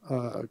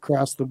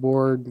across the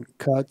board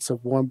cuts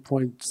of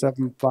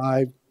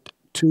 1.75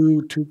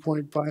 to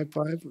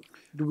 2.55.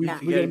 Do we? Yeah.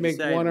 We got to make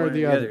one or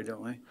the other,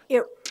 don't we?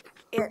 The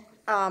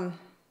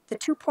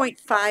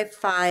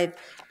 2.55.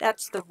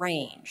 That's the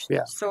range.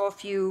 Yeah. So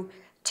if you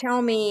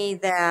tell me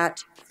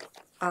that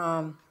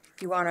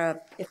you want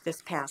to, if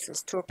this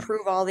passes, to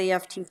approve all the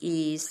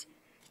FTEs,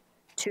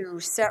 to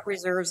set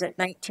reserves at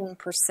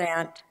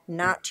 19%,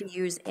 not to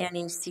use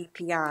any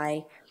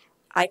CPI,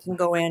 I can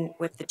go in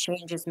with the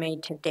changes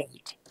made to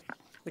date,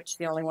 which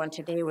the only one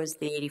today was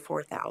the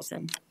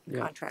 84,000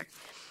 contract.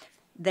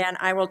 Then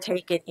I will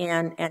take it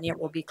in and it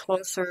will be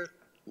closer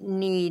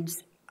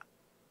needs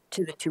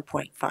to the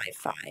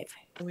 2.55.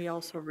 We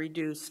also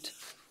reduced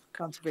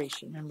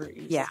conservation, remember?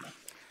 Yeah,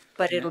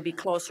 but it'll be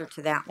closer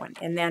to that one.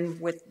 And then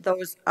with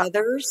those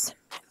others,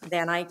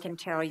 then I can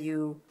tell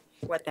you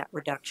what that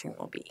reduction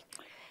will be.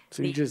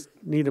 So you just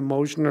need a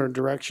motion or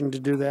direction to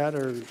do that,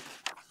 or?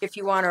 If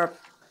you want to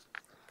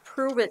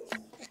approve it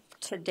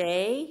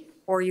today,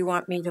 or you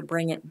want me to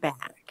bring it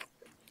back?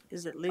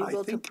 Is it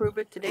legal to approve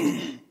it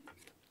today?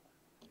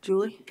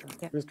 Julie?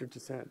 Yeah. Mr.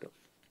 DeSanto.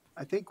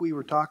 I think we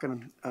were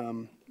talking,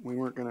 we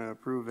weren't going to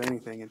approve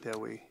anything until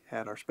we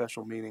had our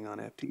special meeting on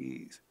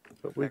FTEs.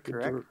 But we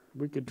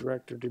could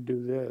direct her to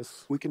do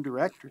this. We can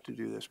direct her to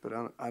do this, but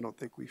I don't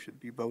think we should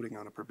be voting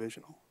on a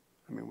provisional.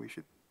 I mean,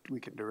 we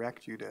can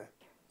direct you to.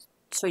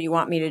 So you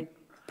want me to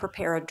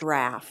prepare a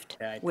draft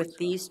with so.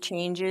 these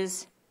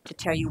changes to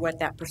tell you what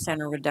that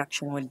percent of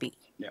reduction would be?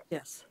 Yep.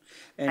 Yes.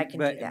 I can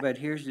do that. But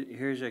here's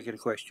I got a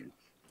question.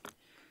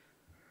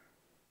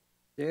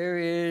 There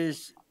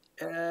is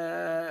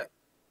a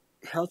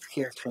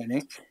healthcare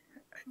clinic.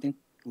 I think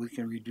we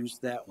can reduce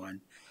that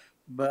one.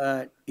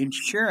 But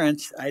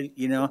insurance,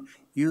 you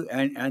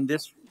on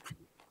this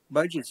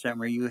budget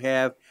summary, you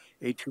have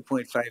a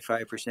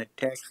 2.55%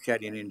 tax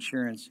cut in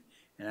insurance,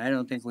 and I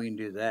don't think we can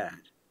do that.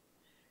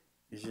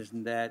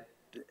 Isn't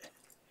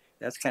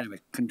that's kind of a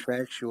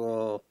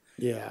contractual?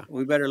 Yeah.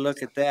 We better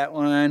look at that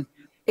one.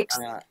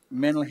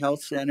 Mental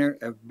health center,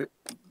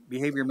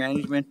 behavior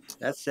management,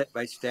 that's set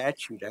by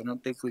statute. I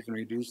don't think we can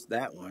reduce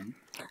that one.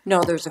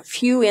 No, there's a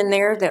few in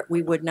there that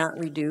we would not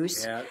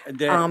reduce. Yeah.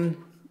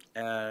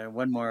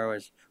 One more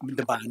was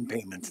the bond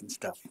payments and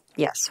stuff.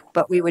 Yes,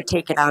 but we would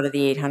take it out of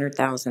the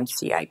 800,000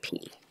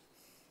 CIP.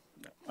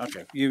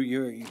 Okay,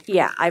 you.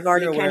 Yeah, I've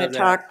already kind of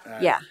talked.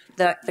 Yeah,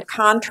 the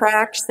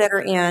contracts that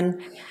are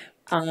in,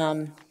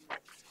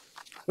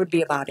 would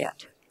be about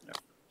it.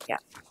 Yeah,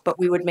 but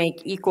we would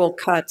make equal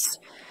cuts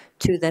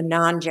to the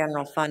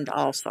non-general fund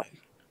also.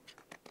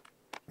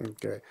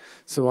 Okay,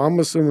 so I'm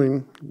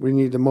assuming we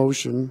need a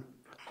motion.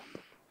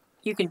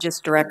 You can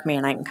just direct me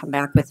and I can come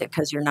back with it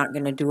because you're not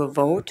going to do a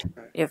vote.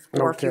 Or if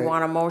you Okay.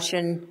 want a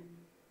motion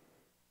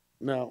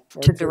No.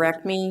 to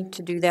direct me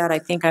to do that, I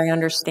think I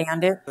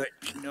understand it. But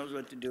he knows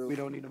what to do. We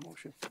don't need a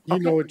motion. You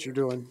know what you're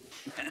doing.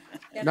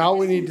 Now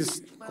we need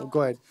to,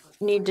 go ahead.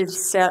 Need to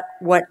set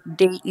what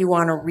date you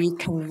want to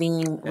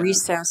reconvene,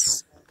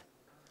 recess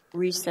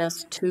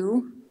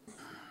to.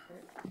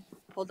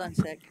 Hold on a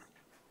sec.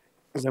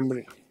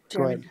 Somebody, go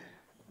Chairman, ahead.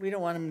 we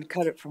don't want them to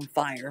cut it from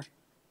fire.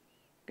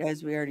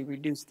 Guys, we already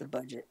reduced the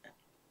budget.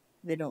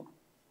 They don't.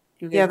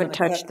 You guys haven't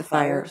wanna touched cut the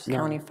fires?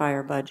 county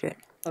fire budget.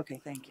 Okay,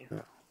 thank you.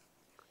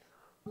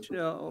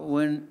 So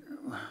when,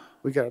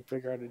 We gotta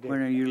figure out a date.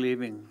 when are you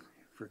leaving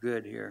for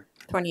good here?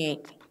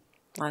 28th,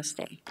 last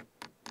day.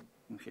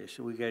 Okay,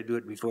 so we gotta do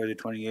it before the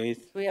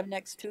 28th? We have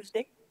next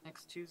Tuesday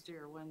Next Tuesday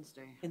or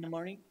Wednesday. in the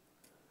morning?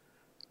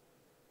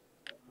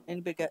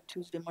 Anybody got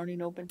Tuesday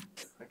morning open?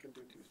 I can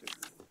do Tuesday.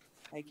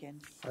 I can.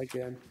 I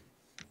can.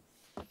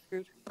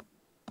 Screwed.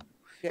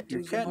 Got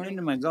You're Tuesday cutting morning?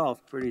 into my golf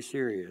pretty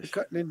serious.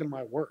 You're cutting into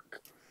my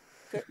work.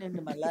 Cutting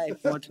into my life.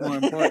 What's more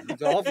important,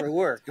 golf or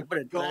work? Put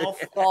it there.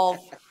 Golf.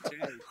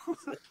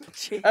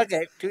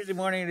 Okay, Tuesday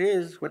morning it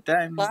is. What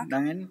time? Clock?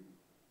 9?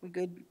 We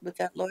good with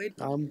that, Lloyd?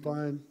 I'm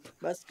fine.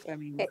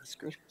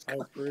 Screwed. I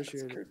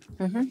appreciate it.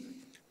 Mm-hmm.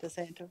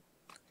 DeSanto?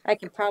 I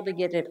can probably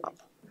get it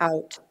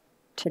out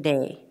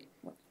today.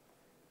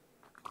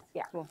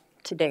 Yeah,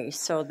 today,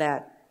 so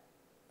that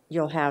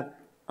you'll have,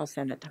 I'll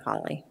send it to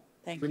Holly.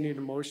 Thank We need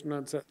a motion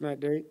on setting that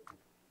date.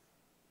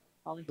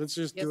 Holly? Let's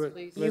just Yes, do it.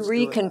 please. Let's do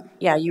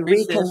it. You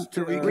Recess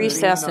to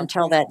recess reconvene.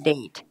 until that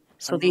date.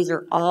 So these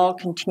are all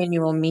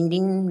continual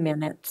meeting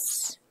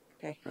minutes.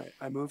 Okay. Right,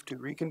 I move to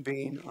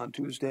reconvene on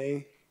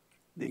Tuesday,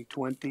 the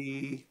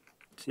 26th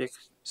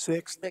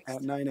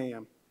at 9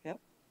 a.m. Yep.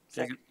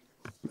 Second.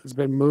 It's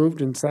been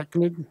moved and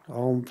seconded.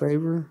 All in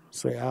favor,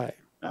 say aye.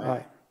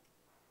 Aye.